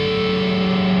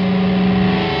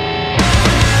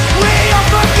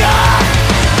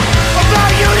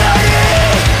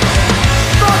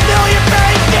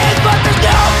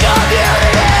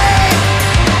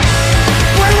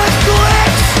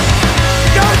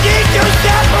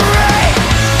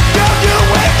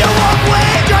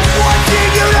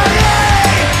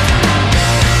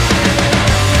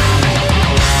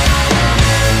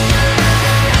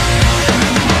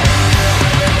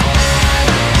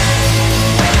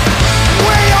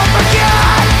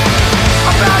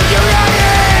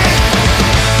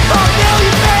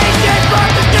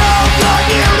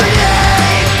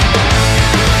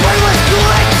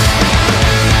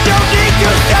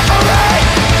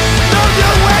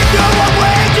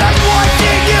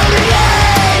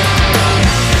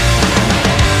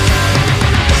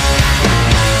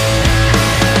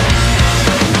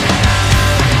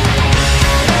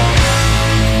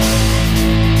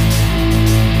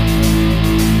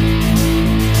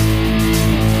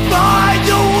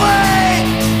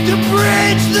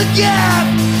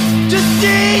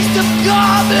see some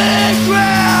common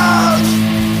ground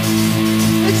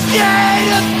instead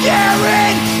of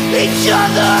tearing each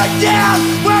other down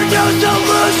where no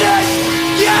solution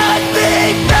can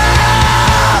be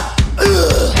found.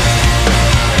 Ugh.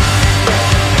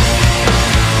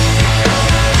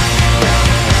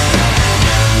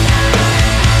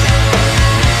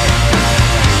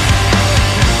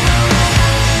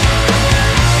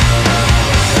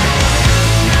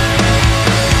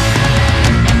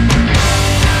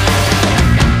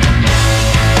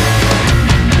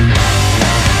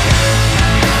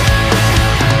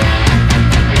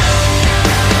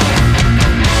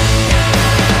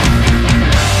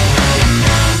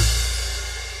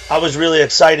 I was really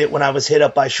excited when I was hit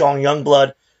up by Sean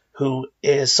Youngblood, who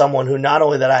is someone who not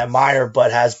only that I admire,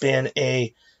 but has been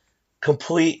a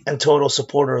complete and total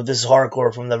supporter of This Is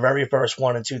Hardcore from the very first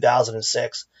one in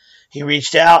 2006. He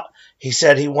reached out. He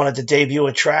said he wanted to debut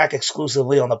a track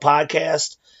exclusively on the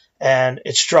podcast, and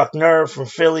it struck nerve from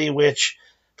Philly, which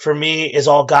for me is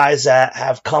all guys that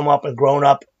have come up and grown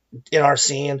up in our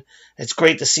scene. It's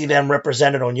great to see them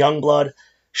represented on Youngblood.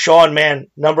 Sean, man,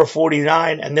 number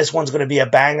 49, and this one's going to be a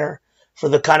banger for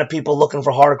the kind of people looking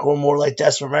for hardcore more like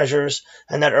Desperate Measures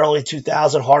and that early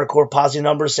 2000 hardcore posse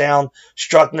number sound.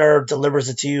 Struck Nerve delivers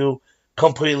it to you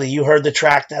completely. You heard the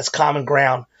track, that's Common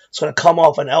Ground. It's going to come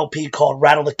off an LP called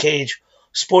Rattle the Cage.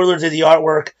 Spoiler to the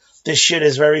artwork, this shit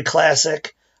is very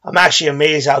classic. I'm actually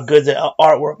amazed how good the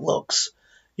artwork looks.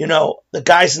 You know, the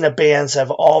guys in the bands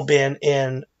have all been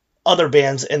in other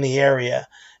bands in the area.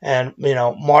 And, you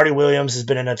know, Marty Williams has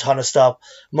been in a ton of stuff,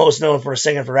 most known for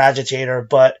singing for Agitator.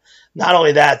 But not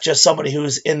only that, just somebody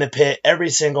who's in the pit, every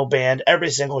single band,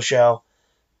 every single show,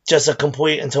 just a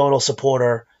complete and total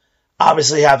supporter.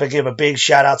 Obviously have to give a big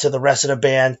shout out to the rest of the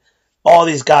band. All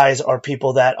these guys are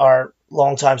people that are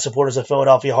longtime supporters of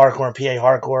Philadelphia Hardcore and PA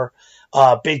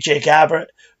Hardcore. Big Jake Abbott,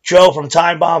 Joe from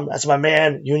Time Bomb, that's my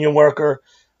man, union worker,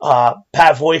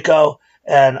 Pat Voyko.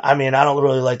 And, I mean, I don't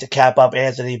really like to cap up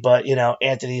Anthony, but, you know,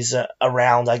 Anthony's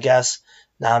around, I guess.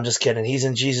 No, I'm just kidding. He's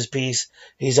in Jesus Peace.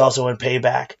 He's also in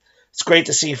Payback. It's great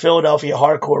to see Philadelphia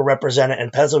Hardcore represented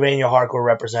and Pennsylvania Hardcore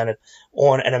represented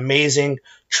on an amazing,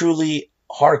 truly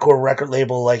hardcore record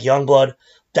label like Youngblood.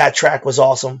 That track was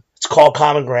awesome. It's called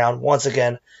Common Ground. Once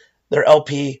again, their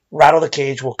LP, Rattle the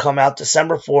Cage, will come out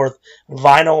December 4th,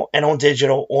 vinyl and on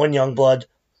digital on Youngblood.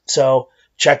 So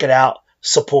check it out.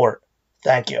 Support.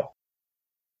 Thank you.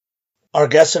 Our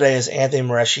guest today is Anthony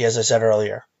Mareschi, as I said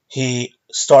earlier. He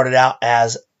started out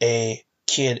as a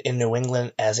kid in New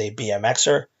England as a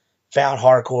BMXer, found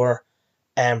hardcore,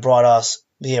 and brought us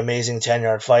the amazing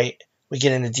 10-yard fight. We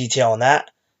get into detail on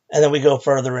that, and then we go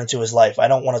further into his life. I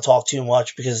don't want to talk too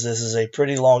much because this is a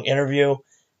pretty long interview,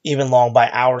 even long by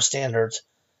our standards,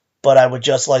 but I would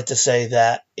just like to say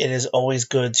that it is always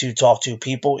good to talk to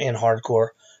people in hardcore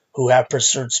who have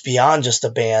pursuits beyond just a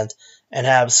band and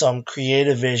have some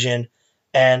creative vision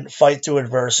and fight through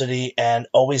adversity and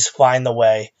always find the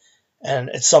way. And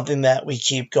it's something that we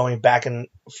keep going back and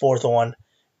forth on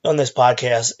this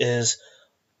podcast is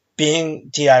being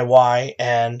DIY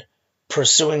and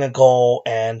pursuing a goal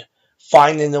and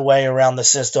finding the way around the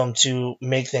system to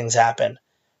make things happen.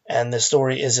 And the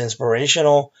story is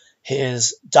inspirational.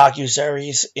 His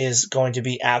docuseries is going to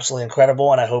be absolutely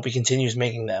incredible, and I hope he continues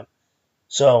making them.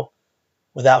 So,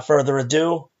 without further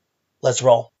ado, let's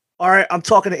roll. All right, I'm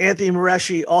talking to Anthony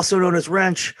Mareschi, also known as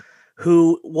Wrench,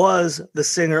 who was the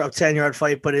singer of 10-Yard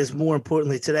Fight, but is more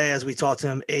importantly today, as we talk to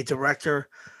him, a director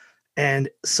and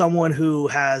someone who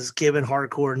has given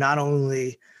hardcore not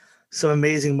only some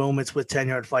amazing moments with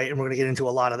 10-Yard Fight, and we're going to get into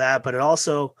a lot of that, but it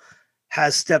also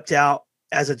has stepped out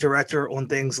as a director on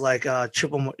things like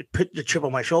Chip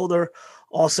on My Shoulder,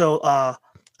 also a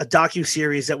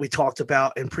docu-series that we talked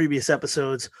about in previous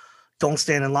episodes, Don't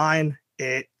Stand in Line.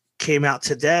 It came out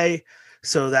today,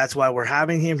 so that's why we're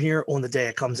having him here on the day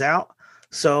it comes out.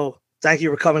 So thank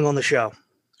you for coming on the show.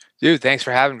 Dude, thanks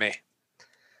for having me.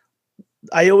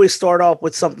 I always start off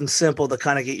with something simple to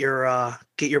kind of get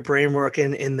your brain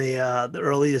working in the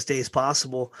earliest days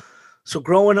possible. So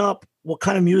growing up, what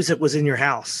kind of music was in your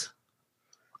house?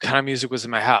 What kind of music was in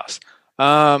my house?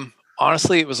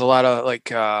 Honestly, it was a lot of like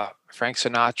Frank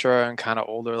Sinatra and kind of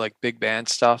older like big band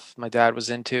stuff my dad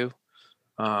was into.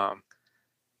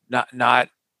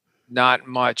 Not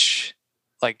much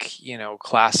like, you know,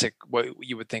 classic, what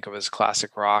you would think of as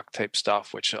classic rock type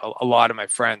stuff, which a lot of my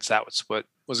friends, that was what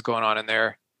was going on in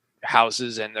their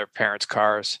houses and their parents'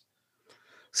 cars.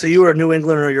 So you were a New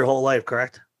Englander your whole life,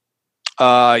 correct?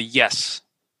 Yes.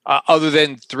 Other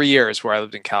than 3 years where I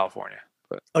lived in California.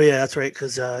 But. Oh yeah, that's right.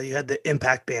 Cause you had the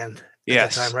Impact Band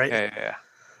at that time, right?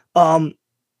 Yeah.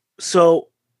 So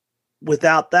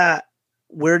without that,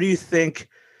 where do you think,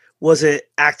 was it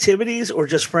activities or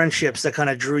just friendships that kind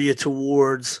of drew you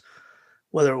towards,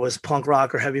 whether it was punk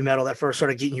rock or heavy metal, that first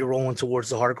started getting you rolling towards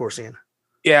the hardcore scene?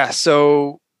 Yeah.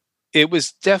 So it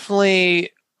was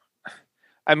definitely,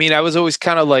 I mean, I was always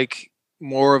kind of like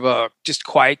more of a just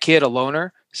quiet kid, a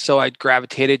loner. So I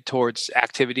gravitated towards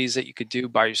activities that you could do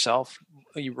by yourself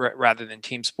rather than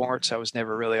team sports. I was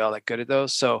never really all that good at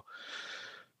those. So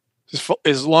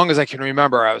as long as I can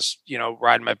remember, I was,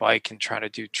 riding my bike and trying to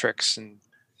do tricks and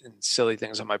silly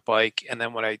things on my bike. And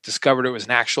then when I discovered it was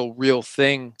an actual real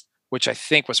thing, which I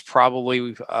think was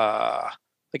probably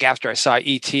like after I saw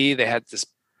E.T., they had this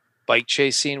bike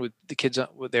chase scene with the kids.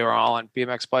 They were all on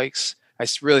BMX bikes. I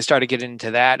really started getting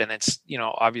into that, and it's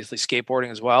obviously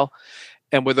skateboarding as well.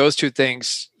 And with those two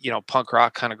things, punk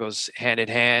rock kind of goes hand in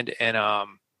hand. And I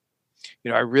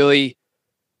really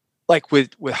like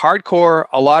with hardcore.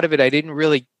 A lot of it I didn't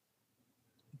really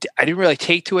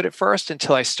take to it at first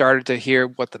until I started to hear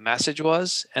what the message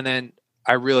was, and then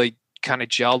I really kind of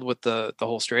gelled with the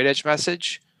whole straight edge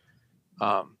message.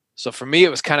 So for me, it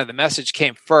was kind of the message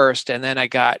came first, and then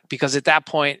because at that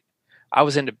point I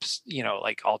was into,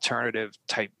 like alternative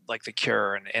type, like The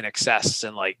Cure and INXS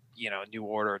and like, New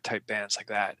Order type bands like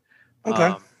that.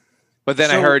 Okay. But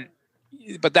then I heard,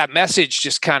 but that message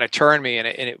just kind of turned me, and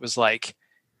it was like,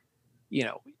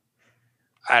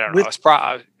 I don't know.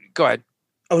 Go ahead.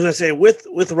 I was going to say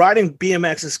with riding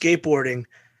BMX and skateboarding,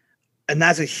 and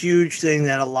that's a huge thing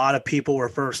that a lot of people were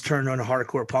first turned on to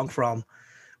hardcore punk from.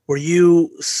 Were you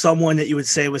someone that you would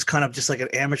say was kind of just like an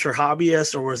amateur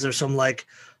hobbyist, or was there some like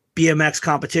BMX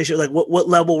competition? Like what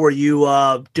level were you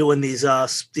doing these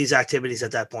activities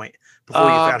at that point before you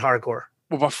found hardcore?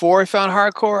 Well, before I found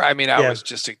hardcore, I mean, I was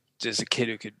just a kid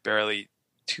who could barely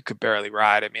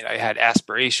ride. I mean, I had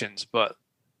aspirations, but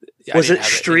was it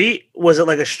street? Was it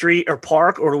like a street or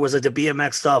park, or was it the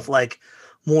BMX stuff like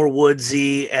more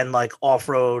woodsy and like off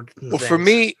road? Well, for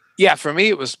me,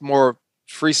 it was more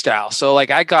freestyle. So like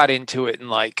I got into it and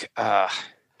like, I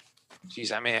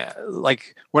mean,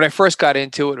 like when I first got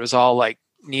into it, it was all like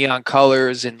neon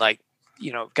colors and like,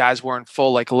 guys wearing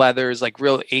full like leathers, like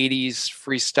real 80s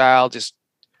freestyle, just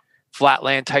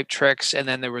flatland type tricks. And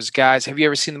then there was guys. Have you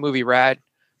ever seen the movie Rad?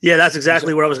 Yeah, that's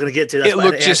exactly what I was going to get to. It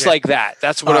looked just like that.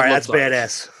 That's what it looked like.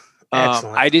 That's badass.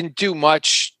 Excellent. I didn't do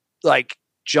much like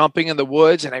jumping in the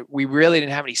woods, and we really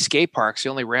didn't have any skate parks. The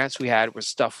only ramps we had was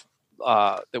stuff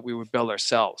that we would build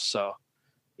ourselves. So,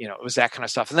 it was that kind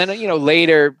of stuff. And then,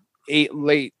 later,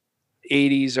 late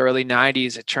 80s, early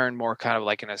 90s, it turned more kind of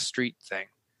like in a street thing.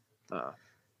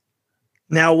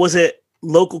 Now, was it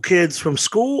local kids from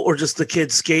school or just the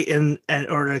kids skating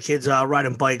or the kids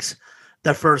riding bikes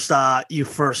that you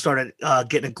first started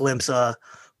getting a glimpse of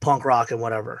punk rock and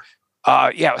whatever?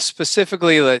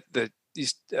 Specifically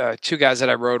these two guys that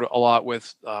I rode a lot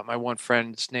with. My one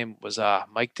friend's name was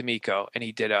Mike D'Amico, and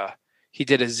he did a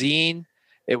zine.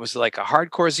 It was like a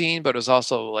hardcore zine, but it was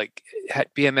also like had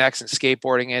BMX and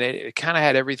skateboarding in it. It kind of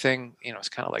had everything. It's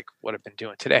kind of like what I've been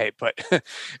doing today, but it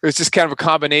was just kind of a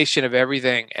combination of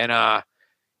everything. And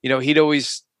he'd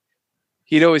always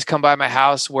come by my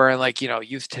house wearing like,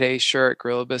 Youth Today shirt,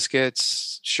 Gorilla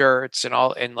Biscuits shirts and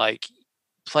all, and like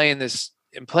playing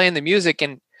the music.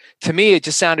 And to me, it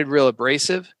just sounded real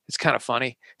abrasive. It's kind of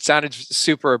funny. It sounded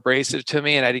super abrasive to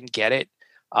me and I didn't get it.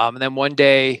 And then one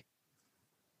day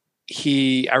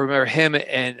I remember him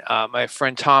and my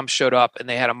friend Tom showed up and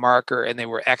they had a marker and they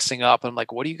were Xing up. And I'm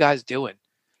like, what are you guys doing?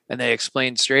 And they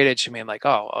explained straight edge to me. I'm like,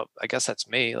 oh, I guess that's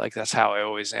me. Like, that's how I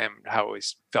always am, how I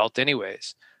always felt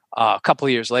anyways. A couple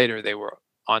of years later, they were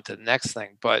on to the next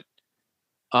thing. But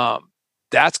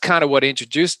that's kind of what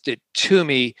introduced it to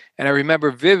me. And I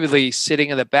remember vividly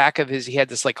sitting in the back of he had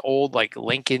this like old like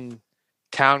Lincoln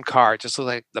town car, just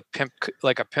looked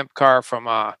like a pimp car from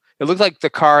it looked like the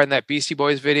car in that Beastie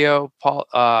Boys video, Paul.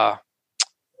 I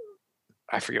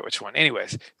forget which one.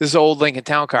 Anyways, this old Lincoln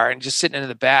town car, and just sitting in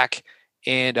the back,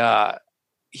 and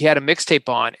he had a mixtape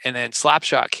on, and then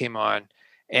Slapshot came on,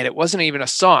 and it wasn't even a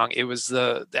song. It was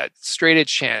that straight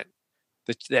edge chant,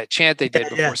 that chant they did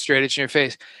before Straight Edge in Your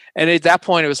Face. And at that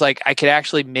point, it was like I could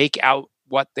actually make out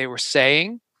what they were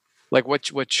saying, like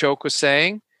what Choke was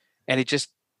saying, and it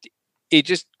just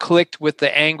clicked with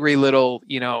the angry little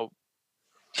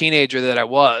teenager that I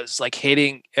was, like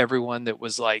hating everyone that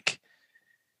was like,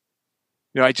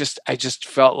 I just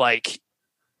felt like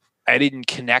I didn't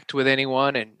connect with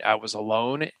anyone and I was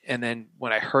alone. And then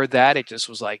when I heard that, it just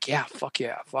was like, yeah, fuck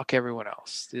everyone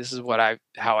else. This is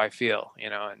how I feel,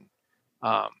 and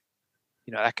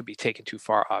that could be taken too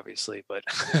far, obviously, but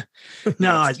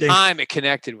no, I think it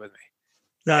connected with me.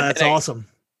 No, that's awesome.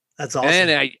 That's awesome. And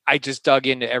then I just dug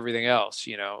into everything else,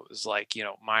 you know. It was like, you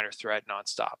know, Minor Threat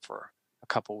nonstop for a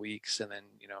couple weeks. And then,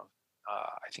 you know,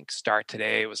 I think Start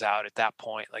Today was out at that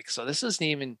point. Like, so this isn't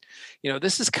even, you know,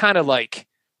 this is kind of like,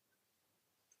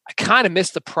 I kind of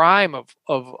missed the prime of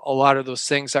a lot of those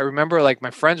things. I remember like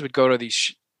my friends would go to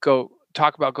these, go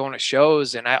talk about going to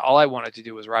shows, and all I wanted to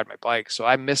do was ride my bike. So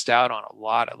I missed out on a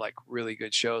lot of like really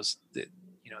good shows that,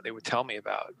 you know, they would tell me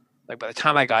about. Like by the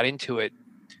time I got into it,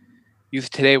 Youth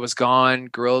Today was gone.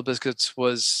 Gorilla Biscuits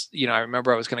was, you know, I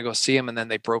remember I was going to go see them, and then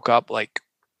they broke up like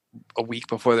a week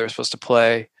before they were supposed to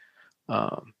play.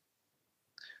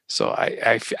 So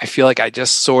I feel like I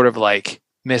just sort of like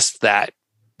missed that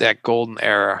golden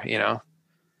era, you know?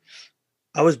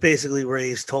 I was basically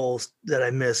raised told that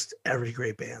I missed every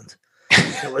great band.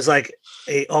 It was like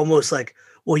almost like,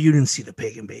 well, you didn't see the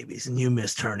Pagan Babies and you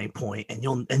missed Turning Point,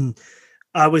 and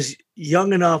I was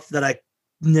young enough that I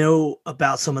know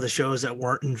about some of the shows that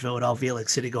weren't in Philadelphia, like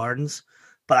City Gardens,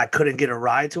 but I couldn't get a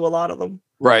ride to a lot of them.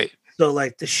 Right. So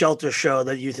like the Shelter show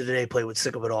that Youth of Today played with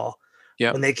Sick of It All.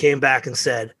 Yeah. When they came back and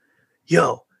said,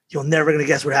 yo, you're never going to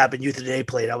guess what happened. Youth of Today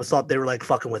played. I thought they were like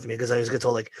fucking with me because I was get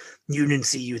told like, you didn't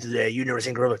see Youth Today. You never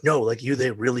seen Gorilla. No, like they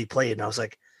really played. And I was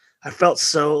like, I felt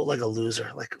so like a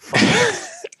loser. Like, fuck.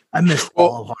 I missed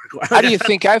all of hardcore. How do you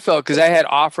think I felt? Because I had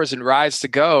offers and rides to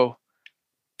go.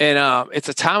 And at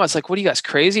the time, I was like, what are you guys,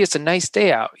 crazy? It's a nice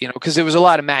day out, you know, because there was a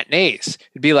lot of matinees.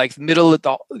 It'd be like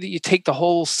you take the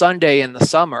whole Sunday in the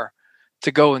summer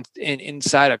to go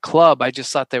inside a club. I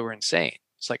just thought they were insane.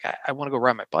 It's like, I want to go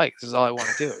ride my bike. This is all I want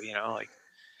to do, you know, like.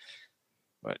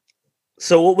 But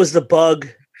so what was the bug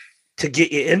to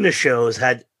get you into shows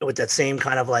had with that same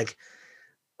kind of like,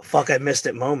 fuck, I missed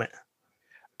it moment?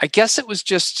 I guess it was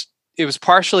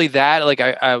partially that. Like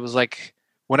I was like,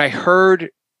 when I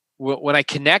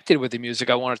connected with the music,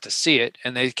 I wanted to see it,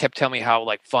 and they kept telling me how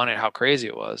like fun and how crazy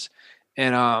it was.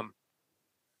 And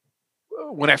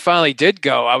when I finally did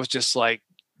go, I was like,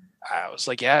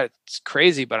 yeah, it's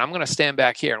crazy, but I'm going to stand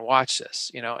back here and watch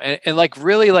this, you know? And like,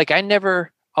 really, like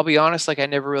I'll be honest, like I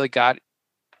never really got,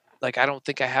 like, I don't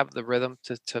think I have the rhythm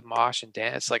to mosh and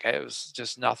dance. Like it was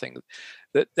just nothing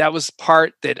that was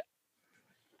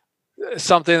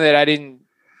something that I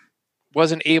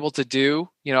wasn't able to do.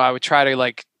 You know, I would try to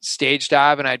like stage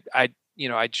dive, and I'd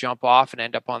jump off and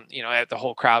end up on, you know, the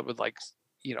whole crowd would like,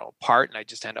 you know, part, and I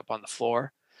just end up on the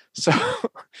floor. So,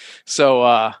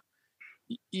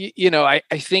 you know, I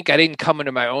think I didn't come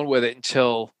into my own with it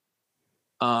until,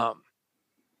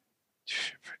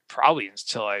 probably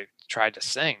until I tried to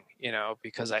sing, you know,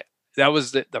 because that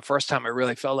was the first time I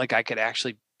really felt like I could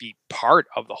actually be part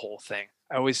of the whole thing.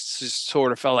 I always just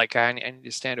sort of felt like I need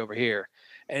to stand over here.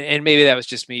 And maybe that was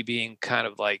just me being kind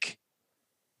of like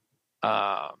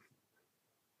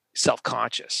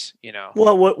self-conscious, you know.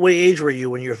 Well, what age were you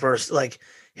when you were first like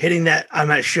hitting that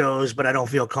I'm at shows, but I don't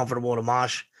feel comfortable to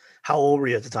mosh? How old were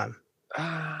you at the time?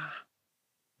 I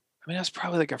mean, I was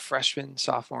probably like a freshman,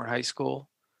 sophomore in high school.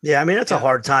 Yeah, I mean, that's a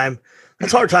hard time.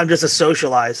 That's a hard time just to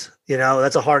socialize, you know.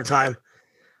 That's a hard time.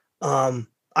 I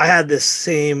had this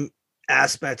same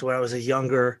aspect when I was a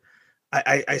younger.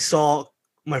 I saw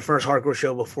my first hardcore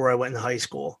show before I went into high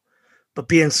school, but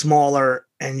being smaller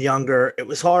and younger, it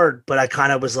was hard. But I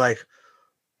kind of was like,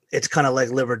 it's kind of like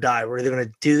live or die. We're either going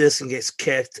to do this and get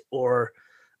kicked, or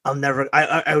I'm never.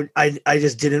 I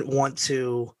just didn't want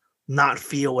to not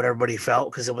feel what everybody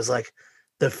felt, because it was like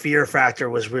the fear factor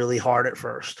was really hard at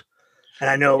first. And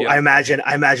I know, I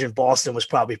imagine Boston was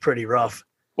probably pretty rough.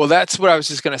 Well, that's what I was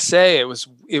just going to say. It was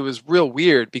real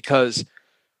weird because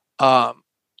the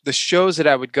shows that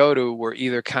I would go to were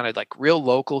either kind of like real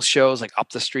local shows, like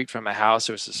up the street from my house.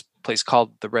 There was this place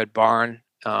called the Red Barn,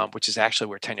 which is actually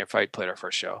where 10 Year Fight played our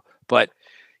first show. But,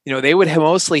 you know, they would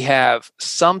mostly have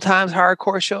sometimes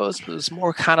hardcore shows, but it was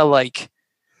more kind of like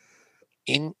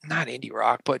not indie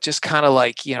rock, but just kind of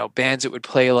like, you know, bands that would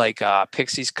play like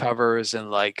Pixies covers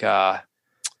and like, you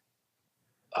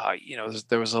know,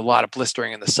 there was a lot of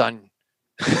Blistering in the Sun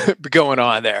going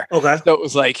on there. Okay. So it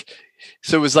was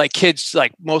like kids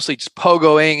like mostly just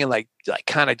pogoing and like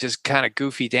kind of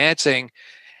goofy dancing.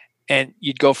 And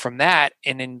you'd go from that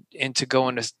and then into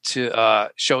going to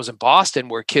shows in Boston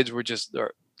where kids were just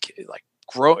like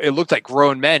it looked like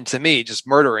grown men to me, just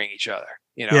murdering each other,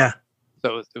 you know? Yeah.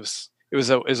 So it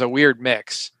was a weird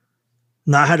mix.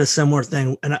 No, I had a similar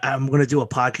thing, and I'm going to do a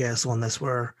podcast on this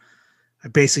where I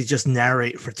basically just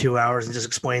narrate for 2 hours and just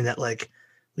explain that, like,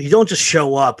 you don't just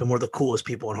show up and we're the coolest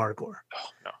people in hardcore. Oh,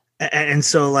 no. And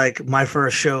so, like, my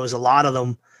first shows, a lot of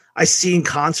them, I seen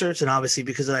concerts, and obviously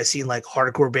because I seen like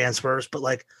hardcore bands first, but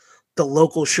like the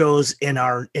local shows in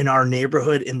our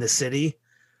neighborhood in the city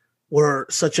were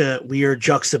such a weird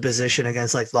juxtaposition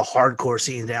against like the hardcore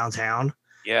scene downtown.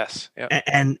 Yes. Yeah.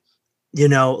 And you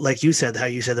know, like you said, how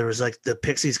you said there was like the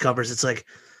Pixies covers. It's like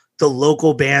the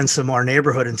local bands from our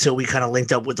neighborhood until we kind of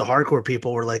linked up with the hardcore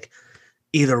people were like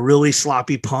either really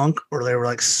sloppy punk or they were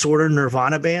like sort of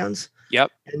Nirvana bands.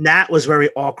 Yep. And that was very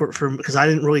awkward for me because I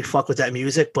didn't really fuck with that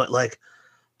music, but like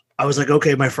I was like,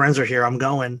 okay, my friends are here, I'm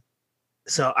going.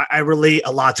 So I relate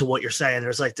a lot to what you're saying.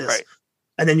 There's like this, Right.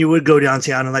 and then you would go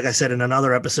downtown, and like I said in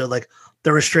another episode, like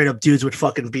there were straight up dudes with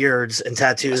fucking beards and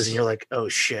tattoos, Yes. and you're like, oh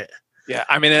shit. Yeah.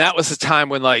 I mean, and that was the time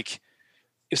when like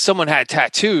if someone had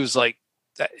tattoos, like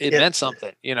it meant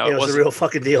something, you know. It was a real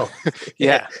fucking deal.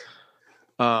 Yeah.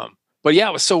 But yeah,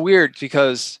 it was so weird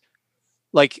because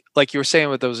like you were saying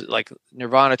with those like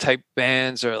Nirvana type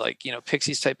bands or like, you know,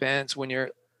 Pixies type bands, when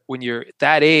you're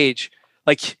that age,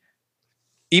 like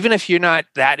even if you're not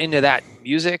that into that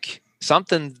music,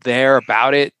 something there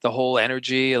about it, the whole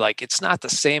energy, like it's not the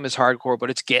same as hardcore, but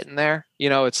it's getting there. You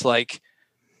know, it's like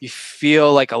you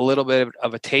feel like a little bit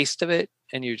of a taste of it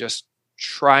and you're just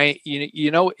trying,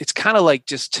 you know, it's kind of like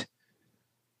just,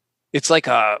 it's like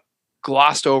a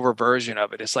glossed over version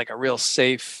of it. It's like a real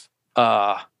safe,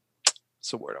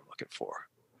 what's the word I'm looking for?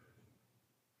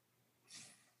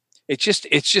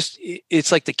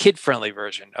 It's like the kid friendly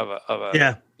version of a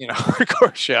Yeah. you know,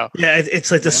 hardcore show. Yeah. It's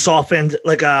like the softened,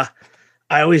 like, I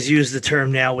always use the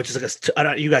term now, which is like I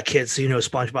don't, you got kids, so you know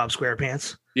SpongeBob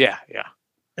SquarePants. Yeah. Yeah.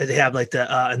 And they have like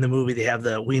the in the movie they have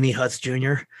the Weenie Huts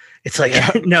Junior. It's like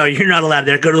no, you're not allowed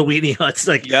there. Go to the Weenie Huts,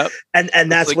 like, Yep.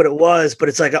 And that's like, what it was. But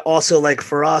it's like also like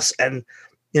for us, and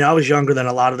you know, I was younger than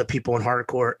a lot of the people in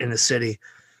hardcore in the city,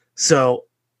 so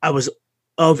I was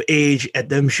of age at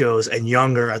them shows and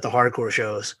younger at the hardcore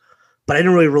shows. But I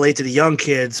didn't really relate to the young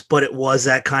kids. But it was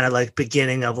that kind of like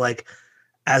beginning of like,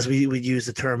 as we would use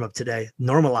the term of today,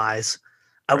 normalize.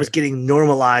 I was getting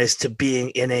normalized to being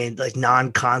in a like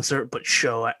non-concert but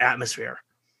show atmosphere.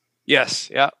 Yes.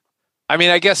 Yeah. I mean,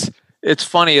 I guess it's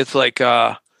funny. It's like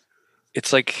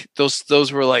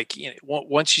those were like, you know,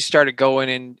 once you started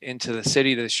going into the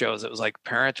city to the shows, it was like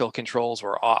parental controls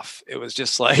were off. It was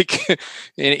just like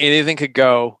anything could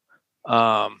go.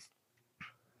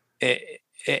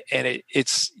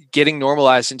 It's getting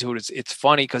normalized into it. It's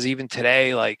funny because even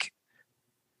today, like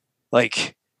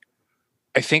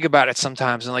I think about it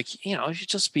sometimes and like, you know, you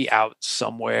just be out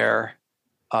somewhere,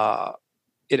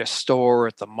 at a store or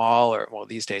at the mall or, well,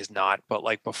 these days not, but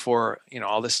like before, you know,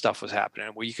 all this stuff was happening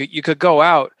where you could go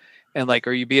out and like,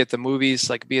 or you be at the movies,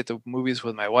 like be at the movies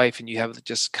with my wife and you have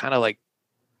just kind of like,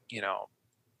 you know,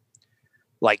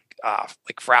 like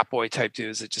frat boy type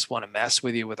dudes that just want to mess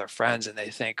with you with our friends and they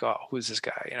think, oh, who's this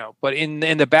guy? You know, but in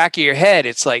the back of your head,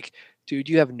 it's like, dude,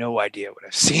 you have no idea what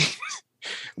I've seen.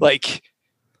 Like,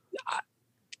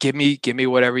 give me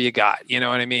whatever you got. You know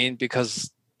what I mean?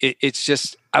 Because it's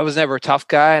just, I was never a tough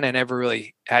guy and I never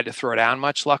really had to throw down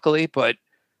much, luckily, but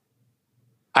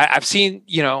I've seen,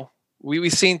 you know,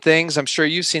 we've seen things. I'm sure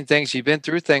you've seen things. You've been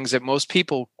through things that most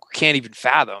people can't even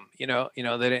fathom, you know,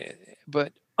 that,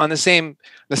 but on the same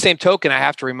token, I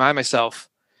have to remind myself,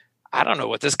 I don't know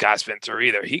what this guy's been through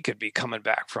either. He could be coming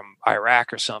back from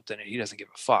Iraq or something and he doesn't give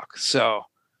a fuck. So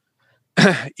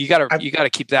you gotta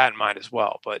keep that in mind as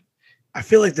well. But I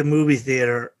feel like the movie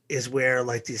theater is where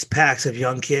like these packs of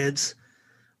young kids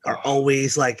are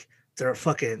always like, they're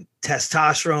fucking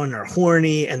testosterone, they're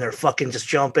horny, and they're fucking just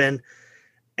jumping.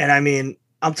 And I mean,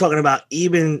 I'm talking about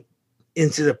even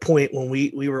into the point when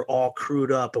we were all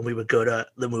crewed up and we would go to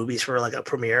the movies for like a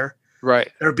premiere. Right.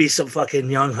 There'd be some fucking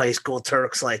young high school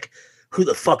Turks like, who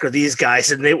the fuck are these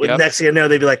guys? And they would, next thing you know,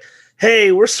 they'd be like,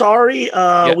 hey, we're sorry.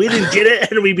 We didn't get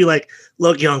it. And we'd be like,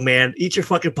 look, young man, eat your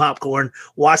fucking popcorn,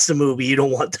 watch the movie. You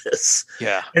don't want this.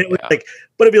 Yeah. And it was like,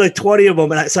 but it'd be like 20 of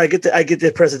them. And so I get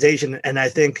the presentation and I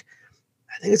think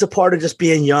it's a part of just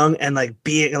being young and like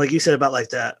being, like you said about like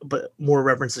that, but more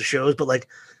reference to shows, but like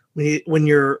when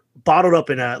you're bottled up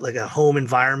in a home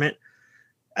environment,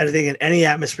 I think in any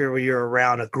atmosphere where you're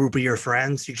around a group of your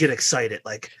friends, you get excited.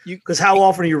 Like, because how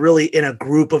often are you really in a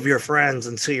group of your friends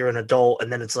until you're an adult?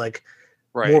 And then it's like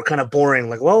more kind of boring.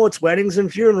 Like, well, it's weddings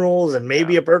and funerals and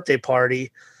maybe a birthday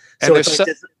party. So it's like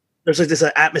there's like this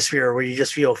atmosphere where you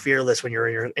just feel fearless when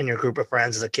you're in your group of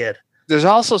friends as a kid. There's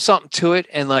also something to it.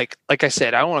 And like I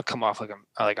said, I don't want to come off like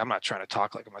I'm not trying to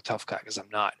talk like I'm a tough guy because I'm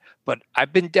not, but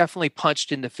I've been definitely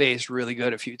punched in the face really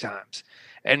good a few times.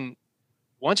 And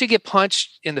once you get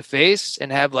punched in the face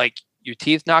and have like your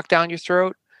teeth knocked down your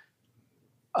throat,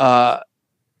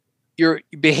 you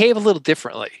behave a little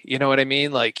differently. You know what I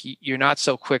mean? Like you're not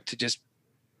so quick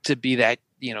to be that,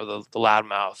 you know, the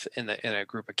loudmouth in a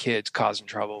group of kids causing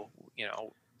trouble, you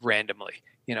know, randomly.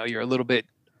 You know, you're a little bit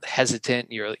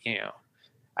hesitant. You're,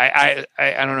 I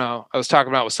don't know. I was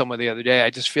talking about it with someone the other day. I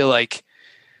just feel like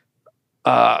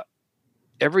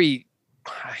every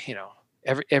guy, I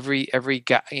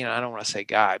don't want to say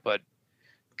guy, but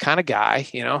kind of guy,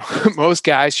 most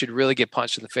guys should really get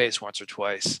punched in the face once or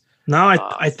twice. No,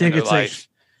 I think it's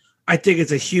I think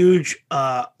it's a huge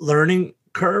learning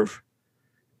curve,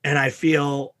 and I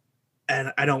feel,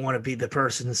 and I don't want to be the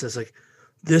person that says like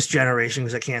this generation,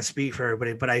 because I can't speak for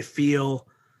everybody, but I feel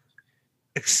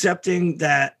accepting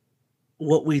that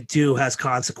what we do has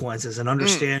consequences and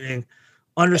understanding.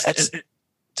 That's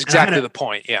exactly the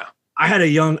point. Yeah.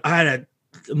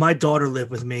 My daughter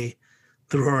lived with me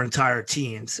through her entire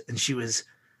teens, and she was,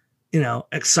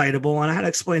 excitable. And I had to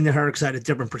explain to her, because I had a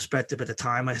different perspective at the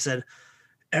time. I said,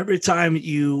 every time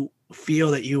you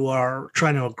feel that you are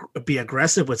trying to be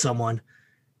aggressive with someone,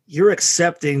 you're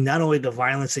accepting not only the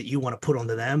violence that you want to put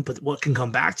onto them, but what can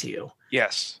come back to you.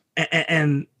 Yes.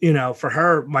 And for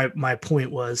her, my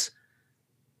point was,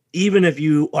 even if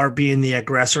you are being the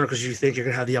aggressor because you think you're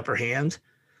going to have the upper hand,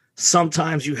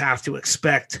 sometimes you have to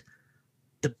expect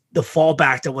the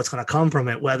fallback to what's going to come from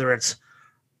it, whether it's,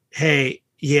 hey,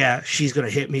 yeah, she's going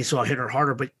to hit me, so I'll hit her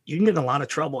harder, but you can get in a lot of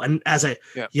trouble. And as a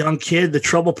young kid, the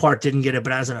trouble part didn't get it,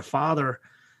 but as a father,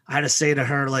 I had to say to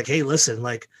her, like, hey, listen,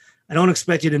 like, I don't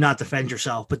expect you to not defend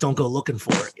yourself, but don't go looking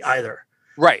for it either.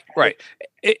 Right.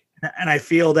 And I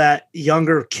feel that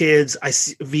younger kids, I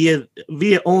see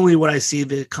via only what I see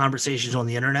the conversations on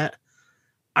the internet,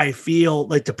 I feel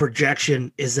like the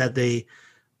projection is that they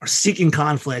are seeking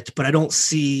conflict, but I don't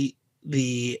see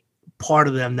the part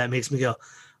of them that makes me go,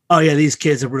 oh yeah, these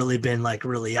kids have really been like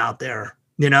really out there,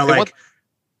 they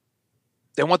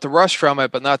want the rush from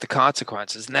it, but not the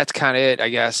consequences. And that's kind of it, I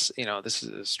guess. This is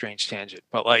a strange tangent,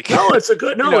 but like, no, it's a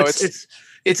good, no,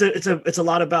 it's a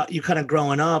lot about you kind of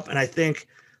growing up. And I think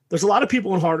there's a lot of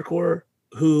people in hardcore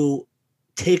who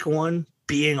take on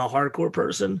being a hardcore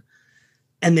person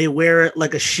and they wear it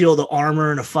like a shield of armor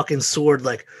and a fucking sword.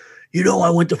 Like, I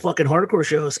went to fucking hardcore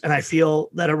shows, and I feel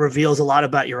that it reveals a lot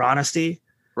about your honesty.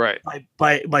 Right.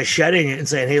 By shedding it and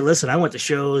saying, hey, listen, I went to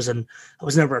shows and I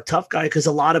was never a tough guy. Because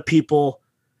a lot of people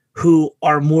who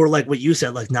are more like what you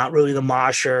said, like not really the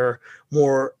mosher,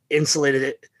 more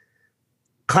insulated,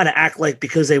 kind of act like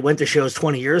because they went to shows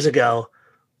 20 years ago,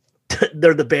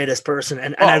 they're the baddest person.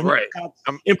 And I've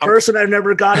person, I've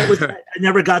never got it I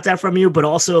never got that from you, but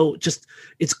also just,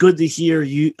 it's good to hear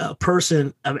you, a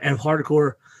person and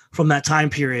hardcore from that time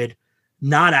period,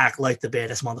 not act like the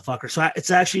baddest motherfucker. So it's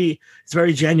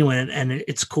very genuine, and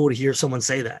it's cool to hear someone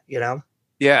say that,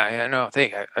 Yeah, no,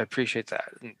 I appreciate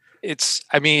that.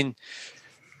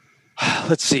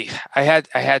 Let's see. I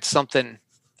had something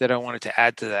that I wanted to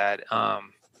add to that.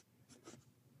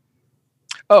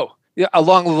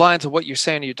 Along the lines of what you're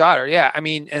saying to your daughter. Yeah,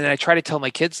 and I try to tell my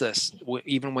kids this,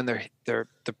 even when they're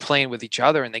playing with each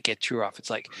other and they get too rough. It's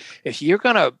like, if you're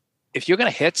gonna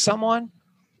hit someone,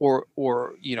 or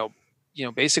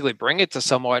basically bring it to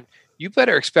someone, you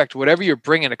better expect whatever you're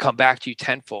bringing to come back to you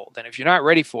tenfold. And if you're not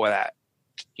ready for that,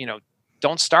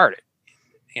 don't start it.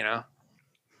 No,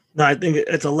 I think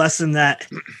it's a lesson that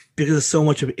because so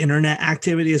much of internet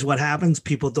activity is what happens,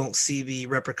 people don't see the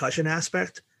repercussion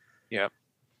aspect. Yeah.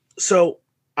 So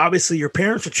obviously your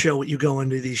parents would show what you go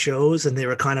into these shows, and they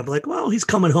were kind of like, well, he's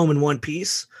coming home in one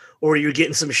piece, or you're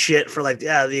getting some shit for like,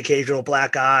 the occasional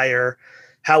black eye, or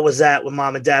how was that with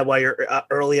mom and dad while you're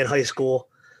early in high school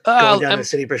going down to the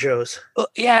city for shows?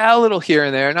 Yeah, a little here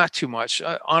and there, not too much.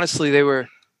 Honestly, they were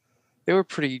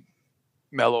pretty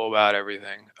mellow about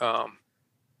everything.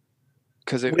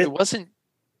 Because it wasn't.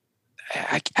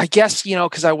 I guess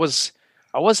because I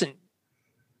wasn't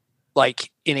like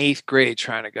in 8th grade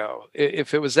trying to go.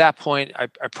 If it was that point,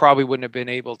 I probably wouldn't have been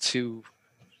able to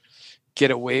get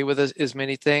away with as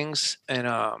many things. And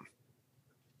I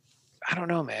don't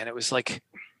know, man. It was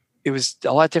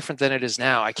a lot different than it is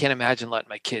now. I can't imagine letting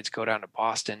my kids go down to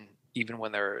Boston, even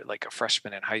when they're like a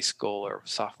freshman in high school or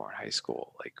sophomore in high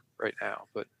school, like right now.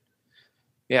 But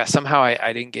yeah, somehow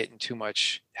I didn't get in too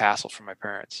much hassle from my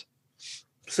parents.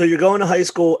 So you're going to high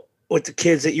school with the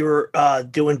kids that you were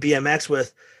doing BMX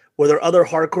with. Were there other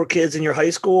hardcore kids in your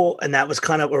high school? And that was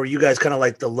or were you guys kind of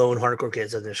like the lone hardcore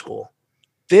kids in their school?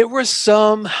 There were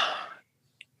some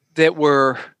that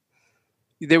were.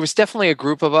 There was definitely a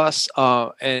group of us,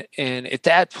 and at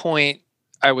that point,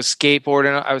 I was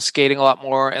skateboarding. I was skating a lot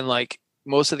more, and like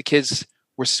most of the kids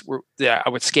were I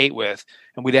would skate with,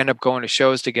 and we'd end up going to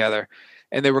shows together.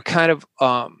 And they were kind of,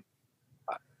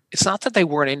 it's not that they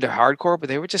weren't into hardcore, but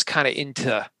they were just kind of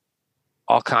into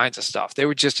all kinds of stuff. They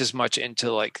were just as much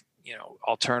into like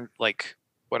like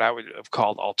what I would have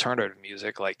called alternative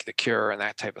music, like The Cure and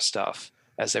that type of stuff,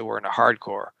 as they were into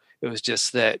hardcore. It was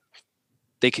just that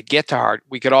they could get to hard.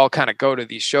 We could all kind of go to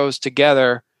these shows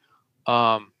together.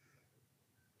 And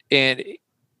it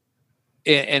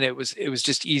was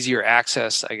just easier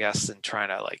access, I guess, than trying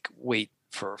to like wait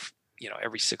for,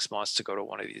 every 6 months to go to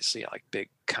one of these, like big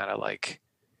kind of like,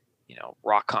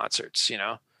 rock concerts,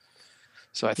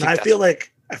 So I think I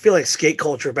feel like skate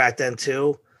culture back then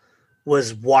too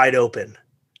was wide open.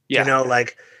 Yeah.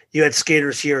 Like you had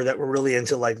skaters here that were really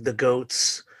into like the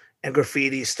Goats and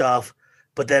graffiti stuff,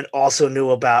 but then also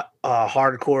knew about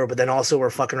hardcore, but then also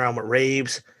were fucking around with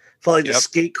raves. Felt like the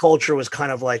skate culture was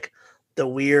kind of like the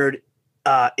weird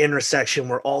intersection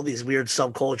where all these weird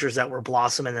subcultures that were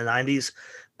blossoming in the 90s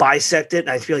bisected. And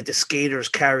I feel like the skaters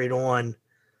carried on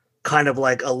kind of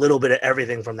like a little bit of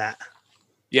everything from that.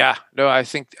 Yeah, no, I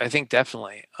think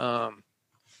definitely.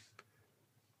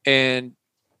 And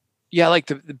yeah, like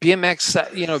the BMX,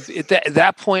 at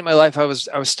that point in my life, I was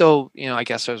still, I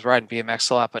guess I was riding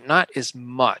BMX a lot, but not as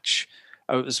much.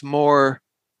 I was more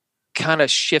kind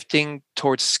of shifting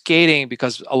towards skating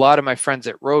because a lot of my friends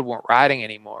that rode weren't riding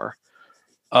anymore.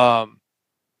 And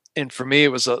for me,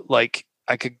 it was like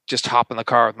I could just hop in the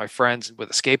car with my friends with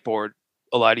a skateboard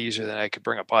a lot easier than I could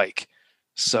bring a bike.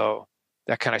 So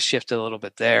that kind of shifted a little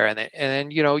bit there. And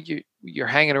then you're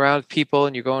hanging around with people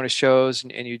and you're going to shows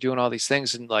and you're doing all these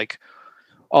things and like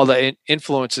all the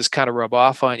influences kind of rub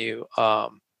off on you.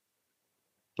 But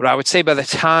I would say by the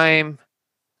time,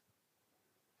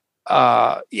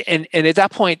 and at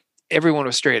that point, everyone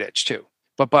was straight edge too.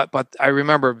 But I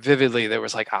remember vividly there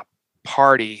was like a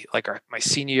party, like my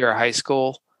senior year of high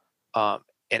school, and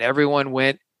everyone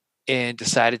went and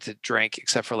decided to drink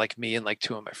except for like me and like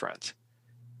two of my friends.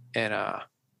 And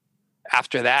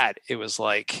after that, it was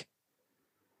like,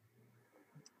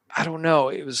 I don't know.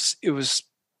 It was.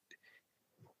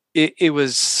 I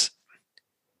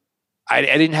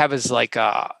didn't have as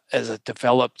a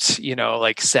developed,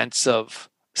 like sense of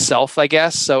self, I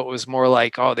guess. So it was more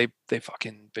like, oh, they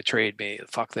fucking betrayed me.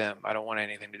 Fuck them. I don't want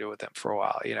anything to do with them for a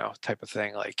while, type of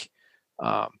thing. Like,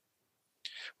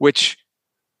 which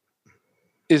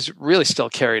is really still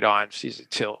carried on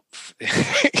till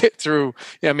through.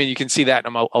 I mean, you can see that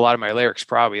in a lot of my lyrics.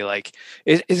 Probably like,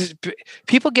 is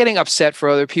people getting upset for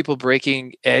other people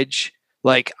breaking edge?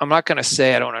 Like, I'm not going to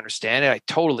say I don't understand it. I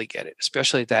totally get it,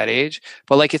 especially at that age.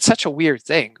 But like, it's such a weird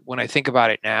thing when I think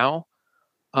about it now.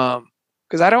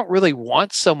 Because I don't really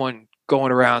want someone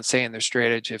going around saying they're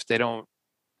straight edge if they don't.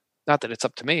 Not that it's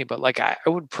up to me, but like, I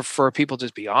would prefer people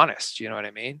just be honest. You know what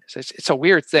I mean? So it's a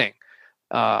weird thing.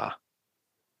 But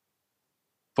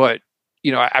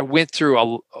I went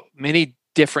through many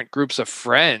different groups of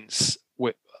friends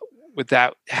with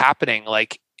that happening.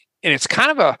 Like, and it's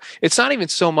kind of it's not even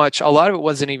so much, a lot of it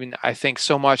wasn't even, I think,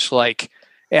 so much like,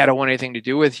 hey, I don't want anything to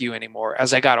do with you anymore.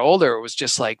 As I got older, it was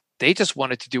just like, they just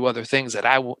wanted to do other things that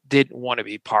I didn't want to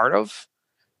be part of.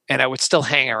 And I would still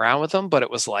hang around with them, but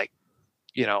it was like,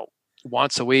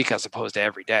 once a week as opposed to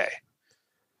every day.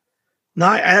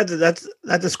 No,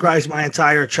 that describes my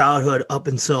entire childhood up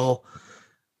until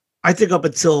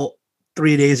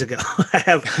 3 days ago. I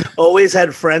have always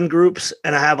had friend groups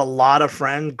and I have a lot of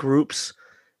friend groups.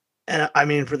 And I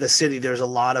mean, for the city, there's a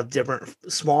lot of different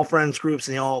small friends groups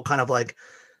and they all kind of like,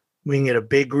 we can get a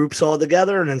big groups all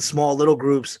together and then small little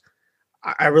groups.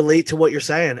 I relate to what you're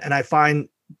saying. And I find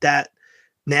that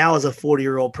now as a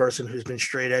 40-year-old person who's been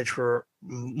straight edge for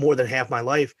more than half my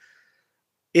life,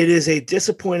 it is a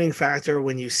disappointing factor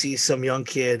when you see some young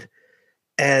kid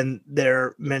and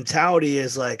their mentality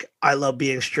is like, I love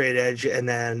being straight edge. And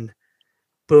then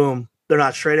boom, they're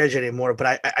not straight edge anymore.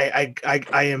 But I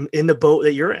am in the boat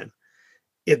that you're in.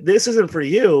 If this isn't for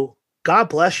you, God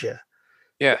bless you.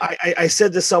 Yeah. I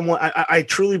said to someone, I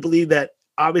truly believe that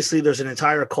obviously there's an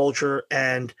entire culture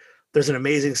and there's an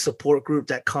amazing support group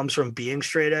that comes from being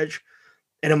straight edge.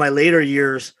 And in my later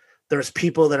years, there's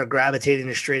people that are gravitating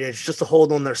to straight edge just to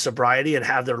hold on their sobriety and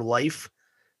have their life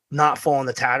not fall in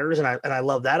the tatters. And I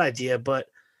love that idea. But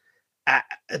I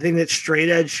think that straight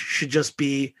edge should just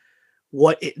be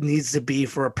what it needs to be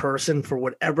for a person for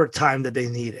whatever time that they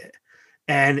need it.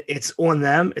 And it's on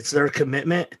them. It's their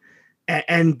commitment.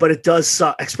 But it does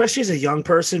suck, especially as a young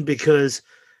person, because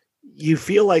you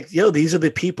feel like, these are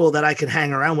the people that I can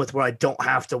hang around with where I don't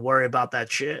have to worry about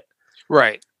that shit.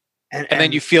 Right. And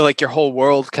then you feel like your whole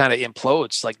world kind of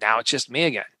implodes. Like, now it's just me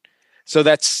again. So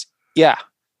that's, yeah.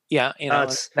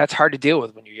 That's hard to deal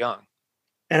with when you're young.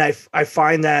 And I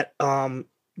find that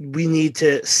we need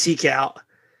to seek out,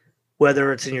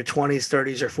 whether it's in your 20s,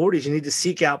 30s, or 40s, you need to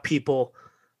seek out people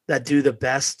that do the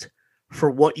best for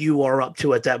what you are up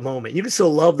to at that moment. You can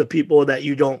still love the people that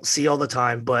you don't see all the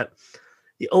time, but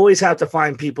you always have to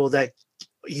find people that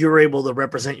you're able to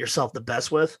represent yourself the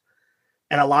best with.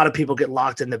 And a lot of people get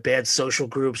locked into bad social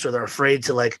groups, or they're afraid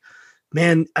to, like,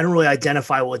 man, I don't really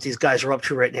identify what these guys are up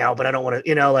to right now, but I don't want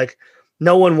to, like,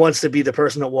 no one wants to be the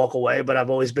person to walk away. But I've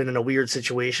always been in a weird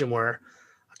situation where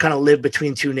I kind of lived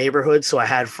between two neighborhoods. So I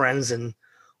had friends and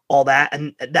all that.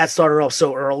 And that started off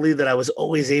so early that I was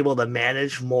always able to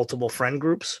manage multiple friend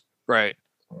groups. Right.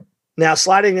 Now,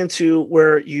 sliding into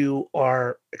where you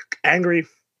are angry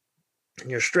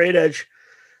and you're straight edge,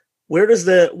 where does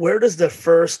the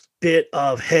first bit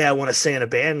of, hey, I want to sing in a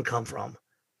band come from?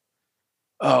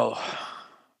 Oh,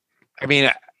 I mean,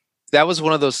 that was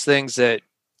one of those things that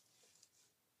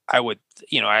I would,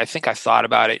 I think I thought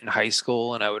about it in high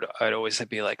school, and I'd always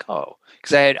be like, oh,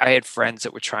 because I had friends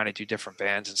that were trying to do different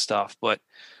bands and stuff, but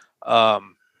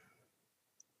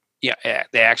yeah,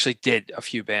 they actually did a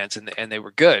few bands and they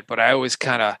were good, but I always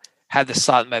kind of had this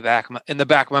thought in the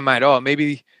back of my mind, oh,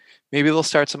 maybe they'll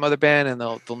start some other band and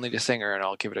they'll need a singer and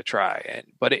I'll give it a try.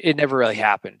 But it never really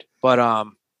happened. But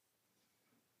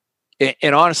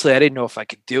and honestly, I didn't know if I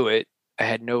could do it. I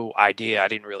had no idea. I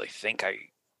didn't really think I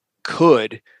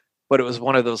could, but it was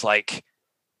one of those, like,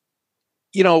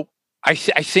 I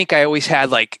think I always had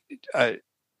like a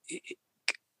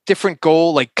different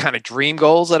goal, like kind of dream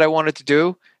goals that I wanted to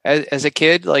do as a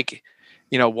kid. Like,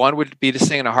 one would be to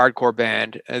sing in a hardcore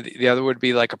band. The other would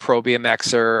be like a pro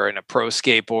BMXer and a pro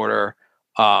skateboarder.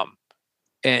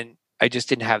 And I just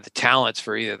didn't have the talents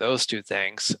for either of those two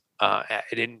things. I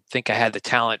didn't think I had the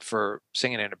talent for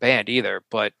singing in a band either.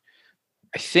 But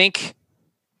I think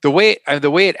the way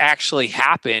it actually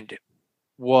happened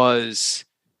was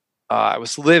I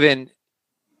was living.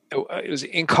 It was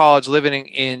in college, living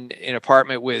in an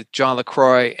apartment with John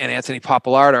LaCroix and Anthony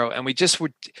Papalardo, and we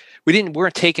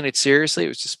weren't taking it seriously. It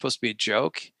was just supposed to be a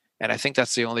joke, and I think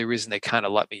that's the only reason they kind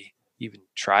of let me even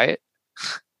try it.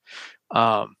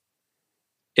 And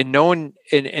no one,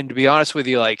 and to be honest with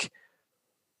you, like,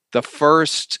 the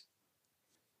first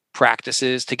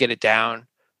practices to get it down,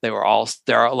 they're all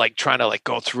like trying to like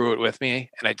go through it with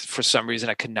me, and for some reason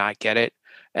I could not get it.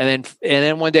 And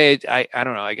then one day I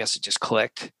don't know, I guess it just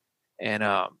clicked. And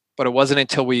but it wasn't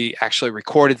until we actually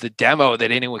recorded the demo that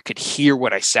anyone could hear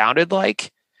what I sounded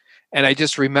like. And I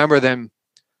just remember them,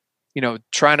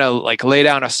 trying to like lay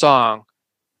down a song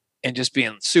and just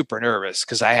being super nervous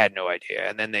because I had no idea.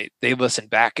 And then they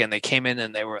listened back and they came in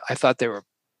and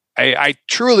I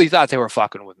truly thought they were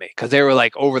fucking with me because they were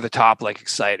like over the top, like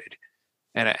excited.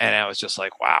 And I was just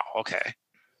like, wow, okay.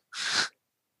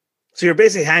 So you're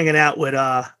basically hanging out with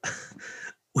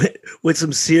with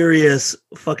some serious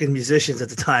fucking musicians at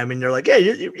the time, and you're like,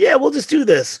 yeah, we'll just do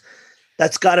this.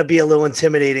 That's got to be a little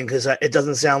intimidating because it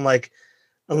doesn't sound like,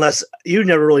 unless you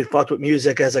never really fucked with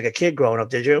music as like a kid growing up,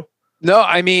 did you? No,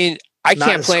 I mean, I Not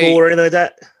can't in play school or anything like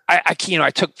that.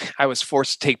 I was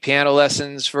forced to take piano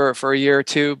lessons for a year or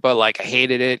two, but like I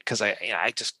hated it because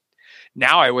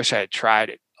now I wish I had tried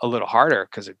it a little harder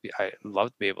because I'd love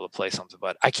to be able to play something,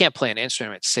 but I can't play an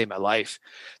instrument to save my life.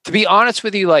 To be honest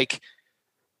with you, like,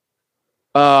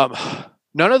 none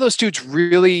of those dudes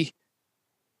really.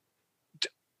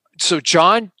 So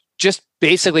John just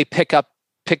basically picked up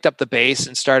the bass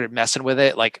and started messing with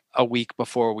it like a week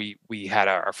before we had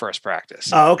our first practice.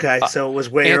 Oh, okay. So it was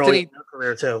way early in your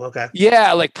career too. Okay.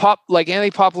 Yeah, like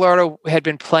Anthony Papalardo had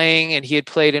been playing and he had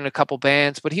played in a couple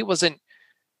bands, but he wasn't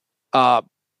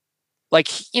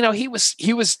he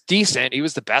was decent. He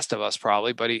was the best of us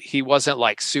probably, but he wasn't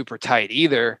like super tight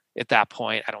either at that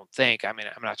point, I don't think. I mean,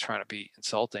 I'm not trying to be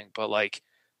insulting, but like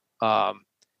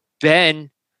Ben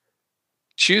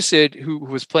Chusid, who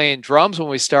was playing drums when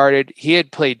we started, he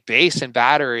had played bass and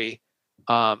battery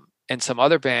and some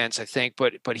other bands, I think,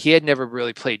 but he had never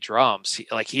really played drums.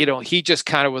 He just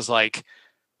kind of was like,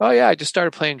 oh yeah, I just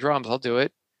started playing drums, I'll do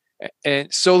it.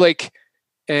 And so like,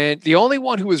 and the only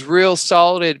one who was real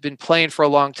solid, had been playing for a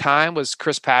long time, was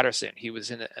Chris Patterson. He was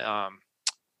in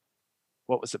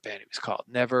what was the band he was called?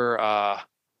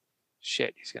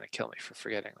 He's gonna kill me for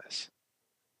forgetting this.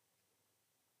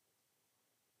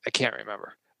 I can't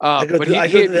remember. But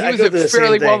he was a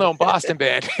fairly well-known Boston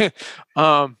band. It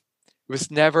was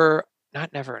not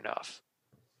Never Enough.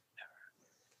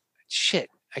 Shit,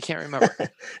 I can't remember.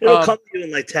 It'll come to you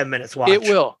in like 10 minutes. Watch. It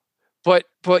will. But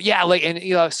yeah, like,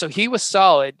 and so he was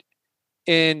solid,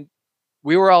 and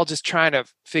we were all just trying to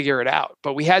figure it out.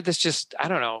 But we had this I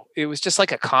don't know, it was just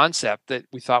like a concept that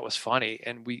we thought was funny,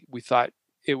 and we thought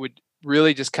it would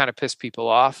really just kind of piss people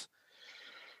off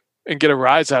and get a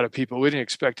rise out of people. We didn't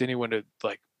expect anyone to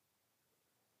like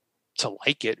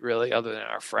it really, other than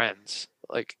our friends.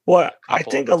 Like, well, I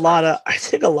think a lot of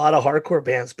hardcore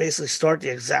bands basically start the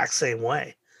exact same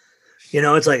way.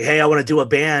 It's like, hey, I want to do a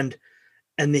band.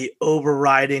 and the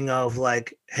overriding of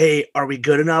like, hey, are we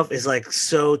good enough is like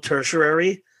so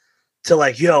tertiary to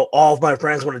like, yo, all of my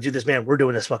friends want to do this band. We're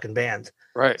doing this fucking band.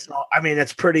 Right. So, I mean,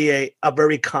 it's pretty a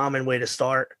very common way to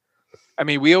start. I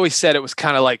mean, we always said it was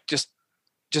kind of like just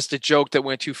a joke that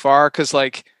went too far. Cause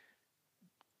like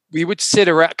we would sit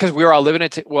around cause we were all living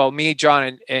me,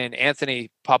 John and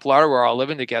Anthony Popolaro were all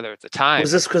living together at the time.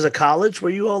 Was this because of college? Were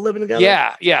you all living together?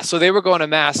 Yeah. Yeah. So they were going to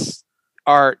Mass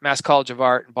College of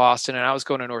Art in Boston, and I was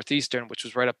going to Northeastern, which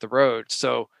was right up the road.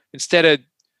 So instead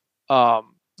of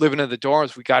living in the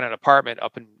dorms, we got an apartment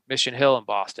up in Mission Hill in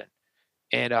Boston.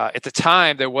 And at the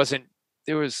time, we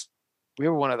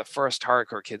were one of the first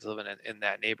hardcore kids living in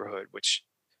that neighborhood, which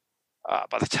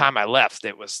by the time I left,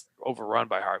 it was overrun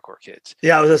by hardcore kids.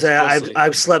 Yeah, I was gonna say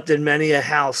I've slept in many a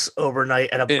house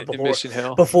overnight in Mission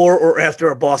Hill before or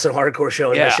after a Boston hardcore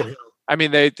show in Mission Hill. I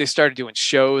mean, they started doing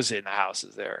shows in the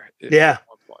houses there. Yeah. At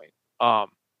one point.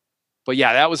 But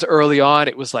yeah, that was early on.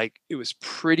 It was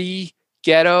pretty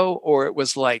ghetto, or it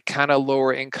was like kind of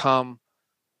lower income,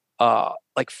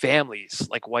 like families,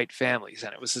 like white families.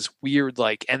 And it was this weird,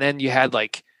 like, and then you had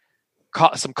like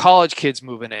some college kids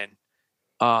moving in.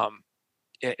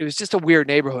 It was just a weird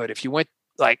neighborhood. If you went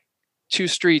like 2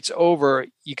 streets over,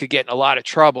 you could get in a lot of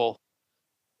trouble,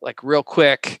 like real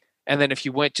quick. And then if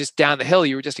you went just down the hill,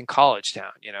 you were just in college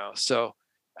town, you know? So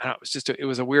I don't know, it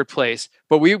was a weird place,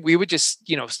 but we would just,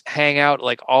 you know, hang out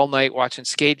like all night watching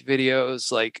skate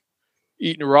videos, like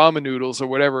eating ramen noodles or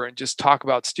whatever, and just talk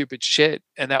about stupid shit.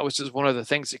 And that was just one of the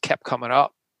things that kept coming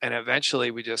up. And eventually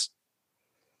we just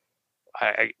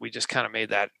kind of made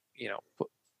that, you know,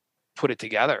 put it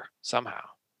together somehow.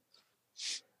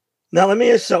 Now let me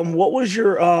ask you something. What was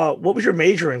your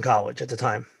major in college at the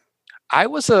time? I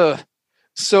was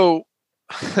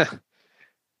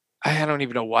I don't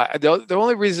even know why. The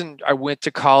only reason I went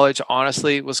to college,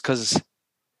 honestly, was because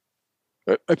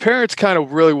my parents kind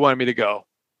of really wanted me to go.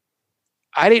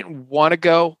 I didn't want to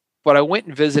go, but I went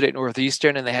and visited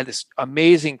Northeastern, and they had this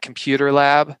amazing computer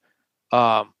lab.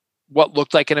 What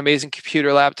looked like an amazing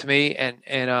computer lab to me, and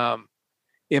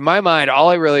in my mind,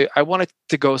 I wanted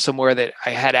to go somewhere that I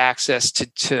had access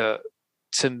to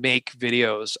make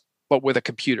videos, but with a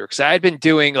computer, because I had been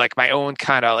doing like my own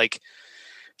kind of like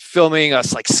filming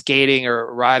us like skating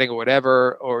or riding or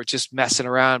whatever, or just messing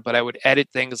around. But I would edit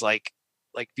things like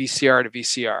VCR to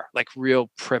VCR, like real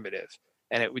primitive,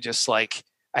 and it would just like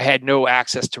I had no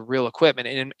access to real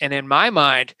equipment. And in my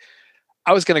mind,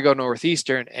 I was going to go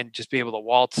Northeastern and just be able to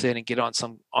waltz in and get on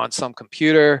some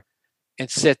computer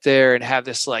and sit there and have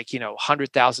this like, you know,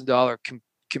 $100,000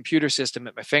 computer system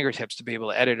at my fingertips to be able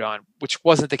to edit on, which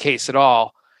wasn't the case at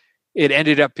all. It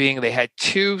ended up being they had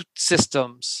 2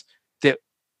 systems that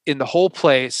in the whole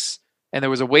place, and there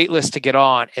was a wait list to get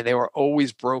on, and they were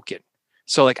always broken.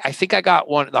 So like I think I got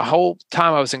one the whole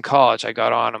time I was in college. I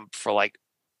got on them for like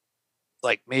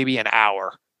maybe an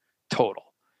hour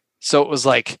total. So it was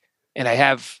like, and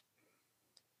I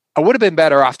would have been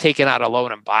better off taking out a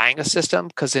loan and buying a system,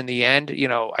 because in the end,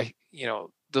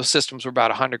 those systems were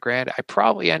about $100,000. I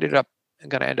probably going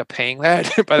to end up paying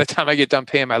that by the time I get done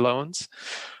paying my loans.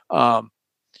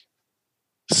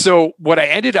 So what I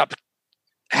ended up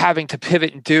having to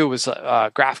pivot and do was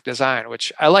graphic design,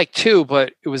 which I like too,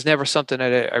 but it was never something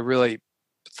that I really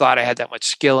thought I had that much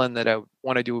skill in that I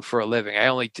want to do for a living.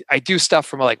 I do stuff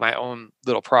from like my own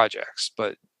little projects,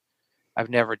 but I've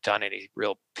never done any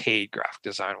real paid graphic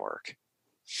design work.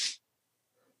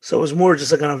 So it was more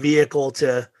just like on a vehicle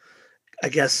to, I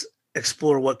guess,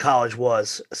 explore what college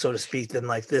was, so to speak, than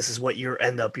like this is what you're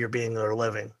being or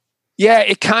living. Yeah,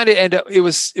 it kind of ended up. It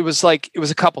was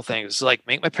a couple things. It was like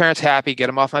make my parents happy, get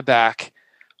them off my back,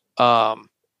 and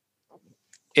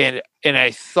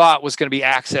I thought was going to be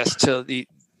access to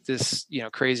this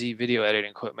crazy video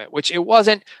editing equipment, which it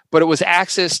wasn't, but it was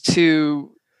access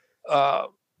to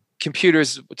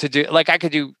computers to do, like I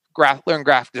could learn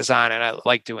graphic design, and I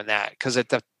like doing that because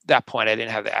at that point I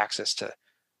didn't have the access to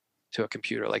a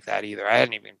computer like that either. I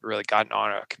hadn't even really gotten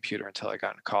on a computer until I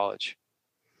got into college.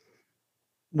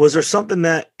 Was there something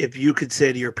that if you could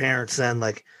say to your parents then,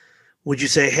 like, would you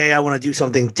say, hey, I want to do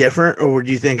something different? Or would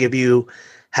you think if you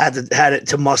had it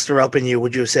to muster up in you,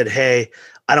 would you have said, hey,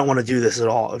 I don't want to do this at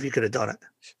all, if you could have done it?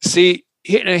 See,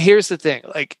 here's the thing.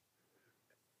 Like,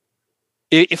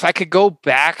 if I could go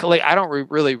back, like, I don't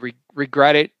really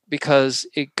regret it because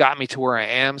it got me to where I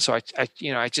am. So I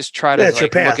just try to it's your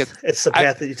path. It's the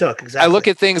path that you took. Exactly. I look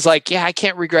at things like, yeah, I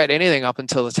can't regret anything up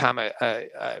until the time I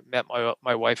met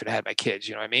my wife and had my kids.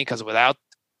 You know what I mean? Because without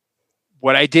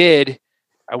what I did,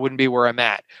 I wouldn't be where I'm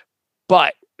at.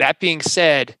 But that being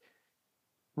said,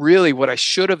 really what I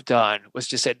should have done was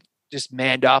just said, just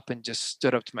manned up and just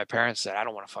stood up to my parents and said, I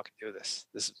don't want to fucking do this.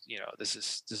 This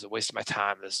is, this is a waste of my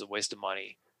time. This is a waste of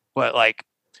money. But like,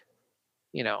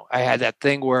 I had that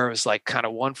thing where it was like kind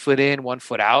of 1 foot in, 1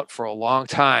 foot out for a long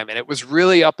time. And it was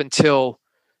really up until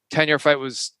 10-Yard Fight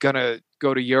was going to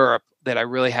go to Europe that I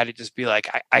really had to just be like,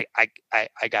 I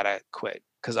gotta quit.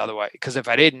 Because if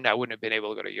I didn't, I wouldn't have been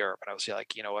able to go to Europe. And I was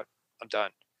like, you know what, I'm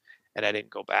done. And I didn't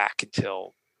go back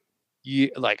until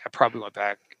I probably went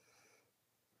back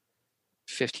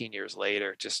 15 years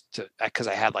later because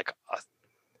I had like a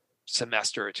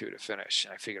semester or two to finish.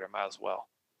 And I figured I might as well.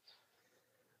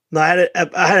 No, I had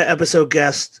an episode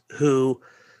guest who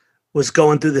was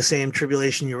going through the same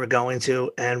tribulation you were going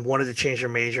to and wanted to change their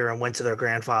major and went to their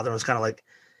grandfather and was kind of like,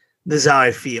 this is how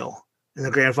I feel. And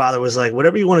the grandfather was like,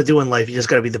 whatever you want to do in life, you just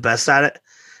got to be the best at it.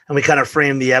 And we kind of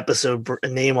framed the episode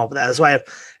name off of that. That's why I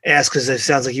asked, because it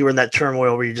sounds like you were in that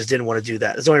turmoil where you just didn't want to do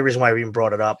that. That's the only reason why I even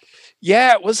brought it up.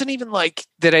 Yeah, it wasn't even like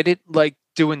that I didn't like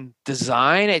doing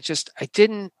design. I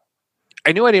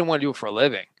knew I didn't want to do it for a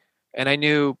living. And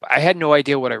I had no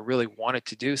idea what I really wanted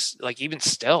to do. Like even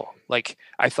still, like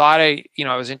I thought I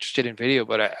was interested in video,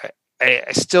 but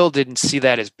I still didn't see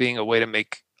that as being a way to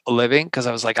make a living. Cause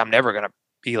I was like, I'm never going to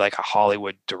be like a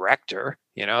Hollywood director,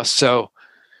 So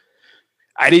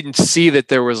I didn't see that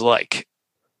there was like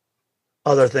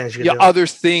other things other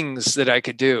things that I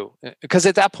could do. Because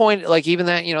at that point, like even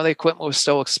that, the equipment was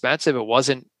so expensive. It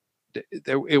wasn't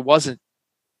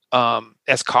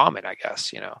as common, I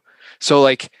guess, So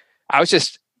like, I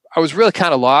was really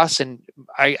kind of lost. And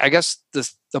I guess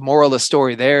the moral of the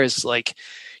story there is like,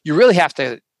 you have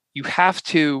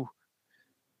to,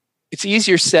 it's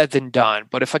easier said than done,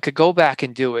 but if I could go back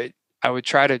and do it, I would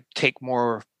try to take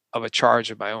more of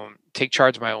charge of my own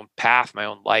path, my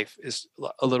own life is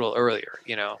a little earlier,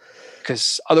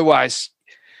 because otherwise,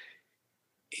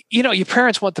 your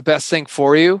parents want the best thing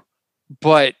for you,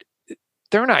 but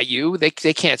they're not you. They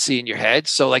can't see in your head.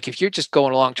 So like, if you're just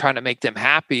going along trying to make them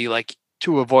happy, like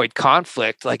to avoid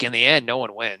conflict, like in the end, no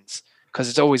one wins because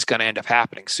it's always going to end up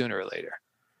happening sooner or later.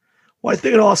 Well, I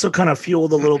think it also kind of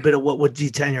fueled a little bit of what would do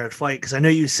 10-Yard Fight. Cause I know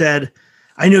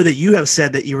that you have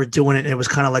said that you were doing it and it was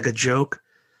kind of like a joke,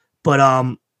 but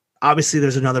obviously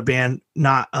there's another band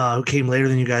who came later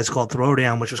than you guys called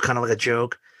Throwdown, which was kind of like a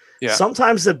joke. Yeah.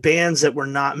 Sometimes the bands that were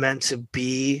not meant to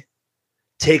be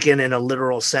taken in a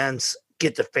literal sense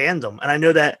get the fandom. And I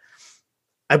know that,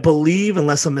 I believe,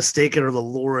 unless I'm mistaken or the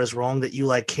lore is wrong, that you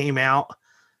like came out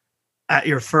at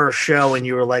your first show and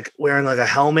you were like wearing like a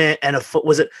helmet and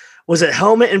was it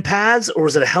helmet and pads or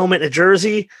was it a helmet and a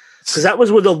jersey? Because that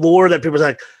was with the lore that people were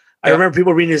like, I remember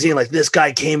people reading the scene like this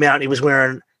guy came out and he was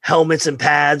wearing helmets and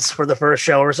pads for the first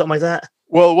show or something like that.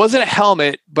 Well, it wasn't a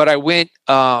helmet, but I went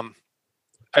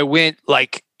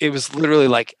like, it was literally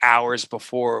like hours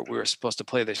before we were supposed to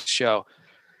play this show.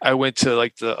 I went to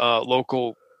like the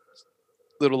local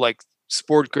little like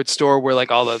sport goods store where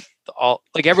like all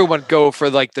like everyone go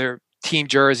for like their team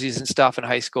jerseys and stuff in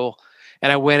high school.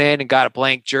 And I went in and got a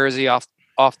blank jersey off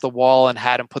the wall and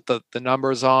had him put the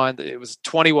numbers on. It was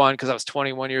 21 because I was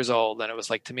 21 years old. And it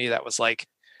was like, to me, that was like,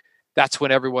 that's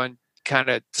when everyone kind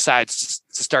of decides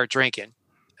to start drinking.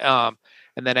 And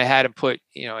then I had him put,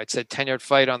 it said 10-Yard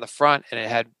Fight on the front and it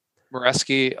had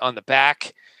Moreski on the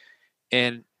back.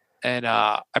 And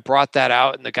I brought that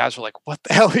out and the guys were like, what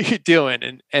the hell are you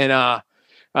doing? And I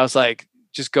was like,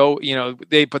 just go,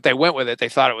 but they went with it. They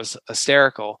thought it was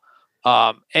hysterical.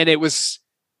 And it was,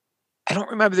 I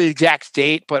don't remember the exact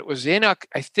date, but it was I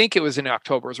think it was in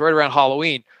October. It was right around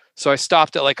Halloween. So I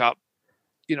stopped at like a,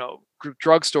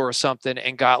 drugstore or something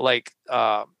and got like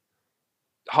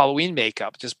Halloween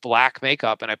makeup, just black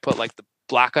makeup. And I put like the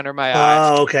black under my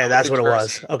eyes. Oh, okay. That's what it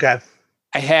was. Okay.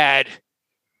 I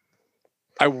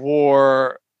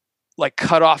wore like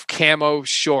cut off camo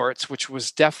shorts, which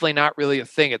was definitely not really a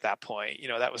thing at that point.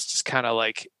 That was just kind of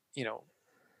like,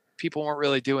 people weren't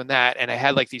really doing that. And I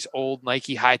had like these old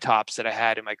Nike high tops that I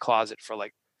had in my closet for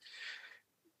like,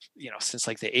 since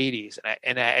like the 80s.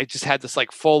 And I just had this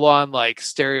like full on like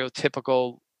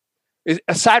stereotypical,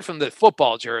 aside from the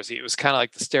football jersey, it was kind of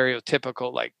like the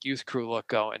stereotypical like youth crew look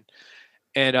going.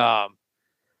 And,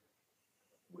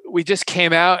 we just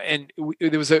came out and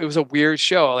it was a weird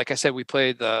show. Like I said, we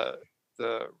played the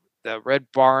Red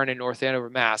Barn in North Andover,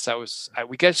 Mass.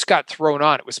 We just got thrown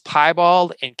on. It was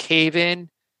Piebald and Cave In.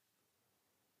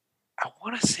 I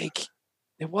want to say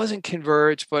it wasn't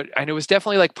Converge, but I know it was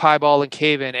definitely like Piebald and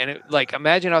Cave In. And it, like,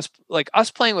 imagine us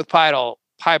playing with Piebald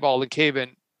and Cave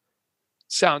In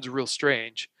sounds real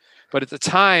strange. But at the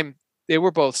time, they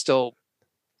were both still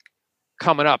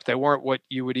coming up. They weren't what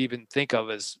you would even think of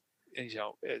as,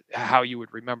 how you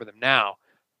would remember them now.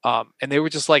 And they were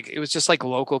just like, it was just like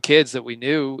local kids that we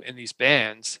knew in these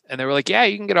bands. And they were like, yeah,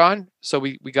 you can get on. So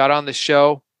we got on the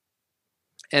show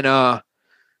and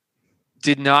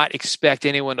did not expect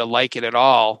anyone to like it at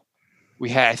all.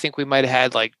 I think we might have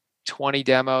had like 20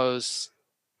 demos.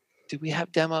 Did we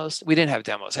have demos? We didn't have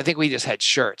demos. I think we just had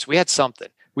shirts. We had something.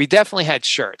 We definitely had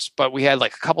shirts, but we had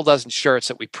like a couple dozen shirts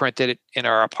that we printed in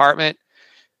our apartment.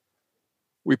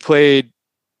 We played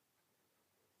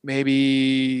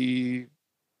maybe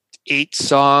 8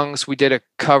 songs. We did a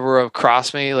cover of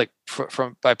Cross Me, like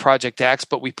by Project X,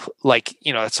 but we like,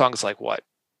 that song is like what,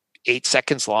 8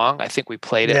 seconds long. I think we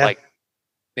played it like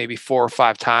maybe 4 or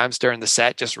 5 times during the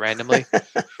set, just randomly.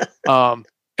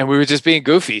 And we were just being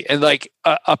goofy. And like,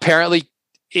 apparently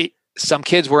some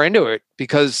kids were into it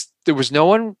because there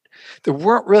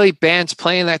weren't really bands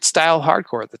playing that style of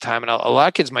hardcore at the time. And a lot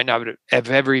of kids might not have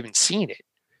ever even seen it,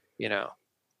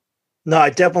 No, I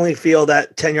definitely feel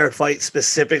that 10-Yard Fight,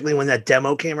 specifically when that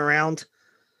demo came around,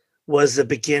 was the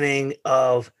beginning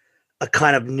of a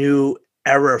kind of new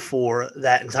era for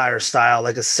that entire style,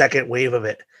 like a second wave of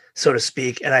it, so to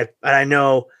speak. And I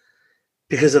know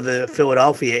because of the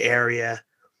Philadelphia area,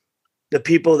 the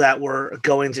people that were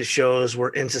going to shows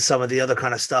were into some of the other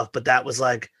kind of stuff, but that was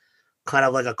like kind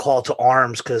of like a call to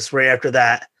arms because right after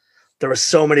that, there were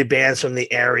so many bands from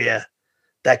the area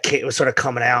that was sort of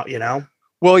coming out,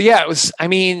 Well, yeah, it was,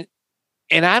 and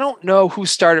I don't know who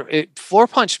started it. Floor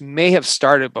Punch may have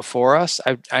started before us.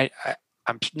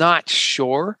 I'm not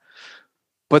sure,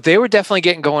 but they were definitely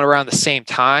getting going around the same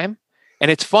time. And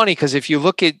it's funny because if you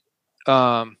look at,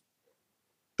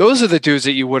 those are the dudes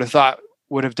that you would have thought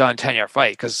would have done 10-Yard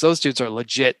Fight because those dudes are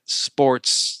legit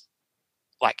sports,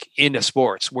 like into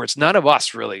sports, where it's none of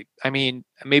us really. I mean,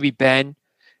 maybe Ben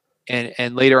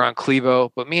and later on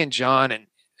Clevo, but me and John and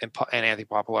Anthony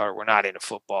Popular were not into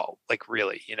football, like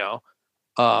really,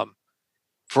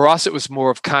 For us, it was more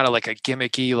of kind of like a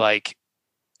gimmicky, like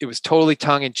it was totally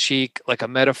tongue in cheek, like a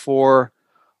metaphor,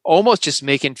 almost just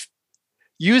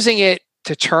using it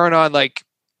to turn on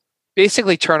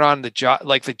basically turn on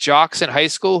the jocks in high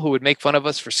school who would make fun of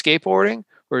us for skateboarding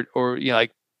or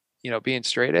being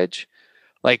straight edge.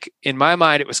 Like in my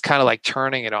mind, it was kind of like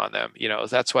turning it on them.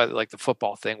 That's why like the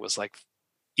football thing was like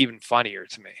even funnier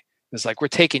to me. It's like we're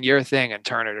taking your thing and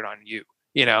turning it on you.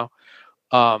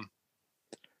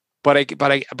 But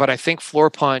I think Floor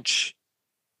Punch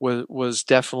was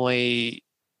definitely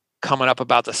coming up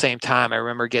about the same time. I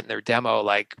remember getting their demo.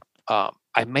 Like I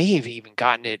may have even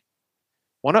gotten it.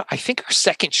 I think our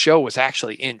second show was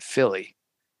actually in Philly.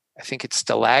 I think it's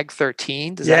Stalag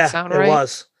 13. Does that sound right? It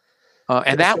was.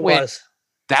 And that went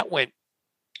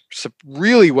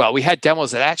really well. We had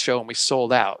demos at that show and we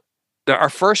sold out. Our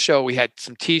first show, we had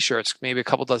some T-shirts, maybe a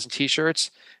couple dozen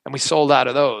T-shirts, and we sold out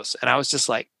of those. And I was just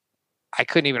like, I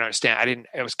couldn't even understand.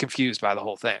 I was confused by the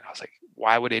whole thing. I was like,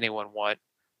 why would anyone want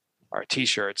our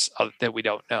T-shirts that we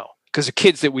don't know? Because the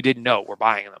kids that we didn't know were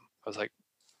buying them. I was like,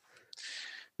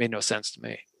 made no sense to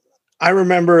me. I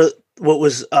remember what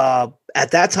was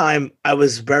at that time, I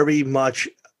was very much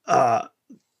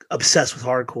obsessed with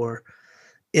hardcore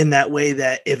in that way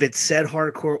that if it said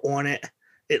hardcore on it,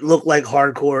 it looked like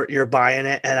hardcore, you're buying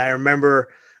it. And I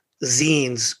remember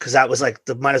zines, because that was like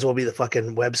might as well be the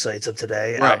fucking websites of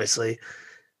today, right. Obviously.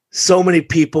 So many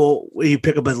people, when you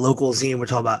pick up a local zine, we're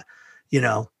talking about,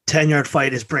 10-Yard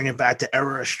Fight is bringing back the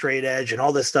era of straight edge and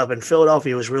all this stuff. And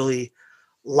Philadelphia was really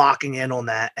locking in on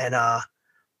that. And I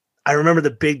remember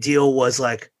the big deal was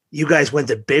like, you guys went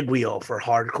to Big Wheel for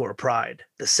Hardcore Pride,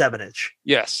 the 7-inch.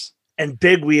 Yes. And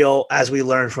Big Wheel, as we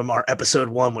learned from our episode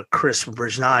 1 with Chris from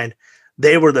Bridge 9,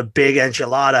 they were the big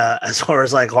enchilada as far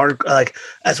as like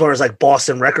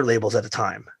Boston record labels at the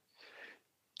time.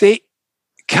 They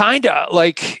kind of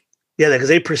like, yeah, because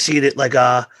they preceded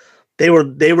they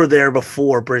were there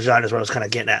before Bridge 9 is what I was kind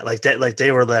of getting at. Like that, like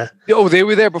they were they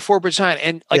were there before Bridge 9,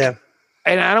 and and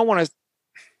I don't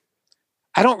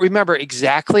remember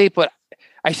exactly, but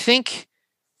I think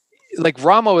like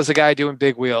Ramo was the guy doing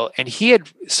Big Wheel, and he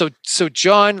had so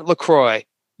John LaCroix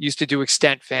used to do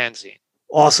Extent Fanzine.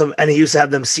 Awesome, and he used to have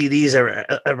them CDs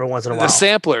every once in a while. The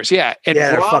samplers, yeah, and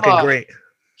they're fucking great.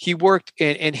 He worked,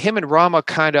 and him and Rama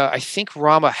I think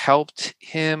Rama helped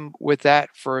him with that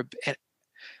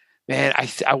man.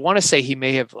 I want to say he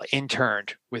may have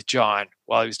interned with John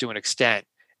while he was doing Extent,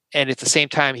 and at the same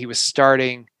time he was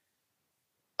starting.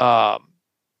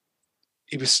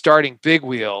 He was starting Big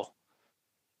Wheel,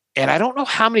 and I don't know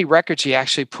how many records he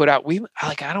actually put out.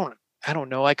 I don't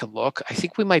know. I could look. I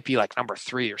think we might be like number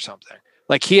 3 or something.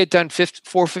 Like he had done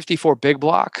 454 Big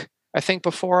Block, I think,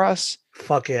 before us.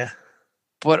 Fuck yeah.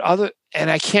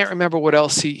 And I can't remember what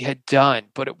else he had done,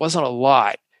 but it wasn't a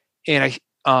lot. And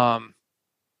And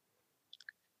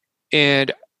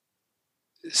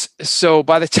so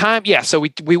by the time, so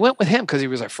we went with him because he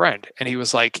was our friend, and he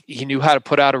was like, he knew how to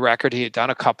put out a record. He had done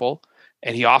a couple,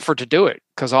 and he offered to do it.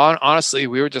 Because honestly,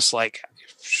 we were just like,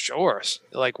 sure,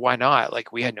 like why not?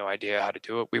 Like we had no idea how to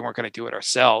do it. We weren't going to do it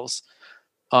ourselves.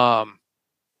 And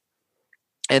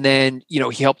then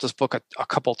he helped us book a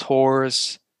couple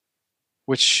tours,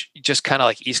 which just kind of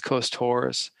like East Coast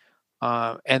tours.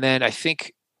 And then I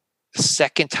think the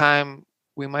second time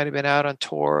we might have been out on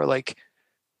tour, like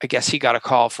I guess he got a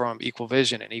call from Equal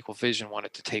Vision, and Equal Vision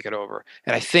wanted to take it over.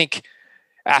 And I think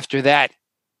after that,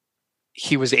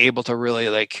 he was able to really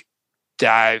like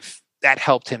that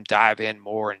helped him dive in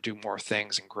more and do more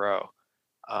things and grow.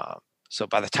 So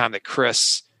by the time that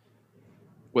Chris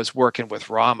was working with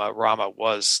Rama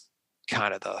was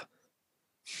kind of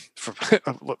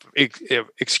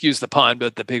excuse the pun,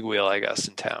 but the big wheel, I guess,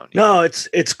 in town. No,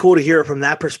 it's cool to hear it from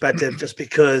that perspective, just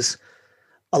because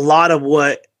a lot of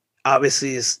what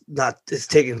obviously is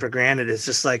taken for granted. It's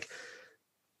just like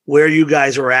where you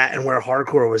guys were at and where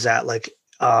hardcore was at, like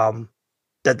that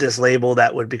this label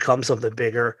that would become something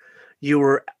bigger, you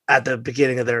were at the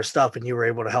beginning of their stuff and you were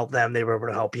able to help them. They were able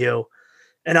to help you.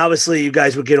 And obviously you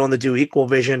guys would get on to do Equal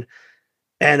Vision.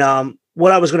 And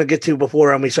what I was going to get to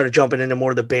before we started jumping into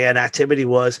more of the band activity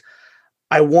was,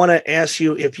 I want to ask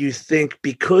you if you think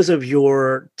because of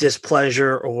your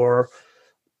displeasure or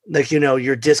like,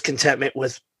 your discontentment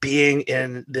with being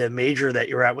in the major that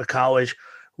you're at with college,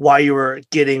 why you were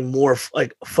getting more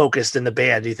like focused in the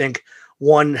band. Do you think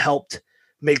one helped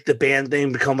make the band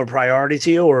thing become a priority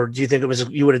to you, or do you think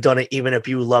you would have done it even if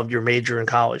you loved your major in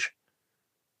college?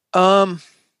 I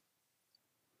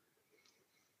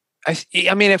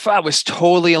mean, if I was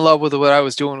totally in love with what I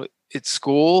was doing at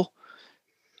school,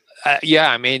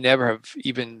 I may never have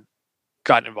even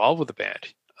gotten involved with the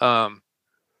band.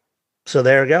 So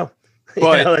there we go.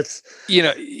 But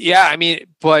I mean,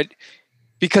 but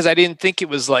because I didn't think it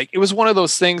was one of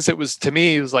those things that was, to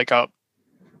me, it was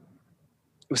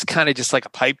kind of just like a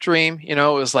pipe dream. It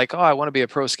was like, oh, I want to be a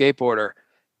pro skateboarder.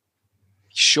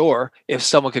 Sure, if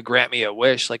someone could grant me a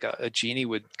wish, like a genie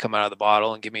would come out of the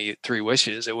bottle and give me 3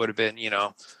 wishes, it would have been,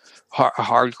 a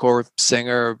hardcore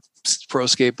singer, pro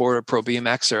skateboarder, pro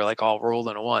BMXer, like all rolled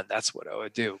into one. That's what I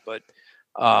would do. But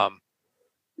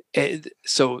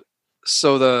so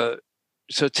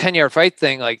 10-Yard Fight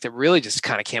thing, like that really just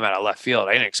kind of came out of left field.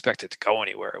 I didn't expect it to go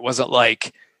anywhere. It wasn't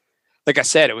like I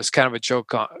said, it was kind of a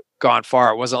joke gone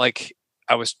far. It wasn't like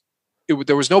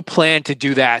there was no plan to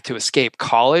do that to escape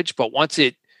college, but once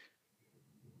it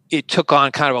took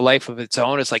on kind of a life of its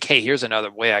own, it's like, hey, here's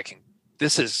another way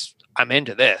I'm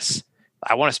into this.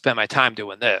 I want to spend my time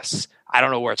doing this. I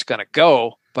don't know where it's going to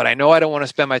go, but I know I don't want to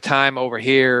spend my time over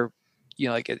here,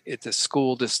 like at the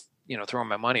school, just, throwing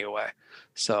my money away.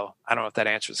 So I don't know if that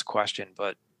answers the question,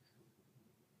 but.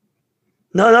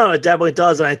 No, it definitely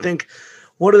does. And I think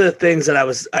one of the things that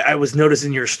I was noticing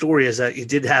in your story is that you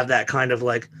did have that kind of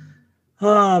like,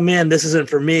 oh man, this isn't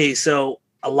for me. So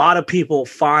a lot of people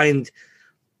find,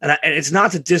 and it's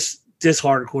not to diss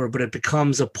hardcore, but it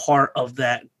becomes a part of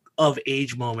that of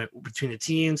age moment between the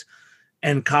teens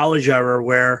and college era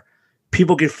where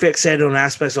people get fixated on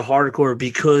aspects of hardcore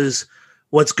because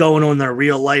what's going on in their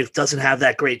real life doesn't have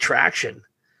that great traction.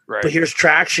 Right. But here's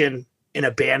traction in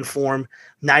a band form.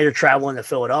 Now you're traveling to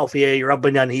Philadelphia, you're up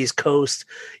and down the East Coast,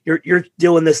 you're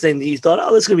doing this thing that you thought,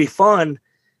 oh, this is gonna be fun.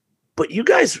 But you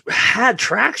guys had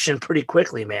traction pretty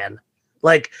quickly, man.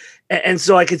 Like, and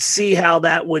so I could see how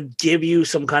that would give you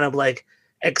some kind of like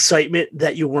excitement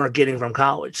that you weren't getting from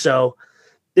college. So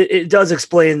it does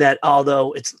explain that,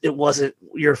 although it wasn't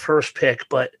your first pick,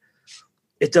 but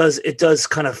it does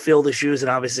kind of fill the shoes. And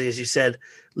obviously, as you said,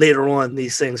 later on,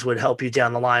 these things would help you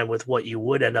down the line with what you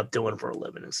would end up doing for a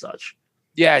living and such.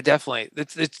 Yeah, definitely.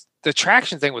 It's the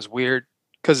traction thing was weird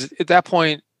because at that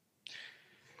point,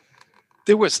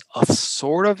 there was a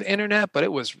sort of internet, but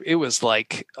it was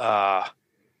like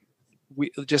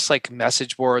we just like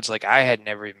message boards. Like I had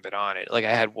never even been on it. Like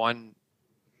I had one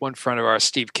friend of ours,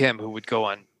 Steve Kim, who would go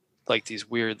on like these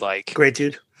weird like great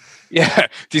dude. Yeah,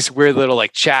 these weird little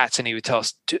like chats, and he would tell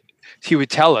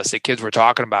us that kids were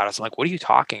talking about us. I'm like, what are you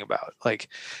talking about? Like,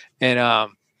 and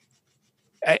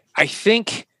I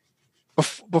think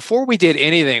before we did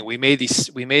anything, we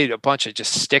made a bunch of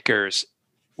just stickers.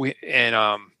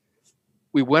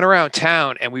 We went around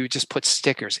town and we would just put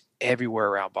stickers everywhere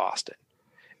around Boston.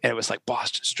 And it was like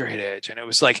Boston Straight Edge. And it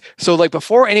was like, so like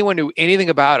before anyone knew anything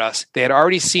about us, they had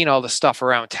already seen all the stuff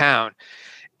around town.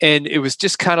 And it was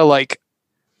just kind of like,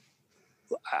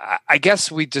 I guess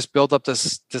we just built up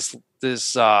this, it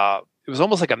was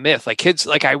almost like a myth. Like kids,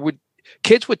 like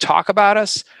kids would talk about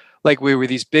us like we were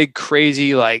these big,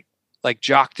 crazy, like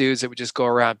jock dudes that would just go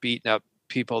around beating up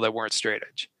people that weren't straight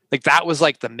edge. Like that was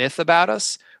like the myth about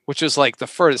us, which is like the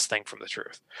furthest thing from the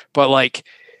truth. But like,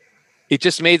 it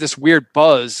just made this weird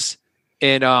buzz.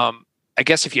 And I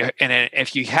guess if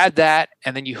you had that,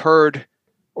 and then you heard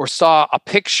or saw a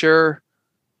picture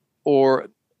or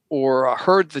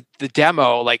heard the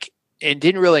demo, like, and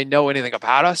didn't really know anything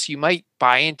about us, you might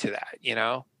buy into that, you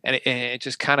know? And it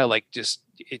just kind of like,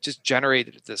 it just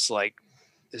generated this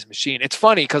machine. It's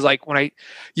funny because like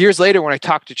years later when I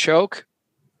talked to Choke,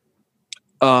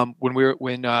 when me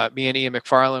and Ian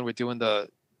McFarlane were doing the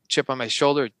Chip on My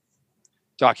Shoulder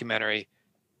documentary,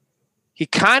 he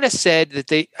kind of said that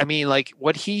the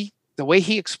way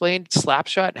he explained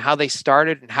Slapshot and how they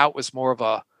started and how it was more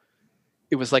of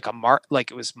it was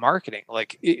marketing.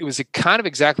 Like it was kind of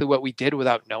exactly what we did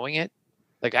without knowing it.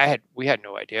 Like we had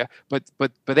no idea, but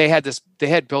they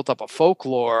had built up a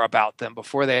folklore about them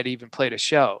before they had even played a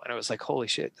show. And it was like, holy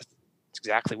shit, that's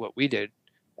exactly what we did.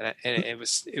 And it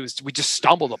was, we just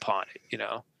stumbled upon it, you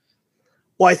know?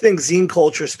 Well, I think zine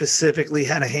culture specifically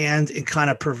had a hand in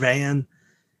kind of purveying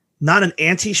not an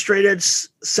anti-straight edge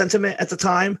sentiment at the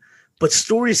time, but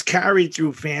stories carried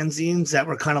through fanzines that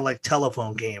were kind of like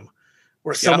telephone game,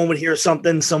 where someone would hear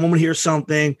something,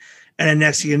 and then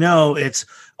next thing you know, it's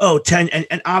 10,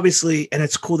 and obviously, and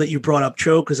it's cool that you brought up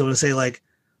Choke, because I want to say like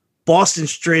Boston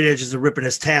straight edge is a ripping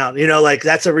town, you know, like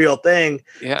that's a real thing.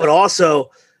 Yeah. But also,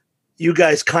 you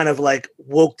guys kind of like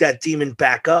woke that demon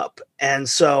back up, and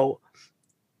so,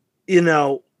 you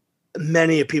know,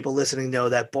 many people listening know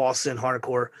that Boston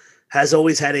hardcore has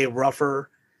always had a rougher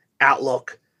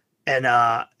outlook, and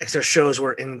their shows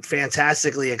were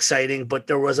fantastically exciting, but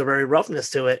there was a very roughness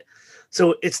to it.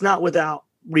 So it's not without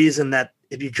reason that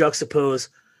if you juxtapose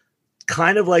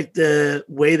kind of like the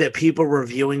way that people were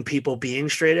viewing people being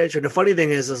straight edge, and the funny thing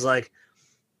is like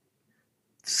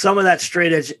some of that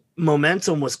straight edge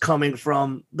momentum was coming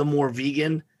from the more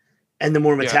vegan and the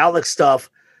more metallic stuff,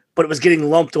 but it was getting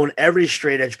lumped on every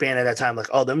straight edge band at that time. Like,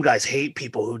 oh, them guys hate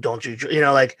people who don't do, you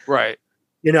know, like, right.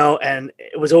 You know, and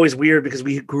it was always weird because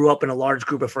we grew up in a large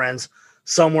group of friends.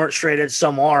 Some weren't straight edge,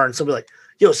 some are. And some be like,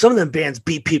 yo, some of them bands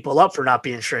beat people up for not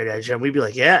being straight edge. And we'd be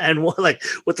like, yeah. And what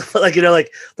the fuck, like, you know,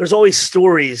 like there's always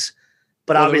stories,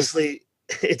 but obviously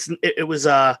it was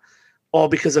all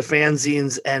because of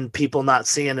fanzines and people not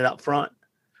seeing it up front.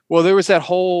 Well, there was that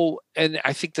whole, and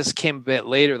I think this came a bit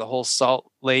later, the whole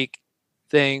Salt Lake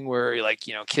thing where like,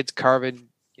 you know, kids carving,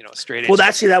 you know, straight edge. Well,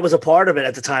 actually that was a part of it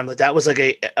at the time. Like that was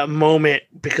like a moment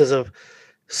because of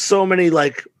so many,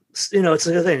 like, you know, it's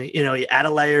like a thing, you know, you add a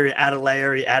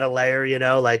layer, you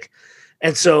know, like,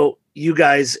 and so you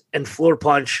guys and Floor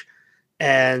Punch,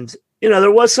 and, you know,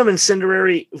 there was some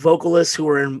incendiary vocalists who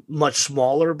were in much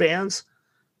smaller bands,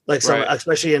 like some,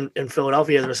 especially in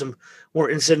Philadelphia, there was some more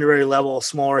incendiary level,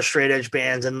 smaller straight edge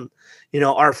bands. And, you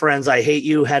know, our friends, I Hate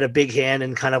You had a big hand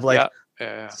in kind of like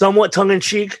somewhat tongue in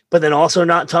cheek, but then also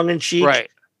not tongue in cheek. Right.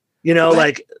 You know,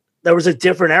 like there was a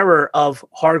different era of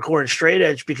hardcore and straight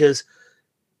edge because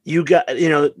you got, you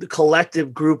know, the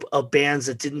collective group of bands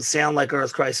that didn't sound like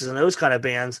Earth Crisis and those kind of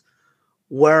bands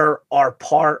are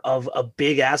part of a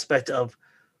big aspect of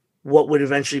what would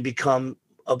eventually become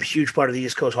a huge part of the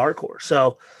East Coast hardcore.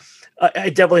 So I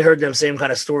definitely heard them same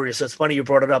kind of stories. So it's funny you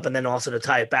brought it up, and then also to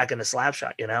tie it back into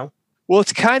Slapshot, you know? Well,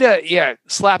 it's kind of,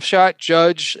 Slapshot,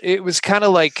 Judge. It was kind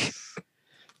of like,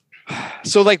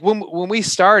 so like when we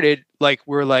started, like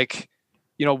we're like,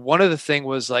 you know, one of the thing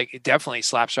was like, it definitely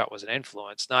Slapshot was an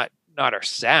influence, not our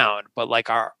sound, but like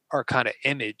our kind of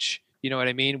image. You know what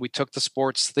I mean? We took the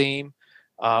sports theme.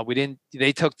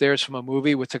 They took theirs from a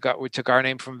movie. We took our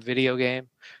name from a video game,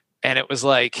 and it was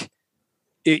like,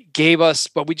 it gave us,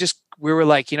 but we were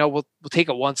like, you know, we'll take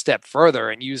it one step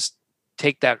further and use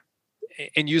the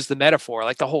metaphor.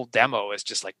 Like the whole demo is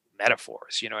just like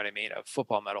metaphors, you know what I mean? Of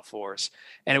football metaphors.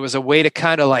 And it was a way to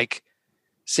kind of like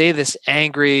say this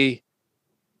angry,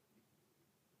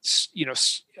 you know,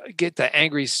 get the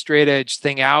angry straight edge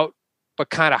thing out,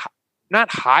 but kind of not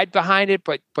hide behind it,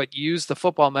 but use the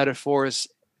football metaphors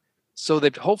so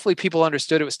that hopefully people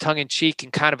understood it was tongue in cheek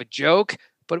and kind of a joke,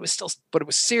 but it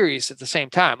was serious at the same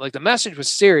time. Like the message was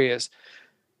serious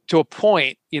to a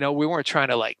point, you know, we weren't trying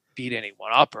to like beat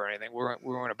anyone up or anything. We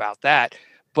weren't about that,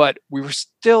 but we were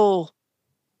still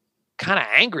kind of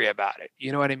angry about it.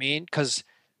 You know what I mean? Because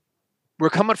we're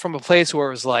coming from a place where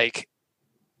it was like,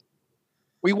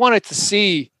 we wanted to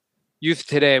see Youth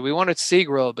Today. We wanted to see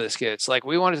Gorilla Biscuits. Like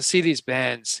we wanted to see these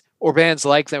bands or bands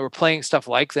like them. We're playing stuff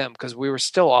like them because we were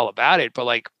still all about it. But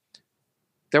like,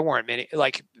 there weren't many,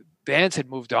 like bands had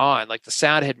moved on, like the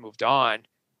sound had moved on,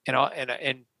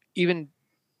 and even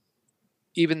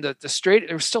the straight,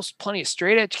 there was still plenty of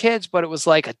straight edge kids, but it was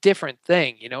like a different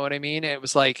thing. You know what I mean? It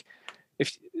was like,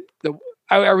 if the,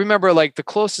 I remember like the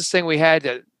closest thing we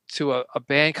had to a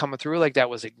band coming through like that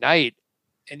was Ignite,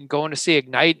 and going to see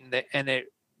Ignite,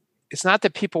 it's not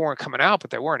that people weren't coming out,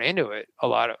 but they weren't into it a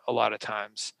lot of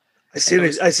times. I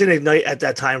seen Ignite at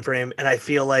that time frame, and I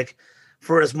feel like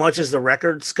for as much as the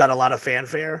records got a lot of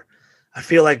fanfare, I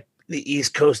feel like the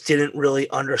East Coast didn't really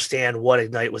understand what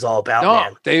Ignite was all about.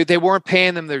 No, man. They weren't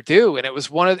paying them their due, and it was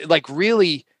one of like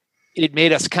really, it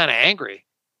made us kind of angry.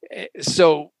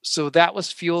 So that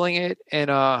was fueling it,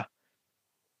 and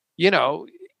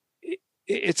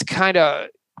it's kind of,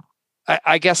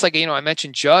 I guess, like, I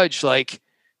mentioned Judge, like,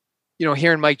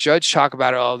 hearing Mike Judge talk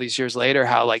about it all these years later,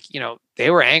 how like, they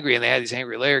were angry and they had these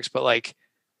angry lyrics, but like,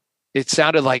 it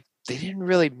sounded like they didn't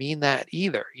really mean that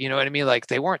either. You know what I mean? Like,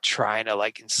 they weren't trying to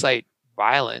like incite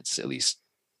violence, at least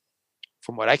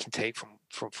from what I can take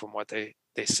from what they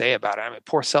say about it. I mean,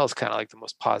 Porcell's kind of like the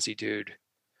most posy dude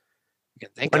you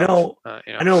can think of.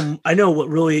 I know what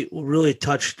really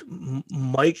touched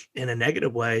Mike in a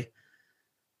negative way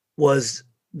was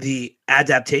the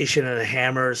adaptation of the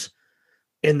Hammers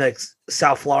in the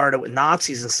South Florida with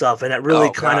Nazis and stuff. And it really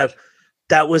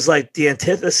that was like the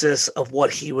antithesis of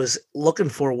what he was looking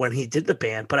for when he did the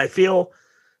band. But I feel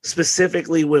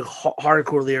specifically with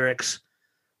hardcore lyrics,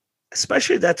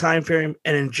 especially at that time frame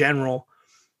and in general,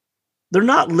 they're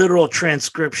not literal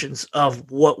transcriptions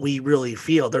of what we really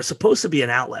feel. They're supposed to be an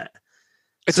outlet.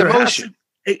 It's emotion.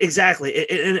 Exactly.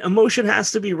 And emotion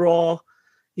has to be raw.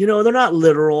 They're not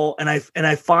literal. And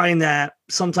I find that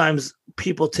sometimes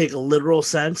people take a literal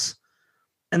sense,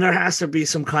 and there has to be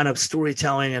some kind of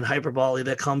storytelling and hyperbole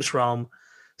that comes from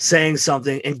saying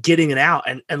something and getting it out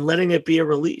and letting it be a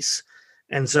release.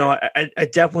 And so I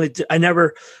definitely, I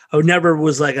never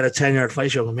was like at a 10-yard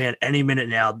fight show, man, any minute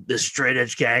now, this straight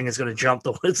edge gang is going to jump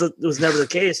the woods. It was never the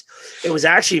case. It was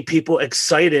actually people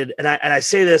excited. And I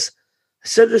said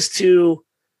this to,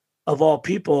 of all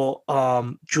people,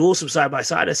 Jules from Side by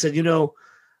Side. I said,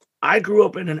 I grew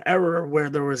up in an era where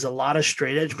there was a lot of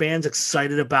straight edge bands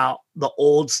excited about the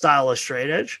old style of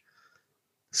straight edge.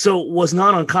 So it was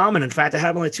not uncommon. In fact, it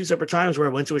happened like 2 separate times where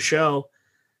I went to a show,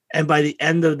 and by the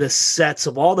end of the sets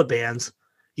of all the bands,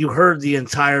 you heard the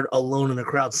entire Alone in the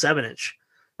Crowd 7-inch.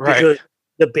 Right. Because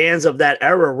the bands of that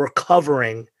era were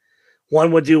covering.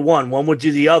 One would do one would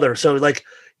do the other. So like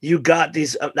you got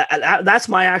these, that's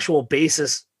my actual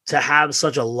basis to have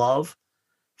such a love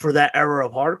for that era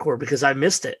of hardcore, because I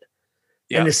missed it.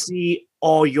 Yeah. And to see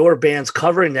all your bands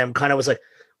covering them kind of was like,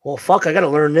 well, fuck, I got to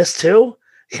learn this too.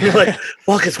 Like,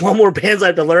 fuck, it's one more bands I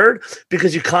have to learn,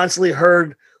 because you constantly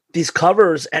heard these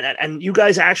covers and you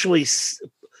guys actually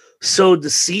sowed the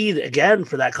seed again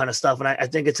for that kind of stuff. And I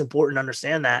think it's important to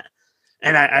understand that.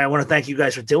 And I want to thank you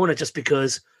guys for doing it, just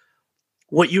because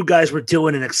what you guys were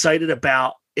doing and excited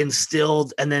about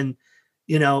instilled, and then,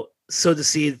 sowed the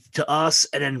seed to us,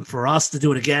 and then for us to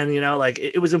do it again, like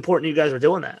it was important you guys were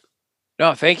doing that.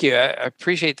 No, thank you. I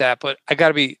appreciate that. But I got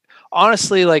to be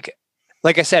honestly, like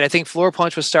I said, I think Floor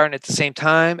Punch was starting at the same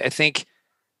time. I think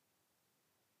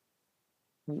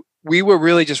we were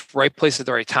really just right place at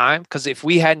the right time, because if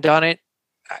we hadn't done it,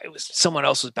 someone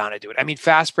else was bound to do it. I mean,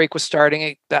 Fast Break was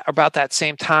starting about that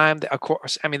same time. Of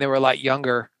course, I mean, they were a lot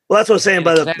younger. Well, that's what I'm saying.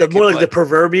 By the more like the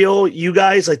proverbial, you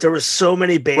guys, like there were so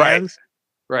many bands,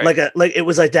 right? Like it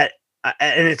was like that,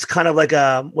 and it's kind of like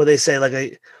what they say,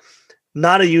 like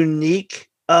not a unique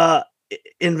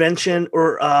invention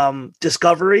or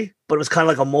discovery, but it was kind of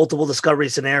like a multiple discovery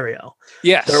scenario.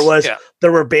 Yes, there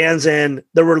were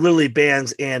literally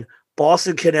bands in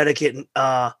Boston, Connecticut,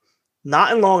 not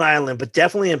in Long Island, but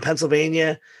definitely in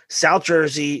Pennsylvania, South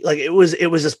Jersey. Like it was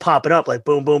just popping up like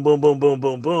boom, boom, boom, boom, boom,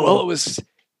 boom, boom. Well,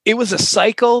 it was a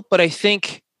cycle, but I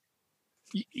think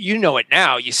you know it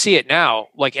now. You see it now.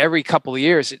 Like every couple of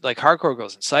years, like hardcore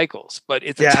goes in cycles. But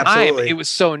at the time, absolutely. It was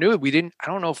so new. I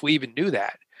don't know if we even knew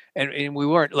that. And we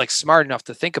weren't like smart enough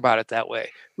to think about it that way.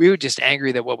 We were just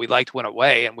angry that what we liked went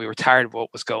away, and we were tired of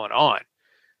what was going on.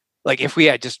 Like if we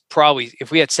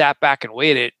had sat back and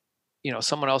waited,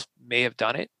 someone else may have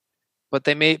done it, but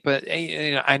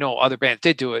I know other bands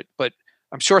did do it, but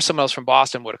I'm sure someone else from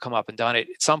Boston would have come up and done it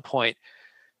at some point.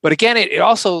 But again, it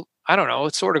also, I don't know,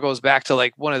 it sort of goes back to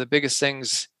like one of the biggest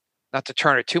things, not to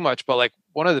turn it too much, but like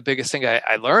one of the biggest things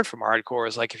I learned from hardcore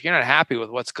is like, if you're not happy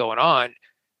with what's going on,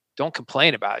 don't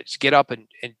complain about it. Just get up and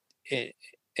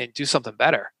do something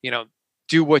better.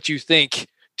 Do what you think,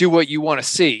 do what you want to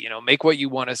see, make what you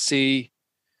want to see,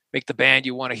 make the band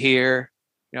you want to hear,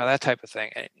 that type of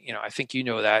thing. And, I think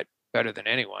that better than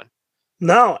anyone.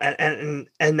 No, and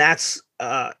that's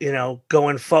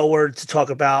going forward to talk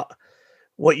about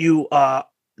what you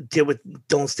did with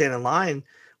Don't Stand in Line.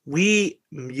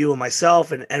 You and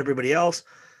myself and everybody else,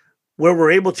 where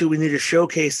we're able to, we need to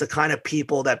showcase the kind of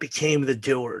people that became the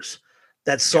doers,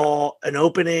 that saw an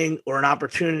opening or an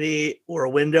opportunity or a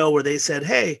window where they said,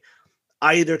 "Hey,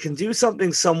 I either can do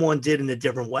something someone did in a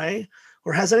different way,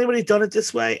 or has anybody done it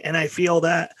this way?" And I feel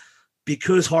that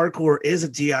because hardcore is a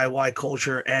DIY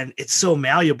culture and it's so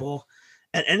malleable,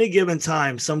 at any given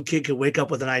time, some kid could wake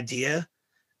up with an idea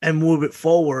and move it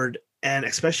forward. And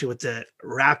especially with the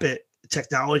rapid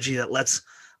technology that lets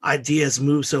ideas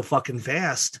move so fucking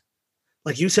fast.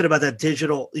 Like you said about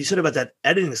that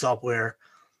editing software,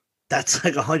 that's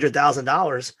like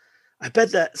 $100,000. I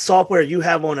bet that software you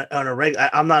have on a reg.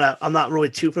 I'm not really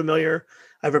too familiar.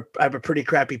 I have a pretty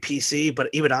crappy PC, but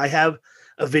even I have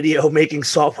a video making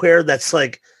software that's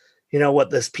like,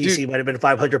 this PC might have been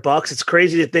 $500. It's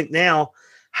crazy to think now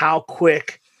how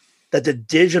quick that the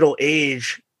digital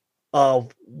age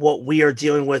of what we are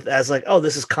dealing with as like, oh,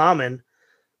 this is common,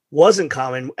 wasn't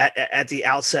common at the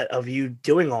outset of you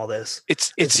doing all this.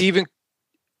 It's even,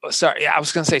 sorry, I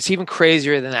was going to say, it's even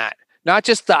crazier than that. Not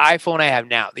just the iPhone I have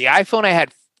now. The iPhone I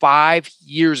had 5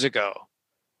 years ago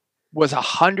was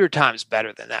 100 times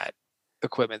better than that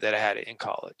equipment that I had in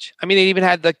college. I mean, it even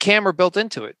had the camera built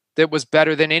into it that was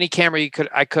better than any camera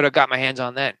I could have got my hands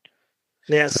on then.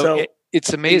 Yeah, so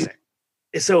it's amazing.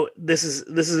 So this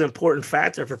is an important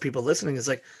factor for people listening. Is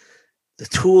like the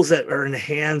tools that are in the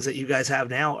hands that you guys have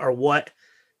now are what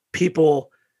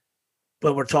people,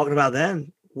 but we're talking about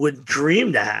then, would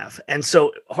dream to have. And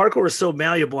so hardcore is so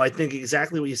malleable. I think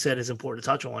exactly what you said is important to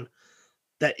touch on.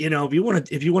 That if you want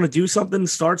to do something,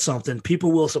 start something,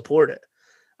 people will support it.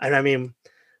 And I mean,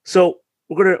 so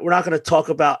we're not gonna talk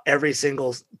about every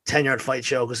single 10-yard fight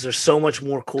show because there's so much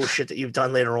more cool shit that you've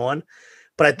done later on.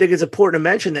 But I think it's important to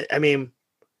mention that, I mean,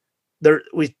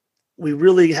 we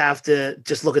really have to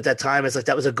just look at that time as like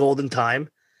that was a golden time.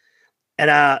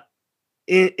 And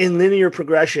in linear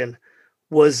progression,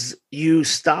 was you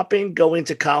stopping going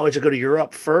to college to go to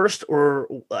Europe first, or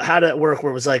how did it work?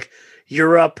 Where it was like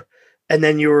Europe, and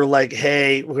then you were like,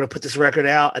 "Hey, we're gonna put this record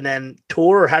out," and then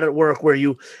tour? Or how did it work? Where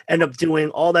you end up doing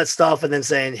all that stuff and then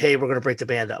saying, "Hey, we're gonna break the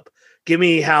band up." Give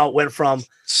me how it went from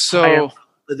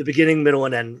the beginning, middle,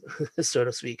 and end, so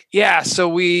to speak. Yeah. So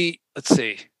let's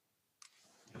see.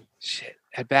 Shit,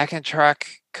 had Back in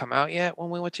Track come out yet when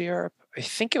we went to Europe? I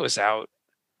think it was out.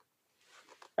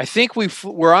 I think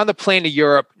we're on the plane to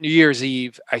Europe New Year's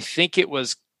Eve. I think it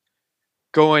was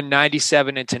going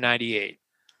 97 into 98,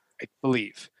 I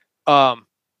believe. And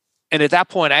at that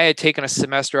point, I had taken a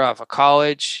semester off of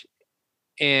college,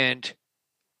 and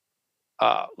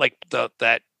like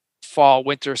that fall,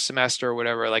 winter semester or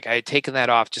whatever, like I had taken that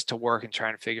off just to work and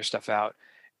trying to figure stuff out.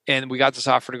 And we got this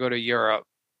offer to go to Europe,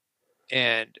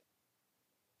 and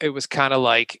it was kind of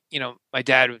like, my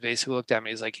dad was basically looked at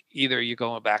me. He's like, either you're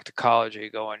going back to college or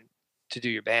you're going to do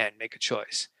your band, make a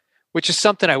choice, which is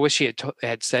something I wish he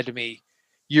had said to me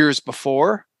years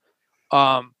before.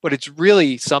 But it's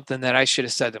really something that I should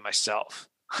have said to myself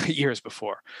years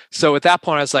before. So at that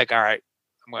point I was like, all right,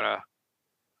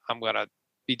 I'm going to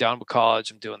be done with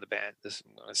college. I'm doing the band. I'm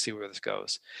going to see where this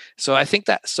goes. So I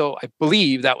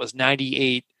believe that was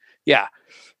 98. Yeah.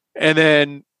 And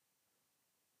then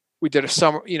we did a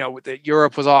summer,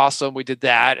 Europe was awesome. We did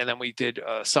that. And then we did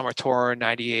a summer tour in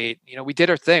 98. We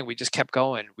did our thing. We just kept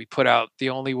going. We put out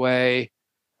The Only Way.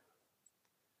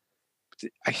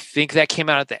 I think that came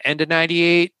out at the end of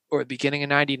 98 or the beginning of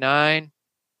 99.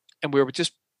 And we were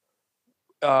just,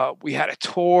 we had a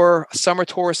summer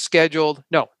tour scheduled.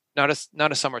 No, not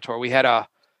a summer tour. We had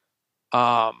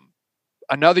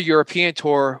another European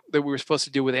tour that we were supposed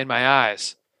to do with In My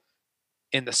Eyes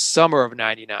in the summer of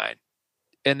 99.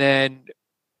 And then,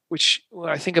 which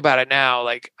when I think about it now,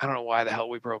 like, I don't know why the hell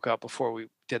we broke up before we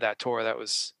did that tour. That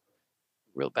was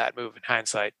a real bad move in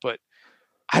hindsight, but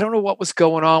I don't know what was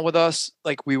going on with us.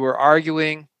 Like, we were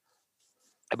arguing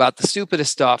about the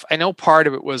stupidest stuff. I know part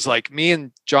of it was like me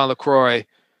and John LaCroix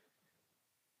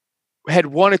had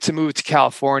wanted to move to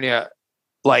California.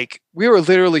 Like, we were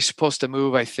literally supposed to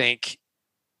move, I think.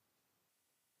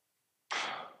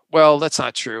 Well, that's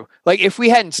not true. Like, if we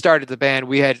hadn't started the band,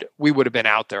 we would have been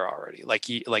out there already, like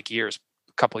a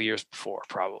couple years before,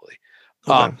 probably.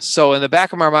 Okay. So in the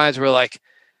back of our minds, we're like,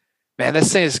 man,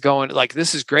 this thing is going, like,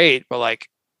 this is great, but like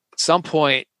at some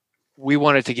point we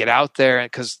wanted to get out there,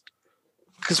 and because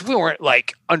we weren't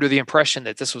like under the impression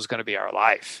that this was going to be our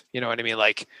life. You know what I mean?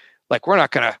 Like we're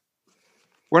not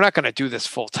gonna do this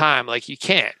full time. Like, you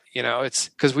can't. It's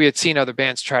because we had seen other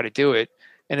bands try to do it,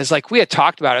 and it's like we had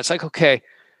talked about it. It's like, okay,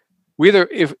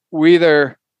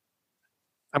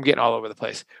 I'm getting all over the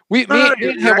place. Me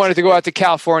and him wanted to go out to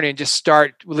California and just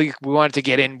start. We wanted to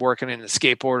get in working in the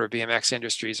skateboard or BMX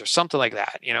industries or something like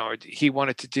that. You know, he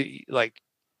wanted to do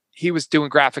he was doing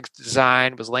graphics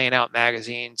design, was laying out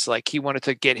magazines. Like he wanted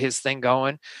to get his thing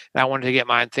going, and I wanted to get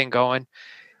my thing going.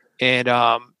 And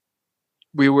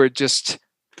we were just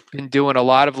been doing a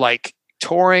lot of like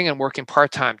touring and working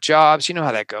part-time jobs. You know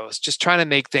how that goes. Just trying to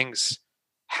make things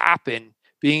happen.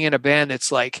 Being in a band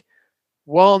that's like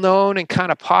well known and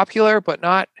kind of popular, but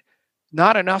not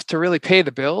enough to really pay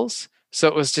the bills. So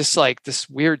it was just like this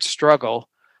weird struggle.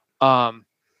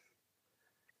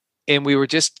 And we were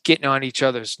just getting on each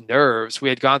other's nerves. We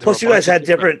had gone through. Plus, you guys had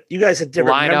different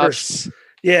lineups. Members.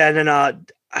 Yeah, and then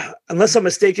unless I'm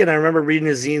mistaken, I remember reading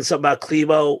a zine something about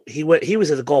Clevo. He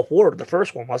was at the Gulf War, the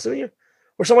first one, wasn't he,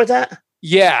 or something like that?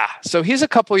 Yeah. So he's a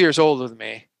couple years older than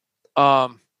me.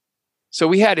 So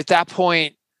we had at that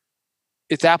point,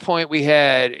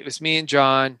 it was me and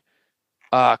John,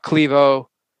 Clevo,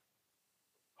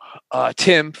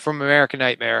 Tim from American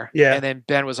Nightmare, and then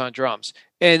Ben was on drums.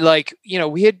 And like, you know,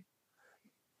 we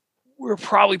were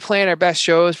probably playing our best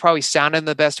shows, probably sounding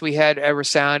the best we had ever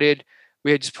sounded.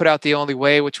 We had just put out The Only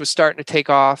Way, which was starting to take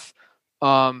off.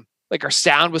 Like our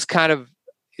sound was kind of,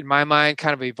 in my mind,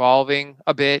 kind of evolving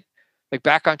a bit. Like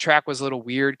Back on Track was a little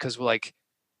weird because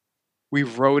we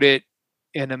wrote it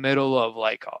in the middle of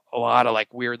like a lot of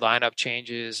like weird lineup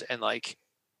changes. And like,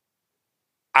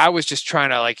 I was just trying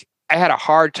to like, I had a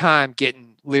hard time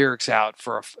getting lyrics out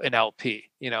for an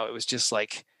LP. You know, it was just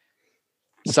like,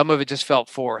 some of it just felt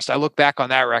forced. I look back on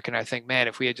that record and I think, man,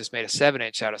 if we had just made a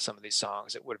 7-inch out of some of these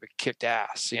songs, it would have been kicked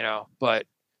ass, you know, but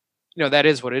you know, that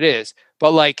is what it is.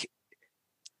 But like,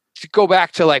 to go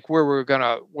back to like where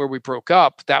we broke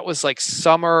up, that was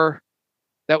summer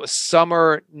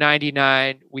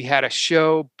 99. We had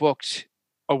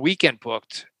a weekend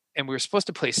booked, and we were supposed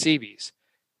to play CB's.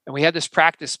 And we had this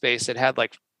practice space that had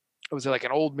it was like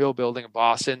an old mill building in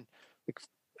Boston.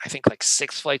 I think like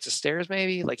 6 flights of stairs,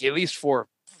 maybe like at least four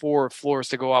floors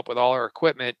to go up with all our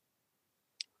equipment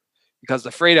because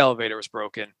the freight elevator was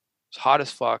broken. It was hot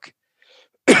as fuck.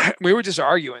 We were just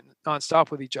arguing nonstop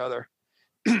with each other.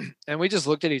 And we just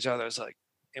looked at each other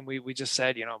and we just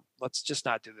said, you know, let's just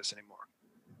not do this anymore.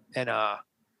 And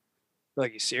we're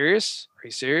like, you serious? Are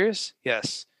you serious?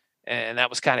 Yes. And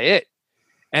that was kind of it.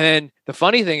 And then the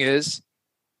funny thing is,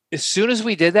 as soon as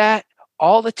we did that,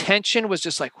 all the tension was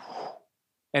just like, whew,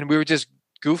 and we were just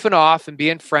goofing off and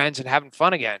being friends and having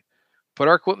fun again. Put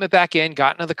our equipment back in,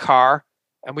 got into the car,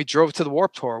 and we drove to the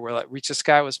Warped Tour where like Reach the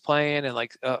Sky was playing, and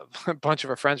like a bunch of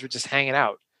our friends were just hanging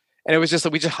out. And it was just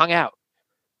like we just hung out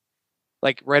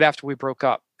like right after we broke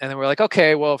up. And then we're like,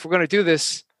 okay, well, if we're going to do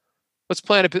this, let's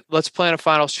plan a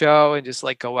final show and just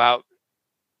like go out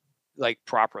like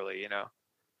properly, you know?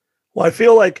 Well, I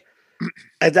feel like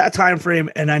at that time frame,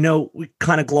 and I know we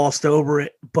kind of glossed over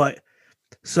it, but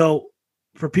so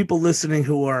for people listening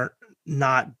who are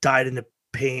not dyed in the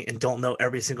paint and don't know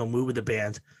every single move of the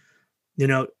band, you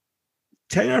know,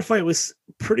 10 Yard Fight was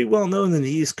pretty well known in the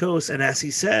East Coast. And as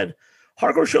he said,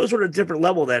 hardcore shows were at a different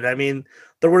level then. I mean,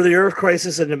 there were the Earth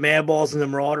Crisis and the Madballs and the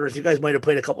Marauders. You guys might have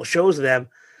played a couple shows of them.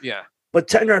 Yeah. But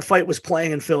 10 Yard Fight was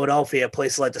playing in Philadelphia, a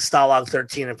place like the Stalag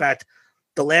 13. In fact,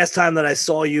 the last time that I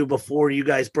saw you before you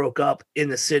guys broke up in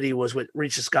the city was with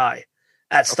Reach the Sky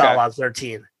at Stalag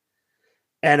 13.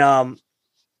 And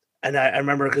I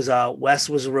remember because Wes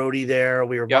was a roadie there.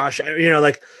 We were mosh, you know,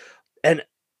 like, and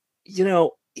you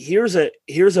know, here's a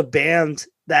band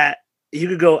that you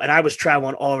could go, and I was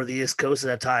traveling all over the East Coast at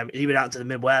that time, even out into the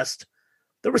Midwest.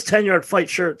 There was 10 Yard Fight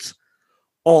shirts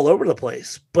all over the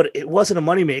place, but it wasn't a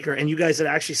moneymaker. And you guys had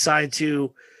actually signed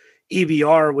to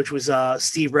EBR, which was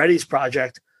Steve Reddy's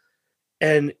project.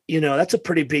 And, you know, that's a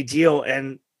pretty big deal.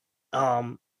 And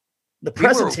the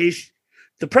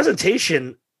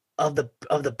presentation of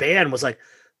the band was like,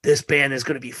 this band is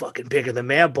going to be fucking bigger than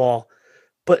Madball.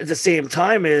 But at the same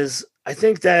time I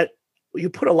think that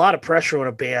you put a lot of pressure on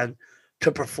a band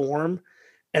to perform.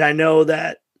 And I know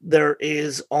that there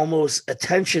is almost a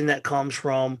tension that comes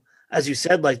from, as you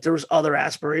said, like there was other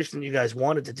aspirations you guys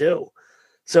wanted to do.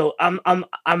 So I'm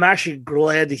actually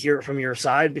glad to hear it from your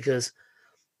side, because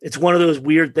it's one of those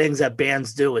weird things that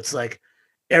bands do. It's like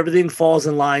everything falls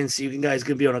in line so you guys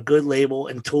can be on a good label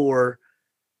and tour,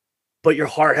 but your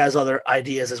heart has other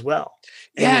ideas as well.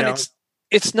 Yeah, and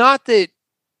it's not that,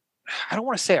 I don't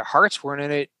want to say our hearts weren't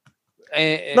in it.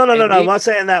 No. I'm not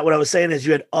saying that. What I was saying is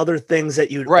you had other things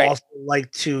that you'd also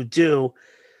like to do.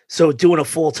 So doing a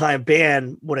full-time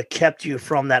band would have kept you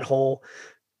from that whole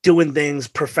doing things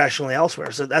professionally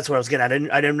elsewhere. So that's what I was getting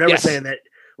at. I'm never saying that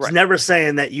It's never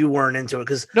saying that you weren't into it,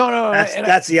 because no,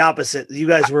 that's the opposite. You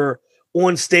guys were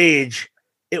on stage.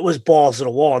 It was balls to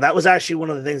the wall. And that was actually one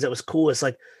of the things that was cool. It's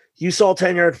like you saw a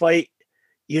 10-yard fight.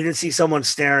 You didn't see someone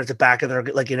staring at the back of their,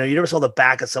 like, you never saw the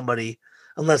back of somebody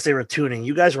unless they were tuning.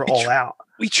 You guys were all out.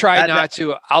 We tried not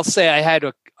to. I'll say I had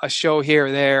a show here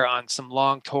or there on some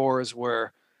long tours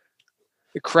where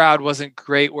the crowd wasn't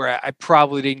great, where I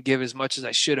probably didn't give as much as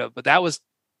I should have. But that was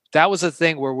a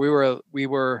thing where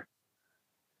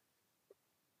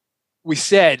we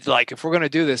said, like, if we're going to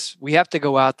do this, we have to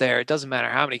go out there. It doesn't matter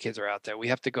how many kids are out there. We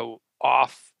have to go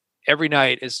off every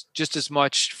night is just as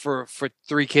much for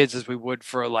 3 kids as we would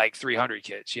for like 300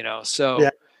 kids, So, yeah.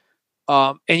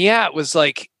 It was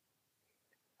like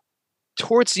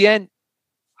towards the end,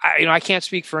 I can't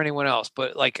speak for anyone else,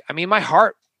 but my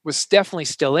heart was definitely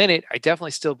still in it. I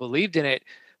definitely still believed in it,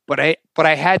 but I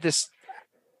had this,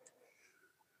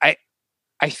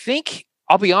 I think,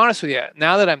 I'll be honest with you,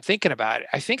 now that I'm thinking about it,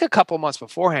 I think a couple months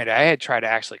beforehand, I had tried to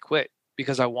actually quit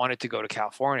because I wanted to go to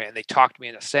California, and they talked me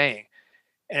into staying.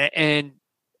 And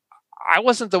I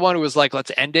wasn't the one who was like,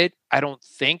 let's end it. I don't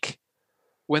think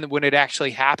when it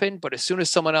actually happened, but as soon as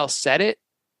someone else said it,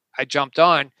 I jumped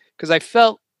on because I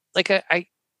felt like I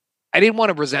didn't want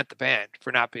to resent the band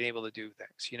for not being able to do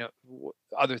things,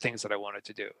 other things that I wanted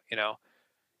to do,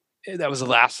 that was the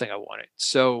last thing I wanted.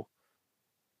 So,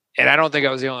 and I don't think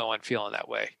I was the only one feeling that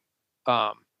way.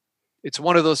 It's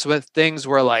one of those things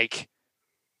where like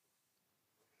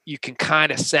you can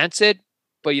kind of sense it,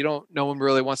 but no one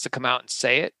really wants to come out and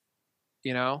say it,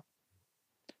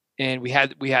 and we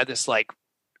had this like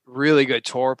really good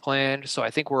tour planned. So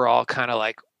I think we're all kind of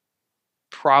like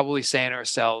probably saying to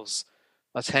ourselves,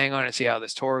 let's hang on and see how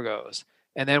this tour goes.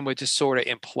 And then we just sort of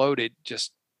imploded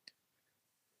just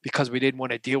because we didn't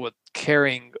want to deal with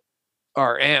carrying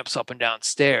our amps up and down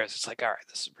stairs. It's like, all right,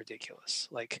 this is ridiculous.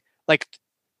 Like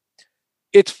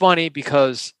it's funny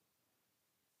because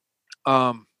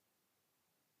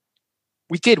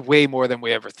we did way more than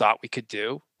we ever thought we could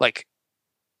do, like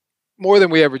more than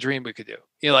we ever dreamed we could do.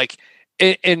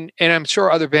 And I'm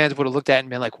sure other bands would have looked at it and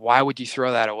been like, why would you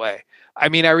throw that away? I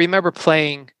mean, I remember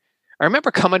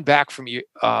coming back from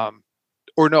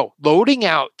loading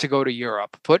out to go to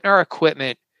Europe, putting our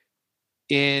equipment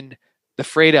in the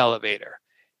freight elevator,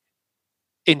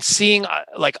 and seeing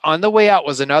like on the way out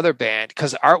was another band,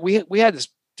 because we had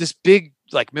this big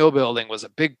like mill building was a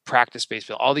big practice space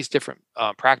building, all these different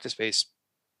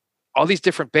all these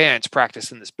different bands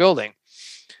practice in this building,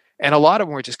 and a lot of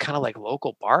them were just kind of like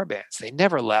local bar bands. They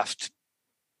never left.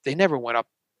 They never went up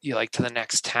like to the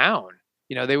next town.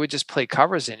 They would just play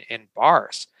covers in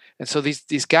bars. And so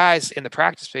these guys in the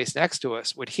practice space next to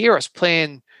us would hear us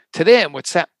playing to them,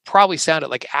 what probably sounded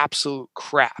like absolute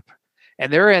crap.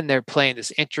 And they're in there playing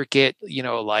this intricate,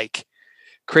 like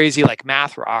crazy, like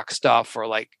math rock stuff, or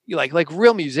like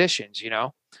real musicians,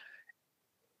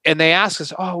 And they asked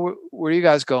us, oh, where are you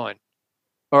guys going?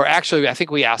 Or actually, I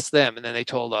think we asked them, and then they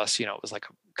told us, it was like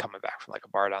coming back from like a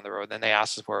bar down the road. And then they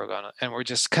asked us where we're going, and we're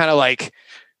just kind of like,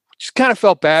 just kind of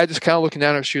felt bad, just kind of looking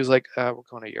down at her shoes like, we're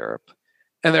going to Europe.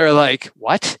 And they're like,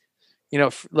 what?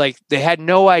 Like they had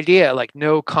no idea, like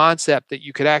no concept that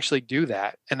you could actually do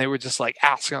that. And they were just like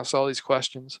asking us all these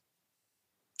questions.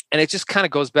 And it just kind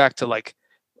of goes back to like,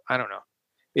 I don't know.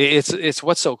 It's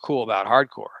what's so cool about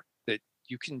hardcore, that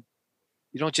you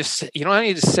don't need to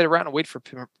sit around and wait for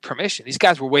permission. These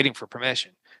guys were waiting for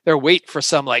permission. They're waiting for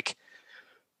some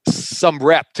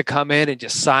rep to come in and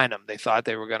just sign them. They thought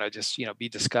they were going to just, be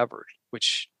discovered,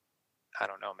 which I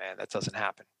don't know, man, that doesn't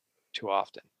happen too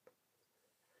often.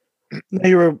 Now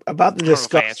you were about to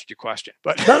discuss. I don't know if I answered your question,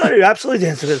 but no, you absolutely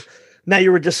answered it. Now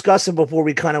you were discussing before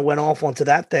we kind of went off onto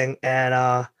that thing,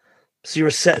 and so you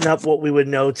were setting up what we would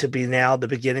know to be now the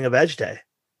beginning of Edge Day.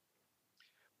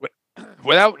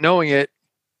 Without knowing it,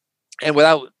 and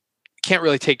can't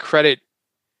really take credit.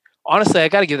 Honestly, I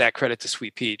got to give that credit to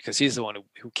Sweet Pete, because he's the one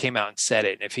who came out and said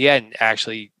it. And if he hadn't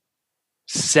actually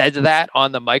said that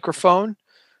on the microphone,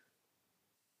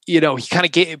 he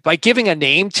kind of by giving a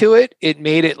name to it, it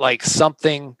made it like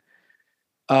something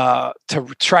to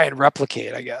try and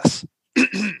replicate, I guess.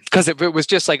 Because if it was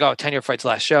just like, 10-Yard Fight's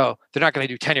last show, they're not going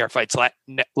to do 10-Yard Fight's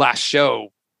last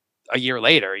show a year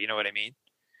later. You know what I mean?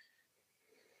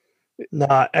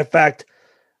 No, in fact,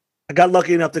 I got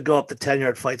lucky enough to go up to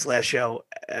 10-Yard Fight's last show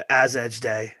as Edge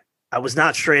Day. I was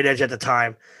not straight edge at the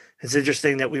time. It's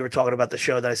interesting that we were talking about the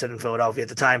show that I said in Philadelphia at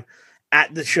the time.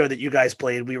 At the show that you guys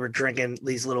played, we were drinking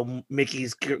these little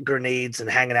Mickey's grenades and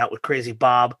hanging out with Crazy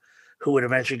Bob, who would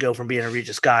eventually go from being a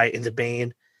Regis guy into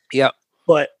Bane. Yep.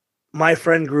 But my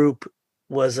friend group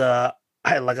was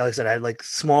like I said, I had like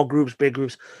small groups, big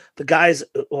groups. The guys,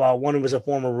 one who was a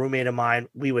former roommate of mine,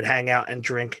 we would hang out and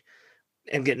drink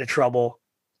and get into trouble.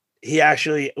 We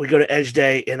go to Edge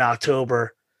Day in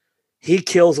October. He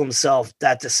kills himself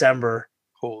that December,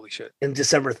 Holy shit. in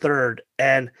December 3rd.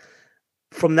 And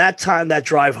from that time, that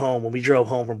drive home, when we drove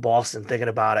home from Boston, thinking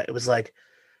about it, it was like,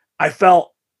 I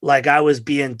felt like I was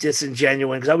being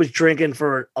disingenuous because I was drinking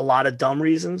for a lot of dumb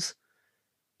reasons,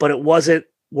 but it wasn't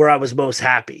where I was most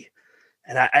happy.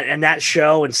 And that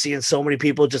show and seeing so many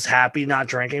people just happy not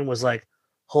drinking was like,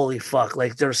 holy fuck!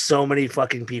 Like there's so many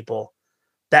fucking people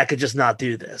that could just not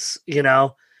do this, you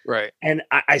know? Right. And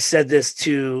I said this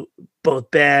to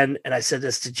both Ben and I said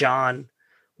this to John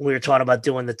when we were talking about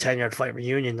doing the 10-yard fight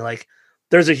reunion. Like,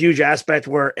 there's a huge aspect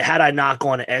where had I not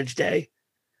gone to Edge Day,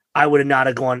 I would have not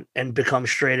have gone and become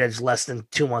straight edge less than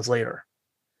 2 months later.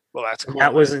 Well, that's cool.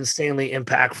 That was insanely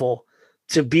impactful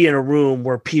to be in a room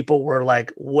where people were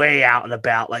like way out and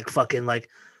about, like fucking like,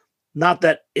 not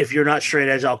that if you're not straight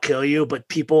edge, I'll kill you, but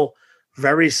people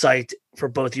very psyched for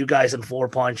both you guys and Floor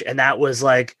Punch. And that was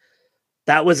like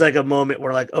a moment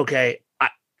where like, okay,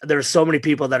 there's so many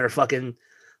people that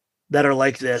are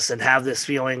like this and have this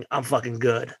feeling I'm fucking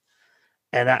good.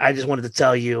 And I just wanted to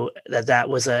tell you that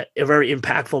was a very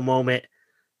impactful moment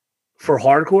for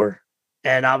hardcore.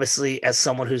 And obviously, as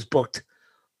someone who's booked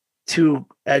 2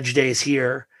 Edge Days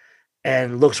here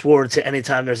and looks forward to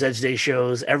anytime there's Edge Day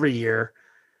shows every year,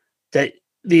 that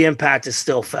the impact is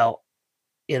still felt.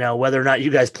 You know, whether or not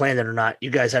you guys planned it or not, you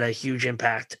guys had a huge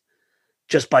impact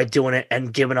just by doing it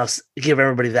and give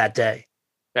everybody that day.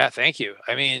 Yeah, thank you.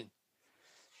 I mean,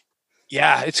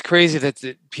 yeah, it's crazy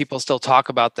that people still talk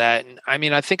about that. And I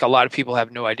mean, I think a lot of people have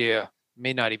no idea,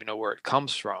 may not even know where it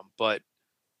comes from. But,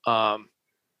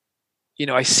 you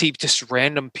know, I see just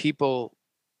random people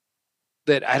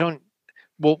that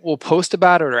will post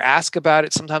about it or ask about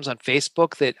it sometimes on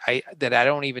Facebook that I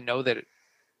don't even know that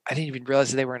I didn't even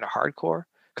realize that they were into hardcore.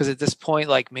 Because at this point,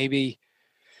 like maybe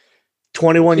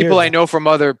 21 people years. I know from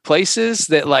other places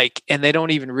that like, and they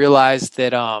don't even realize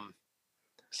that,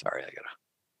 sorry,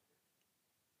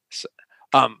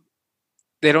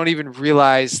 they don't even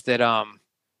realize that,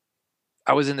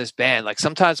 I was in this band. Like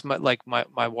sometimes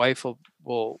my wife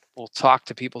will talk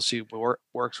to people she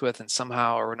works with and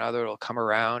somehow or another it'll come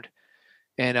around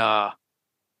and,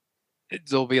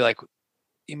 they'll be like,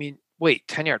 you mean, wait,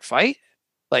 10-yard fight?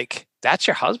 Like that's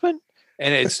your husband?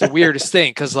 And it's the weirdest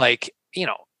thing. Cause like, you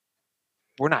know,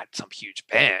 we're not some huge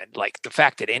band. Like the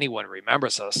fact that anyone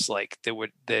remembers us, like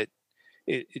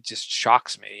it just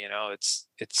shocks me, you know,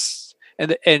 it's,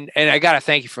 and I got to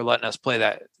thank you for letting us play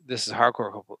that. This is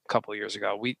hardcore a couple of years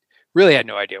ago. We really had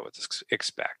no idea what to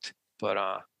expect,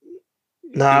 but,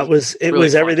 no, it was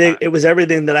everything. It was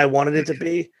everything that I wanted it to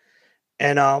be.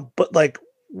 And, but like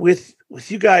with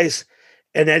you guys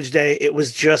and Edge Day, it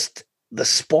was just the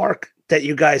spark that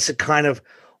you guys had kind of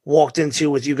walked into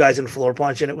with you guys in Floor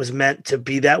Punch, and it was meant to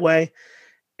be that way.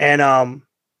 And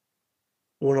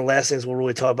one of the last things we'll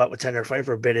really talk about with 10-yard fight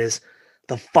for a bit is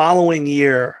the following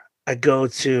year I go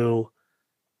to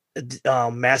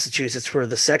Massachusetts for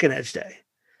the second Edge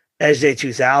Day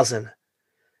 2000.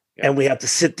 Yeah. And we have to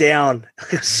sit down.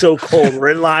 It's so cold.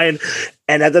 We're in line.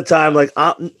 And at the time, like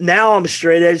now I'm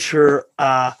straight edge for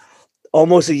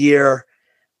almost a year.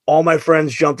 All my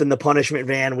friends jumped in the punishment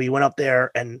van. We went up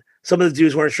there and some of the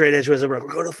dudes weren't straight edge. We're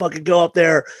going to fucking go up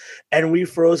there. And we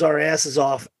froze our asses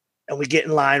off and we get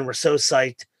in line. We're so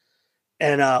psyched.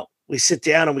 And we sit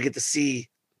down and we get to see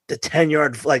the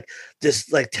 10-yard, like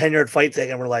this like 10-yard fight thing.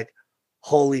 And we're like,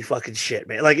 holy fucking shit,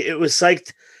 man. Like it was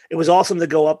psyched. It was awesome to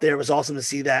go up there. It was awesome to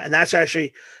see that. And that's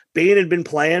actually, Bane had been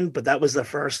playing, but that was the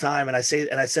first time. And I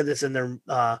said this in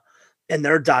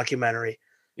their documentary.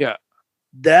 Yeah.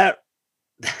 That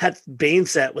Bane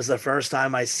set was the first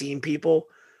time I seen people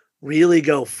really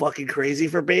go fucking crazy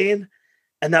for Bane.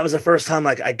 And that was the first time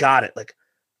like I got it. Like,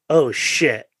 oh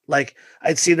shit. Like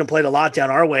I'd seen him play a lot down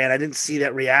our way and I didn't see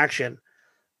that reaction.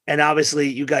 And obviously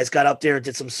you guys got up there,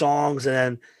 did some songs, and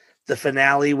then the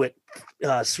finale with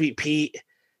Sweet Pete.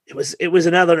 It was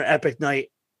another epic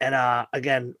night. And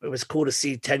again, it was cool to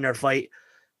see 10-yard fight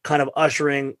kind of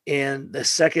ushering in the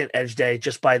second Edge Day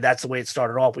just by that's the way it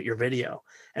started off with your video.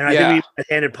 And I think we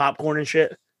handed popcorn and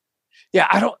shit. Yeah,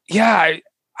 I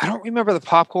don't remember the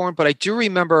popcorn, but I do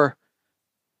remember,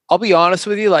 I'll be honest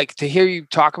with you, like to hear you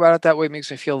talk about it that way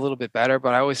makes me feel a little bit better,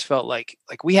 but I always felt like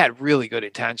we had really good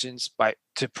intentions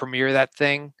to premiere that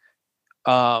thing.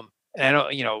 And I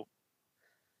don't, you know,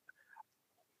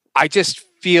 I just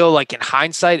feel like in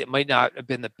hindsight, it might not have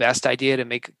been the best idea to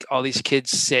make all these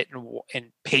kids sit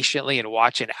and patiently and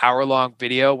watch an hour-long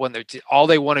video when all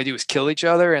they want to do is kill each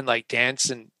other and like dance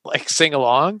and like sing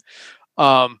along.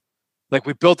 Like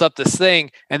we built up this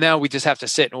thing and now we just have to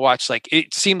sit and watch. Like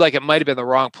it seemed like it might have been the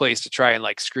wrong place to try and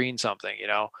like screen something, you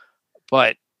know?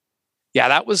 But yeah,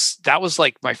 that was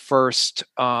like my first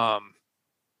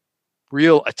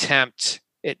real attempt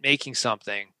at making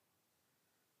something.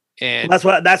 And that's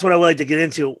what I would like to get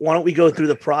into. Why don't we go through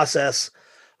the process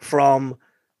from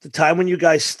the time when you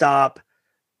guys stop,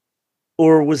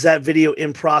 or was that video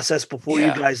in process before you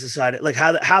guys decided? Like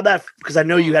how that, because I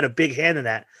know you had a big hand in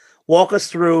that. Walk us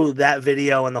through that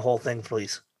video and the whole thing,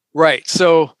 please. Right.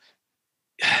 So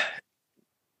I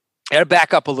gotta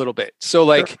back up a little bit. So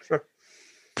like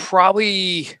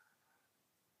probably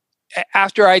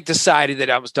after I decided that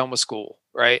I was done with school,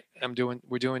 right?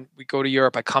 We go to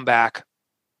Europe, I come back.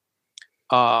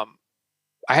 I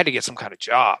had to get some kind of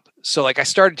job. So like I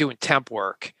started doing temp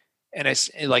work and I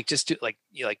like just do like,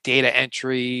 you know, like data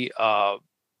entry. I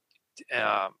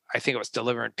think I was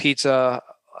delivering pizza.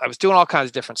 I was doing all kinds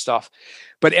of different stuff,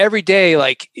 but every day,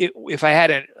 like if I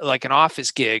had an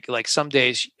office gig, like some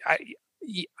days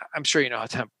I'm sure, you know, how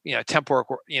temp work,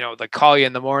 you know, they call you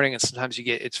in the morning and sometimes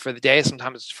it's for the day,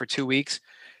 sometimes it's for 2 weeks.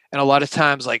 And a lot of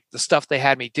times like the stuff they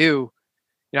had me do,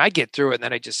 you know, I get through it and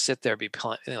then I just sit there,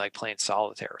 playing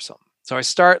solitaire or something. So I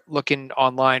start looking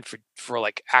online for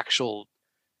like actual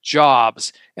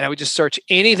jobs and I would just search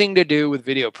anything to do with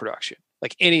video production,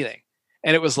 like anything.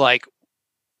 And it was like,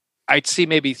 I'd see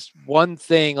maybe one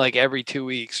thing like every 2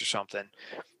 weeks or something,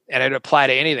 and I'd apply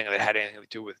to anything that had anything to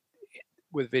do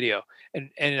with video. And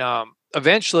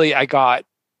eventually I got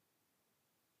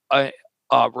a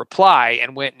reply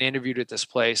and went and interviewed at this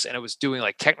place, and it was doing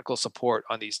like technical support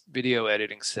on these video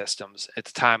editing systems. At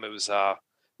the time, it was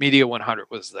Media 100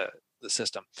 was the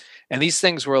system, and these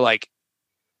things were like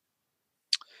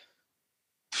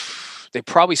they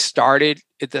probably started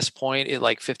at this point at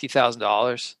like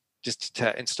 $50,000. Just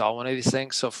to install one of these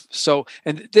things. So,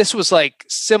 and this was like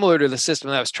similar to the system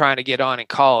that I was trying to get on in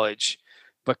college,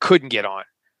 but couldn't get on.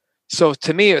 So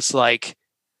to me, it's like,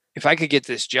 if I could get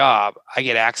this job, I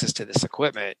get access to this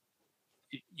equipment,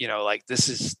 you know, like this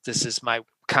is my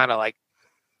kind of like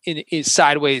in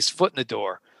sideways foot in the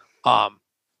door.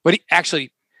 But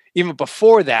actually, even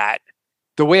before that,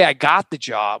 the way I got the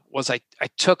job was I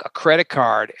took a credit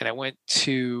card and I went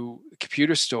to a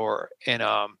computer store and,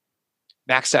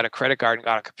 maxed out a credit card and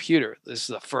got a computer. This is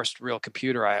the first real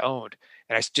computer I owned.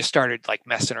 And I just started like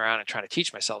messing around and trying to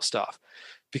teach myself stuff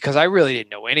because I really didn't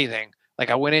know anything. Like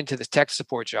I went into this tech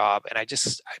support job and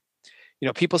you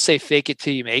know, people say fake it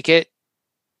till you make it.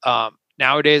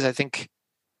 Nowadays, I think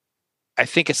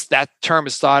it's that term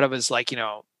is thought of as like, you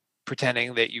know,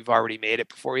 pretending that you've already made it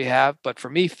before you have. But for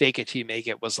me, fake it till you make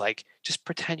it was like, just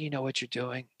pretend you know what you're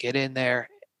doing, get in there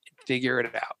and figure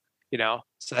it out, you know?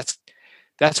 So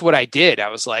that's what I did. I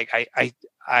was like,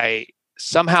 I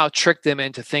somehow tricked them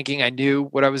into thinking I knew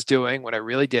what I was doing when I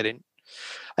really didn't.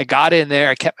 I got in there,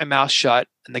 I kept my mouth shut,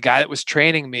 and the guy that was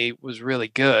training me was really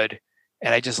good.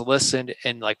 And I just listened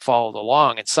and like followed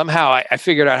along. And somehow I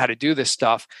figured out how to do this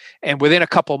stuff. And within a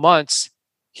couple months,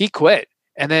 he quit.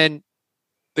 And then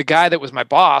the guy that was my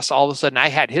boss, all of a sudden I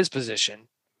had his position.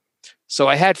 So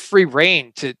I had free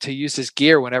reign to use his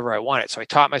gear whenever I wanted. So I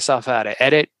taught myself how to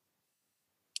edit.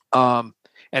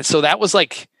 And so that was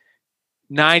like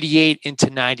 98 into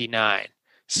 99.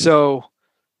 So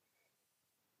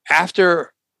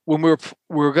after when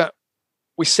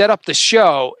we set up the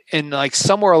show and like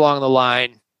somewhere along the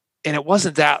line, and it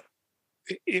wasn't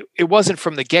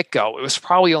from the get-go. It was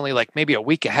probably only like maybe a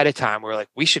week ahead of time. We were like,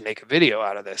 we should make a video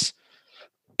out of this.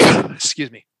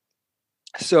 Excuse me.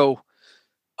 So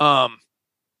I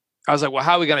was like, well,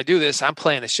 how are we going to do this? I'm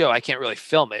playing the show. I can't really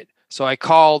film it. So I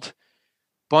called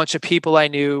bunch of people I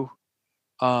knew.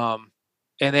 And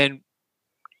then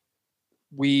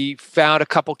we found a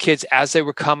couple kids as they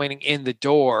were coming in the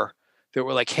door that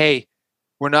were like, hey,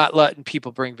 we're not letting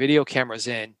people bring video cameras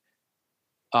in.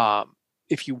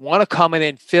 If you want to come in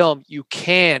and film, you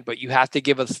can, but you have to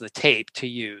give us the tape to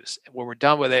use. And when we're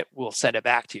done with it, we'll send it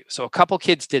back to you. So a couple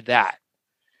kids did that,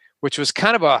 which was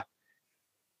kind of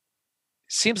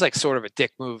seems like sort of a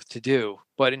dick move to do.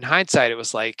 But in hindsight, it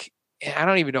was like, I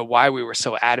don't even know why we were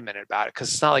so adamant about it,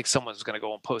 because it's not like someone's going to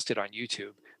go and post it on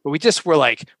YouTube. But we just were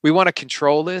like, we want to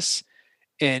control this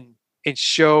and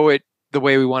show it the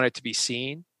way we want it to be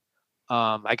seen.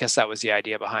 I guess that was the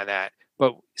idea behind that.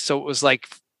 But so it was like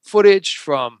footage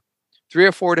from 3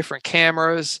 or 4 different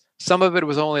cameras, Some of it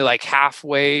was only like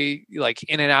halfway, like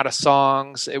in and out of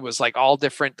songs. It was like all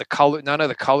different. The color, none of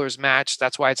the colors matched.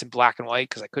 That's why it's in black and white,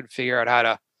 because I couldn't figure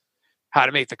out how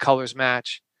to make the colors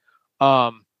match.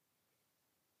 And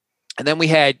then we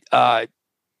had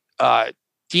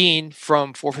Dean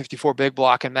from 454 Big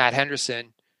Block and Matt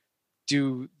Henderson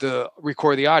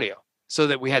record the audio, so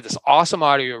that we had this awesome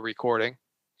audio recording,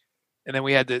 and then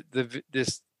we had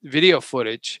this video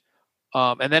footage,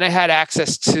 and then I had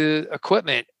access to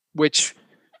equipment, which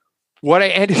what I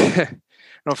ended I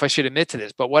don't know if I should admit to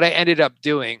this, but what I ended up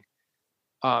doing,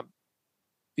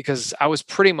 because I was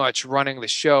pretty much running the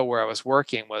show where I was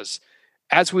working, was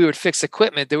as we would fix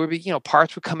equipment, there would be,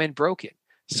 parts would come in broken.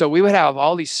 So we would have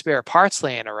all these spare parts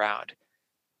laying around.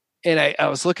 And I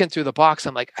was looking through the box.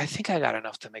 I'm like, I think I got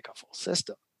enough to make a full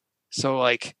system. So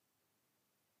like,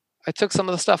 I took some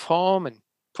of the stuff home and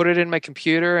put it in my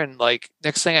computer. And like,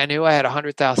 next thing I knew, I had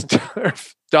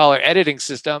 $100,000 editing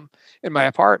system in my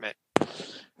apartment.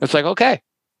 It's like, okay.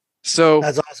 So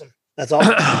that's awesome. That's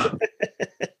awesome.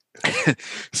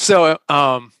 So,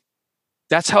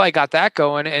 that's how I got that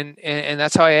going, and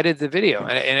that's how I edited the video,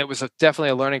 and it was definitely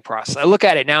a learning process. I look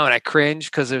at it now and I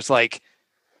cringe, because there's like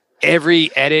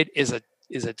every edit is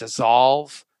a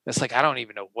dissolve. It's like I don't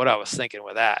even know what I was thinking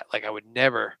with that. Like I would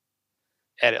never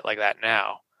edit like that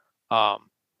now.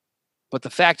 But the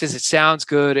fact is, it sounds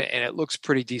good and it looks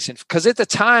pretty decent. Because at the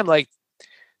time, like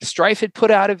Strife had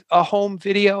put out a home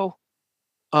video,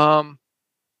 but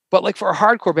like for a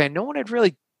hardcore band, no one had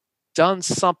really done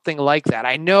something like that.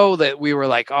 I know that we were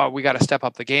like, oh, we got to step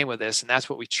up the game with this, and that's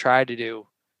what we tried to do.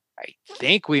 I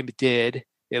think we did,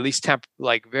 at least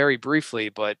like very briefly,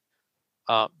 but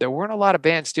there weren't a lot of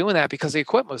bands doing that because the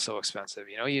equipment was so expensive.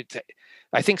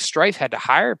 I think Strife had to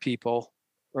hire people,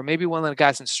 or maybe one of the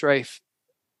guys in Strife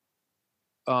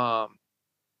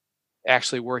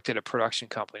actually worked at a production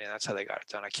company, and that's how they got it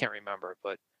done. I can't remember,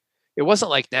 but it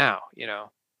wasn't like now,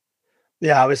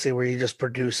 Yeah, obviously, where you just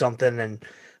produce something and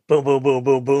boom, boom, boom,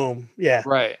 boom, boom. Yeah.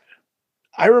 Right.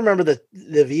 I remember the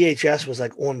VHS was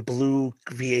like on blue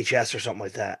VHS or something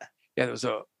like that. Yeah, there was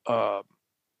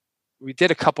we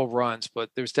did a couple runs, but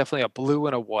there's definitely a blue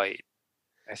and a white.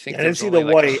 I think I didn't see the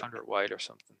white. 100 white or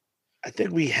something. I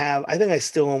think I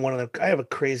still own one of them. I have a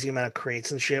crazy amount of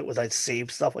crates and shit with like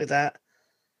saved stuff like that.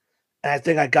 And I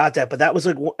think I got that, but that was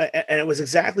like, and it was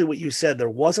exactly what you said. There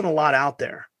wasn't a lot out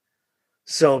there.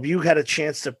 So if you had a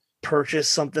chance to purchase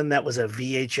something that was a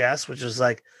VHS, which was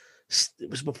like,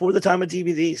 it was before the time of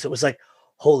DVD. So it was like,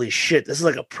 holy shit, this is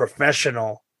like a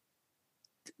professional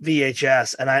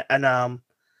VHS. And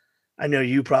I know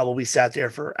you probably sat there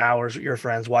for hours with your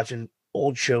friends watching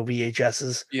old show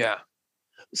VHSs. Yeah.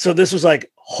 So this was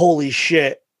like, holy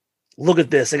shit, look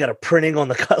at this. I got a printing on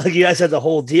the cut. Like you guys had the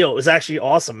whole deal. It was actually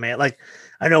awesome, man. Like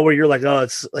I know where you're like, oh,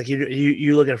 it's like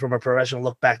you look at it from a professional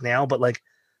look back now, but like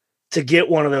to get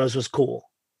one of those was cool.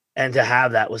 And to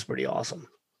have that was pretty awesome.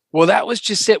 Well, that was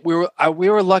just it. We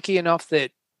were lucky enough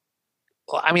that,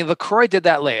 I mean, LaCroix did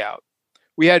that layout.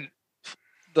 We had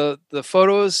the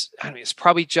photos. I mean, it's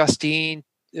probably Justine,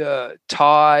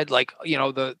 Todd, like,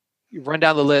 you run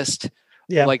down the list.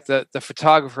 Yeah. Like the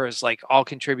photographers, like all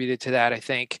contributed to that, I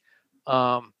think.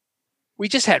 We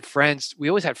just had friends. We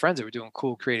always had friends that were doing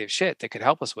cool, creative shit that could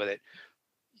help us with it.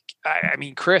 I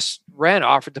mean, Chris Wren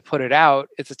offered to put it out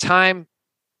at the time.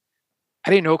 I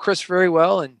didn't know Chris very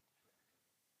well,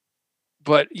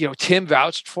 but Tim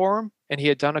vouched for him, and he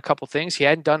had done a couple things. He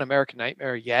hadn't done American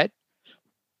Nightmare yet,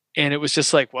 and it was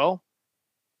just like, well,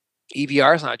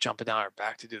 EVR is not jumping down our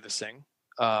back to do this thing,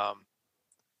 and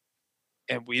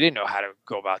we didn't know how to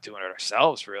go about doing it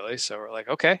ourselves, really. So we're like,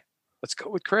 okay, let's go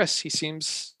with Chris. He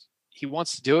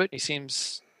wants to do it. He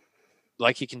seems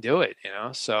like he can do it,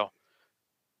 So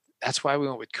that's why we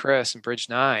went with Chris and Bridge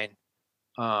 9.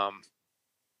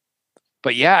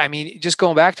 But yeah, I mean, just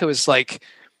going back to it's like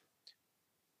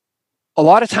a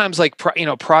lot of times, like,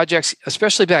 projects,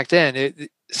 especially back then,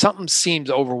 something seems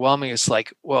overwhelming. It's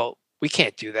like, well, we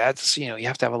can't do that. It's, you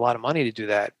have to have a lot of money to do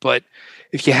that. But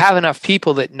if you have enough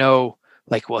people that know,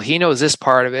 like, well, he knows this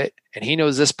part of it and he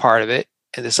knows this part of it,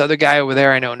 and this other guy over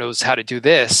there I know knows how to do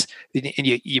this, and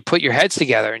you put your heads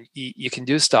together and you can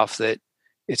do stuff that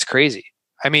it's crazy.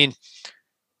 I mean,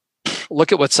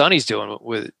 look at what Sonny's doing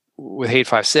with Hate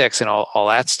 5-6 and all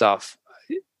that stuff.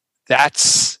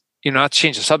 That's, not to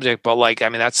change the subject, but like, I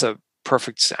mean, that's a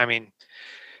perfect, I mean,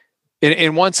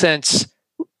 in one sense,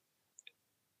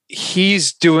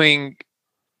 he's doing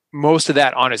most of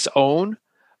that on his own,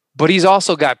 but he's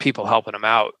also got people helping him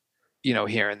out,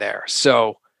 here and there.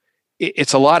 So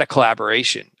it's a lot of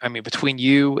collaboration. I mean, between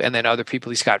you and then other people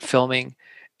he's got filming,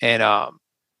 and I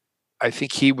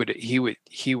think he would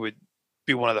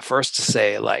be one of the first to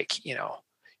say, like,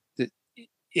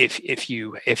 if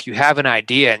you have an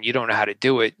idea and you don't know how to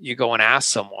do it, you go and ask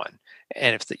someone.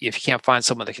 And if you can't find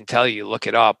someone that can tell you, look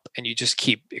it up, and you just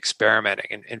keep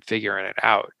experimenting and figuring it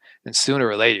out. And sooner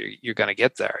or later, you're going to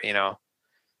get there, No,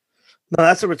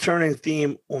 that's a returning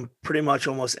theme on pretty much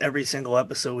almost every single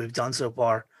episode we've done so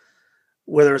far,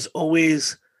 where there's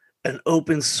always an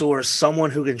open source,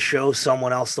 someone who can show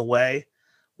someone else the way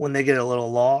when they get a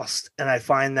little lost. And I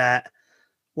find that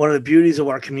one of the beauties of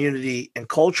our community and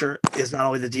culture is not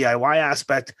only the DIY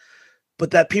aspect,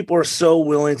 but that people are so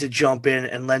willing to jump in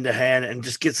and lend a hand and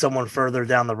just get someone further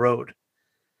down the road.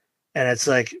 And it's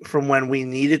like from when we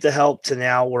needed the help to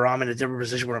now where I'm in a different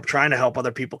position where I'm trying to help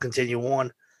other people continue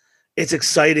on. It's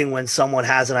exciting when someone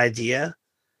has an idea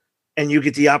and you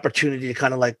get the opportunity to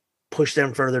kind of like push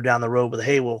them further down the road with,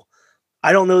 hey, well,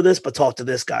 I don't know this, but talk to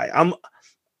this guy.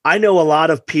 I know a lot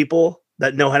of people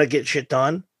that know how to get shit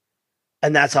done.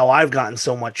 And that's how I've gotten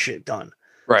so much shit done.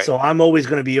 right? So I'm always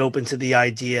going to be open to the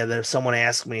idea that if someone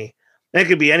asks me, and it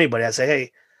could be anybody, I say,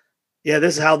 hey, yeah,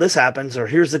 this is how this happens, or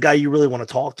here's the guy you really want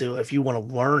to talk to if you want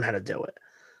to learn how to do it.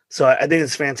 So I think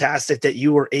it's fantastic that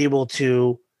you were able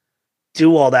to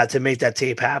do all that to make that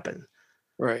tape happen.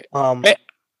 Right. And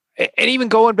even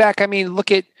going back, I mean,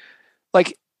 look at,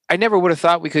 like, I never would have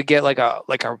thought we could get like a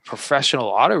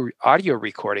professional audio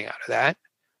recording out of that.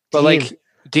 But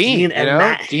Dean and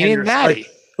Matty,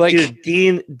 dude,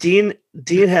 Dean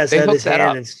has had his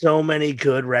hand in so many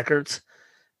good records,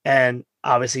 and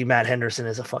obviously Matt Henderson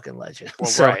is a fucking legend. Well,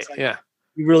 so right, yeah.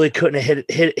 You really couldn't have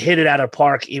hit it out of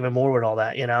park even more with all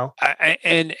that,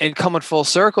 And coming full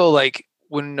circle, like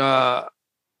when later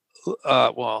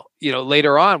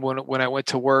on when I went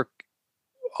to work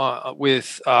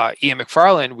with Ian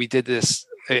McFarlane, we did this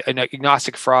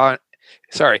Agnostic Front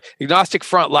live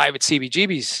at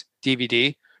CBGB's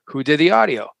DVD. Who did the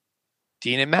audio?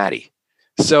 Dean and Matty.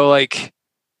 So like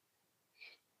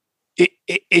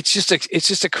it's just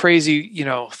a crazy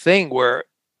thing where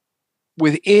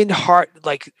within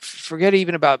forget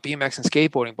even about BMX and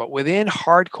skateboarding, but within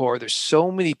hardcore, there's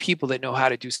so many people that know how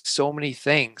to do so many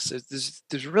things.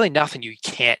 There's really nothing you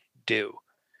can't do.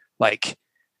 Like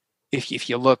if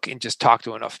you look and just talk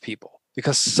to enough people,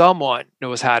 because someone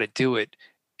knows how to do it,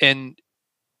 and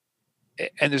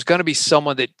there's going to be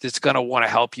someone that's going to want to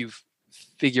help you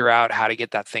figure out how to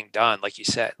get that thing done. Like you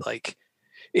said, like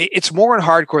it's more in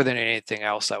hardcore than anything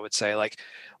else, I would say. Like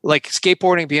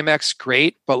skateboarding, BMX,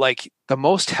 great, but like the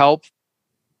most help,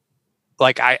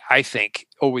 like I think,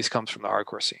 always comes from the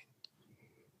hardcore scene.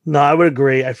 No, I would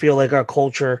agree. I feel like our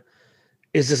culture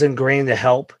is just ingrained to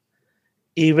help,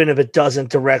 even if it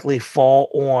doesn't directly fall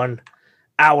on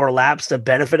our laps, the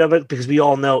benefit of it, because we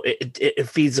all know it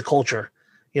feeds the culture.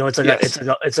 It's like it's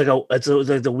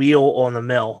like the wheel on the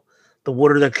mill, the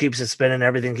water that keeps it spinning,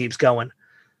 everything keeps going.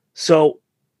 So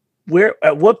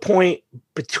at what point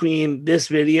between this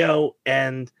video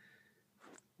and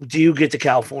do you get to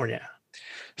California?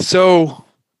 So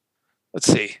let's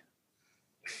see.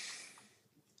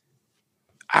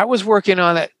 I was working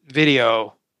on that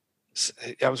video.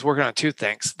 I was working on two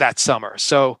things that summer.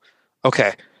 So,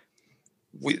 okay.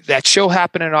 That show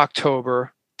happened in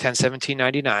October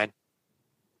 10/17/99.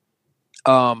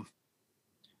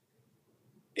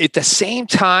 At the same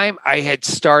time, I had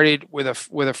started with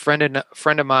a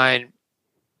friend of mine,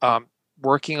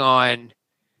 working on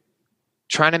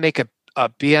trying to make a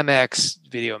BMX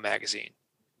video magazine,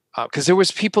 because there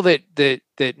was people that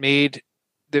made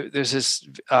there's this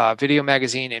video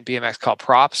magazine in BMX called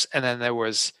Props, and then there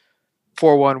was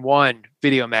 411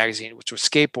 video magazine, which was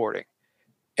skateboarding,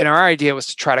 and our idea was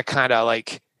to try to kind of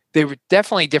like, they were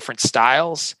definitely different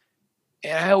styles,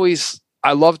 and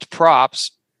I loved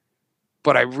Props,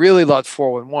 but I really loved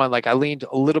 411. Like I leaned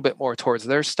a little bit more towards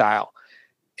their style.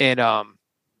 And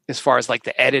as far as like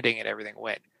the editing and everything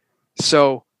went.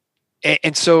 So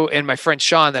my friend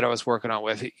Sean that I was working on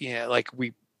with, like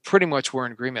we pretty much were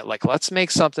in agreement. Like, let's make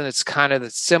something that's kind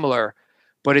of similar,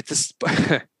 but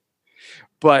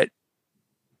but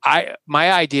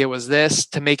my idea was this,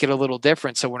 to make it a little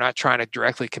different. So we're not trying to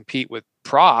directly compete with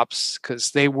Props,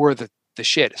 because they were the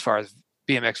shit as far as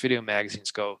BMX video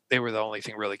magazines go. They were the only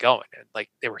thing really going, and like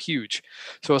they were huge.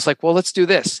 So it's like, well, let's do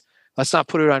this. Let's not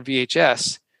put it on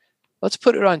VHS. Let's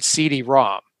put it on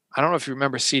CD-ROM. I don't know if you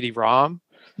remember CD-ROM.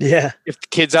 Yeah. If the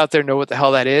kids out there know what the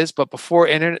hell that is, but before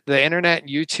the internet and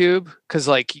YouTube, because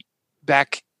like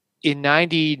back in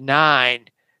 '99,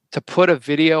 to put a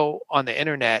video on the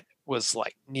internet was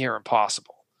like near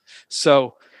impossible.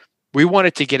 So we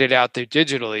wanted to get it out there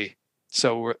digitally.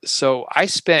 So I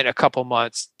spent a couple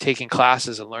months taking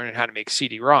classes and learning how to make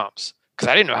CD-ROMs, because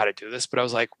I didn't know how to do this, but I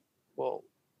was like, well,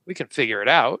 can figure it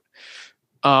out.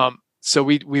 So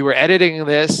we were editing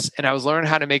this, and I was learning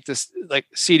how to make this like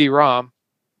CD-ROM,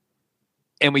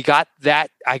 and I got that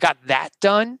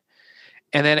done,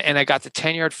 and I got the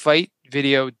 10-yard fight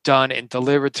video done and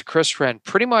delivered to Chris Wren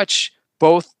pretty much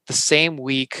both the same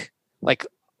week, like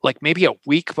maybe a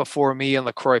week before me and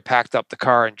LaCroix packed up the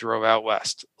car and drove out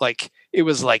west. Like it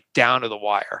was like down to the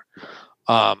wire.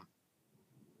 And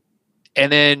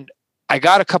then I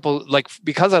got a couple, like,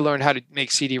 because I learned how to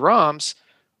make CD-ROMs,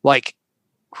 like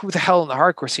who the hell in the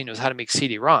hardcore scene knows how to make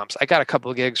CD-ROMs? I got a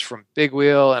couple of gigs from Big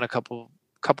Wheel and a couple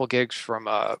gigs from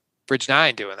Bridge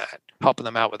 9 doing that, helping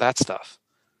them out with that stuff.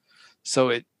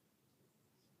 So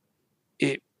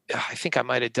I think I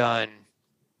might have done,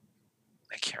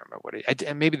 I can't remember what I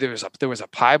did. Maybe there was a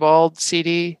Piebald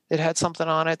CD that had something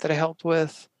on it that I helped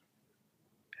with.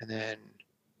 And then,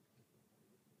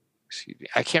 excuse me,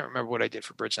 I can't remember what I did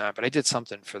for Bridge 9, but I did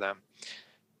something for them.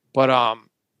 But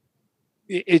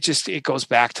it goes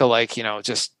back to like,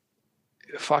 just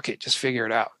fuck it, just figure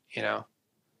it out,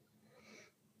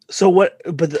 So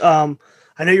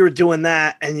I know you were doing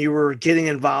that and you were getting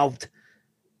involved,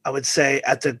 I would say,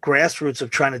 at the grassroots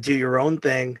of trying to do your own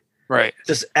thing. Right.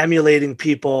 Just emulating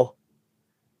people.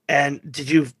 And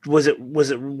was it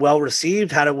well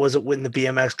received? Was it in the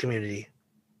BMX community?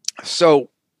 So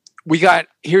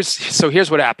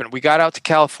here's what happened. We got out to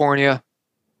California.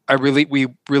 We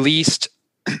released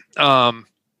the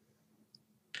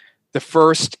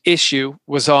first issue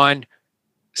was on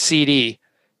CD.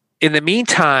 In the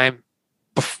meantime,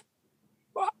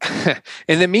 I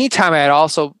had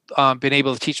also been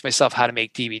able to teach myself how to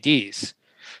make DVDs.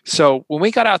 So when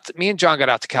me and John got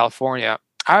out to California,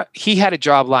 he had a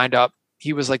job lined up.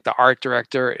 He was like the art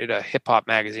director at a hip hop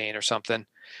magazine or something.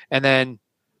 And then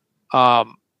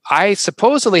I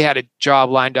supposedly had a job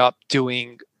lined up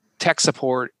doing tech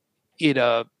support in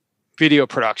a video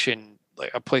production,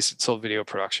 like a place that sold video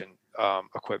production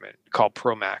equipment called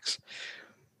Promax.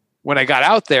 When I got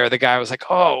out there, the guy was like,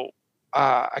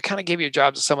 I kind of gave you a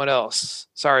job to someone else.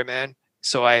 Sorry, man.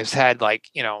 So I had I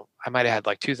might have had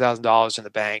like $2,000 in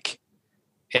the bank,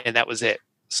 and that was it.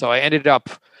 So I ended up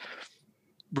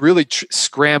really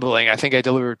scrambling. I think I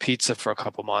delivered pizza for a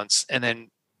couple months. And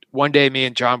then one day me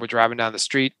and John were driving down the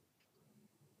street,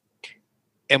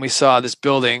 and we saw this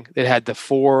building that had the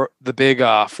big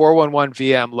 411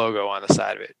 VM logo on the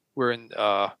side of it. We're in,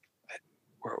 where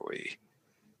are we?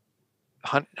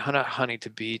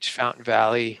 Huntington Beach, Fountain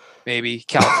Valley, maybe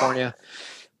California.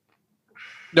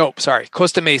 No, sorry,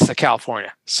 Costa Mesa,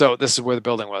 California. So this is where the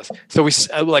building was. So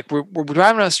we're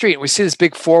driving down the street and we see this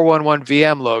big 411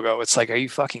 VM logo. It's like, are you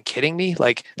fucking kidding me?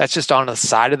 Like that's just on the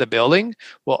side of the building.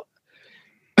 Well,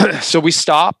 so we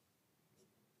stopped,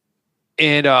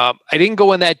 and I didn't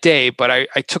go in that day, but I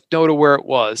took note of where it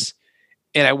was,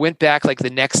 and I went back like the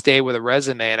next day with a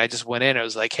resume, and I just went in. I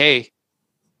was like, hey,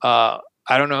 I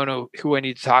don't know who I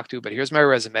need to talk to, but here's my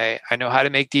resume. I know how to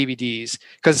make DVDs,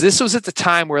 because this was at the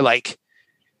time where like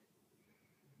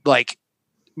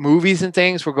movies and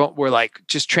things were like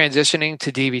just transitioning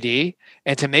to DVD,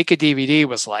 and to make a DVD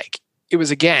was like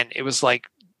the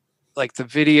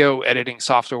video editing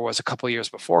software was a couple of years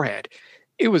beforehand.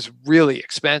 It was really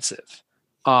expensive.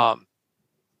 So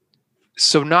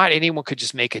not anyone could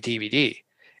just make a DVD.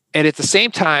 And at the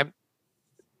same time,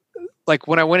 like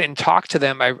when I went and talked to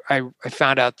them, I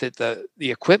found out that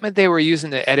the equipment they were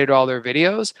using to edit all their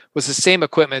videos was the same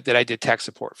equipment that I did tech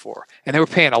support for. And they were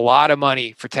paying a lot of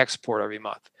money for tech support every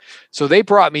month. So they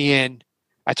brought me in.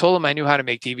 I told them I knew how to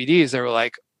make DVDs. They were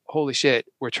like, holy shit,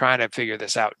 we're trying to figure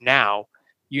this out now.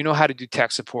 You know how to do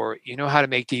tech support. You know how to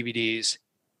make DVDs.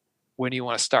 When do you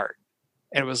want to start?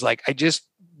 And it was like, I just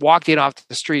walked in off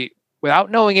the street without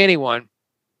knowing anyone,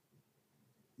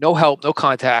 no help, no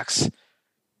contacts.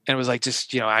 And it was like,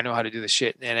 just, I know how to do this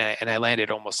shit. And I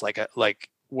landed almost like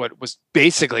what was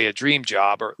basically a dream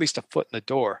job, or at least a foot in the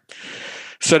door.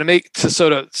 So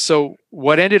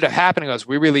what ended up happening was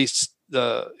we released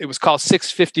it was called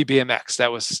 650 BMX.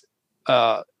 That was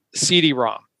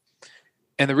CD-ROM.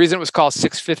 And the reason it was called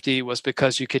 650 was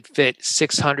because you could fit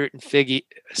 650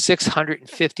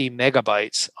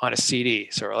 megabytes on a CD.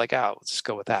 So we're like, let's just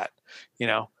go with that,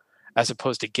 as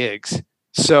opposed to gigs.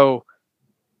 So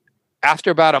after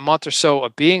about a month or so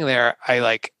of being there,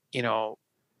 I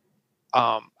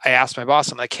asked my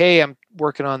boss, I'm like, hey, I'm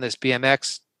working on this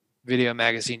BMX video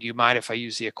magazine. Do you mind if I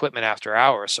use the equipment after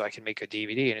hours so I can make a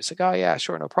DVD? And it's like, oh yeah,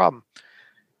 sure. No problem.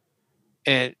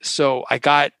 And so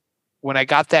when I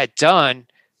got that done,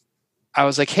 I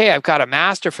was like, hey, I've got a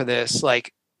master for this. I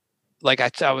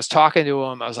was talking to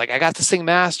him. I was like, I got this thing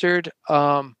mastered.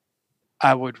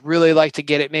 I would really like to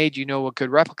get it made. You know what could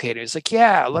replicate it? He's like,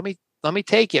 yeah, let me let me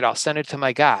take it. I'll send it to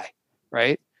my guy.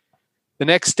 Right. The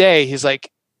next day, he's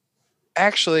like,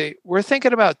 actually, we're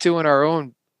thinking about doing our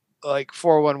own like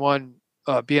 411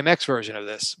 BMX version of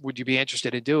this. Would you be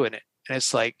interested in doing it? And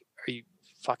it's like, are you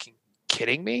fucking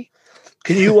kidding me?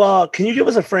 Can you give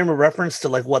us a frame of reference to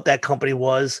like what that company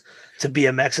was to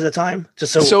BMX at the time,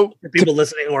 just so people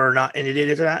listening or not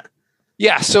inundated to that?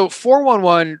 Yeah, so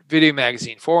 411 Video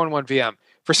Magazine, 411 VM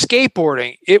for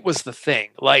skateboarding, it was the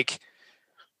thing. Like,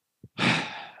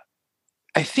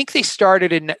 I think they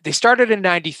started in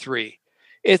 '93.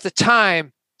 At the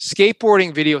time,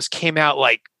 skateboarding videos came out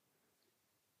like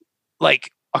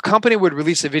a company would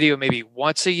release a video maybe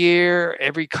once a year,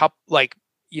 every couple, like,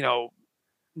 you know,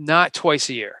 not twice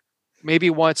a year, maybe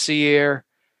once a year,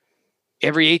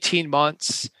 every 18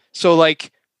 months. So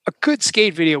like a good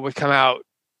skate video would come out.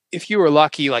 If you were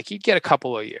lucky, like you'd get a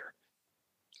couple a year.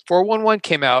 411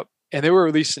 came out and they were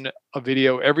releasing a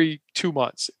video every 2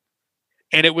 months.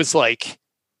 And it was like,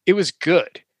 it was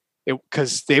good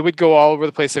because they would go all over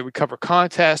the place. They would cover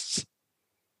contests.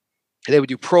 They would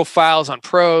do profiles on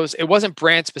pros. It wasn't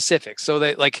brand specific. So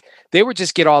they would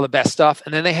just get all the best stuff.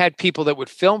 And then they had people that would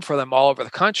film for them all over the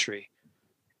country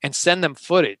and send them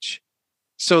footage.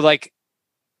 So like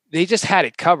they just had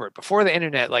it covered before the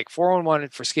internet. Like 411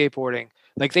 for skateboarding,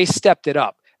 like they stepped it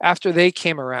up. After they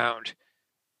came around,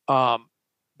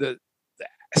 the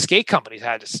skate companies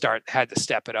had to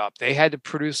step it up. They had to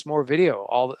produce more video.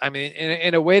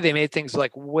 In a way, they made things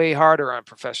like way harder on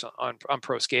on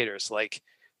pro skaters. Like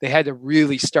they had to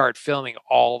really start filming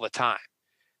all the time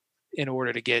in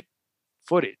order to get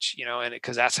footage, you know, and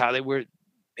because that's how they were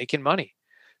making money.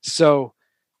 So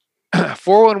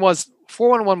 411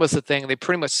 was the thing. They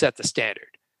pretty much set the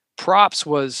standard. Props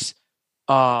was,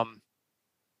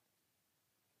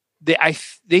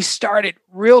 they started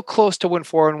real close to when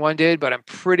 411 did, but I'm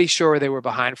pretty sure they were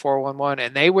behind 411,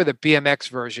 and they were the BMX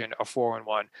version of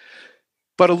 411,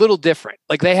 but a little different.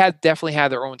 Like they definitely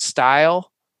had their own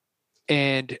style,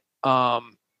 and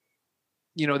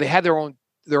you know, they had their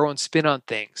own spin on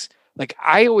things. Like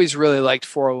I always really liked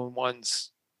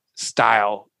 411's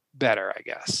style better, I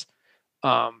guess.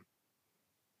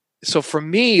 So for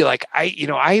me, like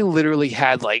I literally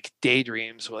had like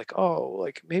daydreams like, oh,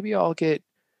 like maybe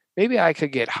I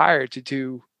could get hired to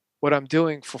do what I'm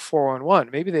doing for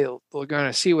 411. Maybe they're going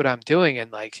to see what I'm doing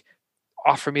and like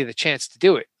offer me the chance to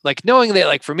do it. Like knowing that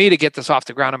like for me to get this off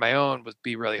the ground on my own would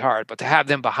be really hard, but to have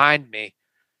them behind me,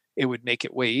 it would make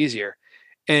it way easier.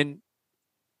 And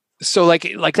so like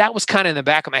that was kind of in the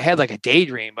back of my head, like a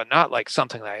daydream, but not like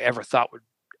something that I ever thought would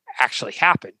actually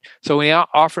happen. So when he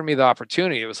offered me the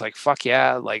opportunity, it was like, fuck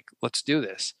yeah, like let's do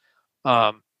this.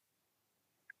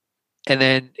 And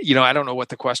then, you know, I don't know what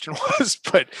the question was,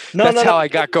 but that's how I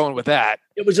got going with that.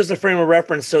 It was just a frame of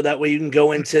reference so that way you can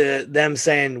go into them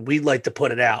saying, we'd like to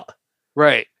put it out.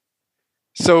 Right.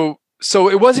 So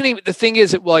it wasn't even, the thing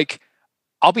is,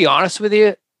 I'll be honest with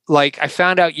you, like I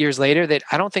found out years later that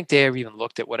I don't think they ever even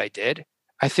looked at what I did.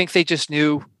 I think they just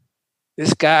knew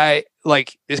this guy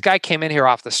came in here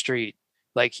off the street.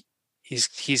 Like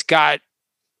he's got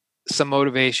some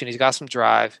motivation. He's got some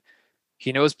drive.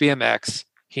 He knows BMX.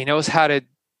 He knows how to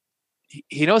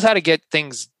get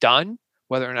things done.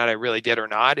 Whether or not I really did or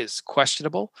not is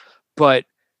questionable. But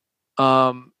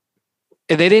and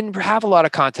they didn't have a lot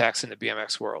of contacts in the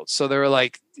BMX world, so they were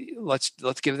like, "Let's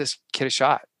give this kid a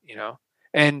shot," you know.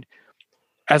 And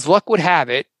as luck would have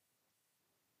it,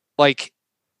 like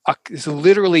it's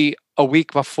literally a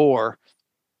week before,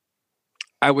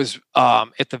 I was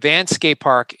at the Van Skate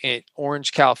Park in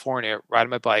Orange, California, riding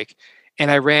my bike, and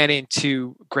I ran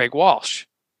into Greg Walsh,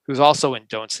 who's also in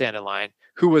Don't Stand in Line,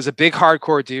 who was a big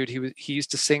hardcore dude. He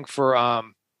used to sing for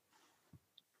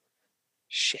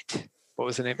what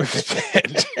was the name of his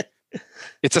band?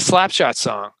 It's a Slapshot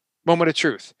song, Moment of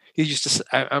Truth. He used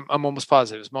to, I'm almost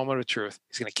positive it was Moment of Truth.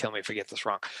 He's going to kill me if I get this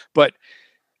wrong. But,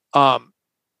 and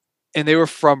they were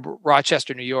from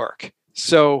Rochester, New York.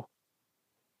 So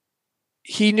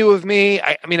he knew of me.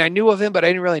 I mean, I knew of him, but I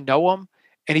didn't really know him.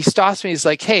 And he stops me. He's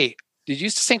like, "Hey, did you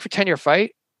used to sing for 10 Year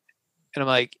Fight?" And I'm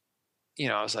like, you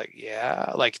know, I was like,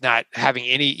 yeah, like not having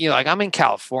any, you know, like I'm in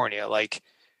California, like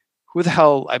who the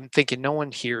hell, I'm thinking no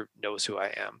one here knows who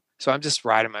I am. So I'm just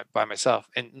riding by myself.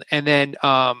 And then,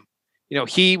 you know,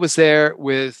 he was there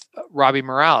with Robbie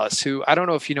Morales, who I don't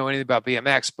know if you know anything about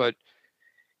BMX, but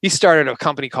he started a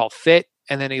company called Fit.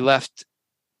 And then he left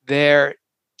there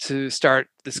to start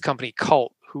this company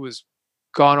Cult, who was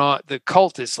gone on. The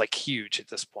Cult is like huge at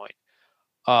this point.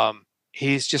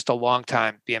 He's just a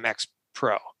longtime BMX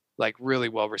pro, like really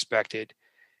well respected,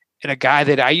 and a guy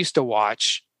that I used to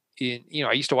watch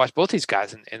I used to watch both these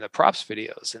guys in the props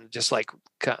videos and just like,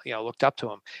 looked up to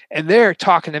them, and they're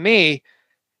talking to me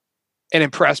and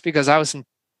impressed because I was in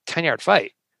 10-yard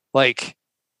fight. Like,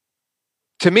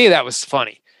 to me, that was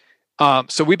funny.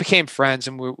 So we became friends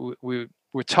and we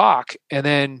would talk. And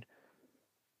then,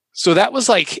 so that was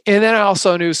like, and then I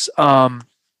also knew, I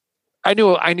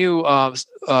knew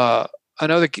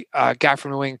another guy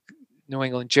from New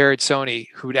England, Jared Sony,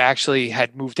 who'd actually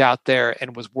had moved out there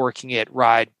and was working at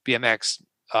Ride BMX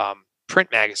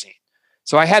print magazine.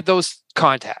 So I had those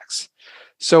contacts.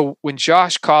 So when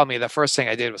Josh called me, the first thing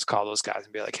I did was call those guys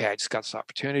and be like, hey, I just got this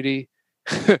opportunity.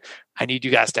 I need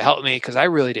you guys to help me, because I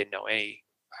really didn't know I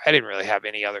didn't really have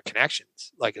any other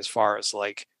connections, like as far as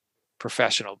like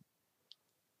professional,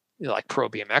 like pro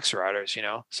BMX riders,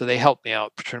 so they helped me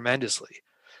out tremendously.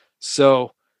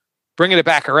 So bringing it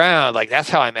back around, like that's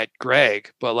how I met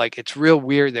Greg, but like it's real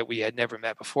weird that we had never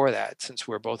met before that, since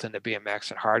we're both into BMX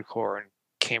and hardcore and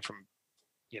came from,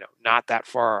 not that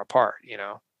far apart,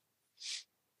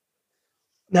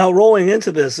 Now rolling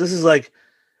into this is like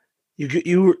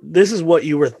this is what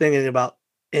you were thinking about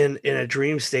in a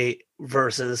dream state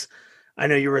versus, I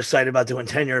know you were excited about doing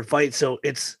 10-yard fights. So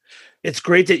it's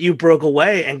great that you broke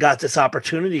away and got this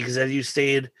opportunity, because as you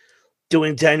stayed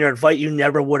doing 10-yard fight, you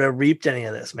never would have reaped any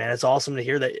of this, man. It's awesome to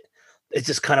hear that it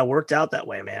just kind of worked out that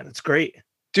way, man. It's great.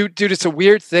 Dude, it's a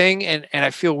weird thing. And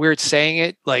I feel weird saying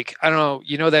it. Like, I don't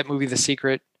know, that movie, The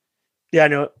Secret? Yeah, I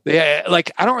know it. Yeah.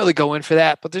 Like, I don't really go in for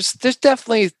that, but there's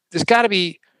definitely,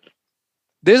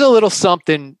 there's a little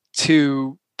something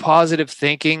to positive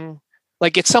thinking.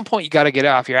 Like, at some point you got to get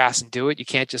off your ass and do it. You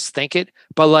can't just think it.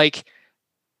 But like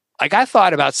I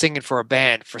thought about singing for a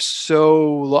band for so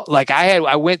long. Like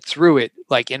I went through it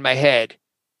like in my head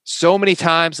so many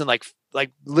times and like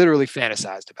literally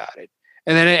fantasized about it.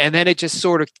 And then it just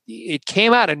sort of, it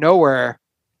came out of nowhere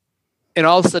and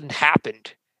all of a sudden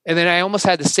happened. And then I almost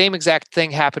had the same exact thing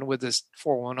happen with this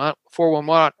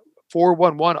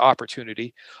 411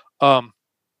 opportunity. And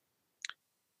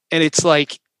it's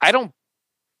like, I don't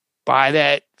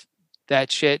buy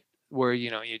that shit where,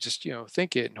 you just,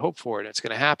 think it and hope for it and it's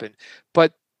going to happen.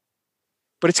 But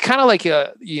it's kind of like,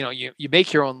 you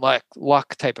make your own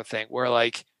luck type of thing, where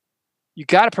like, you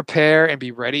got to prepare and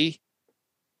be ready.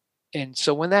 And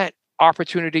so when that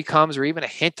opportunity comes, or even a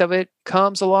hint of it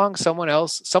comes along,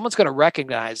 someone's going to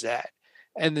recognize that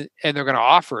and they're going to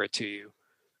offer it to you.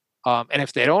 And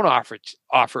if they don't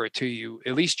offer it to you,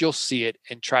 at least you'll see it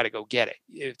and try to go get it,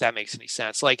 if that makes any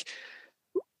sense. Like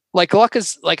luck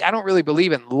is like, I don't really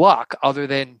believe in luck other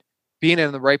than being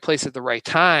in the right place at the right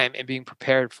time and being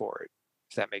prepared for it,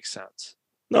 if that makes sense.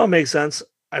 No, it makes sense.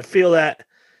 I feel that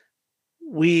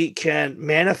we can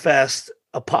manifest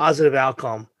a positive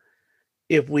outcome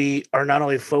if we are not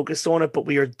only focused on it, but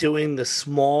we are doing the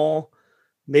small,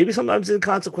 maybe sometimes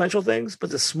inconsequential things, but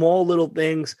the small little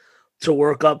things to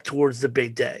work up towards the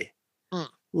big day.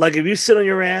 Like if you sit on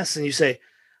your ass and you say,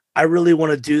 I really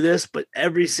want to do this, but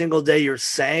every single day you're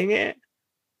saying it,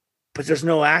 but there's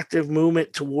no active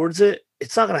movement towards it,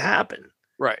 it's not going to happen.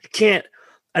 Right. You can't.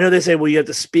 I know they say, well, you have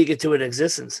to speak it to its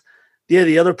existence. Yeah,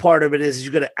 the other part of it is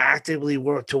you got to actively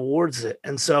work towards it.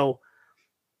 And so,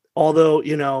 although,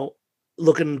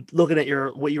 looking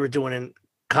at what you were doing in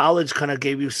college kind of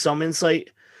gave you some insight,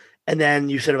 and then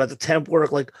you said about the temp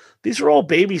work, like these are all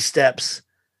baby steps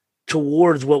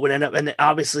towards what would end up. And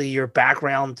obviously your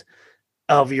background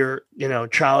of your,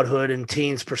 childhood and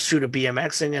teens pursuit of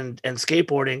BMXing and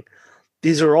skateboarding,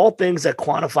 these are all things that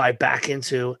quantify back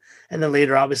into, and then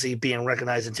later, obviously being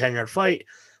recognized in 10-yard fight.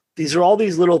 These are all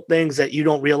these little things that you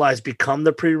don't realize become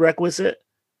the prerequisite,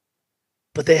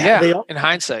 but they all, in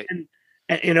hindsight. And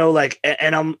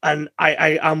I'm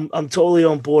totally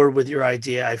on board with your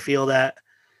idea. I feel that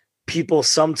people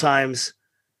sometimes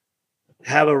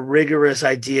have a rigorous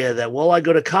idea that, well, I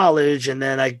go to college and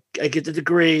then I get the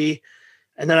degree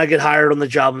and then I get hired on the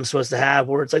job I'm supposed to have,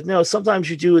 where it's like, no, sometimes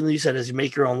you do. And you said, is you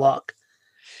make your own luck.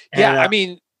 And, I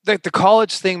mean, the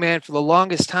college thing, man, for the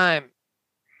longest time,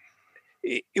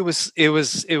 it was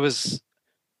the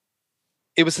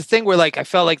thing where like, I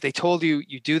felt like they told you,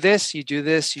 you do this, you do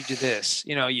this, you do this,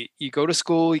 you go to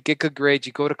school, you get good grades,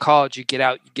 you go to college, you get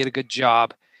out, you get a good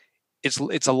job.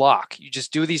 It's a lock. You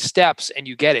just do these steps and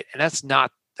you get it. And that's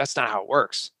not how it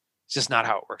works. It's just not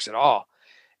how it works at all.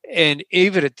 And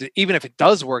even if it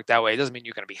does work that way, it doesn't mean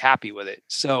you're going to be happy with it.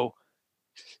 So,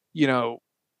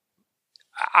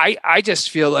 I just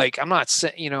feel like I'm not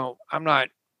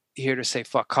here to say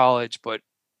fuck college, but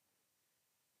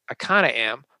I kind of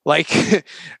am, like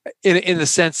in the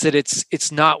sense that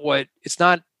it's not the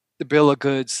bill of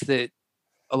goods that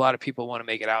a lot of people want to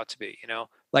make it out to be,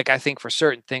 Like, I think for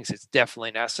certain things, it's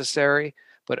definitely necessary,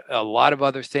 but a lot of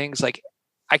other things, like,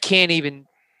 I can't even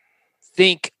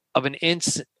think of an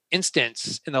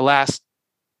instance in the last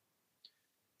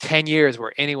 10 years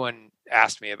where anyone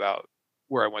asked me about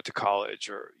where I went to college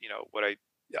or, what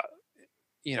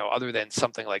other than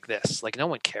something like this. Like, no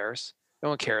one cares. No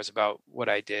one cares about what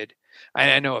I did.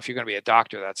 I know if you're going to be a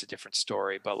doctor, that's a different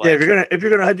story, but Yeah, like, if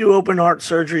you're gonna do open heart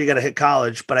surgery, you got to hit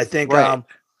college. But I think, right.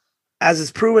 as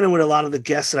it's proven with a lot of the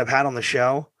guests that I've had on the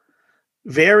show,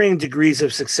 varying degrees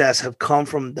of success have come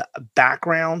from the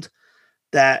background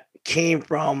that came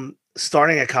from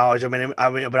starting at college.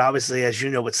 But obviously, as you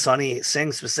know, with Sonny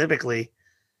Singh specifically,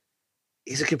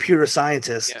 he's a computer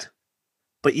scientist, Yeah.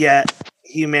 but yet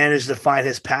he managed to find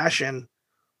his passion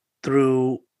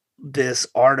through this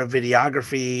art of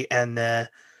videography and the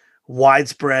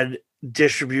widespread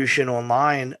distribution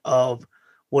online of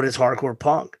what is hardcore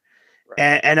punk.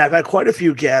 Right. And I've had quite a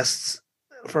few guests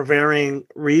for varying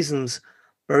reasons,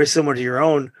 very similar to your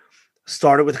own,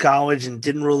 started with college and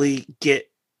didn't really get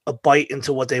a bite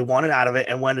into what they wanted out of it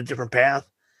and went a different path.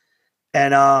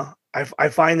 And I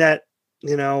find that,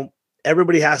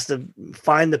 everybody has to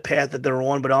find the path that they're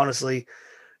on. But honestly,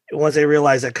 once they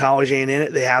realize that college ain't in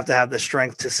it, they have to have the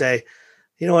strength to say,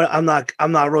 you know what, I'm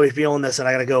not really feeling this, and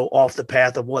I got to go off the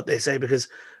path of what they say, because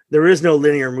there is no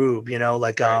linear move.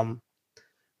 Right.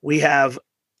 We have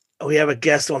a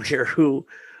guest on here who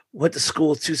went to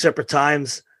school 2 separate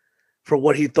times for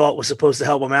what he thought was supposed to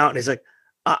help him out, and he's like,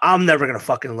 I'm never gonna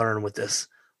fucking learn with this.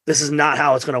 This is not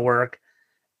how it's gonna work.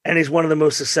 And he's one of the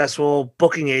most successful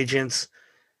booking agents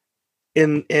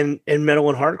in metal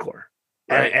and hardcore.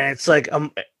 Right. And it's like,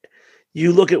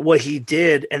 you look at what he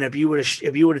did, and if you were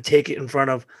to take it in front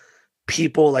of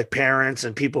people like parents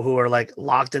and people who are like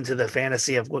locked into the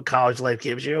fantasy of what college life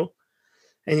gives you,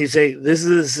 and you say, this is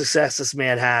the success this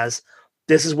man has,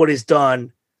 this is what he's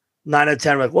done, 9 out of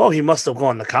 10 are like, well, he must have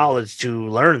gone to college to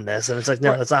learn this. And it's like, no,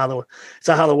 Right. that's not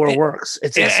how the world works.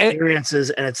 It's and- experiences,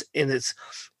 and it's in its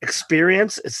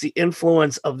experience. It's the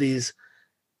influence of these,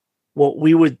 what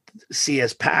we would see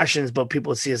as passions, but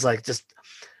people would see as like just,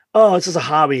 oh, it's just a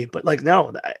hobby. But like,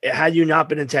 no, had you not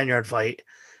been in 10-yard fight,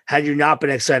 had you not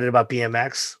been excited about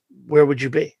BMX, where would you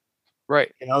be?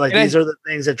 Right. These are the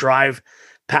things that drive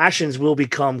passions will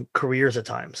become careers at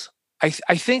times. I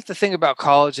think the thing about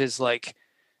college is like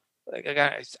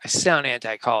I sound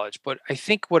anti-college, but I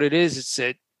think what it is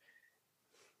that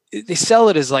they sell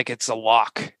it as like it's a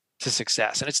lock to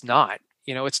success, and it's not.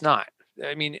 It's not.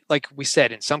 I mean, like we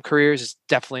said, in some careers it's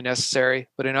definitely necessary,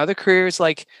 but in other careers,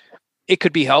 like, it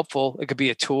could be helpful, it could be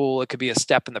a tool, it could be a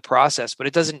step in the process, but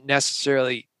it doesn't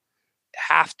necessarily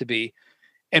have to be.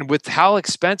 And with how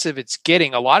expensive it's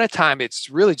getting, a lot of time it's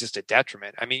really just a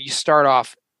detriment. I mean, you start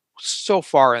off so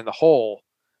far in the hole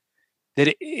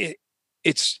that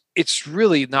it's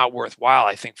really not worthwhile,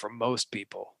 I think, for most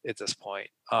people at this point.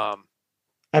 I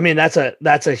mean, that's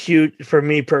a huge, for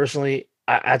me personally,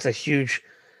 that's a huge,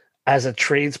 as a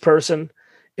tradesperson,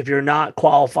 if you're not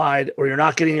qualified or you're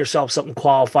not getting yourself something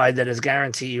qualified that is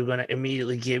guaranteed you're going to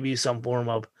immediately give you some form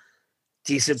of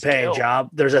decent paying job,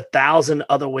 there's 1,000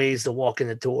 other ways to walk in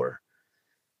the door.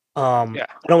 Yeah.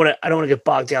 I don't want to get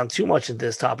bogged down too much into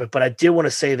this topic, but I did want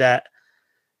to say that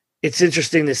it's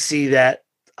interesting to see that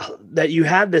you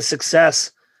had this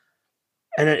success,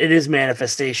 and it is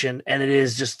manifestation, and it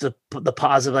is just the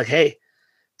positive. Like, hey, it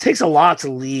takes a lot to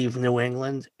leave New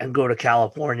England and go to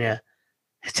California.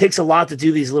 It takes a lot to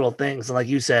do these little things, and like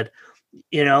you said,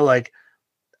 like,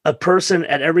 a person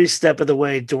at every step of the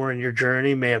way during your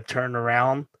journey may have turned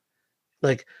around.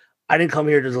 Like, I didn't come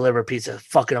here to deliver pizza.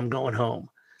 Fuck it, I'm going home.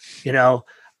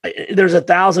 There's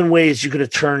 1,000 ways you could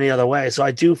have turned the other way. So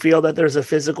I do feel that there's a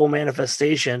physical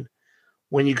manifestation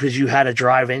because you had a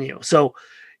drive in you. So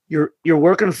are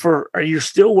you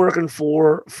still working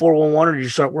for 411, or did you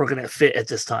start working at Fit at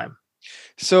this time?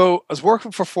 So I was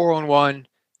working for 411,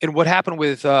 and what happened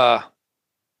with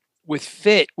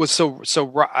Fit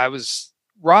was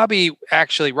Robbie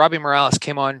Morales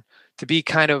came on to be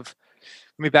kind of,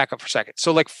 let me back up for a second.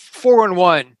 So like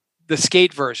 411, the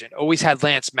skate version, always had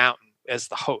Lance Mountain as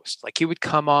the host. Like, he would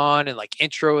come on and like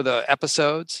intro the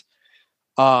episodes.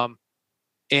 And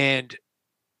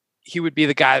he would be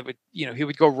the guy that would,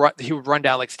 he would run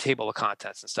down like the table of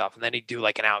contents and stuff. And then he'd do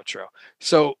like an outro.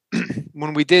 So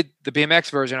when we did the BMX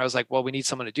version, I was like, well, we need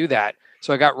someone to do that.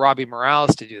 So I got Robbie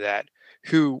Morales to do that,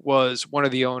 who was one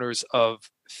of the owners of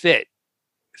Fit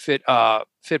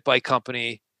Bike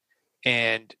Company,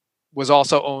 and was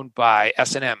also owned by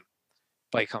S&M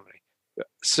Bike Company.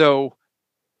 So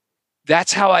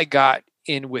that's how I got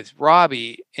in with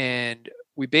Robbie, and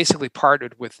we basically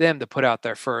partnered with them to put out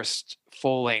their first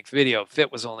full length video.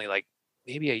 Fit was only like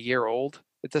maybe a year old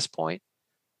at this point.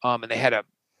 And they had a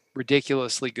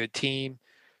ridiculously good team.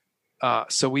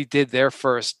 So we did their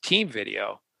first team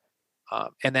video.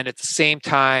 And then at the same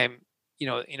time,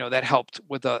 that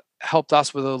helped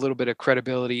us with a little bit of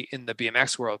credibility in the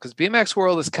BMX world, because BMX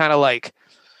world is kind of like,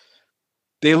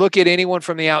 they look at anyone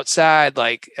from the outside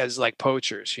as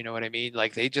poachers. You know what I mean?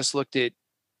 Like they just looked at,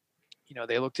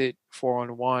 they looked at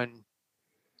 411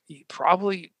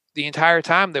 probably the entire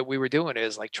time that we were doing it,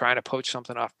 is like trying to poach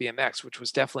something off BMX, which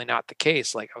was definitely not the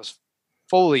case. Like I was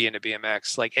fully into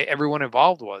BMX, like everyone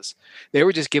involved was. They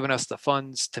were just giving us the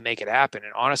funds to make it happen.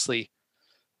 And honestly,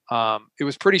 it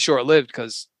was pretty short lived,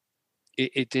 because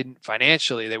it didn't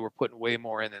financially. They were putting way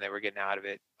more in than they were getting out of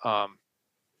it.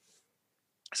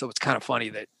 So it's kind of funny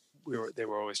that they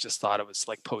were always just thought of as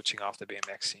like poaching off the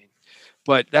BMX scene.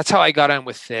 But that's how I got on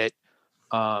with Fit.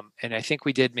 And I think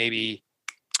we did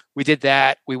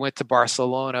that. We went to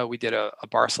Barcelona. We did a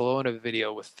Barcelona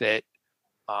video with Fit.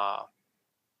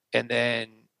 And then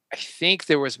I think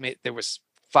there was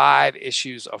 5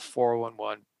 issues of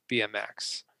 411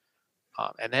 BMX.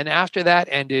 And then after that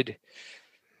ended,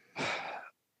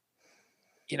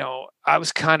 I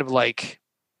was kind of like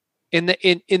in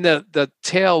the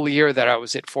tail year that I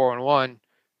was at 411,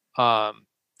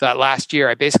 that last year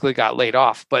I basically got laid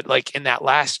off. But like in that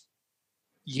last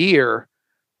year,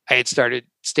 I had started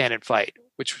Stand and Fight,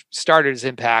 which started as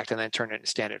Impact and then turned into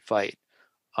Stand and Fight.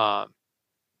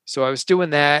 So I was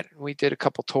doing that. We did a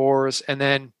couple tours, and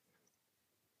then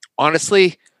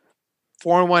honestly,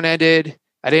 411 ended.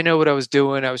 I didn't know what I was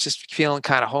doing. I was just feeling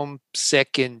kind of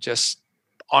homesick and just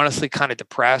honestly kind of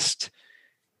depressed.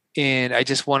 And I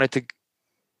just wanted to,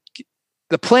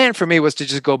 the plan for me was to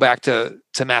just go back to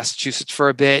Massachusetts for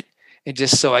a bit, and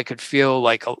just so I could feel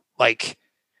like a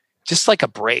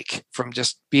break from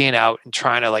just being out and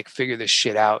trying to like figure this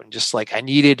shit out. And just like, I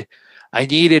needed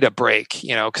a break,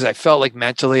 cause I felt like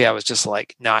mentally I was just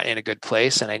like not in a good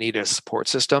place, and I needed a support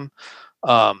system.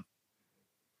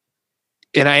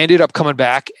 And I ended up coming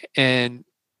back and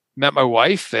met my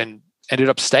wife and ended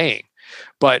up staying.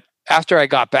 But after I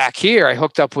got back here, I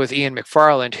hooked up with Ian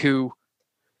McFarland, who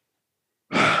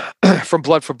from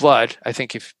Blood for Blood, I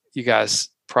think if you guys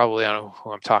probably know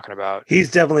who I'm talking about. He's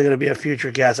definitely going to be a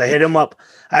future guest. I hit him up.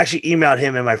 I actually emailed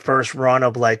him in my first run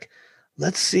of like,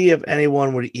 let's see if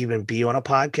anyone would even be on a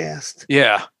podcast.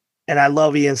 Yeah. And I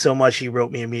love Ian so much. He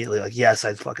wrote me immediately like, yes,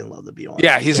 I'd fucking love to be on.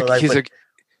 Yeah. He's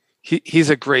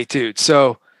a great dude.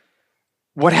 So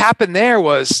what happened there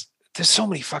was, there's so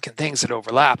many fucking things that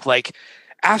overlap. Like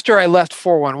after I left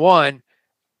 411,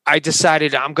 I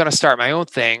decided I'm going to start my own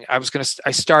thing. I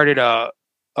started a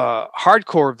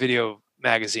hardcore video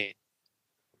magazine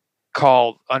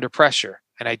called Under Pressure.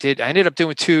 And I ended up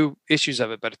doing 2 issues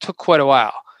of it, but it took quite a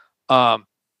while.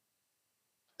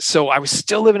 So I was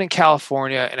still living in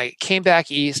California, and I came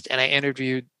back east, and I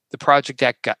interviewed the Project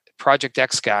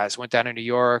X guys, went down to New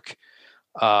York,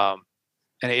 and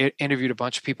I interviewed a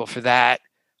bunch of people for that.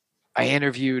 I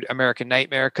interviewed American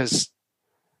Nightmare, because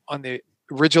on the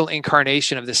original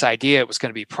incarnation of this idea, it was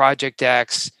going to be Project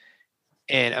X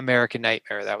and American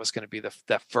Nightmare. That was going to be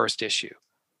that first issue.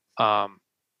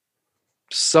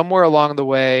 Somewhere along the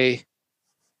way,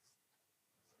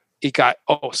 it got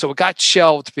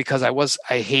shelved because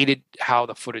I hated how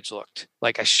the footage looked.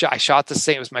 Like I shot the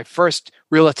same. It was my first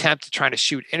real attempt at trying to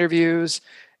shoot interviews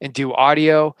and do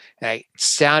audio, and it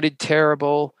sounded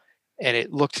terrible and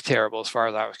it looked terrible as far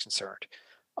as I was concerned.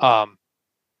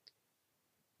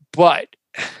 But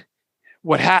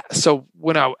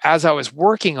as I was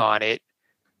working on it,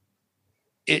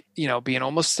 being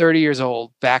almost 30 years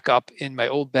old, back up in my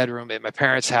old bedroom at my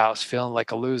parents' house, feeling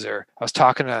like a loser, I was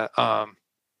talking to,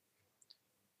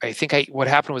 what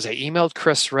happened was I emailed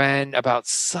Chris Wren about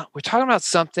we're talking about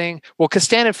something. Well, cause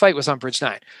Stand and Fight was on Bridge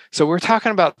 9. So we're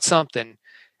talking about something,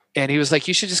 and he was like,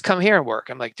 you should just come here and work.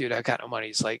 I'm like, dude, I got no money.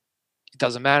 He's like, it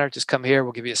doesn't matter. Just come here.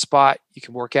 We'll give you a spot. You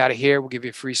can work out of here. We'll give you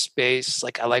a free space.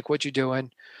 Like, I like what you're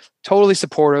doing. Totally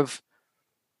supportive.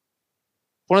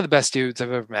 One of the best dudes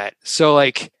I've ever met. So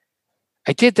like,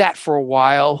 I did that for a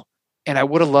while, and I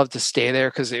would have loved to stay there,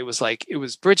 because it was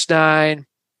Bridge 9.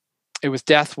 It was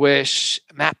Death Wish.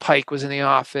 Matt Pike was in the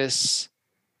office.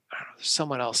 I don't know, there's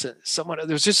someone else. There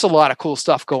was just a lot of cool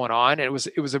stuff going on. And it was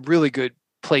a really good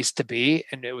place to be,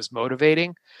 and it was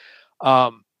motivating.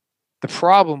 The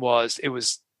problem was it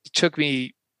took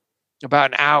me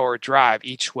about an hour drive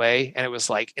each way, and it was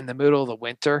like in the middle of the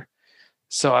winter.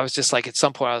 So I was just like, at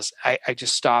some point I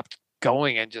just stopped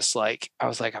going, and just like, I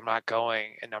was like, I'm not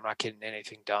going, and I'm not getting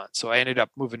anything done. So I ended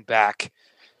up moving back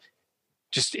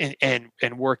just and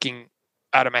working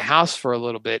out of my house for a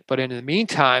little bit. But in the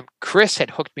meantime, Chris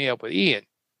had hooked me up with Ian.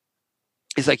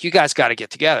 He's like, you guys got to get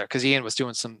together, because Ian was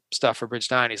doing some stuff for Bridge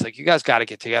 9. He's like, you guys got to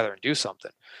get together and do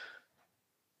something.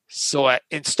 So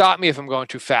and stop me if I'm going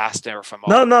too fast or if I'm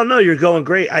No, you're going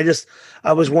great. I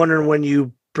was wondering when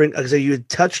you because you had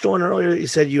touched on earlier, you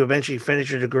said you eventually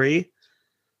finished your degree.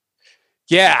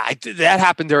 Yeah, that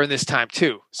happened during this time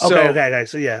too. So, okay.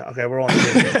 So we're on the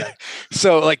same.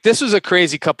 So like this was a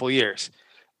crazy couple of years.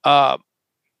 I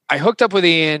hooked up with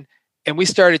Ian and we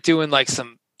started doing like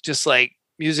some just like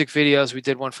music videos. We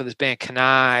did one for this band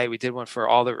Kanai. We did one for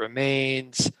All That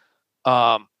Remains.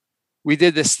 We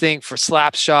did this thing for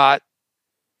Slapshot.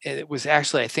 And it was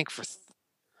actually, I think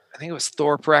it was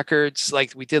Thorpe Records.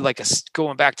 Like we did like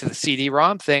going back to the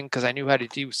CD-ROM thing, because I knew how to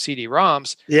do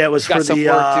CD-ROMs. Yeah, it was for some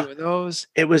work doing those.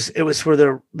 It was for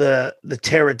the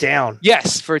Tear It Down.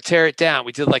 Yes, for Tear It Down.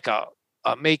 We did like a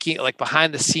making, like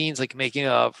behind the scenes, like making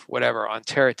of whatever on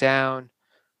Tear It Down.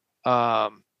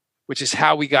 Which is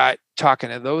how we got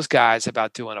talking to those guys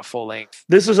about doing a full length.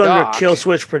 This was under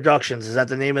Killswitch Productions. Is that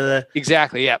the name of the?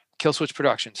 Exactly. Yeah. Killswitch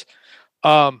Productions.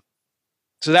 So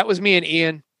that was me and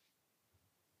Ian.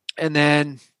 And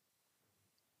then,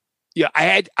 yeah,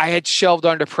 I had shelved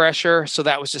Under Pressure. So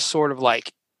that was just sort of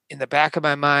like in the back of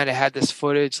my mind. I had this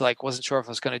footage, like wasn't sure if I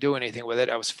was going to do anything with it.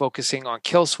 I was focusing on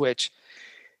Killswitch.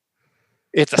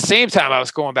 At the same time, I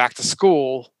was going back to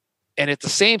school. And at the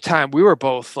same time, we were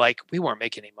both like, we weren't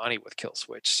making any money with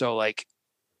Killswitch. So like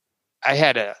I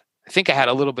think I had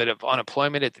a little bit of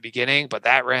unemployment at the beginning, but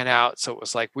that ran out. So it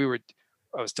was like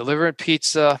I was delivering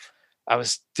pizza. I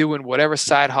was doing whatever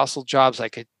side hustle jobs I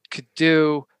could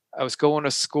do. I was going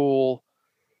to school.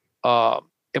 And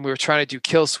we were trying to do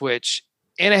Killswitch.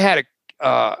 And I had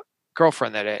a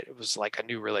girlfriend that it was like a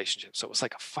new relationship. So it was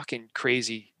like a fucking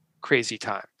crazy, crazy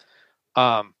time.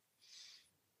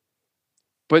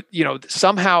 But, you know,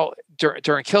 somehow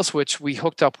during Killswitch, we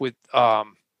hooked up with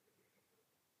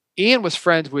Ian was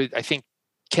friends with, I think,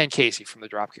 Ken Casey from the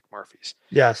Dropkick Murphys.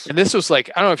 Yes. And this was like,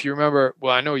 I don't know if you remember.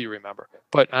 Well, I know you remember,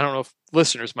 but I don't know if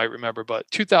listeners might remember. But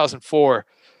 2004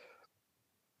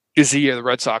 is the year the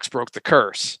Red Sox broke the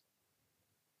curse.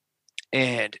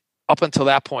 And up until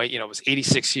that point, you know, it was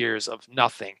 86 years of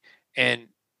nothing. And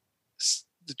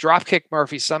the Dropkick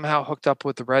Murphys somehow hooked up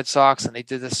with the Red Sox, and they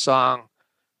did this song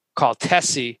called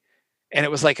Tessie, and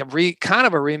it was like kind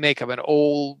of a remake of an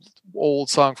old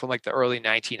song from like the early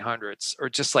 1900s, or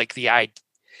just like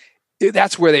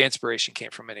that's where the inspiration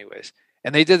came from anyways.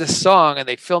 And they did this song and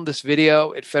they filmed this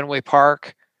video at Fenway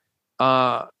Park,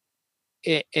 and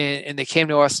they came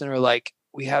to us and were like,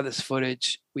 we have this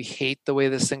footage, we hate the way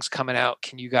this thing's coming out,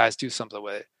 can you guys do something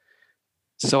with it?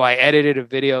 So I edited a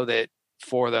video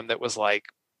for them that was like,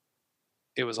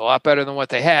 it was a lot better than what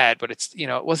they had, but it's, you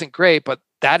know, it wasn't great, but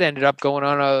that ended up going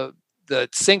on the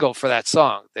single for that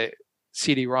song, the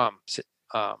CD-ROM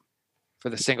for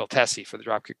the single Tessie for the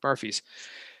Dropkick Murphys.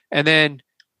 And then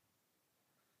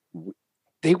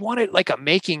they wanted like a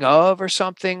making of or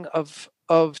something of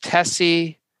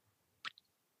Tessie.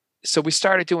 So we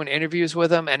started doing interviews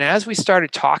with them. And as we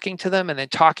started talking to them and then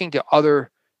talking to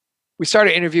we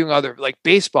started interviewing other like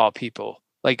baseball people,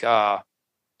 like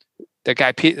that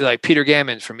guy, like Peter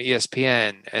Gammons from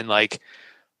ESPN, and like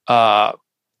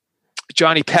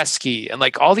Johnny Pesky, and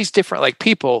like all these different like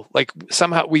people, like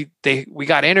somehow we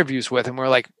got interviews with, and we're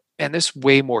like, man, there's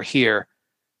way more here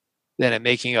than a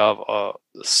making of a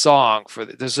song for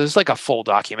there's like a full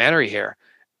documentary here.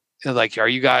 And like, are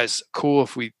you guys cool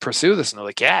if we pursue this? And they're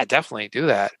like, yeah, definitely do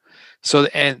that. So,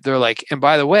 and they're like, and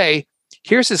by the way,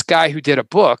 here's this guy who did a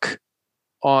book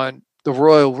on the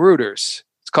Royal Rooters.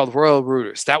 Called Royal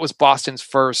Rooters. That was Boston's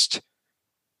first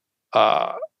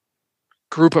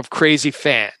group of crazy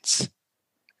fans.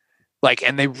 Like,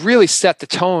 and they really set the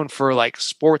tone for like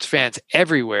sports fans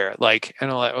everywhere. Like, and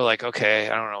we're like, okay,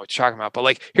 I don't know what you're talking about, but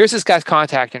like, here's this guy's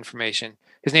contact information.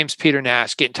 His name's Peter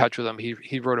Nash. Get in touch with him.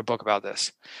 He wrote a book about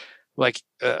this. Like,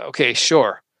 okay,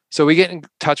 sure. So we get in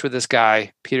touch with this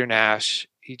guy, Peter Nash.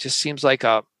 He just seems like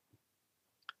a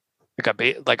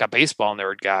baseball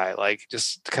nerd guy, like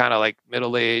just kind of like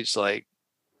middle-aged, like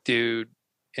dude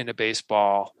into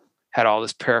baseball, had all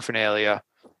this paraphernalia.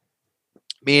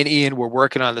 Me and Ian were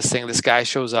working on this thing. This guy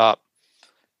shows up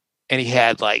and he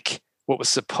had like what was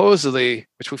supposedly,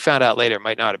 which we found out later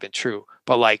might not have been true,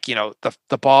 but like, you know,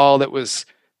 the ball that was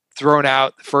thrown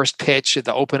out the first pitch at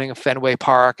the opening of Fenway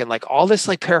Park, and like all this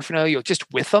like paraphernalia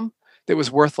just with him that was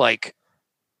worth like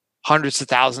hundreds of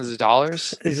thousands of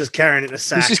dollars. He's just carrying it in a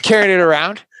sack. He's just carrying it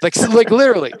around, like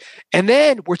literally. And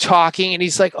then we're talking, and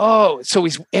he's like, "Oh," so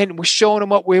we're showing him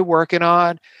what we're working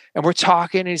on, And we're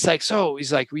talking, and he's like,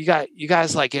 you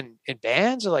guys like in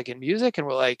bands or like in music? And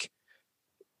we're like,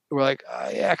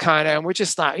 yeah, kind of. And we're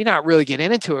just you're not really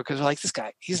getting into it because we're like, this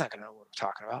guy, he's not going to know what we're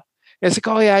talking about. And it's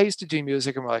like, oh yeah, I used to do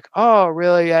music. And we're like, oh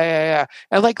really? Yeah, yeah, yeah.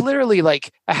 And like literally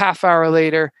like a half hour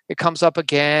later, it comes up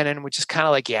again. And we're just kind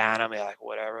of like, yeah, and I'm like,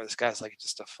 whatever. This guy's like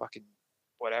just a fucking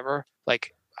whatever.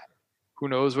 Like, who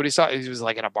knows what he saw? He was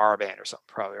like in a bar band or something,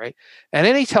 probably, right? And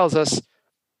then he tells us,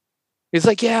 he's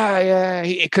like, yeah,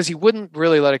 because he wouldn't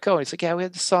really let it go. And he's like, yeah, we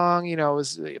had the song, it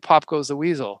was Pop Goes the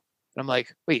Weasel. And I'm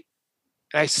like, wait.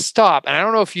 And I stop, and I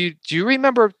don't know if do you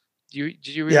remember? Did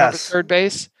you remember Yes. Third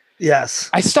Base? Yes.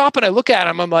 I stop and I look at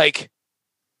him. I'm like,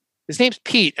 his name's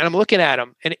Pete, and I'm looking at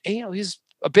him, and he's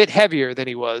a bit heavier than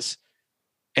he was,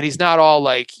 and he's not all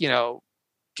like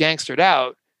gangstered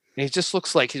out, and he just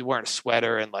looks like he's wearing a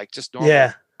sweater and like just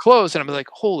normal clothes. And I'm like,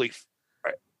 holy,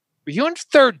 were you on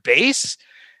third base?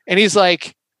 And he's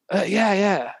like,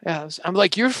 yeah. I'm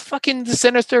like, you're fucking the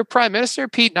sinister prime minister,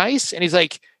 Pete Nice? And he's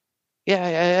like,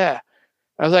 yeah.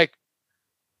 I was like,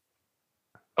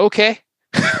 okay.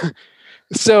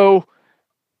 So,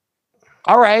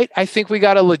 all right. I think we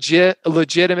got a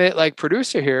legitimate like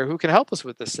producer here who can help us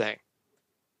with this thing.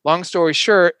 Long story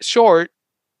short,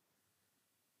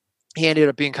 he ended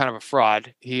up being kind of a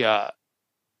fraud. He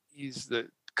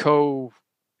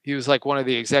was like one of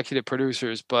the executive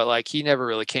producers, but like he never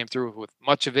really came through with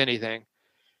much of anything.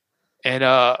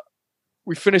 And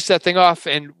we finished that thing off,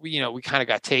 and we kind of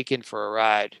got taken for a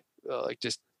ride, like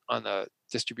just on the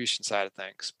distribution side of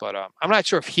things. But I'm not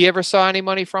sure if he ever saw any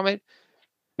money from it,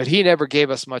 but he never gave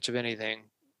us much of anything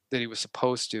that he was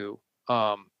supposed to.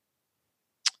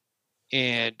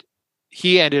 And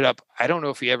he ended up, I don't know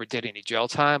if he ever did any jail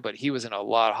time, but he was in a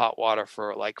lot of hot water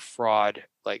for like fraud,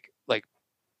 like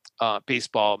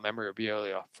baseball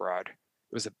memorabilia fraud.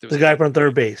 There was the guy from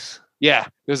Third Base. Yeah,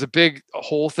 there's a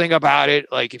whole thing about it.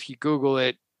 Like if you Google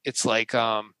it, it's like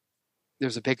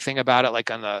there's a big thing about it,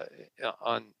 like on I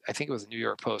think it was the New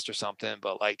York Post or something.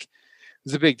 But like it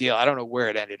was a big deal. I don't know where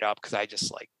it ended up because I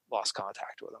just like lost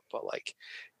contact with him. But like,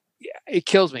 yeah, it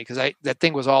kills me because that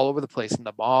thing was all over the place in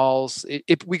the malls.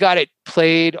 We got it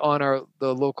played on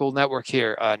the local network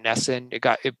here, Nesson.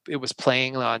 It was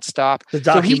playing nonstop. The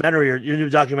documentary, your new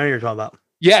documentary you're talking about.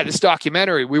 Yeah, this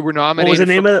documentary. We were nominated. What was the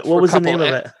name of it? What was the name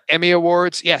of it? Emmy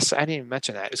Awards. Yes, I didn't even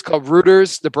mention that. It's called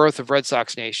Rooters: The Birth of Red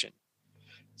Sox Nation.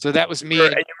 So that was me.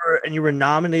 And you were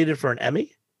nominated for an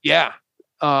Emmy? Yeah.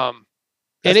 That's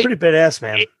pretty badass,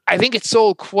 man. I think it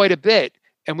sold quite a bit,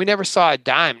 and we never saw a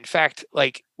dime. In fact,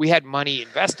 like we had money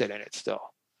invested in it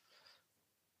still.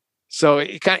 So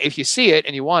if you see it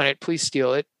and you want it, please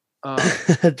steal it.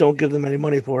 Don't give them any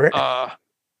money for it. And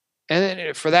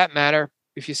then for that matter,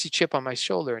 if you see Chip on My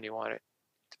Shoulder and you want it,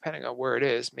 depending on where it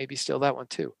is, maybe steal that one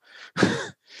too.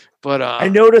 But I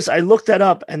noticed, I looked that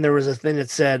up, and there was a thing that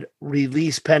said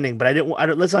release pending, but I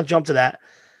didn't. Let's not jump to that.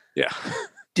 Yeah,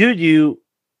 dude, you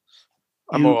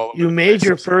made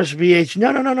your first VH.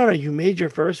 No. You made your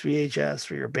first VHS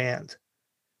for your band,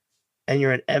 and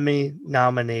you're an Emmy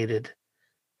nominated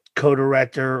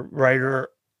co-director, writer,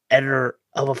 editor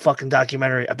of a fucking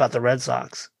documentary about the Red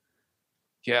Sox.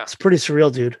 Yeah, it's pretty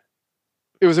surreal, dude.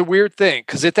 It was a weird thing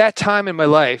because at that time in my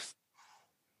life,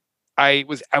 I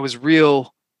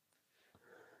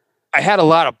had a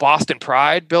lot of Boston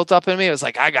pride built up in me. I was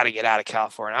like, I got to get out of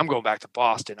California. I'm going back to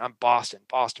Boston. I'm Boston.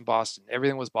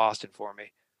 Everything was Boston for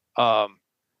me. I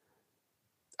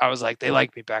was like, they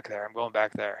like me back there. I'm going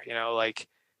back there,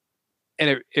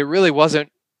 and it really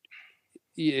wasn't.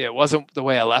 It wasn't the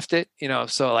way I left it,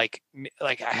 So like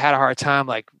I had a hard time,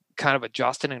 like kind of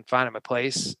adjusting and finding my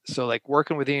place. So like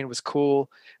working with Ian was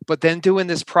cool, but then doing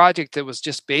this project that was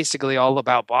just basically all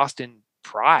about Boston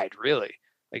pride, really.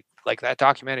 Like that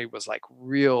documentary was like a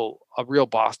real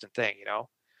Boston thing,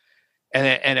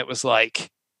 and it was like,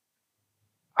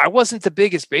 I wasn't the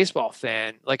biggest baseball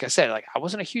fan. Like I said, like I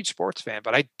wasn't a huge sports fan,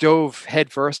 but I dove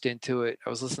headfirst into it. I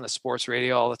was listening to sports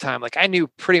radio all the time. Like I knew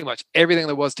pretty much everything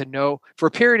there was to know for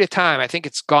a period of time. I think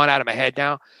it's gone out of my head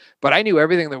now, but I knew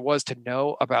everything there was to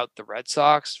know about the Red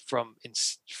Sox from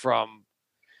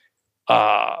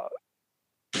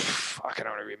I can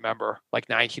only remember like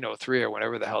 1903 or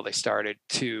whenever the hell they started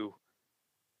to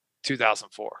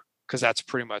 2004, because that's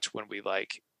pretty much when we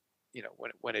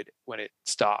when it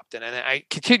stopped. And then I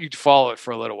continued to follow it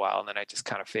for a little while, and then I just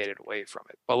kind of faded away from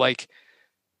it. But like,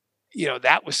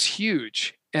 that was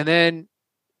huge. And then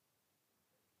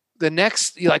the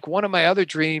next, like one of my other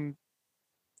dream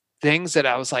things that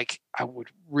I was like, I would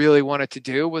really wanted to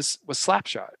do was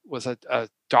Slapshot, was a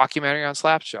documentary on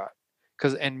Slapshot.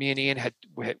 And me and Ian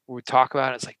would talk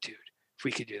about it. It's like, dude, if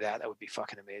we could do that, that would be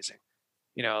fucking amazing.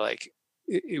 Like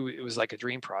it was like a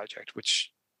dream project,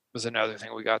 which was another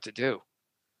thing we got to do.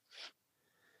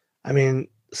 I mean,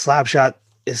 Slapshot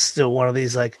is still one of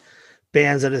these like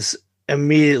bands that is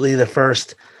immediately the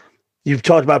first. You've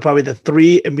talked about probably the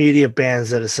three immediate bands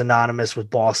that is synonymous with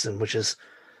Boston, which is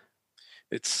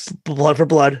It's Blood for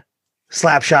Blood,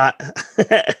 Slapshot,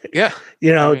 yeah,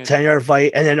 10-Yard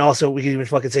Fight, and then also we can even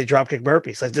fucking say Dropkick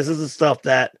Murphys. Like this is the stuff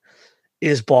that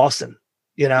is Boston,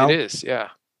 it is, yeah.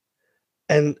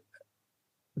 And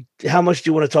how much do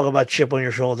you want to talk about Chip on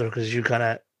Your Shoulder? Because you kind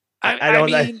of, I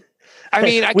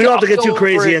mean, we don't have to get too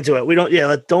crazy into it. We don't,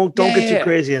 don't get too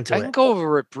crazy into it. I can go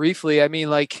over it briefly. I mean,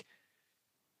 like,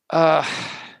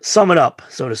 sum it up,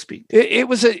 so to speak. It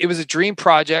was a dream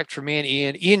project for me and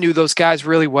Ian. Ian knew those guys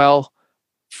really well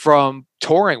from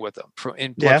touring with them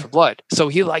in Blood for Blood. So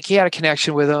he had a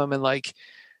connection with them, and like,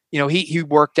 he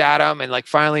worked at them, and like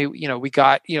finally, we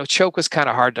got, Choke was kind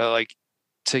of hard to like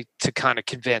to kind of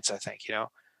convince, I think,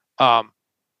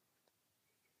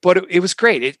 but it was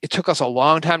great. It took us a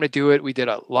long time to do it. We did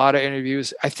a lot of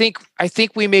interviews. I think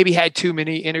we maybe had too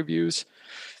many interviews.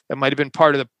 That might have been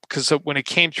part of the, because when it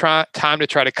came time to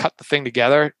try to cut the thing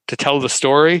together to tell the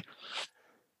story,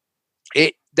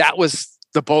 that was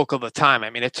the bulk of the time. I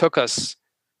mean, I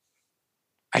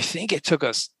think it took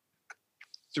us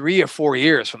 3 or 4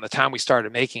 years from the time we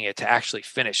started making it to actually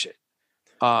finish it.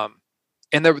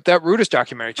 And that Rooters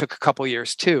documentary took a couple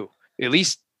years too, at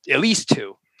least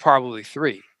 2, probably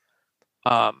 3.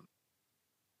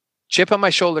 Chip on My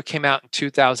Shoulder came out in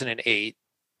 2008.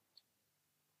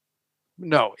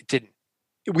 No, it didn't.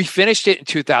 We finished it in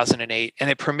 2008, and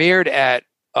it premiered at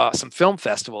some film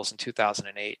festivals in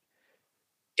 2008.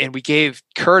 And we gave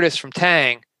Curtis from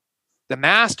Tang the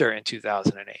master in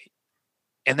 2008.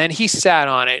 And then he sat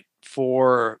on it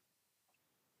for,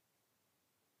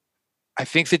 I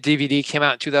think the DVD came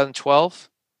out in 2012.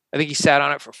 I think he sat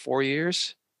on it for 4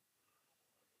 years,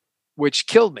 which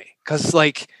killed me because,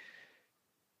 like,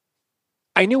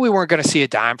 I knew we weren't going to see a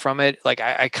dime from it. Like,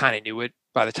 I kind of knew it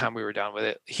by the time we were done with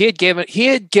it. He had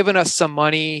given us some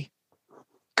money.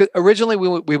 Originally,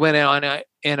 we went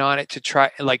in on it to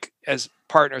try, like, as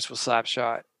partners with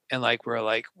Slapshot, and like we're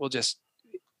like, we'll just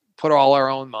put all our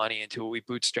own money into it. We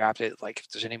bootstrapped it. Like, if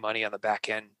there's any money on the back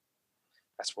end,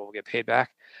 that's what we'll get paid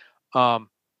back.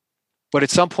 But at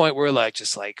some point, we're like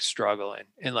just like struggling,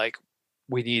 and like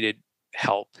we needed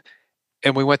help,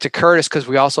 and we went to Curtis because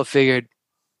we also figured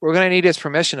we're going to need his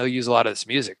permission to use a lot of this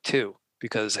music too,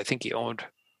 because I think he owned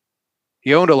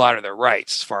a lot of their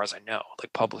rights, as far as I know,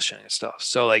 like publishing and stuff.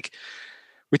 So like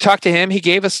we talked to him. He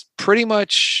gave us pretty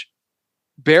much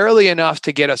barely enough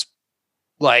to get us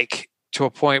like to a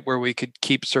point where we could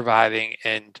keep surviving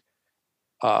and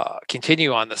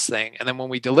continue on this thing. And then when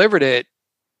we delivered it,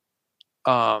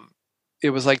 it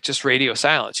was like just radio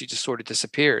silence. He just sort of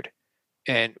disappeared.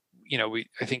 And,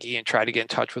 I think Ian tried to get in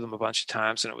touch with him a bunch of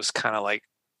times, and it was kind of like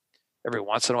every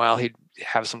once in a while he'd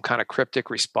have some kind of cryptic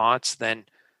response. Then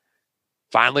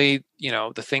finally,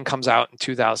 the thing comes out in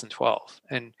 2012.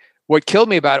 And what killed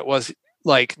me about it was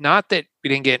like, not that we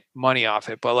didn't get money off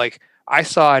it, but like I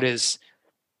saw it as,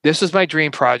 this was my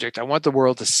dream project. I want the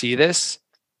world to see this,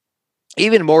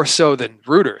 even more so than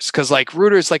Rooters. Cause like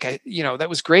Rooters, like, that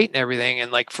was great and everything.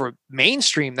 And like for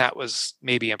mainstream, that was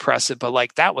maybe impressive, but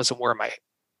like, that wasn't where my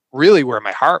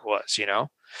heart was,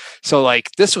 So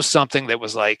like, this was something that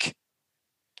was like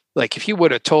if you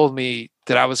would have told me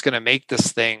that I was going to make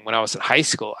this thing when I was in high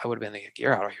school, I would have been like,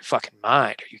 you're out of your fucking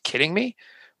mind. Are you kidding me?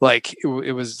 Like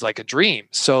it was like a dream.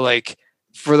 So like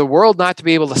for the world not to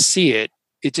be able to see it,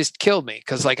 it just killed me.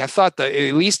 Cause like, I thought that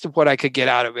at least what I could get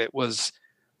out of it was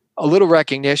a little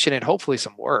recognition and hopefully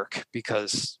some work,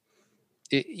 because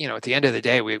at the end of the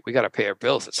day, we got to pay our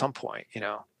bills at some point, it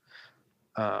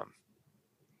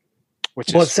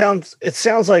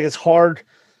sounds like it's hard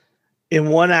in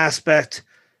one aspect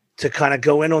to kind of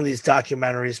go in on these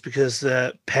documentaries because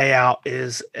the payout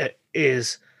is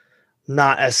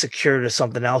not as secure as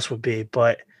something else would be.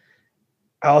 But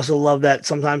I also love that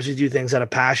sometimes you do things out of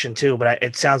passion too, but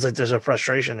it sounds like there's a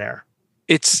frustration there.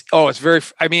 It's very,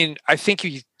 I mean, I think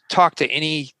you talk to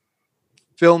any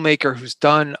filmmaker who's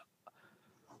done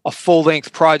a full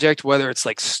length project, whether it's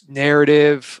like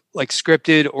narrative, like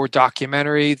scripted or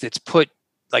documentary, that's put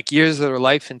like years of their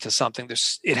life into something.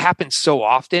 It happens so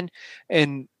often.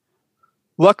 And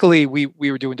luckily we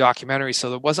were doing documentaries, so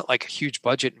there wasn't like a huge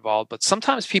budget involved, but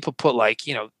sometimes people put like,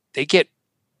 they get,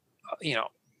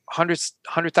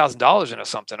 $100,000 into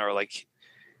something, or like,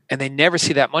 and they never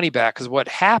see that money back. Cause what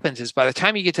happens is by the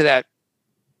time you get to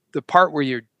the part where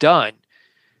you're done,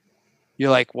 you're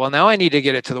like, well, now I need to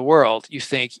get it to the world. You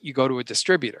think, you go to a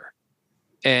distributor,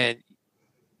 and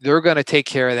they're going to take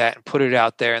care of that and put it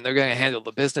out there, and they're going to handle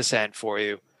the business end for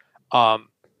you.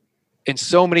 And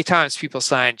so many times people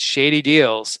sign shady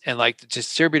deals, and like the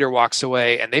distributor walks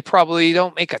away, and they probably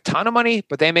don't make a ton of money,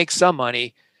 but they make some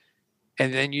money,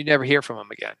 and then you never hear from them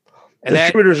again. And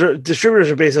distributors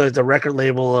are basically like the record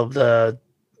label of the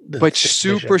but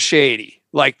super shady.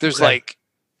 Like there's like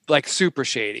super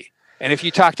shady. And if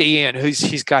you talk to Ian,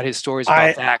 he's got his stories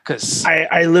about that, because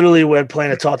I literally would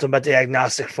plan to talk to him about the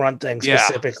agnostic front thing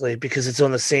specifically, because it's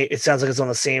on the same. It sounds like it's on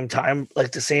the same time,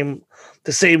 like the same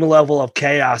level of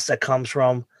chaos that comes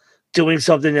from doing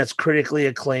something that's critically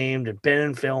acclaimed and been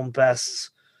in film fests.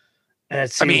 And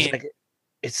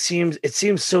it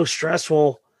seems so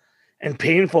stressful and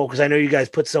painful, because I know you guys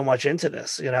put so much into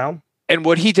this, you know. And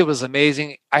what he did was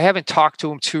amazing. I haven't talked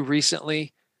to him too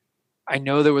recently. I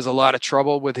know there was a lot of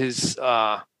trouble with his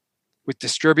with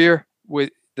Distributor.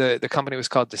 With the company was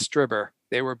called Distributor.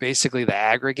 They were basically the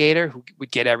aggregator who would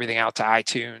get everything out to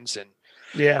iTunes and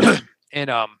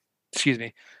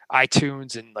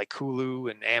iTunes and like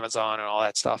Hulu and Amazon and all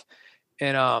that stuff.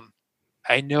 And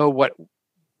I know what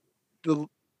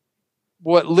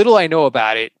little I know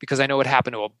about it, because I know what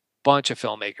happened to a bunch of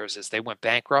filmmakers, is they went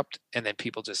bankrupt and then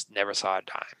people just never saw a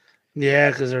dime. Yeah,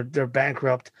 because they're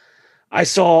bankrupt. I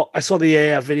saw the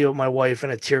AF video with my wife,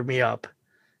 and it teared me up.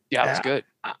 Yeah, it was good.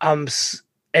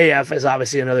 AF is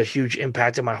obviously another huge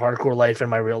impact in my hardcore life and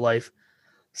my real life.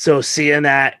 So seeing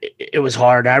that, it was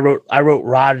hard. I wrote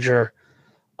Roger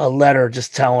a letter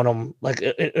just telling him, like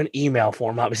an email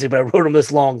form, obviously, but I wrote him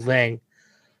this long thing,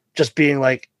 just being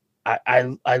like,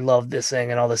 I love this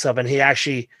thing and all this stuff. And he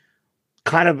actually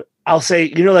kind of, I'll say,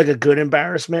 like a good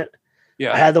embarrassment.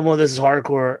 Yeah, I had the one. This is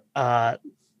hardcore.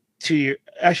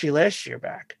 Last year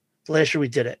back. Last year we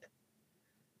did it.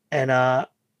 And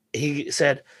he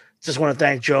said, just want to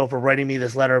thank Joe for writing me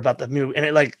this letter about the movie. And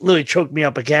it like literally choked me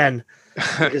up again,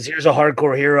 because here's a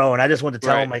hardcore hero. And I just wanted to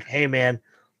tell him, like, hey man,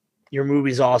 your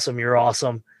movie's awesome. You're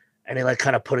awesome. And he like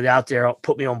kind of put it out there,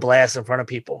 put me on blast in front of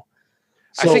people.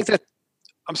 So, I think that,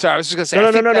 I'm sorry, I was just going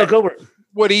to say, no, go over it.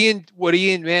 What Ian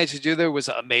managed to do there was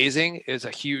amazing. It was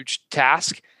a huge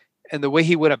task. And the way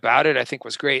he went about it, I think,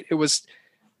 was great. It was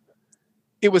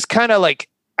kind of like,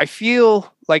 I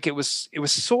feel like it was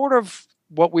sort of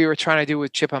what we were trying to do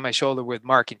with Chip on My Shoulder with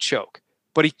Mark and Choke,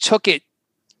 but he took it.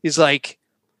 He's like,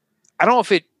 I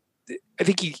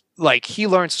think he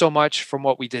learned so much from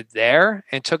what we did there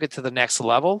and took it to the next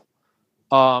level,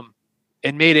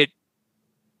 and made it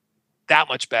that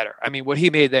much better. I mean, what he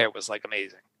made there was like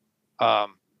amazing.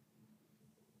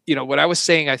 What I was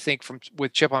saying, I think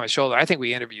with Chip on My Shoulder, I think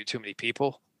we interviewed too many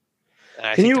people.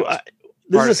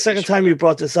 This is the second time you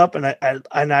brought this up, and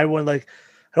I would like,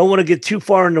 I don't want to get too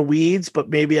far in the weeds, but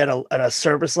maybe at a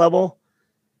service level,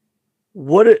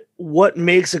 what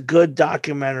makes a good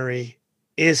documentary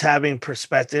is having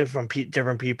perspective from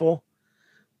different people.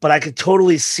 But I could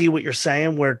totally see what you're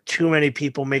saying, where too many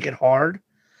people make it hard.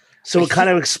 So it kind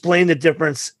of explained the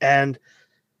difference, and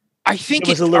I think it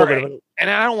was a little bit of it. And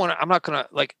I'm not gonna,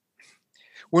 like,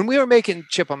 when we were making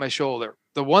Chip on My Shoulder,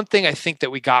 the one thing I think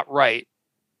that we got right,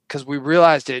 because we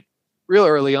realized it real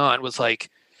early on, was like,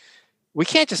 we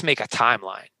can't just make a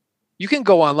timeline. You can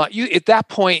go online. At that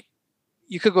point,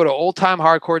 you could go to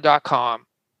oldtimehardcore.com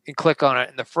and click on it,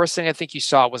 and the first thing I think you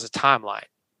saw was a timeline.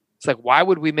 It's like, why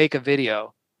would we make a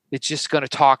video that's just going to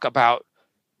talk about,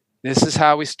 this is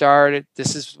how we started,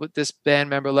 this is what this band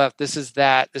member left, this is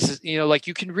that, this is, like,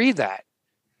 you can read that.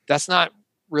 That's not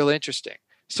real interesting.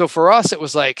 So for us, it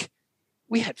was like,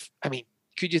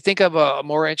 could you think of a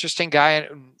more interesting guy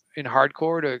in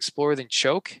hardcore to explore than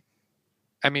Choke?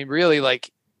 I mean, really,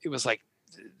 like, it was like,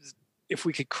 if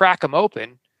we could crack him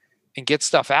open and get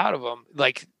stuff out of him,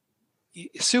 like,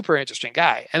 super interesting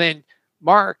guy. And then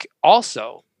Mark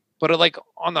also, but like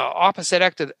on the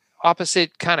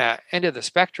opposite kind of end of the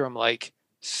spectrum, like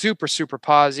super, super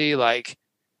posy, like,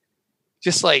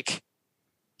 just like,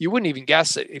 you wouldn't even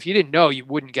guess it. If you didn't know, you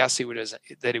wouldn't guess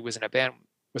that he was in a band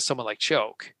with someone like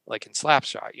Choke, like in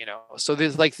Slapshot, So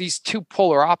there's like these two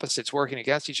polar opposites working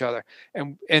against each other.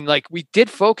 And like, we did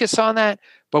focus on that,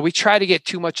 but we try to get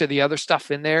too much of the other stuff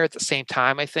in there at the same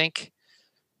time, I think.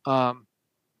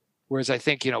 Whereas I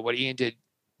think, what Ian did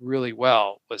really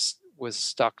well was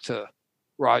stuck to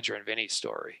Roger and Vinny's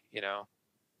story,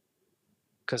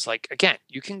 because, like, again,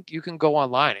 you can go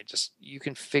online and just, you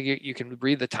can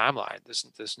read the timeline.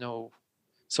 There's no,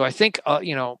 so I think,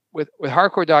 with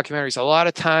hardcore documentaries, a lot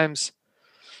of times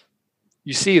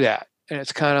you see that, and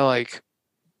it's kind of like,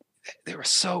 they were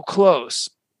so close,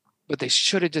 but they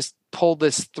should have just pulled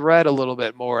this thread a little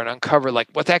bit more and uncovered, like,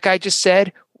 what that guy just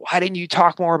said. Why didn't you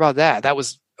talk more about that? That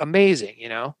was amazing,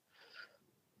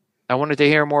 I wanted to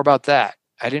hear more about that.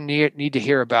 I didn't need to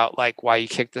hear about like why you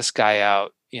kicked this guy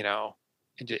out, and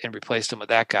replaced him with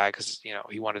that guy because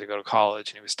he wanted to go to college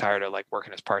and he was tired of like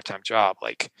working his part-time job.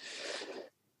 Like,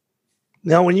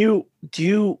 now, when you're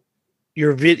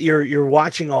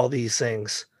watching all these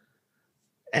things,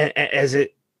 and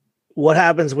what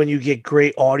happens when you get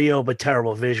great audio but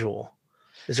terrible visual?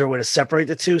 Is there a way to separate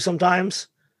the two sometimes?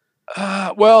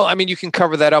 Well, I mean, you can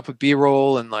cover that up with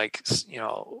B-roll and like,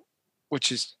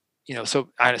 which is, so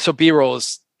B-roll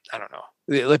is, I don't know.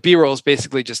 The B-roll is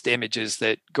basically just images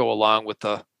that go along with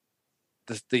the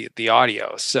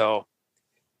audio. So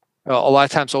a lot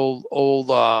of times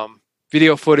old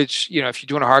video footage, if you're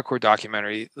doing a hardcore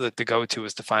documentary, the go-to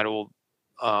is to find old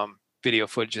video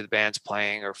footage of the bands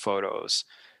playing or photos.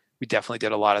 We definitely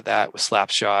did a lot of that with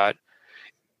Slapshot.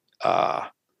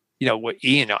 What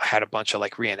Ian had a bunch of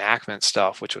like reenactment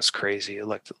stuff, which was crazy. It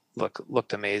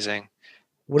looked amazing.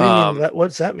 What do you mean?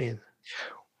 What's that mean?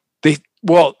 They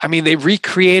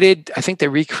recreated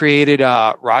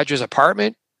Roger's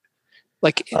apartment.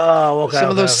 Like some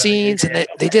of those scenes, and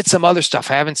they did some other stuff.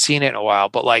 I haven't seen it in a while,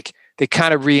 but like they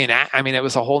kind of reenact. I mean, it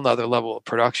was a whole nother level of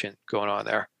production going on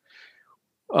there.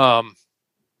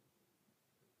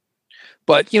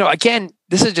 But again,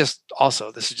 this is just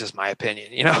my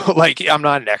opinion. Like I'm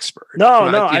not an expert.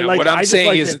 What I'm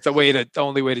saying is it's the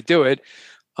only way to do it.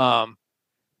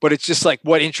 But it's just like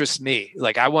what interests me.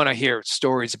 Like I want to hear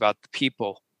stories about the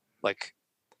people, like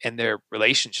and their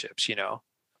relationships. No,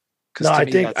 I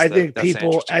think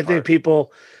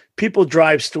people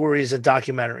drive stories and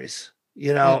documentaries.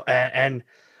 And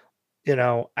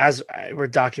as we're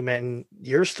documenting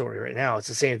your story right now, it's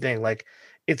the same thing. Like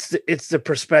it's the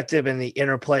perspective and the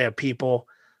interplay of people.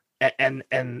 And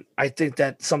I think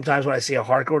that sometimes when I see a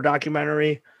hardcore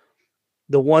documentary,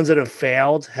 the ones that have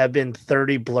failed have been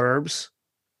 30 blurbs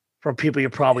from people you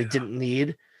probably didn't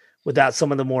need without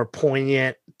some of the more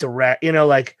poignant, direct,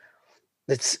 like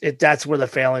that's where the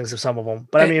failings of some of them.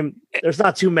 But I mean, there's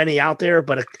not too many out there,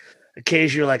 but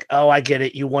occasionally you're like, oh, I get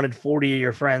it. You wanted 40 of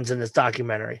your friends in this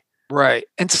documentary. Right.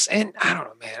 And I don't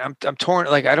know, man, I'm torn.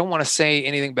 Like, I don't want to say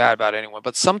anything bad about anyone,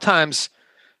 but sometimes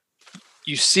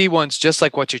you see ones just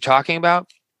like what you're talking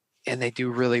about and they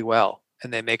do really well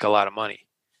and they make a lot of money.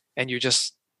 And it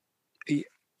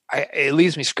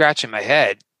leaves me scratching my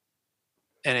head.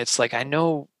 And it's like, I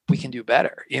know we can do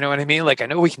better. You know what I mean? Like, I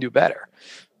know we can do better.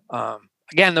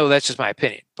 Again, though, that's just my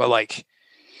opinion. But like,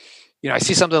 I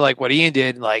see something like what Ian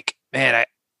did. Like, man,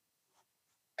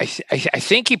 I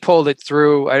think he pulled it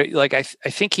through. I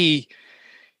think he,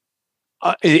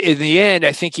 in the end,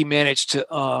 I think he managed to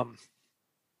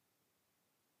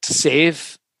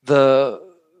save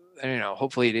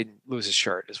hopefully he didn't lose his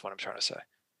shirt is what I'm trying to say.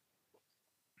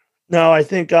 No, I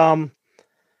think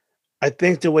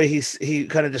the way he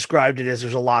kind of described it is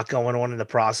there's a lot going on in the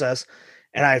process.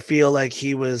 And I feel like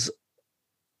he was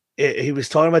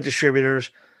talking about distributors.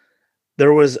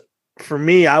 For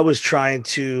me, I was trying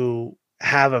to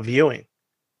have a viewing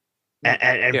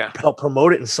and help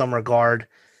promote it in some regard.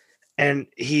 And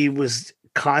he was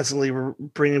constantly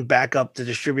bringing back up the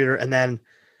distributor. And then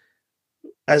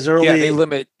as early,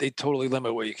 they totally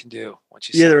limit what you can do once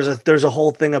you. Yeah, there's a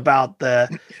whole thing about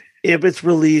if it's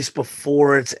released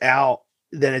before it's out,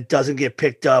 then it doesn't get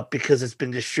picked up because it's been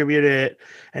distributed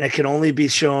and it can only be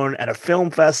shown at a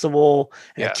film festival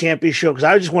and it can't be shown. Because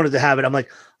I just wanted to have it. I'm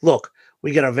like, look,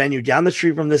 we got a venue down the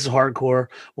street from This Is Hardcore.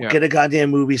 We'll get a goddamn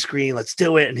movie screen. Let's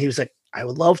do it. And he was like, I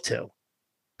would love to.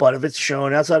 But if it's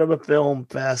shown outside of a film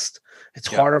fest, it's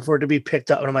harder for it to be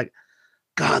picked up. And I'm like,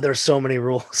 God, there's so many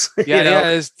rules. Yeah,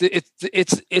 it's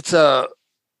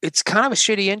kind of a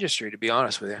shitty industry, to be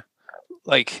honest with you.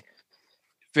 Like,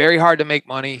 very hard to make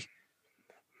money.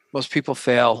 Most people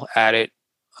fail at it.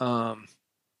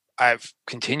 I've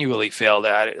continually failed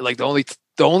at it. Like the only,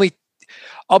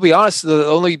 I'll be honest, the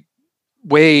only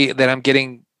way that I'm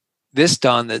getting this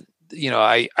done that,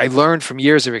 I learned from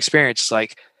years of experience, is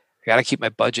like, I got to keep my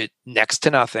budget next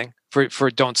to nothing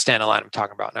for Don't Stand in Line I'm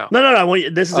talking about now. No.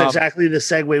 This is exactly the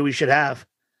segue we should have.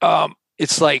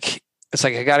 It's like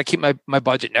I got to keep my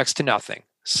budget next to nothing.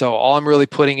 So all I'm really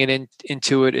putting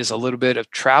into it is a little bit of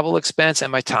travel expense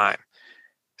and my time.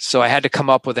 So I had to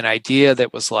come up with an idea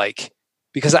that was like,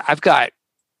 because I've got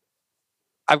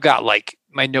like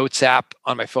my notes app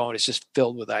on my phone is just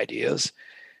filled with ideas.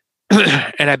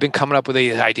 And I've been coming up with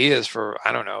these ideas for,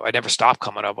 I don't know, I never stopped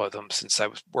coming up with them since I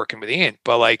was working with Ian.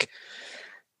 But like,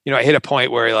 I hit a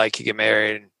point where like you get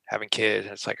married and having kids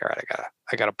and it's like, all right,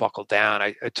 I gotta buckle down.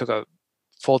 I took a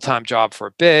full-time job for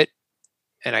a bit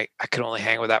and I could only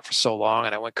hang with that for so long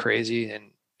and I went crazy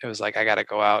and it was like, I got to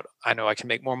go out. I know I can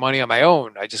make more money on my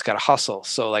own. I just got to hustle.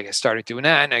 So like I started doing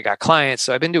that and I got clients.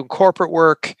 So I've been doing corporate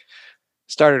work,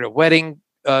 started a wedding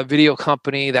video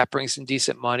company that brings in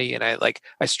decent money. And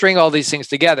I string all these things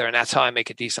together and that's how I make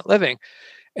a decent living.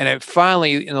 And I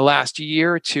finally, in the last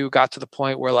year or two, got to the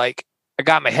point where like I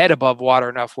got my head above water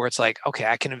enough where it's like, okay,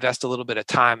 I can invest a little bit of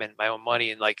time and my own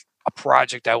money in like a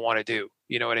project I want to do.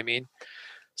 You know what I mean?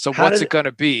 So what's it going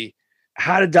to be?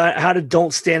 How did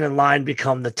Don't Stand in Line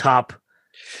become the top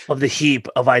of the heap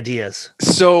of ideas?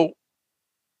 So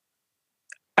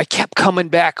I kept coming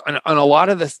back on a lot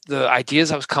of the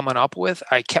ideas I was coming up with.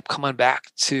 I kept coming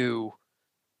back to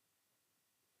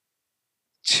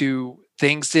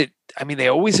things that, I mean, they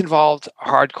always involved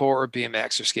hardcore or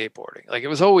BMX or skateboarding. Like it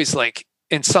was always like,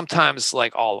 and sometimes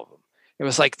like all of them. It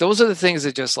was like, those are the things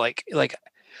that just like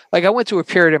I went through a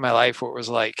period in my life where it was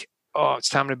like, oh, it's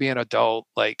time to be an adult.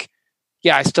 Like,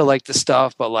 yeah, I still like the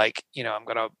stuff, but like, you know,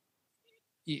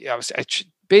 I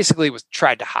basically was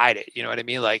tried to hide it. You know what I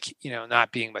mean? Like, you know,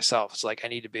 not being myself. It's like, I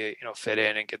need to be, you know, fit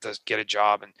in and get a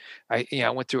job. And I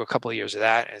went through a couple of years of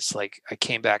that. And it's like, I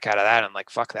came back out of that and I'm like,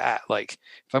 fuck that. Like,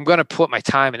 if I'm going to put my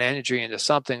time and energy into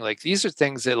something, like these are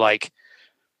things that like,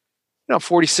 you know, I'm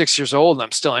 46 years old and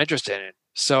I'm still interested in.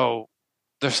 So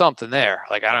there's something there.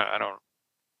 Like, I don't,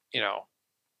 you know,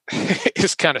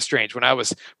 it's kind of strange. When I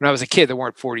was a kid, there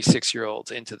weren't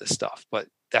 46-year-olds into this stuff, but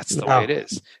that's the way it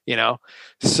is, you know?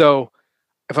 So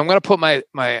if I'm going to put my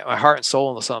heart and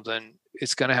soul into something,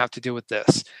 it's going to have to do with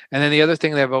this. And then the other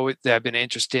thing that I've been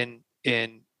interested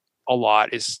in a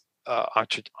lot is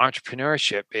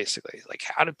entrepreneurship, basically. Like,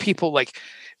 how do people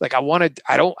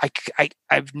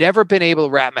I've never been able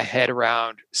to wrap my head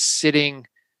around sitting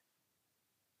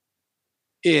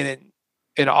in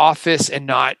an office and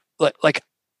not like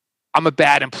I'm a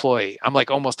bad employee. I'm like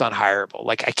almost unhireable.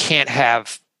 Like I can't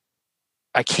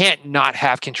not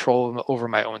have control over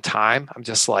my own time. I'm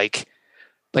just like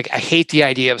I hate the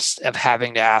idea of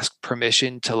having to ask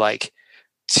permission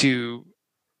to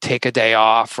take a day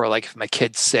off, or like if my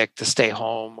kid's sick to stay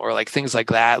home, or like things like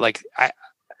that. Like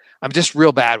I'm just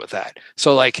real bad with that.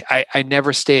 So like I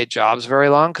never stay at jobs very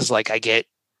long because like I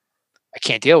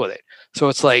can't deal with it. So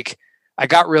it's like I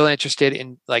got real interested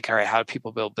in like, all right, how do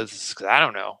people build businesses? Because I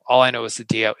don't know. All I know is the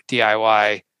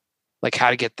DIY, like how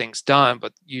to get things done,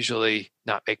 but usually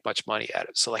not make much money at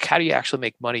it. So like, how do you actually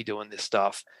make money doing this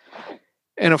stuff?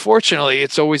 And unfortunately,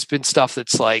 it's always been stuff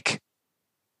that's like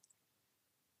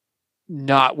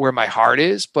not where my heart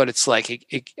is, but it's like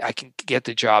I can get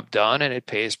the job done and it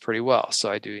pays pretty well. So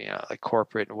I do, you know, like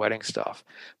corporate and wedding stuff.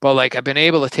 But like I've been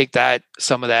able to take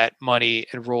some of that money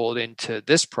and roll it into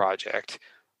this project.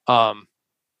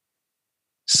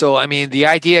 So, I mean, the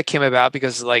idea came about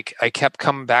because like I kept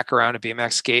coming back around to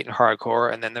BMX skate and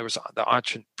hardcore. And then there was the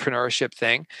entrepreneurship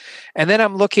thing. And then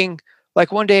I'm looking,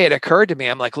 like one day it occurred to me,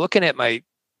 I'm like looking at my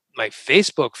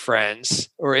Facebook friends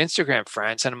or Instagram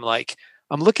friends. And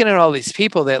I'm looking at all these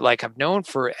people that like I've known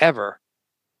forever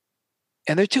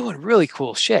and they're doing really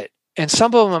cool shit. And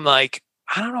some of them I'm like,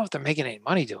 I don't know if they're making any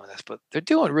money doing this, but they're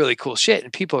doing really cool shit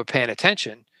and people are paying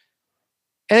attention.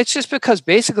 And it's just because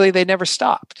basically they never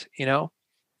stopped, you know?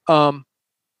 And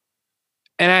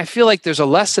I feel like there's a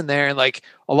lesson there. And like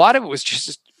a lot of it was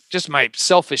just my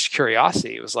selfish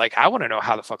curiosity. It was like, I want to know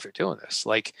how the fuck they're doing this.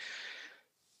 Like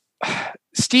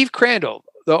Steve Crandall,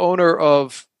 the owner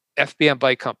of FBM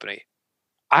Bike Company,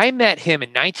 I met him in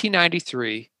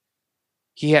 1993.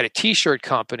 He had a t-shirt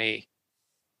company.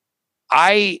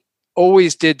 I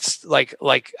always did like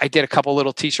I did a couple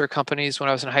little t-shirt companies when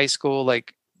I was in high school,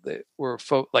 like that were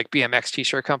like BMX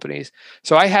t-shirt companies.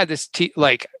 So I had this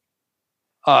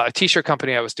a t-shirt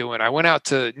company I was doing. I went out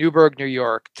to Newburgh, New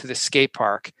York to the skate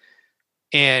park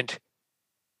and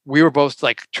we were both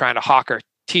like trying to hawk our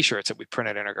t-shirts that we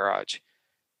printed in our garage.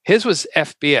 His was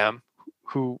FBM,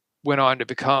 who went on to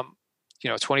become,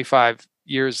 25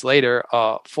 years later,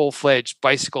 a full-fledged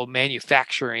bicycle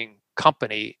manufacturing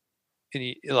company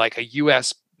like a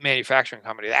U.S. manufacturing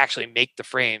company that actually make the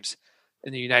frames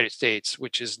in the United States,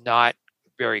 which is not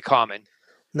very common.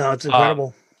 No, it's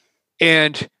incredible.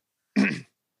 And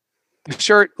the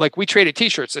shirt, like we traded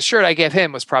t-shirts. The shirt I gave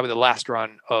him was probably the last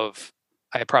run of,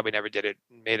 I probably never did it,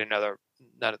 made another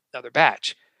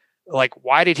batch. Like,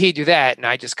 why did he do that? And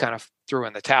I just kind of threw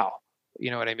in the towel. You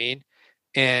know what I mean?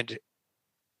 And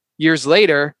years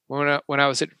later, when I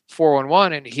was at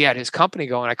 411 and he had his company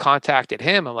going, I contacted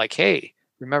him. I'm like, hey,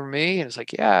 remember me? And it's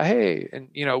like, yeah, hey. And,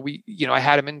 I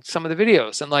had him in some of the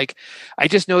videos. And like, I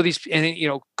just know these,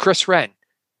 and, Chris Wren,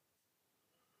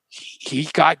 he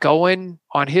got going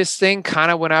on his thing kind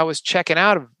of when I was checking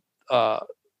out of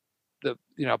the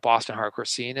Boston hardcore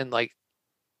scene. And like,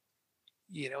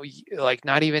 like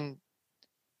not even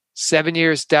 7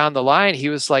 years down the line, he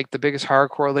was like the biggest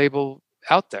hardcore label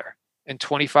out there. And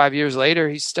 25 years later,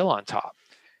 he's still on top.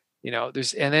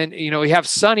 And then we have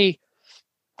Sonny.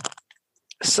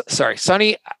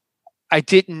 Sonny, I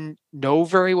didn't know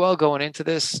very well going into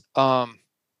this. I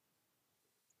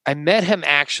met him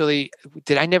actually.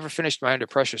 I never finished my Under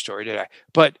Pressure story, did I?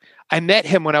 But I met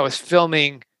him when I was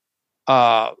filming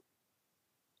the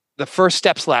First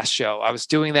Steps last show. I was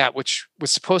doing that, which was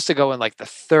supposed to go in like the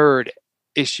third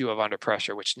issue of Under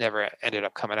Pressure, which never ended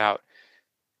up coming out.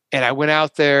 And I went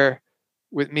out there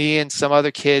with me and some other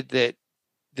kid that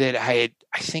I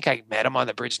think I met him on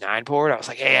the Bridge 9 board. I was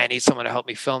like, hey, I need someone to help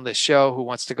me film this show. Who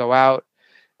wants to go out?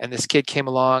 And this kid came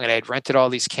along, and I had rented all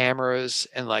these cameras,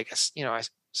 and like, I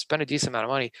spent a decent amount of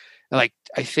money. And like,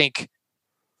 I think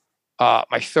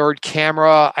my third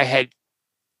camera, I had,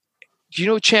 do you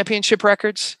know Championship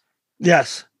Records?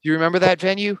 Yes. Do you remember that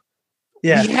venue?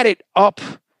 Yeah. We had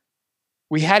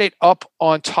it up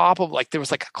on top of, like, there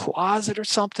was like a closet or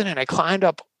something. And I climbed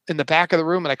up in the back of the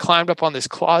room, and I climbed up on this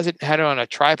closet and had it on a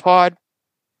tripod,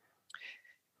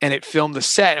 and it filmed the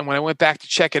set. And when I went back to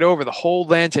check it over, the whole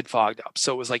lens had fogged up.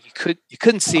 So it was like, you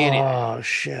couldn't see anything. Oh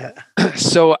shit.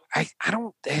 So I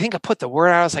think I put the word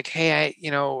out. I was like, hey,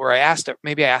 or I asked a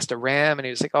Ram, and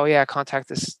he was like, oh yeah, contact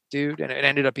this dude. And it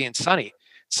ended up being Sonny.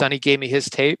 Sonny gave me his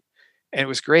tape, and it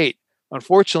was great.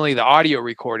 Unfortunately, the audio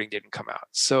recording didn't come out.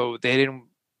 So they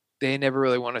never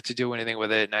really wanted to do anything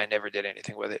with it. And I never did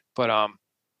anything with it, but,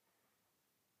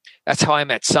 that's how I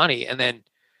met Sonny. And then,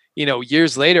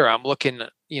 years later, I'm looking,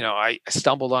 I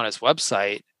stumbled on his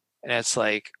website, and it's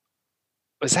like,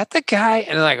 was that the guy?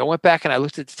 And then, like, I went back and I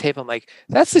looked at the tape. I'm like,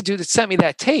 that's the dude that sent me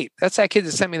that tape. That's that kid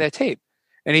that sent me that tape.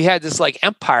 And he had this like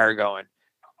empire going.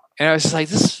 And I was just like,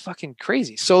 this is fucking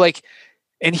crazy. So like,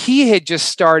 and he had just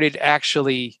started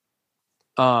actually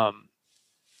doing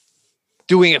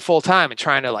it full time and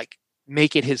trying to like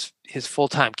make it his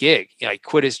full-time gig. He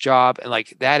quit his job, and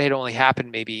like that had only happened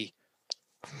maybe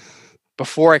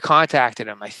before I contacted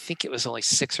him. I think it was only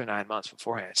 6 or 9 months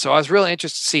beforehand. So I was really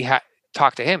interested to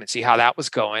talk to him and see how that was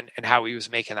going and how he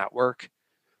was making that work.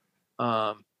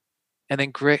 And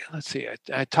then Greg, let's see,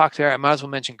 I talked there. I might as well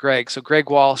mention Greg. So Greg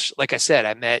Walsh, like I said,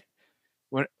 I met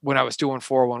when I was doing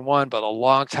 411, but a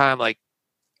long time, like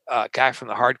a guy from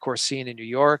the hardcore scene in New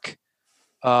York.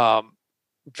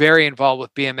 Very involved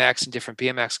with BMX and different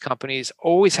BMX companies.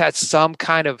 Always had some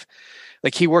kind of,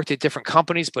 like, he worked at different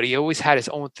companies, but he always had his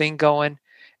own thing going.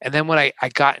 And then when I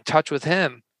got in touch with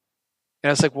him, and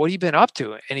I was like, what have you been up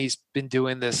to? And he's been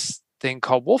doing this thing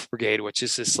called Wolf Brigade, which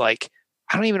is this, like,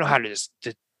 I don't even know how to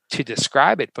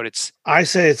describe it, but I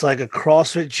say it's like a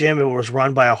CrossFit gym. It was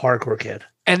run by a hardcore kid.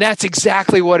 And that's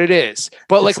exactly what it is.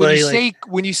 But like when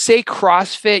you say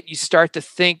CrossFit, you start to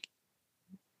think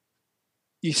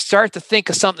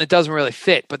of something that doesn't really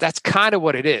fit, but that's kind of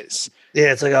what it is.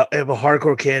 Yeah, it's like if a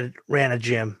hardcore kid ran a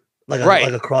gym, like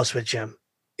a CrossFit gym.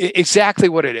 Exactly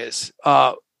what it is.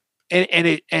 But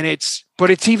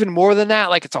it's even more than that.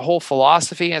 Like, it's a whole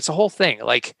philosophy. And it's a whole thing.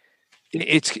 Like,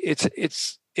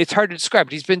 it's hard to describe,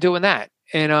 but he's been doing that.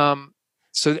 And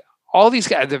so all these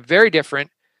guys, they're very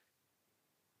different,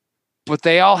 but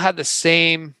they all have the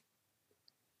same.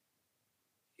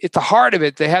 At the heart of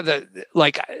it, they have the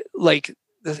like.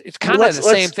 It's kind of the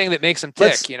same thing that makes them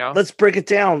tick, Let's break it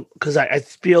down, because I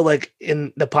feel like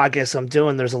in the podcast I'm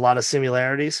doing, there's a lot of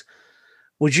similarities.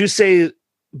 Would you say,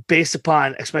 based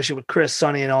upon, especially with Chris,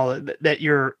 Sonny, and all that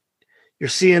you're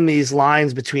seeing these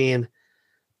lines between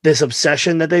this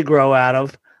obsession that they grow out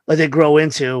of, like they grow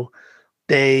into,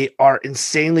 they are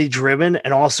insanely driven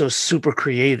and also super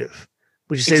creative?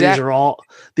 Would you say these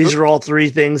are all three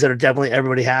things that are definitely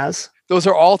everybody has? Those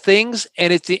are all things,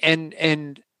 and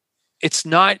it's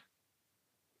not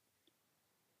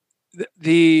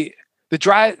the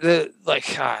drive,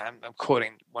 I'm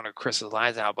quoting one of Chris's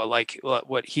lines now, but like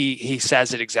what he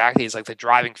says it exactly is like the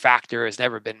driving factor has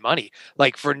never been money.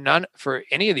 Like for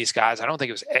any of these guys, I don't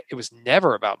think it was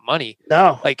never about money.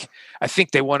 No. Like, I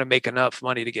think they want to make enough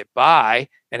money to get by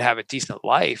and have a decent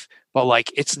life, but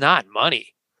like, it's not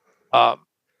money.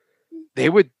 They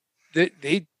do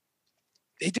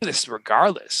this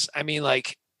regardless. I mean,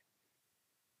 like,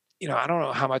 I don't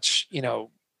know how much,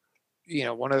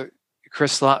 one of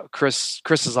Chris's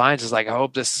lines is like, I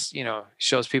hope this,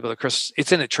 shows people that Chris,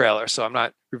 it's in the trailer, so I'm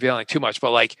not revealing too much,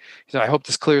 but like, I hope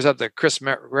this clears up that Chris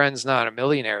Wren's not a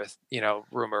millionaire,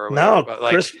 rumor. Or whatever, no, but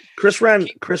like, Chris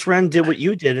Wren did what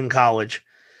you did in college,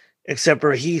 except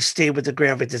for he stayed with the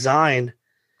graphic design.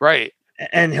 Right.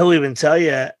 And he'll even tell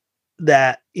you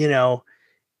that,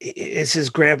 it's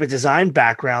his graphic design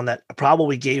background that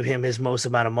probably gave him his most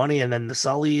amount of money. And then the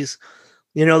Sullys,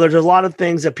 You know, there's a lot of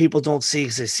things that people don't see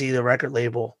because they see the record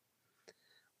label.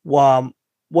 What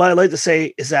I like to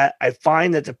say is that I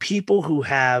find that the people who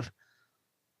have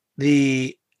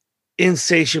the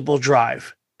insatiable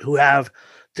drive, who have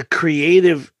the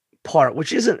creative part,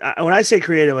 which isn't, when I say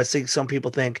creative, I think some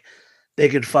people think they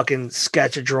could fucking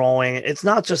sketch a drawing. It's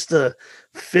not just the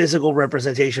physical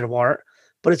representation of art,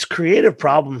 but it's creative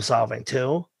problem solving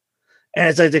too. And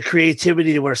it's like the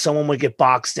creativity where someone would get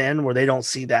boxed in where they don't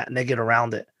see that and they get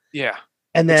around it. Yeah.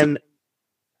 And then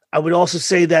I would also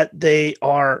say that they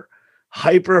are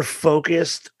hyper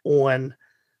focused on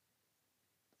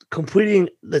completing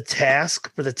the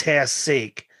task for the task's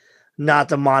sake, not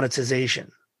the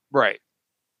monetization. Right.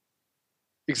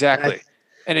 Exactly.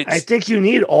 And I think you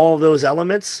need all of those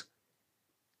elements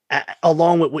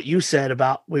along with what you said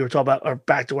about, we were talking about, or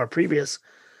back to our previous,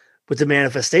 with the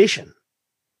manifestation.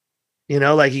 You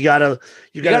know, like you gotta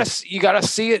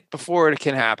see it before it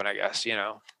can happen, I guess, you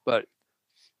know, but,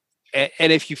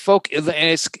 and if you focus,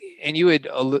 and you had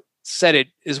said it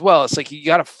as well, it's like, you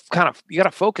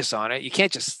gotta focus on it. You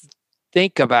can't just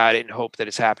think about it and hope that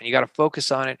it's happening. You got to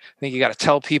focus on it. I think you got to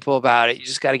tell people about it. You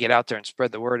just got to get out there and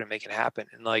spread the word and make it happen.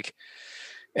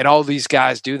 And all these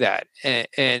guys do that.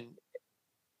 And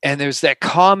there's that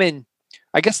common,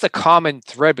 I guess the common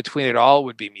thread between it all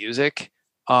would be music.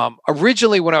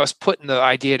 Originally, when I was putting the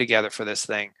idea together for this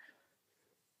thing,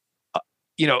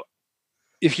 you know,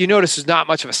 if you notice, there's not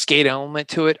much of a skate element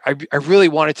to it. I really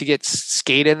wanted to get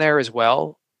skate in there as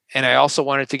well. And I also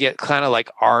wanted to get kind of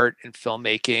like art and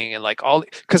filmmaking and like all,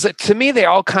 because to me, they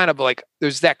all kind of like,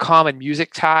 there's that common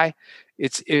music tie.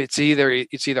 It's either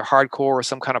hardcore or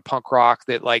some kind of punk rock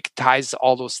that like ties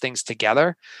all those things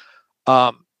together.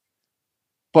 But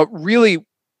really,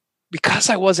 because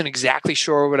I wasn't exactly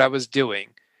sure what I was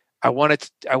doing, I wanted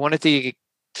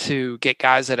to get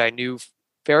guys that I knew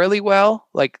fairly well.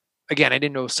 Like, again, I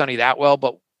didn't know Sonny that well,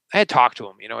 but I had talked to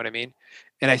him, you know what I mean?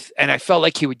 And I felt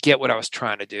like he would get what I was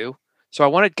trying to do. So I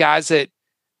wanted guys that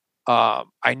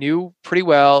I knew pretty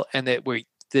well and that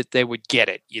they would get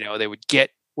it. You know, they would get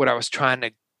what I was trying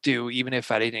to do, even if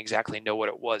I didn't exactly know what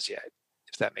it was yet,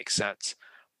 if that makes sense.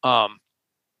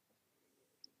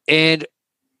 And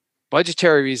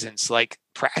budgetary reasons, like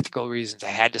practical reasons, I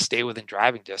had to stay within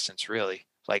driving distance, really.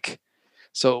 Like,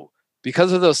 so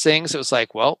because of those things, it was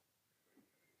like, well,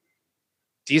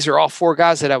 these are all four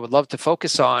guys that I would love to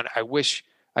focus on. I wish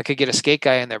I could get a skate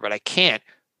guy in there, but I can't.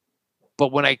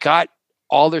 But when I got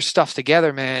all their stuff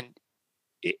together, man,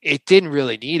 it didn't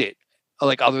really need it.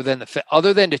 Like other than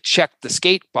to check the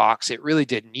skate box, it really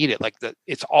didn't need it. Like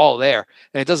it's all there,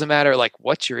 and it doesn't matter like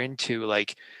what you're into.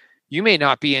 Like you may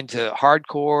not be into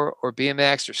hardcore or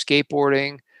BMX or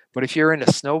skateboarding, but if you're into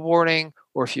snowboarding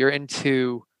or if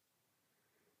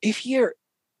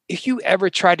you ever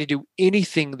tried to do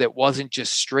anything that wasn't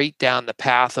just straight down the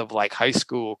path of like high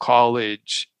school,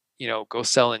 college, you know, go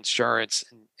sell insurance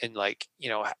and like, you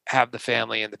know, have the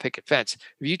family and the picket fence.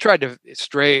 If you tried to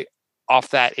stray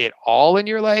off that at all in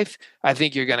your life, I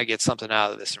think you're going to get something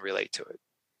out of this and relate to it,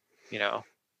 you know?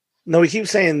 No, we keep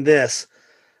saying this.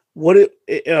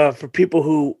 For people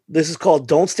who, this is called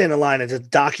Don't Stand in Line. It's a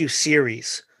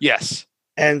docu-series. Yes.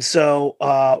 And so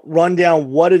run down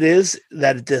what it is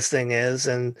that this thing is,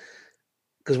 and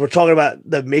because we're talking about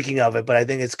the making of it, but I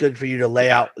think it's good for you to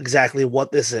lay out exactly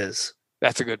what this is.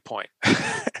 That's a good point.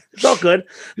 It's all good.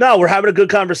 No, we're having a good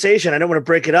conversation. I don't want to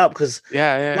break it up because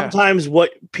sometimes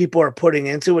what people are putting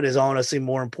into it is honestly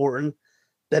more important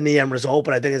than the end result,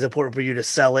 but I think it's important for you to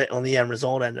sell it on the end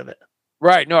result end of it.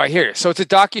 Right. No, I hear you. So it's a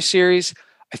docu-series.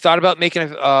 I thought about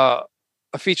making a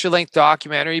feature-length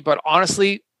documentary, but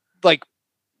honestly, like,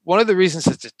 one of the reasons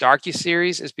it's a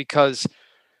docu-series is because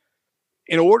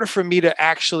in order for me to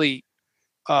actually,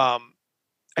 a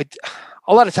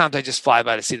lot of times I just fly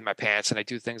by the seat of my pants and I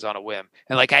do things on a whim.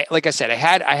 And like I said, I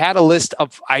had a list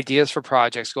of ideas for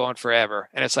projects going forever.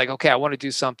 And it's like, okay, I want to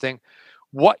do something.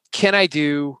 What can I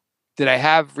do? Did I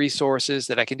have resources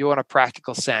that I can do on a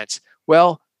practical sense?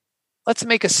 Well, let's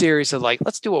make a series of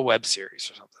let's do a web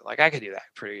series or something. Like I could do that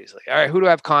pretty easily. All right, who do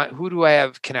I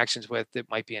have connections with that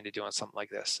might be into doing something like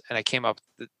this? And I came up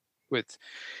with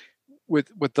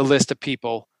the list of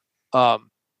people. And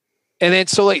then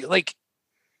so I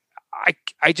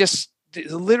just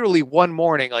literally one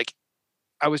morning, like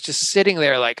I was just sitting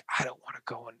there like, I don't want to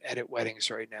go and edit weddings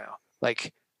right now.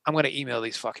 Like I'm going to email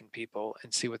these fucking people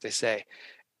and see what they say.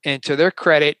 And to their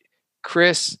credit,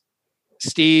 Chris,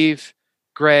 Steve,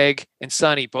 Greg, and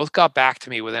Sonny both got back to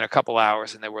me within a couple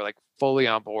hours and they were like fully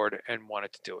on board and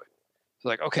wanted to do it. So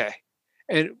like, okay.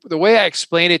 And the way I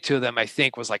explained it to them, I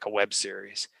think was like a web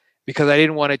series because I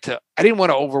didn't want to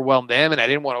overwhelm them and I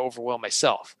didn't want to overwhelm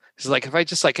myself. Because like if I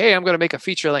just like, hey, I'm going to make a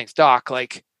feature length doc,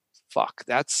 like, fuck,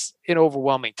 that's an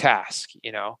overwhelming task,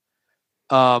 you know.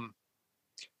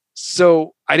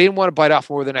 So I didn't want to bite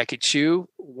off more than I could chew.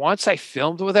 Once I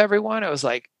filmed with everyone, I was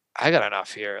like, I got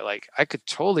enough here. Like I could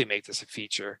totally make this a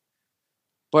feature.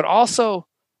 But also,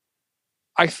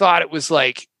 I thought it was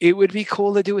like it would be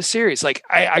cool to do a series. Like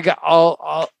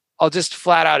I'll just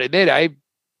flat out admit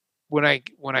when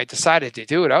I decided to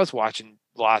do it, I was watching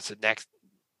lots of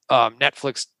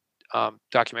Netflix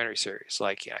documentary series.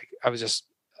 Like I was just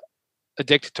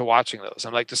addicted to watching those.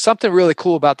 I'm like, there's something really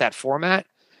cool about that format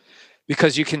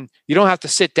because you don't have to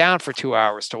sit down for 2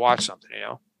 hours to watch something. You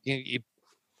know, you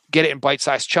get it in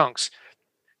bite-sized chunks,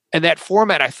 and that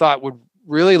format I thought would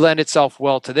really lend itself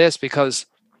well to this because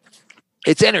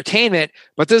it's entertainment,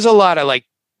 but there's a lot of like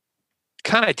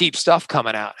kind of deep stuff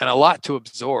coming out and a lot to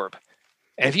absorb.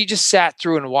 And if you just sat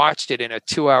through and watched it in a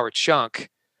 2-hour chunk,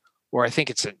 or I think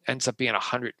it ends up being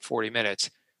 140 minutes,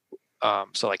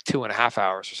 so like 2.5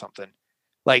 hours or something,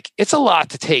 like it's a lot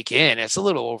to take in. It's a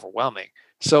little overwhelming.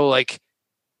 So like,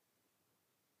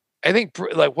 I think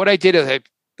like what I did is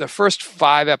the first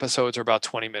 5 episodes are about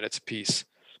 20 minutes a piece.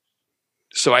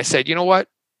 So I said, you know what?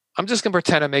 I'm just going to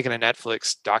pretend I'm making a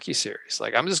Netflix docuseries.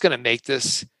 Like, I'm just going to make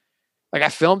this, like I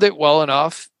filmed it well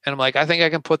enough. And I'm like, I think I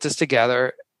can put this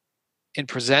together and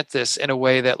present this in a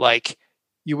way that like,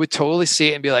 you would totally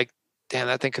see it and be like, damn,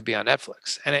 that thing could be on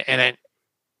Netflix. And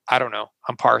I don't know.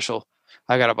 I'm partial.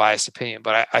 I got a biased opinion,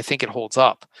 but I think it holds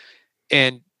up.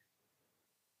 And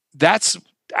that's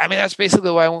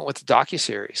basically why I went with the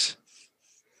docuseries.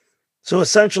 So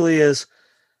essentially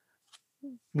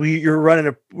we're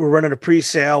running a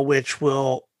pre-sale, which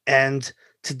will end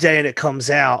today and it comes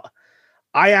out.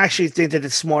 I actually think that the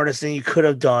smartest thing you could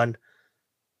have done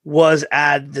was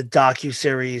add the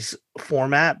docuseries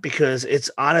format because it's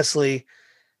honestly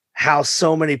how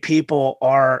so many people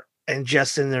are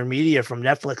ingesting their media from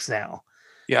Netflix now.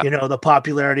 Yeah. You know, the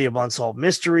popularity of Unsolved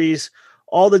Mysteries,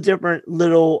 all the different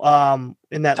little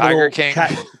in that Tiger little King.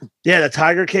 The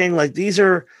Tiger King. Like these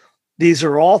are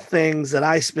all things that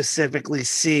I specifically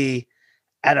see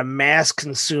at a mass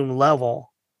consume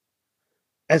level.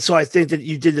 And so I think that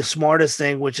you did the smartest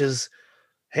thing, which is,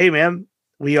 hey man,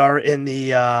 we are in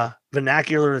the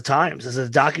vernacular of the times. As a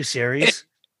docuseries.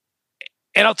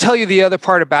 And I'll tell you the other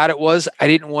part about it was I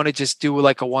didn't want to just do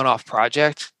like a one-off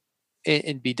project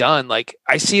and be done. Like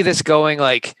I see this going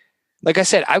like I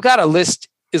said, I've got a list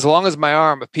as long as my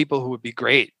arm of people who would be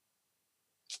great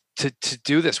to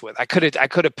do this with. I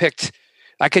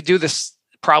could do this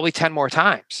probably 10 more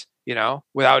times, you know,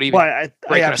 without even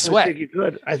breaking a sweat. I think you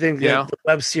could. I think that the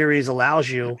web series allows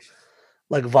you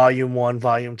like volume 1,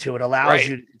 volume 2. It allows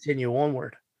you to continue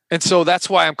onward. And so that's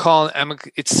why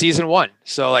it's season 1.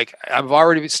 So like I've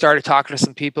already started talking to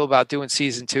some people about doing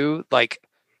season 2, like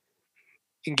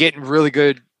and getting really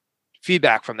good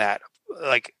feedback from that.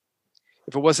 Like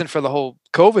if it wasn't for the whole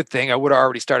COVID thing, I would have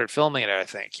already started filming it, I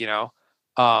think, you know?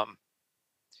 I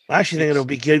actually think it'll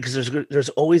be good because there's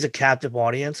always a captive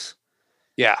audience.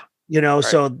 Yeah. You know,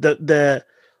 so the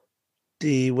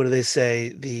what do they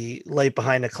say? The light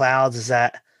behind the clouds is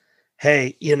that,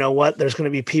 hey, you know what? There's going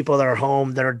to be people that are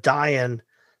home that are dying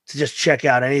to just check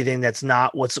out anything that's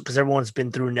not because everyone's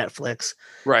been through Netflix,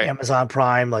 right? Amazon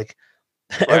Prime, like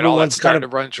everyone's starting to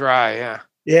run dry. Yeah.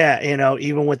 Yeah. You know,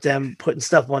 even with them putting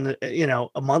stuff on,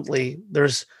 a monthly,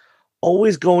 there's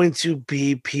always going to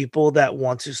be people that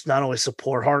want to not only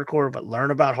support hardcore, but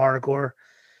learn about hardcore.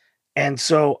 And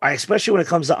so especially when it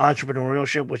comes to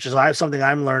entrepreneurship, which is something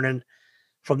I'm learning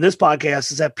from this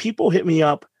podcast, is that people hit me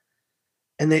up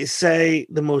and they say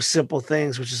the most simple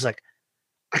things, which is like,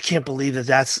 I can't believe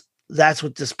that's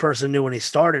what this person knew when he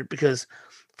started. Because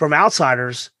from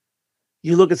outsiders,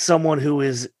 you look at someone who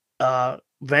is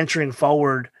venturing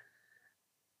forward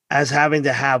as having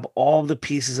to have all the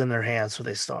pieces in their hands when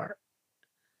they start.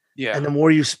 Yeah. And the more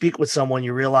you speak with someone,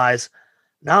 you realize,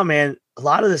 no, man, a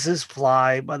lot of this is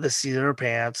fly by the seat of their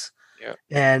pants. Yeah.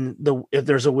 And if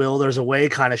there's a will, there's a way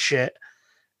kind of shit.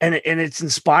 And it's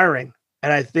inspiring.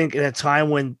 And I think in a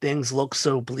time when things look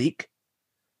so bleak,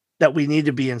 that we need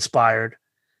to be inspired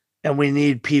and we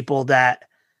need people that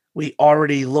we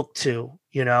already look to,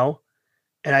 you know?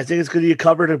 And I think it's good you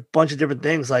covered a bunch of different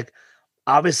things. Like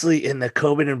obviously in the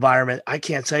COVID environment, I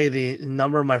can't tell you the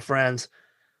number of my friends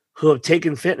who have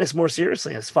taken fitness more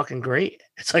seriously. It's fucking great.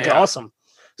 It's like awesome.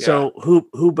 Yeah. So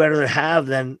who better to have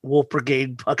than Wolf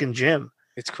Brigade fucking Gym?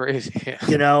 It's crazy. Yeah.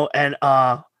 You know, and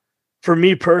for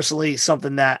me personally,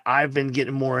 something that I've been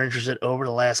getting more interested over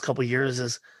the last couple of years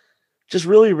is just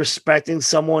really respecting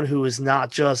someone who is not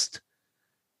just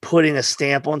putting a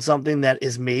stamp on something that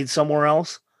is made somewhere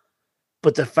else,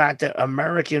 but the fact that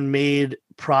American-made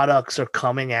products are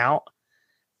coming out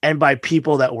and by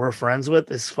people that we're friends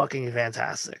with is fucking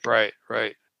fantastic. Right,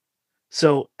 right.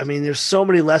 So, I mean, there's so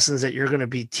many lessons that you're going to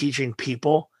be teaching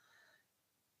people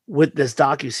with this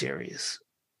docuseries.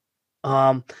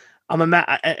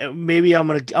 Maybe I'm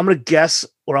gonna guess,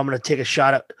 or I'm gonna take a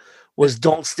shot at, was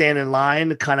 "Don't Stand in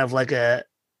Line" kind of like a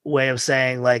way of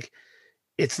saying like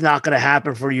it's not gonna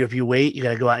happen for you if you wait. You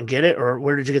gotta go out and get it, or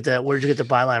where did you get the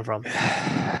byline from?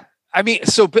 I mean,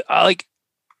 so like,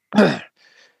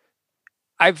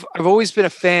 I've always been a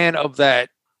fan of that.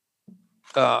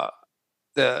 The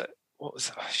what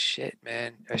was shit,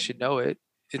 man? I should know it.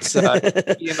 It's Ian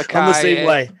MacKaye. I'm the same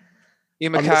way.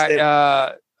 Ian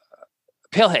MacKaye,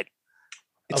 Palehead.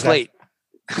 It's late.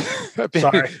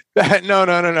 Sorry. No.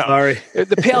 Sorry.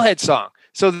 The Palehead song.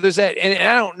 So there's that, and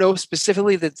I don't know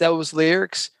specifically that those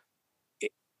lyrics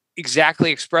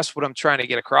exactly express what I'm trying to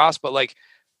get across, but like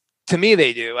to me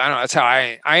they do. I don't know. That's how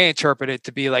I interpret it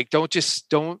to be like, don't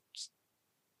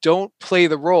play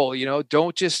the role. You know,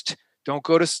 don't just go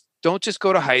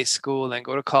to high school and then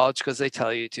go to college because they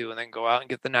tell you to, and then go out and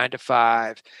get the 9 to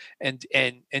 5 and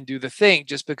do the thing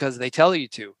just because they tell you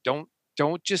to.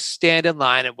 Don't just stand in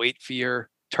line and wait for your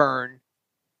turn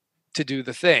to do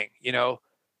the thing, you know,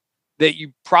 that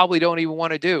you probably don't even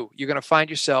want to do. You're going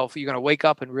to wake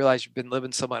up and realize you've been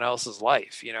living someone else's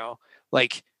life, you know,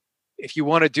 like if you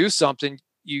want to do something,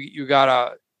 you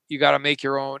gotta make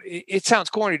your own. It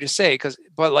sounds corny to say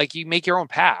but like you make your own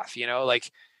path, you know,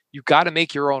 like you got to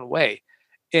make your own way.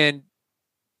 And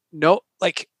no,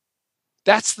 like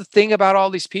that's the thing about all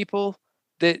these people,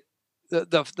 that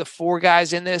the 4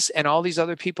 guys in this and all these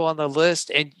other people on the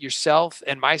list and yourself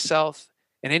and myself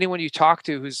and anyone you talk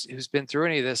to who's been through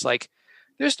any of this, like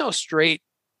there's no straight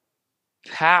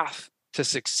path to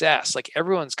success. Like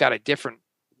everyone's got a different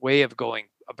way of going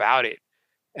about it.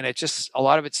 And it just, a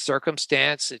lot of it's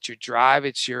circumstance, it's your drive,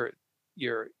 it's your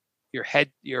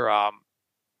head, your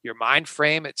mind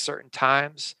frame at certain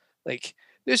times. Like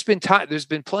there's been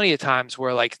plenty of times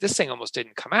where like this thing almost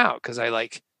didn't come out because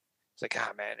it's like,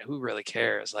 ah, man, who really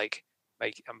cares? Like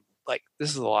I'm like, this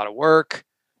is a lot of work.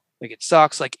 Like it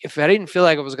sucks. Like if I didn't feel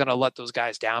like I was going to let those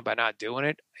guys down by not doing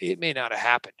it, it may not have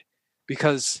happened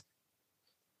because,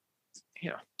 you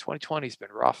know, 2020 has been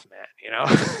rough, man, you know?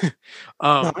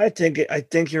 No, I think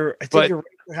you're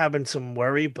having some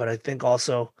worry, but I think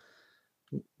also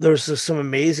there's just some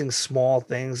amazing small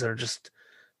things that are just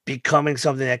becoming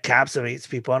something that captivates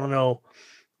people. I don't know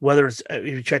whether it's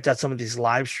you checked out some of these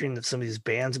live streams that some of these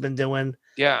bands have been doing,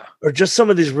 yeah, or just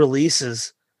some of these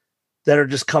releases that are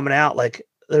just coming out. Like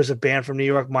there's a band from New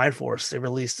York, Mind Force. They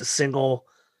released a single,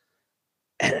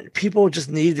 and people just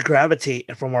need to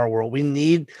gravitate from our world.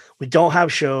 We don't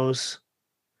have shows,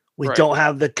 we Right. don't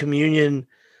have the communion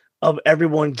of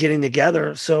everyone getting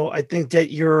together. So I think that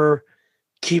you're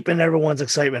keeping everyone's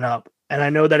excitement up, and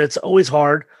I know that it's always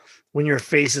hard when your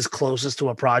face is closest to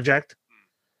a project.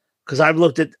 Because I've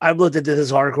looked at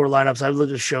this hardcore lineups, I've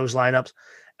looked at shows lineups,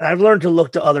 and I've learned to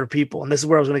look to other people. And this is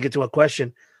where I was going to get to a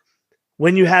question.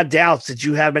 When you had doubts, did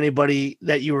you have anybody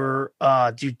that you were?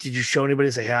 Did you show anybody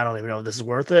and say, "Hey, I don't even know if this is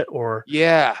worth it"? Or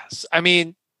yeah, I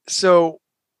mean, so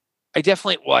I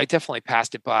definitely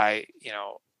passed it by, you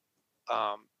know,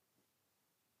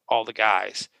 all the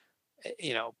guys,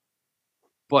 you know,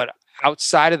 but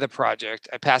outside of the project,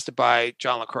 I passed it by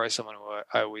John LaCroix, someone who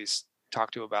I always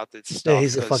talk to about this stuff. Yeah,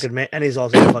 he's a fucking man, and he's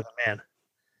also a fucking man.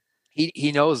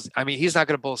 He knows. I mean, he's not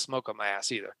going to blow smoke on my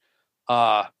ass either.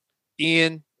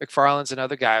 Ian McFarlane's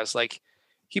another guy. I was like,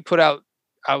 he put out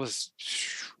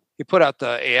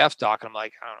the AF doc, and I'm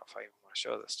like, I don't know if I even want to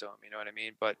show this to him. You know what I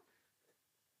mean? But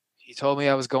he told me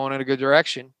I was going in a good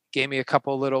direction. Gave me a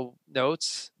couple little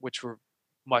notes, which were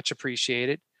much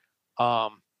appreciated.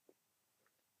 And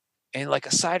like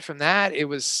aside from that, it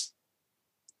was,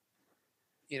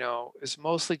 you know, it's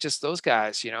mostly just those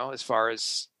guys, you know, as far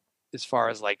as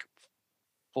like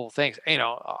full things, you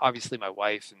know, obviously my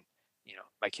wife and, you know,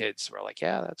 my kids were like,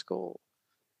 yeah, that's cool.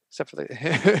 Except for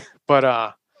the,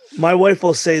 but, my wife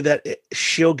will say that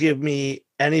she'll give me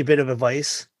any bit of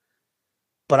advice,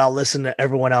 but I'll listen to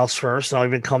everyone else first. And I'll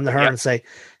even come to her and say,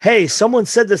 hey, someone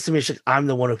said this to me. She's like, I'm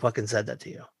the one who fucking said that to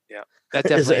you. Yeah. That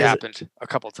definitely happened a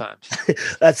couple of times.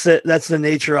 That's it. That's the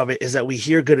nature of it, is that we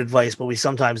hear good advice, but we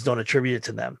sometimes don't attribute it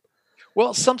to them.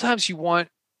 Well, sometimes you want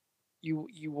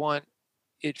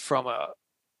it from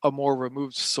a more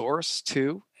removed source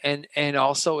too. And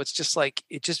also it's just like,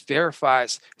 it just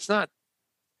verifies. It's not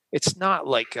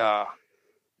like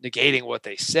negating what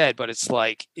they said, but it's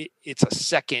like,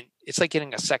 it's like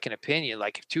getting a second opinion.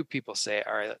 Like if 2 people say it,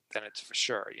 all right, then it's for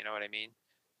sure. You know what I mean?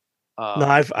 No,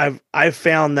 I've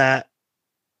found that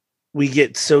we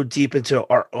get so deep into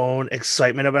our own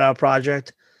excitement about a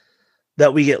project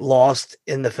that we get lost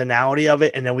in the finality of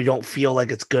it, and then we don't feel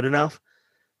like it's good enough.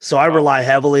 So I rely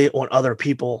heavily on other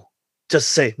people just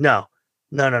to say, no,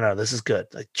 this is good.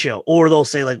 Like, chill. Or they'll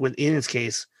say, like with Ian's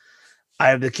case, I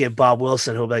have the kid, Bob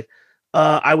Wilson, who'll be like,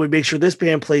 I would make sure this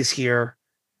band plays here.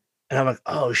 And I'm like,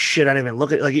 oh shit, I didn't even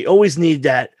look at it. Like, you always need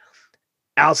that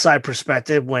outside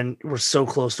perspective when we're so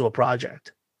close to a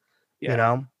project. Yeah. You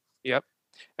know? Yep.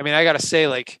 I mean, I gotta say,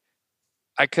 like,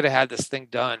 I could have had this thing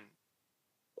done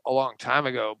a long time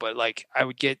ago, but like I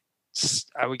would get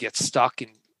stuck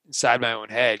inside my own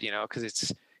head, you know,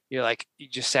 because you're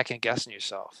just second guessing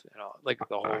yourself, you know, like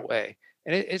the whole way,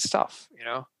 and it's tough, you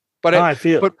know. But I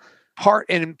feel, but part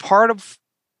of,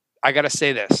 I gotta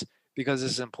say this because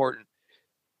this is important.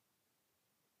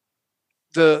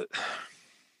 It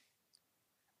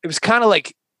was kind of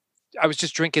like I was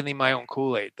just drinking my own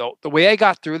Kool-Aid. The way I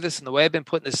got through this and the way I've been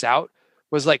putting this out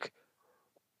was like,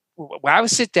 when I would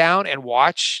sit down and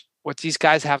watch what these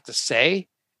guys have to say,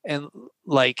 and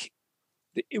like,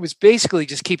 it was basically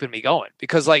just keeping me going,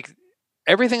 because like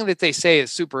everything that they say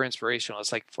is super inspirational.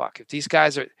 It's like, fuck, if these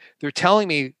guys they're telling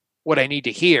me what I need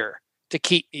to hear to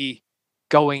keep me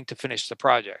going to finish the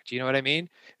project. You know what I mean?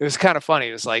 It was kind of funny.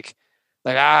 It was like,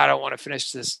 I don't want to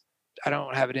finish this. I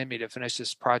don't have it in me to finish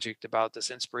this project about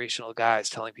this inspirational guys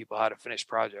telling people how to finish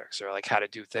projects or like how to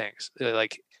do things.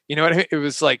 Like, you know what I mean? It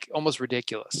was like almost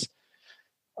ridiculous.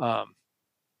 But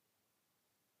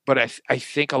I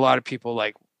think a lot of people,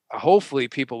 like, hopefully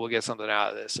people will get something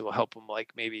out of this. It will help them,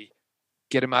 like, maybe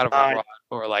get them out of a rut,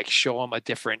 or like show them a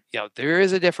different, you know, there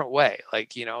is a different way.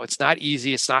 Like, you know, it's not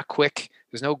easy. It's not quick.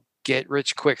 There's no get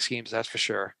rich quick schemes. That's for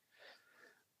sure.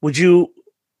 Would you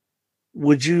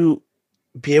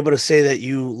be able to say that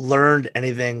you learned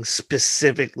anything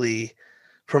specifically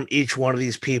from each one of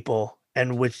these people,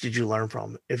 and which did you learn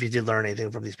from, if you did learn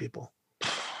anything from these people?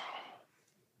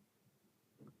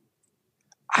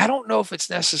 I don't know if it's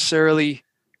necessarily.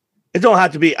 It don't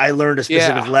have to be, I learned a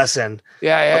specific lesson.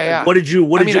 Yeah. What did you,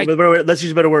 let's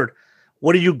use a better word.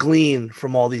 What did you glean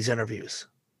from all these interviews?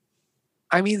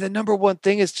 I mean, the number one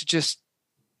thing is to just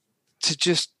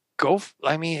go.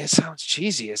 I mean, it sounds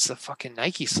cheesy. It's the fucking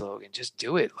Nike slogan. Just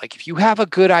do it. Like, if you have a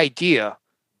good idea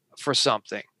for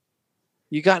something,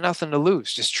 you got nothing to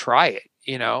lose. Just try it,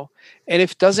 you know? And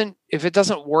if it doesn't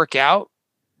work out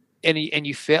and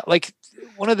you fail, like,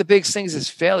 one of the big things is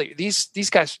failure. These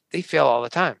guys, they fail all the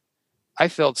time.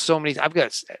 I've got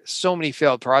so many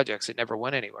failed projects that never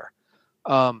went anywhere.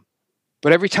 But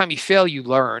every time you fail, you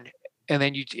learn, and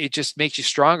then it just makes you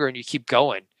stronger, and you keep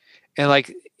going. And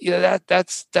like, you know,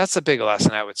 that's a big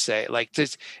lesson, I would say. Like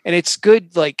this, and it's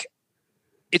good. Like,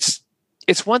 it's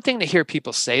one thing to hear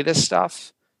people say this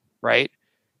stuff, right?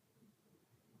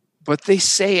 But they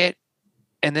say it,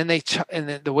 and then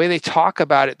then the way they talk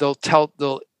about it, they'll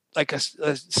like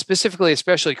specifically,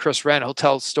 especially Chris Wren, he'll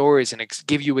tell stories and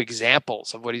give you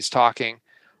examples of what he's talking.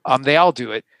 They all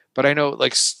do it, but I know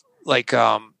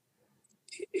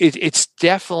it's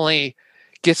definitely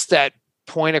gets that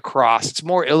point across. It's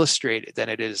more illustrated than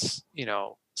it is, you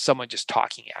know, someone just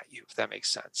talking at you, if that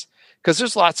makes sense. Because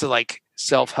there's lots of like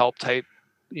self-help type,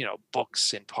 you know,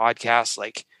 books and podcasts,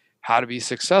 like how to be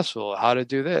successful, how to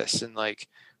do this, and like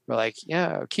we're like,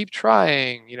 yeah, keep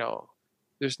trying, you know.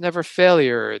 There's never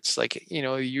failure. It's like, you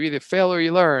know, you either fail or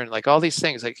you learn, like all these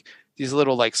things, like these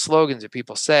little like slogans that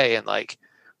people say. And like,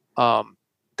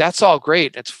 that's all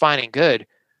great. It's fine and good.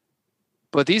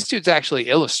 But these dudes actually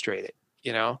illustrate it,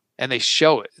 you know, and they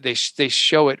show it. They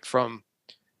show it from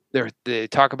they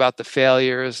talk about the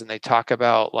failures, and they talk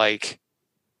about like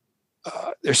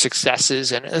their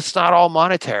successes, and it's not all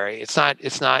monetary. It's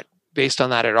not based on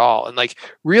that at all. And like,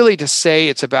 really to say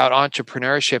it's about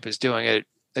entrepreneurship is doing it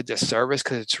a disservice,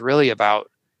 because it's really about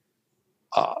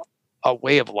a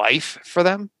way of life for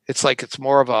them. It's like, it's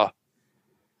more of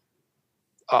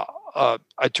a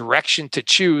direction to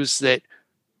choose that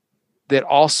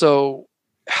also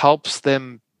helps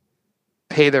them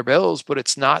pay their bills, but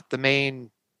it's not the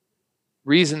main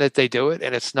reason that they do it.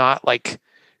 And it's not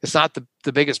the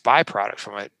biggest byproduct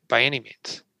from it by any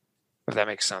means, if that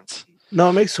makes sense. No,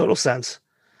 it makes total sense.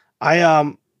 I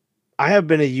have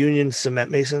been a union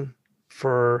cement mason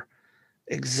for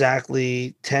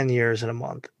exactly 10 years in a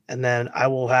month. And then I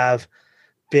will have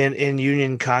been in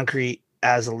union concrete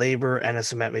as a laborer and a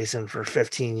cement mason for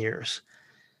 15 years.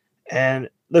 And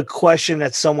the question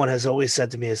that someone has always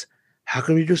said to me is, how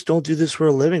come you just don't do this for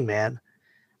a living, man?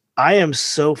 I am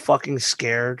so fucking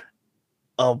scared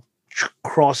of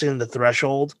crossing the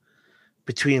threshold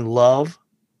between love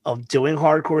of doing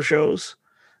hardcore shows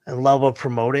and love of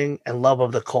promoting and love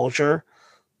of the culture,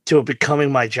 to it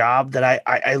becoming my job that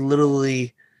I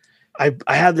literally, I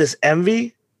have this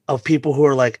envy of people who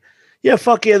are like, yeah,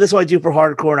 fuck yeah, this is what I do for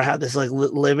hardcore. And I have this like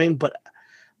living, but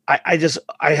I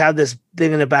have this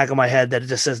thing in the back of my head that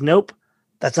just says, nope,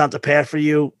 that's not the path for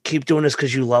you. Keep doing this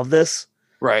because you love this.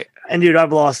 Right. And dude,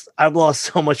 I've lost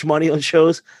so much money on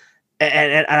shows,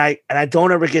 and I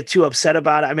don't ever get too upset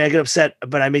about it. I mean, I get upset,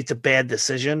 but I make the bad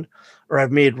decision, or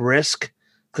I've made risk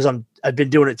because I've been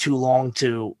doing it too long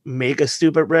to make a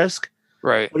stupid risk.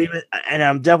 Right. But and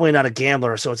I'm definitely not a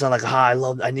gambler, so it's not like,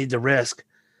 I need the risk.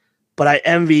 But I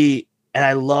envy and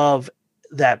I love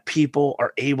that people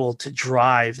are able to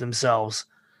drive themselves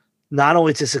not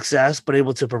only to success, but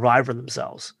able to provide for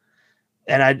themselves.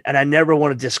 And I never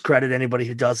want to discredit anybody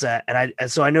who does that.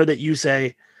 And so I know that you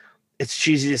say it's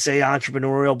cheesy to say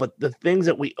entrepreneurial, but the things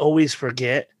that we always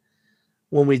forget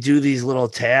when we do these little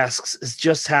tasks is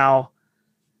just how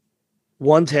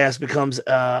one task becomes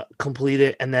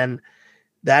completed, and then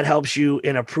that helps you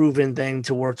in a proven thing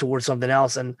to work towards something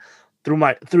else. And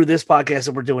through this podcast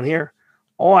that we're doing here,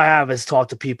 all I have is talk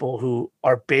to people who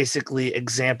are basically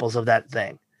examples of that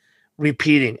thing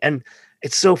repeating. And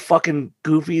it's so fucking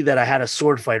goofy that I had a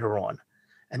sword fighter on,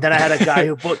 and then I had a guy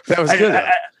who put that was good.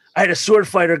 I had a sword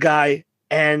fighter guy,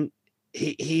 and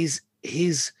he's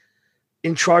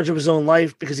in charge of his own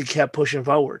life because he kept pushing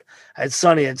forward. I had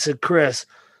Sonny, I said Chris,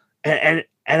 and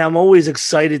I'm always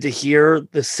excited to hear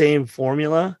the same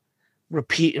formula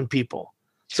repeat in people.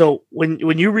 So when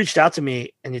you reached out to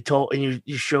me and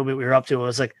you showed me what you're up to, I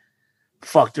was like,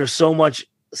 fuck, there's so much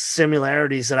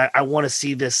similarities that I want to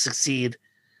see this succeed,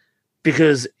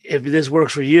 because if this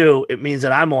works for you, it means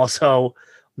that I'm also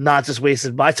not just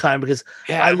wasting my time, because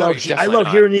I love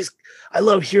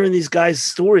hearing these guys'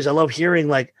 stories. I love hearing,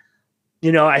 like,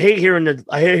 I hate hearing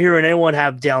anyone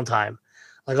have downtime.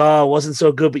 Like, oh, it wasn't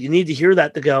so good, but you need to hear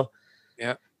that to go,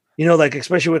 yeah. Like,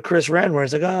 especially with Chris Wren, where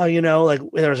it's like, oh, like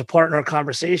there was a partner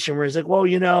conversation where he's like,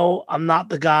 well, I'm not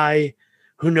the guy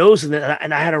who knows.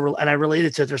 And I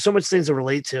related to it. There's so much things to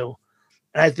relate to.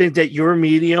 And I think that your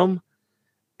medium,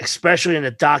 especially in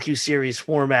a docu-series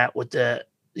format with the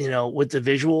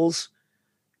visuals,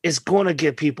 is going to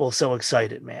get people so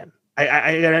excited, man.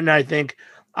 I think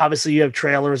obviously you have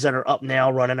trailers that are up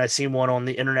now running. I seen one on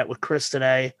the internet with Chris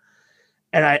today.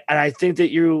 And I think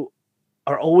that you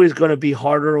are always going to be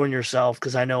harder on yourself,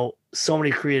 because I know so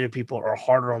many creative people are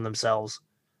harder on themselves.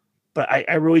 But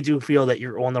I really do feel that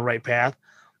you're on the right path.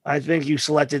 I think you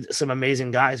selected some amazing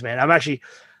guys, man. I'm actually,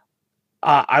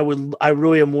 I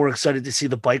really am more excited to see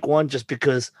the bike one, just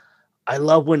because I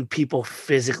love when people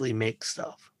physically make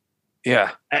stuff.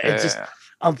 Yeah.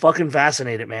 I'm fucking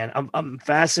fascinated, man. I'm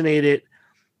fascinated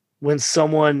when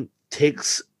someone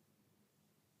takes,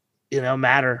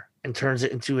 matter and turns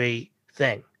it into a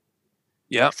thing.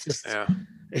 Yep.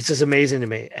 It's just amazing to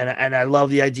me. And I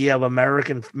love the idea of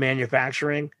American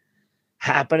manufacturing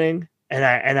happening. And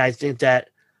I think that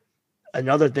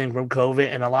another thing from COVID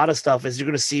and a lot of stuff is you're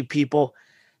going to see people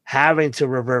having to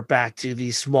revert back to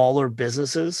these smaller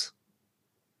businesses.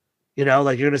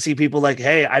 Like, you're going to see people like,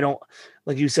 hey, I don't,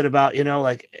 like you said about,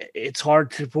 like, it's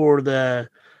hard for the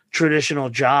traditional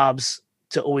jobs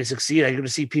to always succeed. You're going to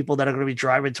see people that are going to be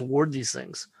driving toward these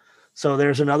things. So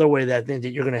there's another way that I think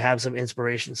that you're going to have some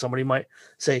inspiration. Somebody might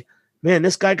say, man,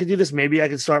 this guy could do this. Maybe I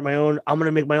could start my own. I'm going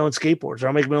to make my own skateboards, or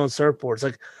I'll make my own surfboards.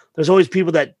 Like, there's always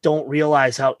people that don't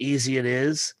realize how easy it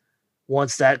is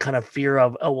once that kind of fear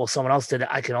of, oh, well, someone else did it,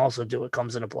 I can also do it,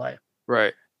 comes into play.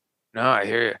 Right. No, I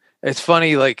hear you. It's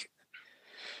funny, like,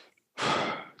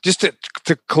 just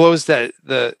to close that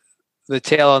the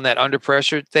tail on that Under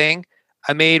Pressure thing,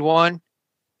 I made one.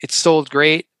 It sold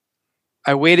great.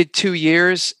 I waited 2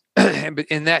 years, but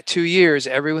in that 2 years,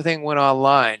 everything went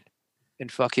online,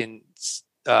 and fucking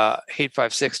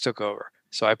Hate5six took over.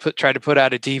 So I tried to put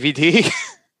out a DVD.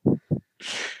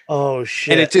 Oh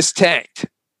shit! And it just tanked.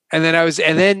 And then I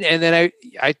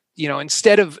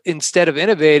instead of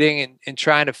innovating and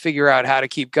trying to figure out how to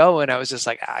keep going, I was just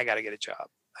like, I got to get a job.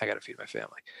 I got to feed my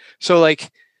family. So,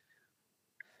 like,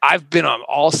 I've been on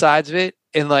all sides of it,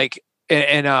 and like,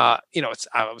 I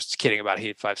was kidding about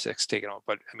Hate5six taking on,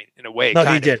 but I mean, in a way, no,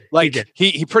 he did. Like,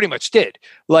 he pretty much did.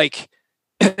 Like,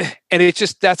 and it's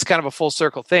just, that's kind of a full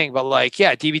circle thing. But like,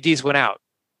 yeah, DVDs went out,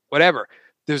 whatever.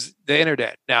 There's the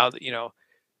internet now.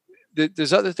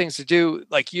 There's other things to do.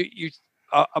 Like you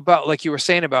about, like you were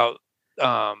saying about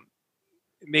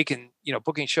making,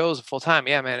 booking shows full time.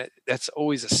 Yeah, man, that's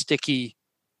always a sticky.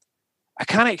 I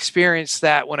kind of experienced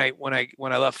that when I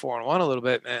left 4-on-1 a little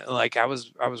bit, man. Like, I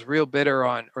was real bitter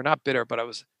on, or not bitter, but I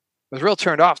was real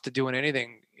turned off to doing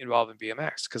anything involving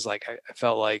BMX, because like I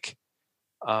felt like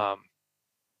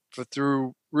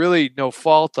through really no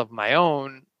fault of my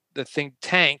own, the thing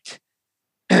tanked,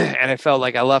 and I felt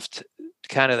like I left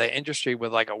kind of the industry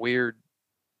with like a weird,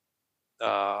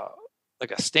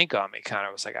 like a stink on me. Kind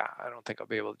of was like, I don't think I'll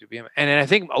be able to do BM. And I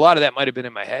think a lot of that might have been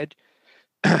in my head,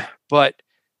 but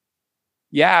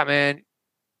yeah, man,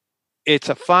 it's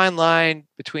a fine line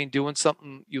between doing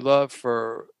something you love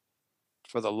for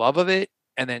the love of it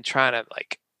and then trying to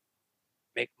like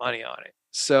make money on it.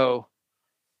 So,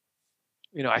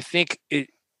 I think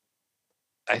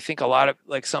a lot of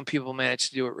like some people manage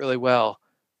to do it really well.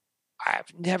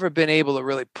 I've never been able to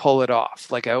really pull it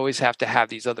off. Like I always have to have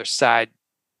these other side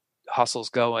hustles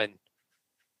going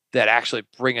that actually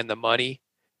bring in the money.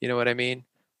 You know what I mean?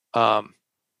 But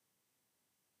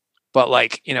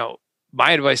like,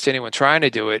 my advice to anyone trying to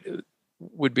do it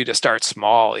would be to start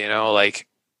small, like,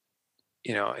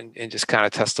 and just kind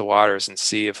of test the waters and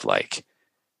see if like,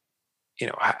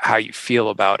 how you feel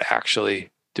about actually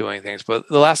doing things. But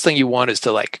the last thing you want is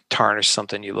to like tarnish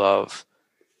something you love,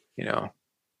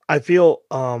 I feel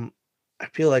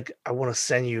like I want to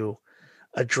send you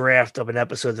a draft of an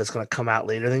episode that's going to come out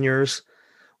later than yours.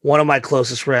 One of my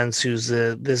closest friends, who's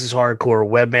the This Is Hardcore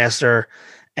webmaster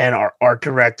and our art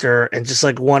director, and just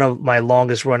like one of my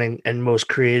longest running and most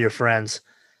creative friends,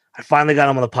 I finally got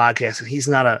him on the podcast, and he's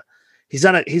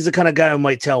the kind of guy who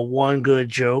might tell one good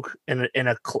joke in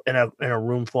a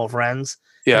room full of friends.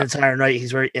 Yeah. An entire night.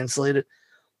 He's very insulated.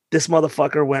 This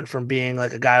motherfucker went from being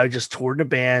like a guy who just toured in a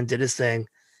band, did his thing,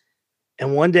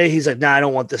 and one day he's like, "Nah, I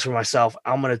don't want this for myself.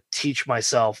 I'm gonna teach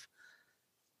myself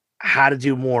how to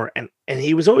do more." And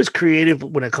he was always creative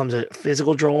when it comes to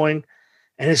physical drawing.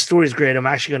 And his story is great. I'm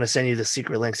actually going to send you the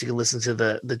secret link so you can listen to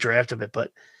the draft of it.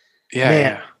 But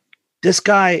this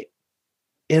guy,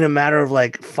 in a matter of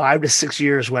like 5 to 6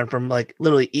 years, went from like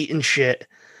literally eating shit,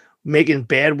 making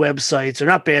bad websites, or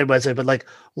not bad websites, but like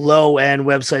low end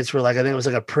websites for like, I think it was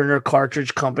like a printer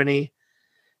cartridge company.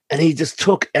 And he just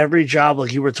took every job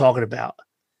like you were talking about.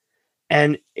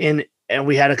 And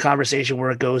we had a conversation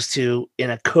where it goes to, in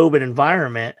a COVID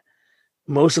environment,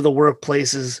 most of the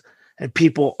workplaces and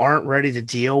people aren't ready to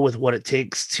deal with what it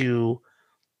takes to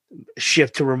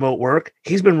shift to remote work.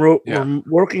 He's been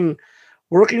working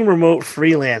remote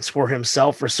freelance for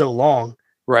himself for so long.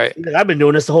 Right. I've been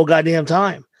doing this the whole goddamn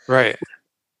time. Right.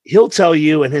 He'll tell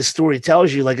you, and his story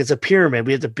tells you, like it's a pyramid.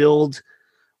 We have to build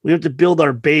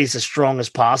our base as strong as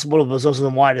possible. But it's also the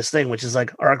widest thing, which is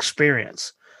like our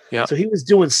experience. Yeah. So he was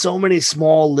doing so many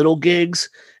small little gigs,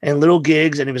 and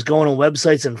he was going on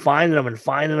websites and finding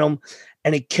them.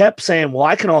 And he kept saying, well,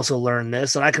 I can also learn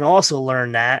this and I can also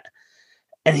learn that.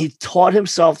 And he taught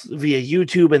himself via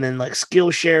YouTube and then like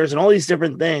Skillshares and all these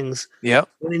different things. Yeah.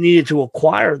 When he needed to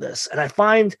acquire this. And I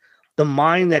find the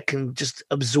mind that can just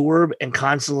absorb and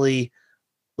constantly,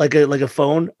 like a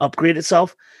phone, upgrade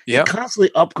itself. Yeah. He constantly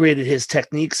upgraded his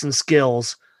techniques and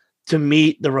skills to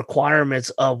meet the requirements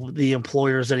of the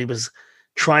employers that he was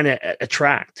trying to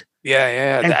attract.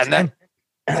 Yeah.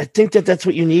 And I think that's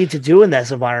what you need to do in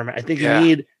this environment. I think you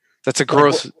need. That's a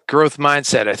growth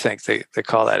mindset. I think they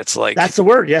call that. It's like, that's the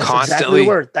word. Yes, constantly, exactly the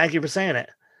word. Thank you for saying it.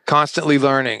 Constantly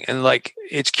learning, and like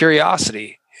it's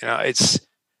curiosity. It's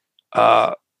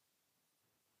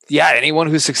anyone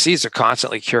who succeeds are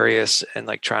constantly curious and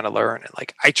like trying to learn. And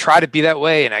like I try to be that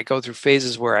way, and I go through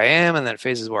phases where I am, and then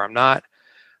phases where I'm not.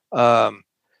 I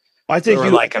think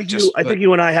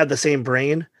you and I have the same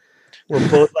brain. We're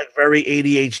both like very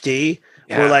ADHD.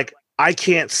 Yeah. We're like, I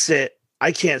can't sit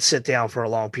down for a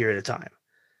long period of time.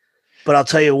 But I'll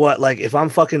tell you what, like if I'm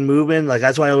fucking moving, like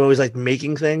that's why I always like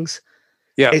making things.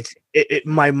 Yeah.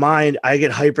 My mind, I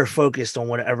get hyper focused on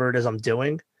whatever it is I'm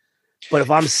doing. But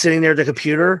if I'm sitting there at the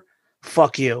computer,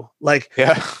 fuck you. Like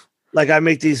I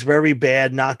make these very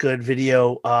bad, not good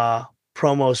video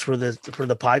promos for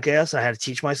the podcast. I had to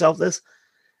teach myself this.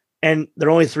 And they're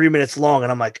only 3 minutes long.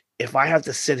 And I'm like, if I have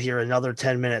to sit here another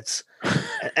 10 minutes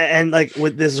and like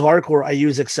with This Is Hardcore, I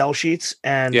use Excel sheets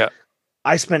and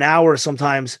I spend hours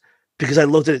sometimes because I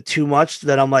looked at it too much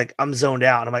that I'm like, I'm zoned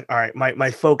out. I'm like, all right,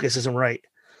 my focus isn't right.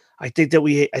 I think that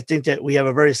we have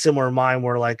a very similar mind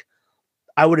where like,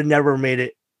 I would have never made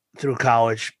it through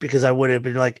college because I would have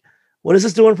been like, what is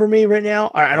this doing for me right now?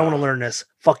 All right, I don't want to learn this.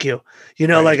 Fuck you. Right.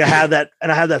 Like I have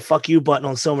that fuck you button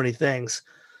on so many things.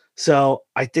 So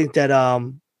I think that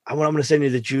I'm going to send you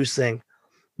the juice thing.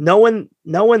 Knowing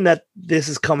that this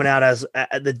is coming out as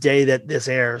the day that this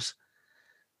airs,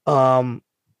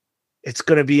 it's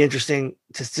going to be interesting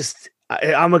to just.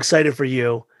 I'm excited for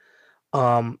you,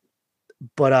 but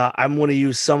I'm going to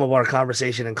use some of our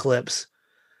conversation in clips.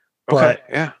 But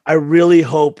I really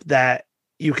hope that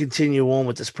you continue on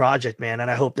with this project, man,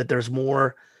 and I hope that there's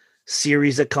more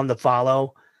series that come to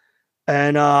follow.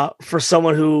 And for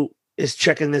someone who is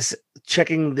checking this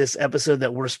episode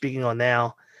that we're speaking on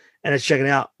now, and is checking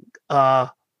out,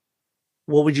 what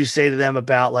would you say to them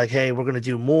about like, hey, we're going to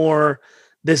do more?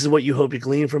 This is what you hope you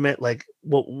glean from it. Like,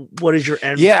 what is your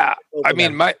end? Yeah, I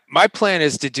mean, my plan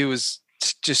is to just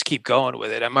keep going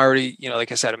with it. I'm already,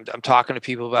 like I said, I'm talking to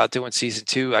people about doing season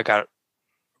 2. I got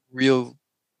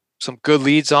some good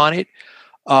leads on it.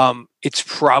 It's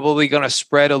probably going to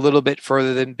spread a little bit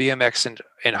further than BMX and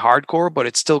hardcore, but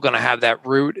it's still going to have that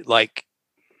root, like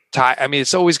tie. I mean,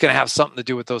 it's always going to have something to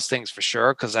do with those things for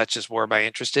sure, because that's just where my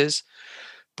interest is.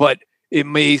 But it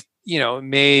may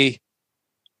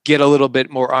get a little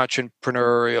bit more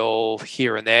entrepreneurial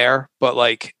here and there, but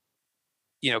like,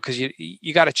 because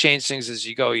you got to change things as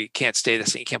you go. You can't stay the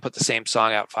same. You can't put the same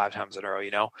song out 5 times in a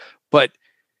row, but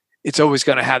it's always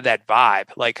going to have that vibe,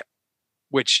 like,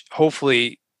 which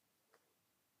hopefully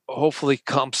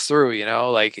comes through,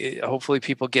 hopefully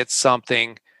people get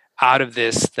something out of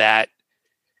this that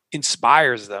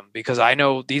inspires them, because I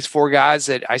know these 4 guys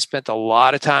that I spent a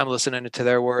lot of time listening to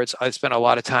their words. I spent a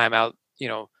lot of time out,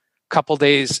 couple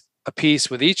days a piece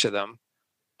with each of them,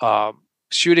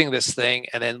 shooting this thing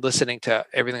and then listening to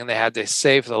everything they had to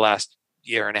say for the last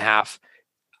year and a half.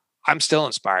 I'm still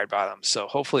inspired by them. So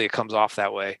hopefully it comes off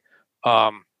that way.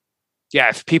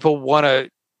 If people want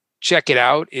to check it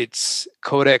out, it's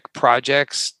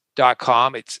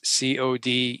codecprojects.com. It's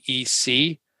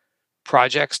CODEC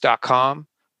projects.com.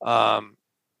 On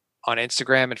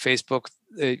Instagram and Facebook,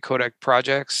 Codec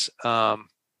Projects. And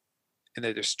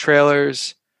then there's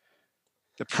trailers.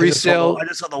 The pre-sale. I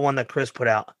just saw the one that Chris put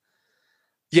out.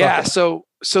 Yeah. So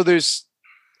there's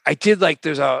a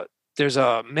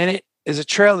minute. There's a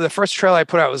trailer. The first trailer I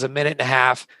put out was a minute and a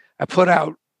half. I put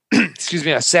out,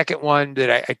 a second one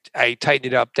that I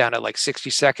tightened it up down to like 60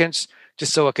 seconds,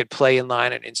 just so it could play in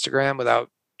line on Instagram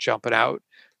without jumping out.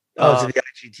 To the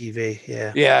IGTV.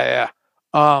 Yeah. Yeah.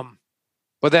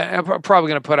 But then I'm probably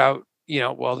going to put out,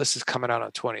 this is coming out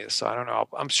on 20th, so I don't know.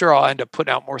 I'm sure I'll end up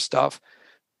putting out more stuff.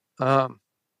 Just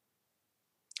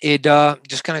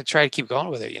going to try to keep going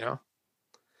with it,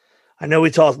 I know we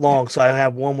talked long, so I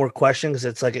have one more question because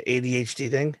it's like an ADHD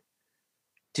thing.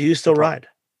 Do you still ride?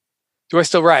 Do I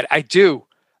still ride? I do.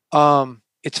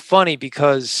 It's funny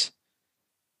because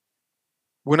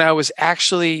when I was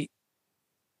actually,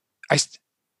 I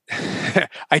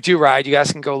do ride. You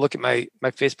guys can go look at my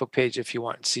Facebook page if you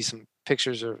want to see some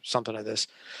pictures or something of this.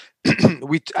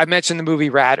 I mentioned the movie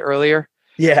Rad earlier.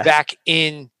 Yeah.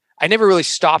 I never really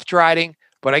stopped riding,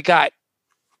 but I got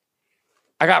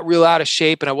real out of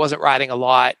shape and I wasn't riding a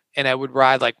lot, and I would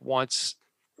ride like once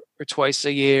or twice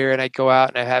a year, and I'd go out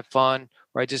and I'd have fun,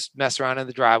 or I just mess around in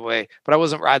the driveway, but I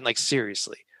wasn't riding like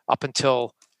seriously up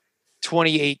until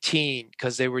 2018,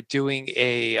 because they were doing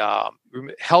a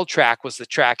Hell Track was the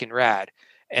track in Rad,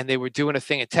 and they were doing a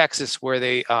thing in Texas where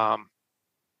they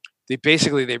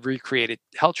recreated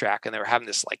Hell Track, and they were having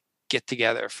this like get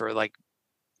together for like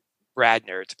Rad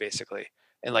nerds basically,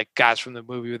 and like guys from the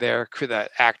movie were there. The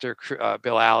actor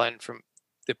Bill Allen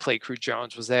that played Crew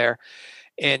Jones was there,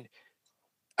 and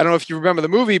I don't know if you remember the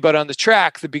movie, but on the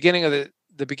track, the beginning of the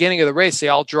race, they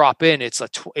all drop in. It's a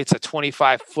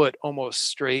 25-foot almost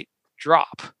straight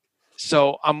drop.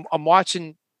 So I'm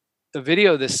watching the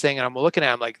video of this thing, and I'm looking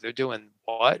at them like, they're doing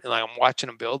what? And like I'm watching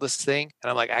them build this thing,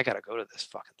 and I'm like, I gotta go to this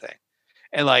fucking thing.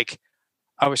 And like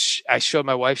I showed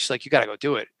my wife, she's like, you gotta go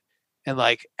do it. And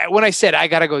like when I said I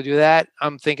gotta go do that,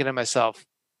 I'm thinking to myself,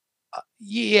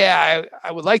 I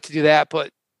would like to do that,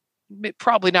 but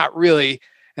probably not really.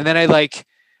 And then I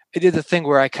did the thing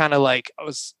where I kind of like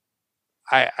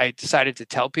I decided to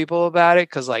tell people about it,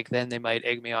 because like then they might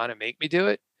egg me on and make me do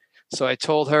it. So I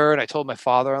told her, and I told my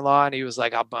father-in-law, and he was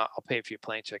like, I'll pay for your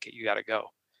plane ticket. You got to go.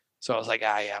 So I was like,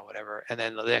 yeah, whatever. And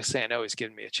then the next thing I know, he's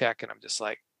giving me a check, and I'm just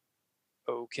like,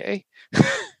 okay.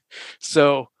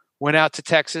 So went out to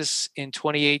Texas in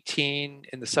 2018,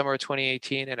 in the summer of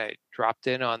 2018, and I dropped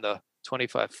in on the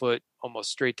 25-foot,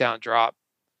 almost straight down drop.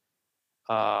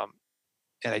 And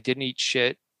I didn't eat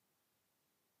shit.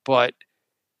 But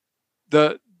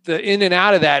the in and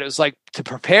out of that, it was like, to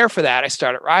prepare for that, I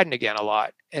started riding again a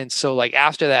lot. And so like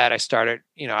after that, I started,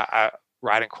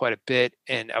 riding quite a bit,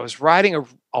 and I was riding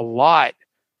a lot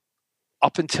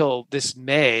up until this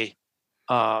May.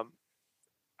 I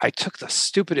took the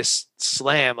stupidest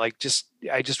slam, I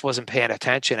just wasn't paying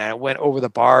attention. And I went over the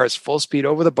bars, full speed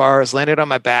over the bars, landed on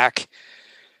my back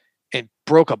and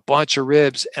broke a bunch of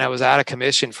ribs. And I was out of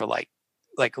commission for like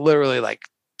literally like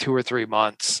 2 or 3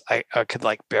 months. I could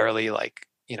like barely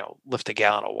lift a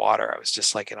gallon of water. I was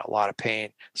just like in a lot of pain.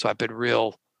 So I've been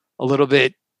a little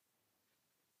bit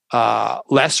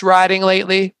Less riding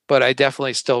lately, but I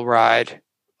definitely still ride.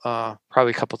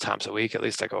 Probably a couple times a week. At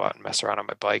least I go out and mess around on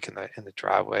my bike in the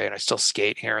driveway, and I still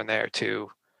skate here and there too.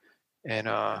 And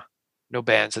no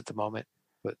bands at the moment,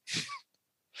 but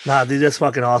Nah, dude, that's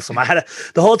fucking awesome.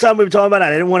 The whole time we were talking about it,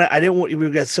 I didn't want, we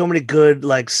got so many good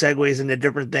like segues into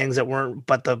different things that weren't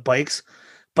but the bikes,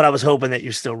 but I was hoping that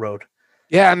you still rode.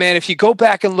 yeah, man, if you go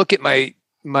back and look at my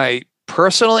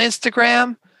personal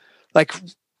Instagram, like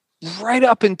right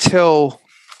up until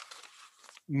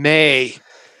May,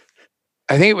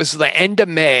 I think it was the end of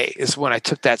May is when I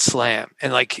took that slam,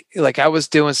 and like I was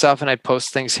doing stuff and I'd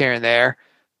post things here and there.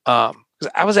 I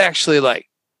was actually like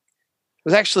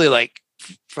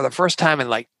for the first time in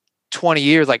like 20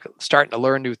 years, like starting to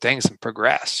learn new things and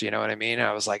progress. You know what I mean?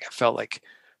 I was like, I felt like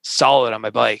solid on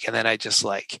my bike, and then I just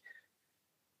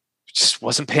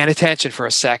wasn't paying attention for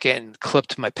a second and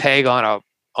clipped my peg on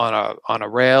a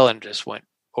rail and just went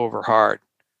over hard.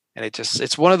 And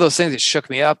it's one of those things that shook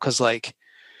me up because like,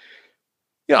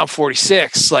 you know, I'm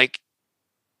 46, like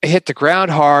I hit the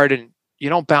ground hard and you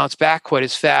don't bounce back quite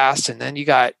as fast. And then you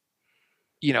got,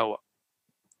 you know,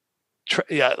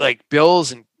 like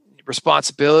bills and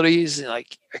responsibilities, and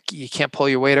like you can't pull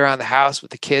your weight around the house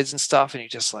with the kids and stuff. And you're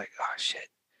just like, oh shit.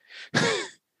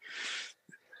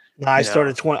 No, I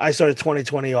started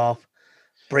 2020 off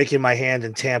breaking my hand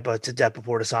in Tampa to death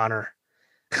before dishonor.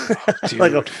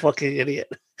 Like a fucking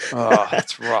idiot. Oh,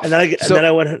 that's rough. And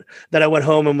then I went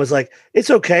home and was like,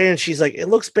 it's okay. And she's like, it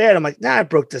looks bad. I'm like, nah, I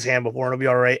broke this hand before and it'll be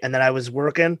all right. And then I was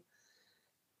working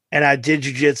and I did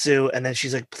jujitsu. And then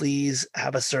she's like, please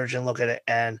have a surgeon look at it.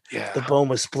 And the bone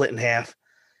was split in half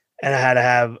and I had to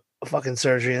have a fucking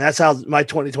surgery. And that's how my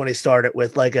 2020 started,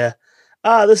 with like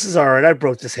this is all right. I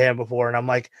broke this hand before. And I'm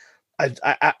like, I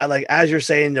like, as you're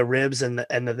saying the ribs and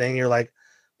the thing, you're like,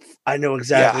 I know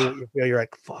exactly what you feel. You're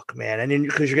like, fuck, man. And then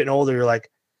because you're getting older, you're like,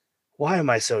 why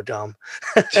am I so dumb?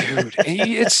 Dude,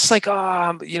 it's like,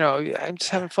 you know, I'm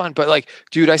just having fun. But like,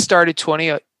 dude, I started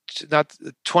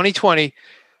 2020,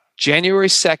 January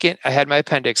 2nd, I had my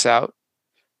appendix out.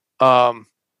 I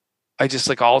just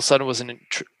like all of a sudden was an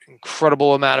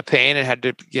incredible amount of pain and had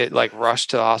to get like rushed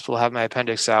to the hospital, have my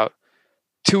appendix out.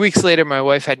 2 weeks later, my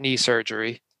wife had knee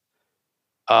surgery.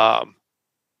 And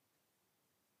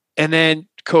then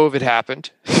COVID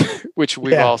happened, which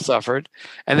we've all suffered.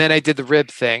 And then I did the rib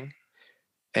thing.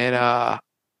 And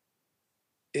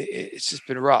it's just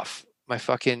been rough. My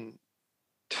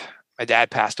dad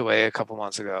passed away a couple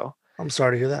months ago. I'm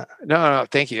sorry to hear that. No,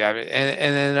 thank you.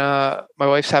 And then my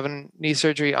wife's having knee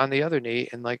surgery on the other knee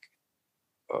in like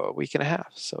a week and a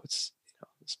half. So it's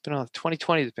been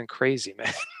 2020 has been crazy,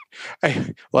 man.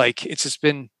 It's just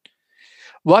been,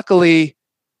 luckily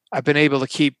I've been able to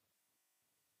keep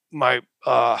my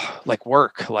like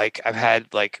work. Like I've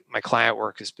had like my client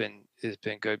work has been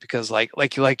good because like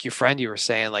your friend, you were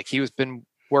saying, like he was been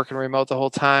working remote the whole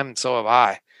time, and so have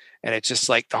I. And it's just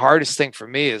like the hardest thing for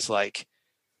me is like,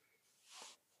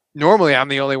 normally I'm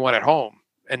the only one at home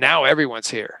and now everyone's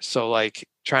here. So like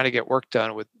trying to get work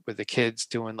done with the kids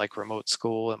doing like remote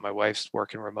school and my wife's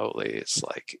working remotely, it's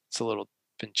like, it's a little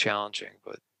been challenging,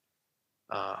 but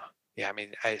yeah, I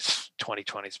mean,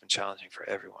 2020 has been challenging for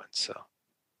everyone. So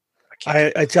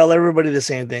I tell everybody the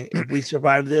same thing. If we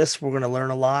survive this, we're going to learn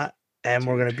a lot, and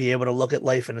we're going to be able to look at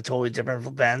life in a totally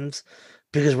different lens,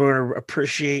 because we're going to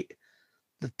appreciate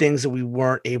the things that we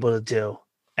weren't able to do.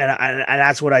 And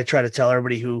that's what I try to tell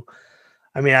everybody who,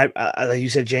 I mean, I like you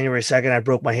said, January 2nd, I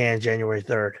broke my hand January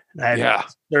 3rd. And I had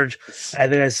surgery. I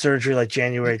think I had surgery like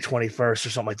January 21st or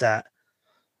something like that.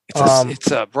 It's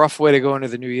a rough way to go into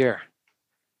the new year.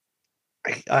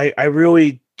 I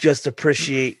really just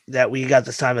appreciate that we got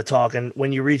this time to talk. And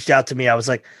when you reached out to me, I was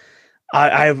like,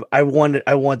 I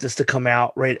want this to come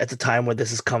out right at the time when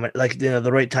this is coming, like, you know,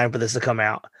 the right time for this to come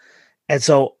out. And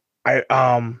so we're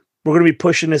going to be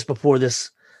pushing this before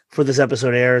this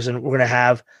episode airs, and we're going to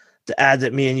have the ad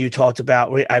that me and you talked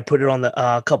about. I put it on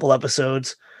the couple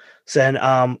episodes saying,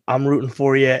 I'm rooting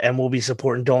for you and we'll be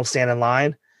supporting Don't Stand in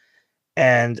Line.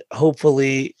 And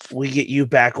hopefully we get you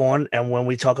back on, and when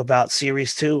we talk about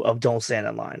series 2 of Don't Stand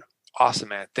in Line. Awesome,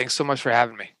 man. Thanks so much for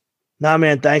having me. Nah,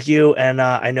 man, thank you. And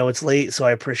I know it's late, so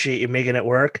I appreciate you making it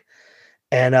work.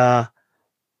 And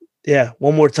yeah,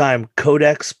 one more time,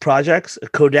 Codec Projects,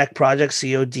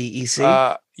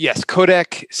 CODEC. Yes,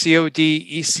 Codec,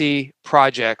 CODEC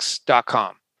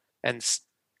projects.com, and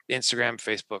Instagram,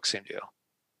 Facebook, same deal.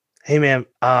 Hey, man,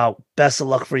 best of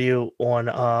luck for you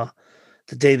on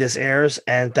the day this airs,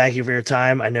 and thank you for your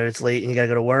time. I know it's late and you got to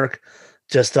go to work.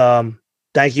 Just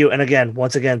thank you. And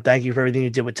once again, thank you for everything you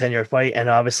did with 10 Yard Fight. And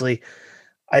obviously,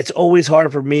 it's always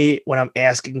hard for me when I'm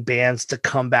asking bands to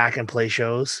come back and play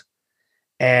shows.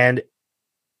 And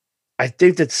I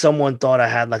think that someone thought I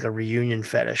had like a reunion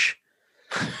fetish,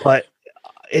 but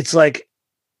it's like,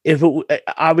 if it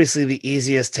obviously the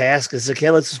easiest task is like,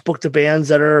 hey, let's just book the bands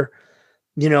that are,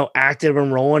 active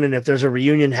and rolling. And if there's a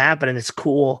reunion happening, it's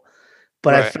cool.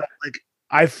 But I Right. felt like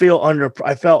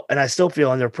and I still feel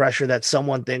under pressure that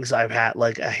someone thinks I've had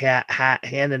like a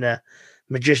hand in a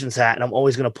magician's hat, and I'm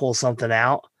always going to pull something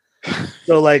out.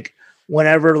 So like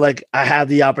whenever like I have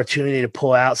the opportunity to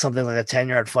pull out something like a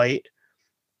 10-yard fight,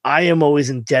 I am always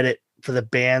indebted for the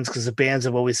bands, because the bands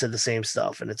have always said the same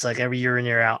stuff, and it's like every year in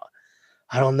year out.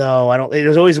 I don't know.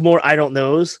 There's always more I don't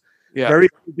knows. Yeah. Very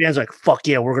few bands are like, fuck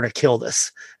yeah, we're gonna kill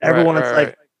this. Everyone is like,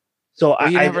 right. so Well,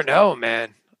 you never know,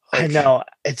 man. I know.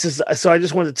 It's just, so I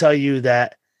just wanted to tell you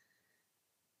that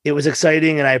it was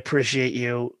exciting, and I appreciate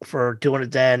you for doing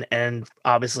it then, and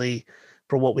obviously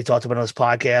for what we talked about on this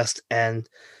podcast. And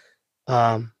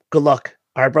good luck.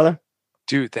 All right, brother.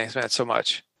 Dude, thanks, man, so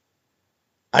much.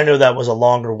 I know that was a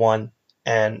longer one,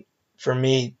 and for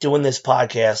me, doing this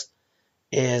podcast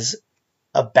is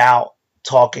about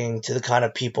talking to the kind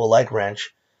of people like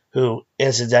Wrench, who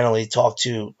incidentally talked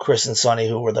to Chris and Sonny,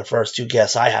 who were the first two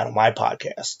guests I had on my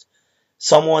podcast.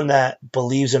 Someone that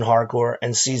believes in hardcore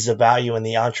and sees the value in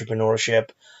the entrepreneurship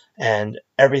and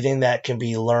everything that can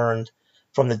be learned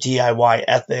from the DIY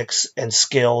ethics and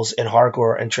skills in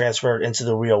hardcore and transferred into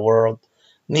the real world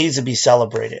needs to be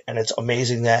celebrated. And it's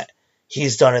amazing that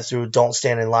he's done it through Don't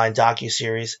Stand in Line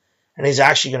docuseries, and he's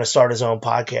actually going to start his own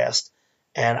podcast.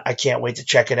 And I can't wait to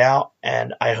check it out.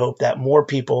 And I hope that more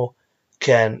people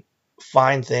can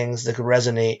find things that could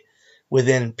resonate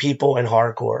within people in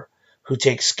hardcore who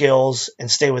take skills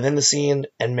and stay within the scene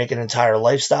and make an entire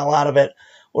lifestyle out of it.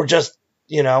 Or just,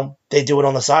 they do it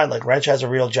on the side. Like Wrench has a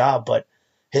real job, but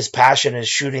his passion is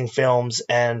shooting films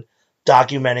and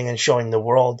documenting and showing the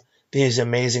world these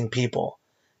amazing people.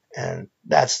 And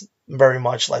that's very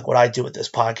much like what I do with this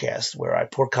podcast, where I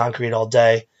pour concrete all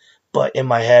day, but in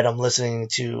my head, I'm listening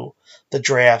to the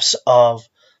drafts of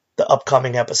the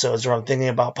upcoming episodes, or I'm thinking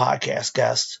about podcast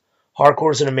guests.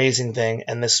 Hardcore is an amazing thing,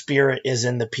 and the spirit is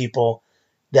in the people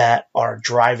that are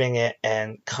driving it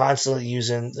and constantly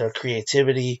using their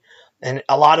creativity. And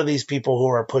a lot of these people who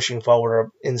are pushing forward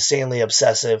are insanely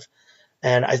obsessive,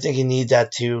 and I think you need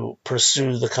that to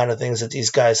pursue the kind of things that these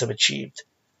guys have achieved.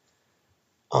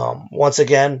 Once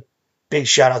again, big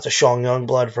shout out to Sean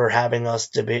Youngblood for having us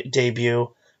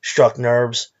debut Struck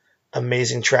Nerves,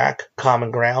 amazing track,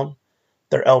 Common Ground.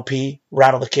 Their LP,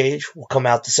 Rattle the Cage, will come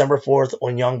out December 4th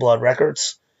on Youngblood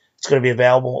Records. It's going to be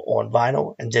available on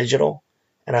vinyl and digital,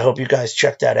 and I hope you guys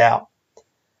check that out.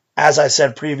 As I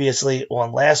said previously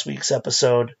on last week's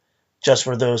episode, just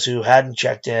for those who hadn't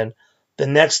checked in, the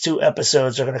next two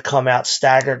episodes are going to come out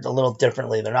staggered a little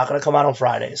differently. They're not going to come out on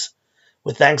Fridays.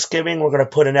 With Thanksgiving, we're going to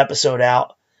put an episode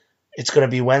out. It's going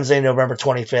to be Wednesday, November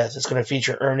 25th. It's going to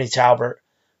feature Ernie Talbert,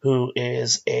 who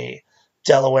is a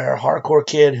Delaware hardcore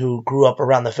kid who grew up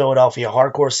around the Philadelphia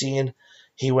hardcore scene.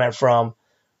 He went from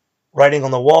writing on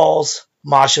the walls,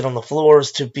 moshing on the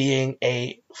floors, to being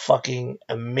a fucking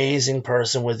amazing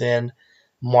person within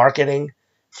marketing,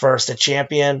 first at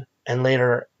Champion and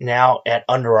later now at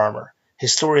Under Armour.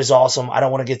 His story is awesome. I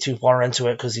don't want to get too far into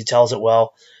it because he tells it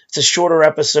well. It's a shorter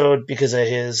episode because of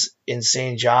his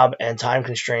insane job and time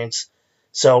constraints.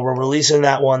 So we're releasing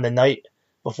that one the night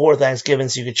before Thanksgiving,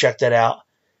 so you can check that out.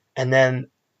 And then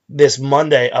this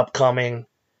Monday upcoming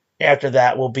after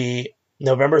that will be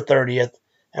November 30th,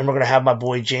 and we're going to have my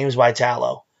boy James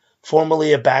Vitalo,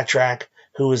 formerly a Backtrack,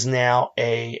 who is now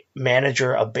a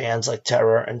manager of bands like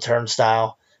Terror and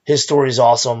Turnstile. His story is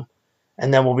awesome.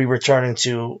 And then we'll be returning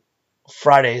to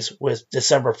Fridays with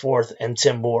December 4th and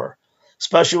Tim Moore.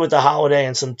 Especially with the holiday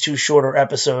and some two shorter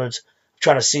episodes,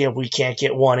 trying to see if we can't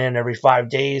get one in every 5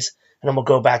 days, and then we'll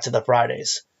go back to the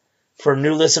Fridays. For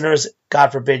new listeners,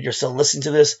 God forbid you're still listening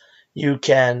to this, you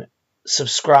can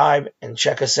subscribe and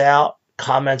check us out.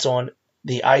 Comments on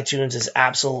the iTunes is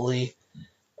absolutely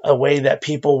a way that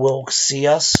people will see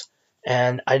us,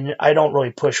 and I don't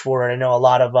really push for it. I know a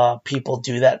lot of people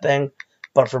do that thing,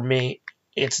 but for me,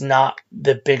 it's not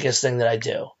the biggest thing that I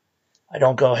do. I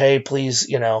don't go, hey, please,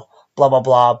 blah, blah,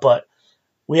 blah, but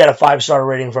we had a 5-star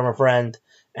rating from a friend,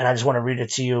 and I just want to read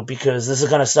it to you because this is the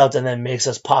kind of stuff that then makes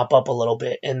us pop up a little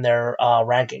bit in their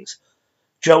rankings.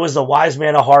 Joe is the wise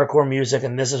man of hardcore music,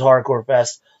 and This Is Hardcore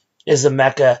Fest is the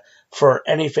mecca for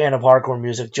any fan of hardcore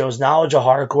music. Joe's knowledge of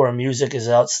hardcore music is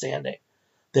outstanding.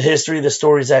 The history, the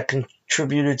stories that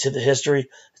contributed to the history,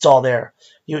 it's all there.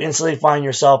 You instantly find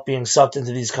yourself being sucked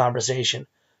into these conversations.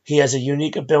 He has a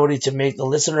unique ability to make the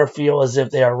listener feel as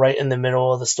if they are right in the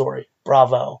middle of the story.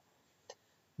 Bravo.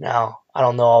 Now, I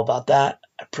don't know all about that.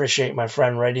 I appreciate my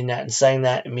friend writing that and saying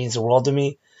that. It means the world to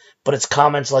me. But it's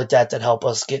comments like that that help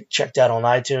us get checked out on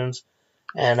iTunes.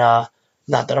 And not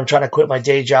that I'm trying to quit my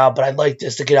day job, but I'd like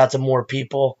this to get out to more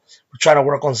people. We're trying to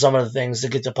work on some of the things to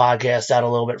get the podcast out a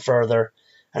little bit further.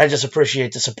 And I just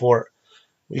appreciate the support.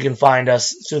 You can find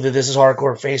us through the This Is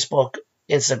Hardcore Facebook,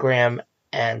 Instagram,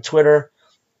 and Twitter.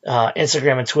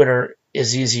 Instagram and Twitter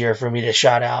is easier for me to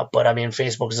shout out, but I mean,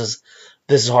 Facebook is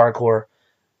This Is Hardcore.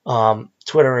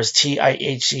 Twitter is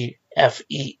TIHCFEST.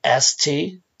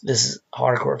 This is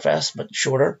Hardcore Fest, but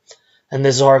shorter. And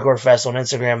this is Hardcore Fest on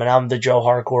Instagram, and I'm the Joe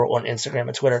Hardcore on Instagram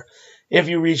and Twitter. If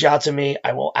you reach out to me,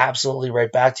 I will absolutely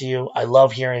write back to you. I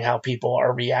love hearing how people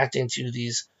are reacting to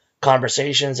these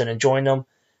conversations and enjoying them.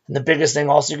 And the biggest thing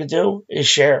also you can do is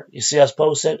share. You see us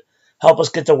post it, help us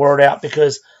get the word out,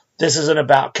 because this isn't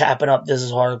about capping up This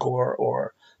Is Hardcore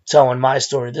or telling my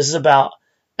story. This is about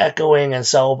echoing and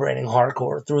celebrating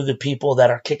hardcore through the people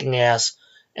that are kicking ass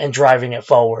and driving it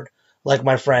forward, like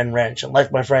my friend Wrench and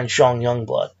like my friend Sean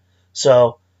Youngblood.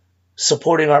 So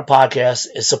supporting our podcast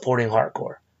is supporting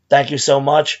hardcore. Thank you so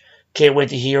much. Can't wait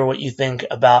to hear what you think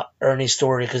about Ernie's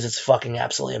story, because it's fucking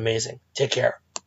absolutely amazing. Take care.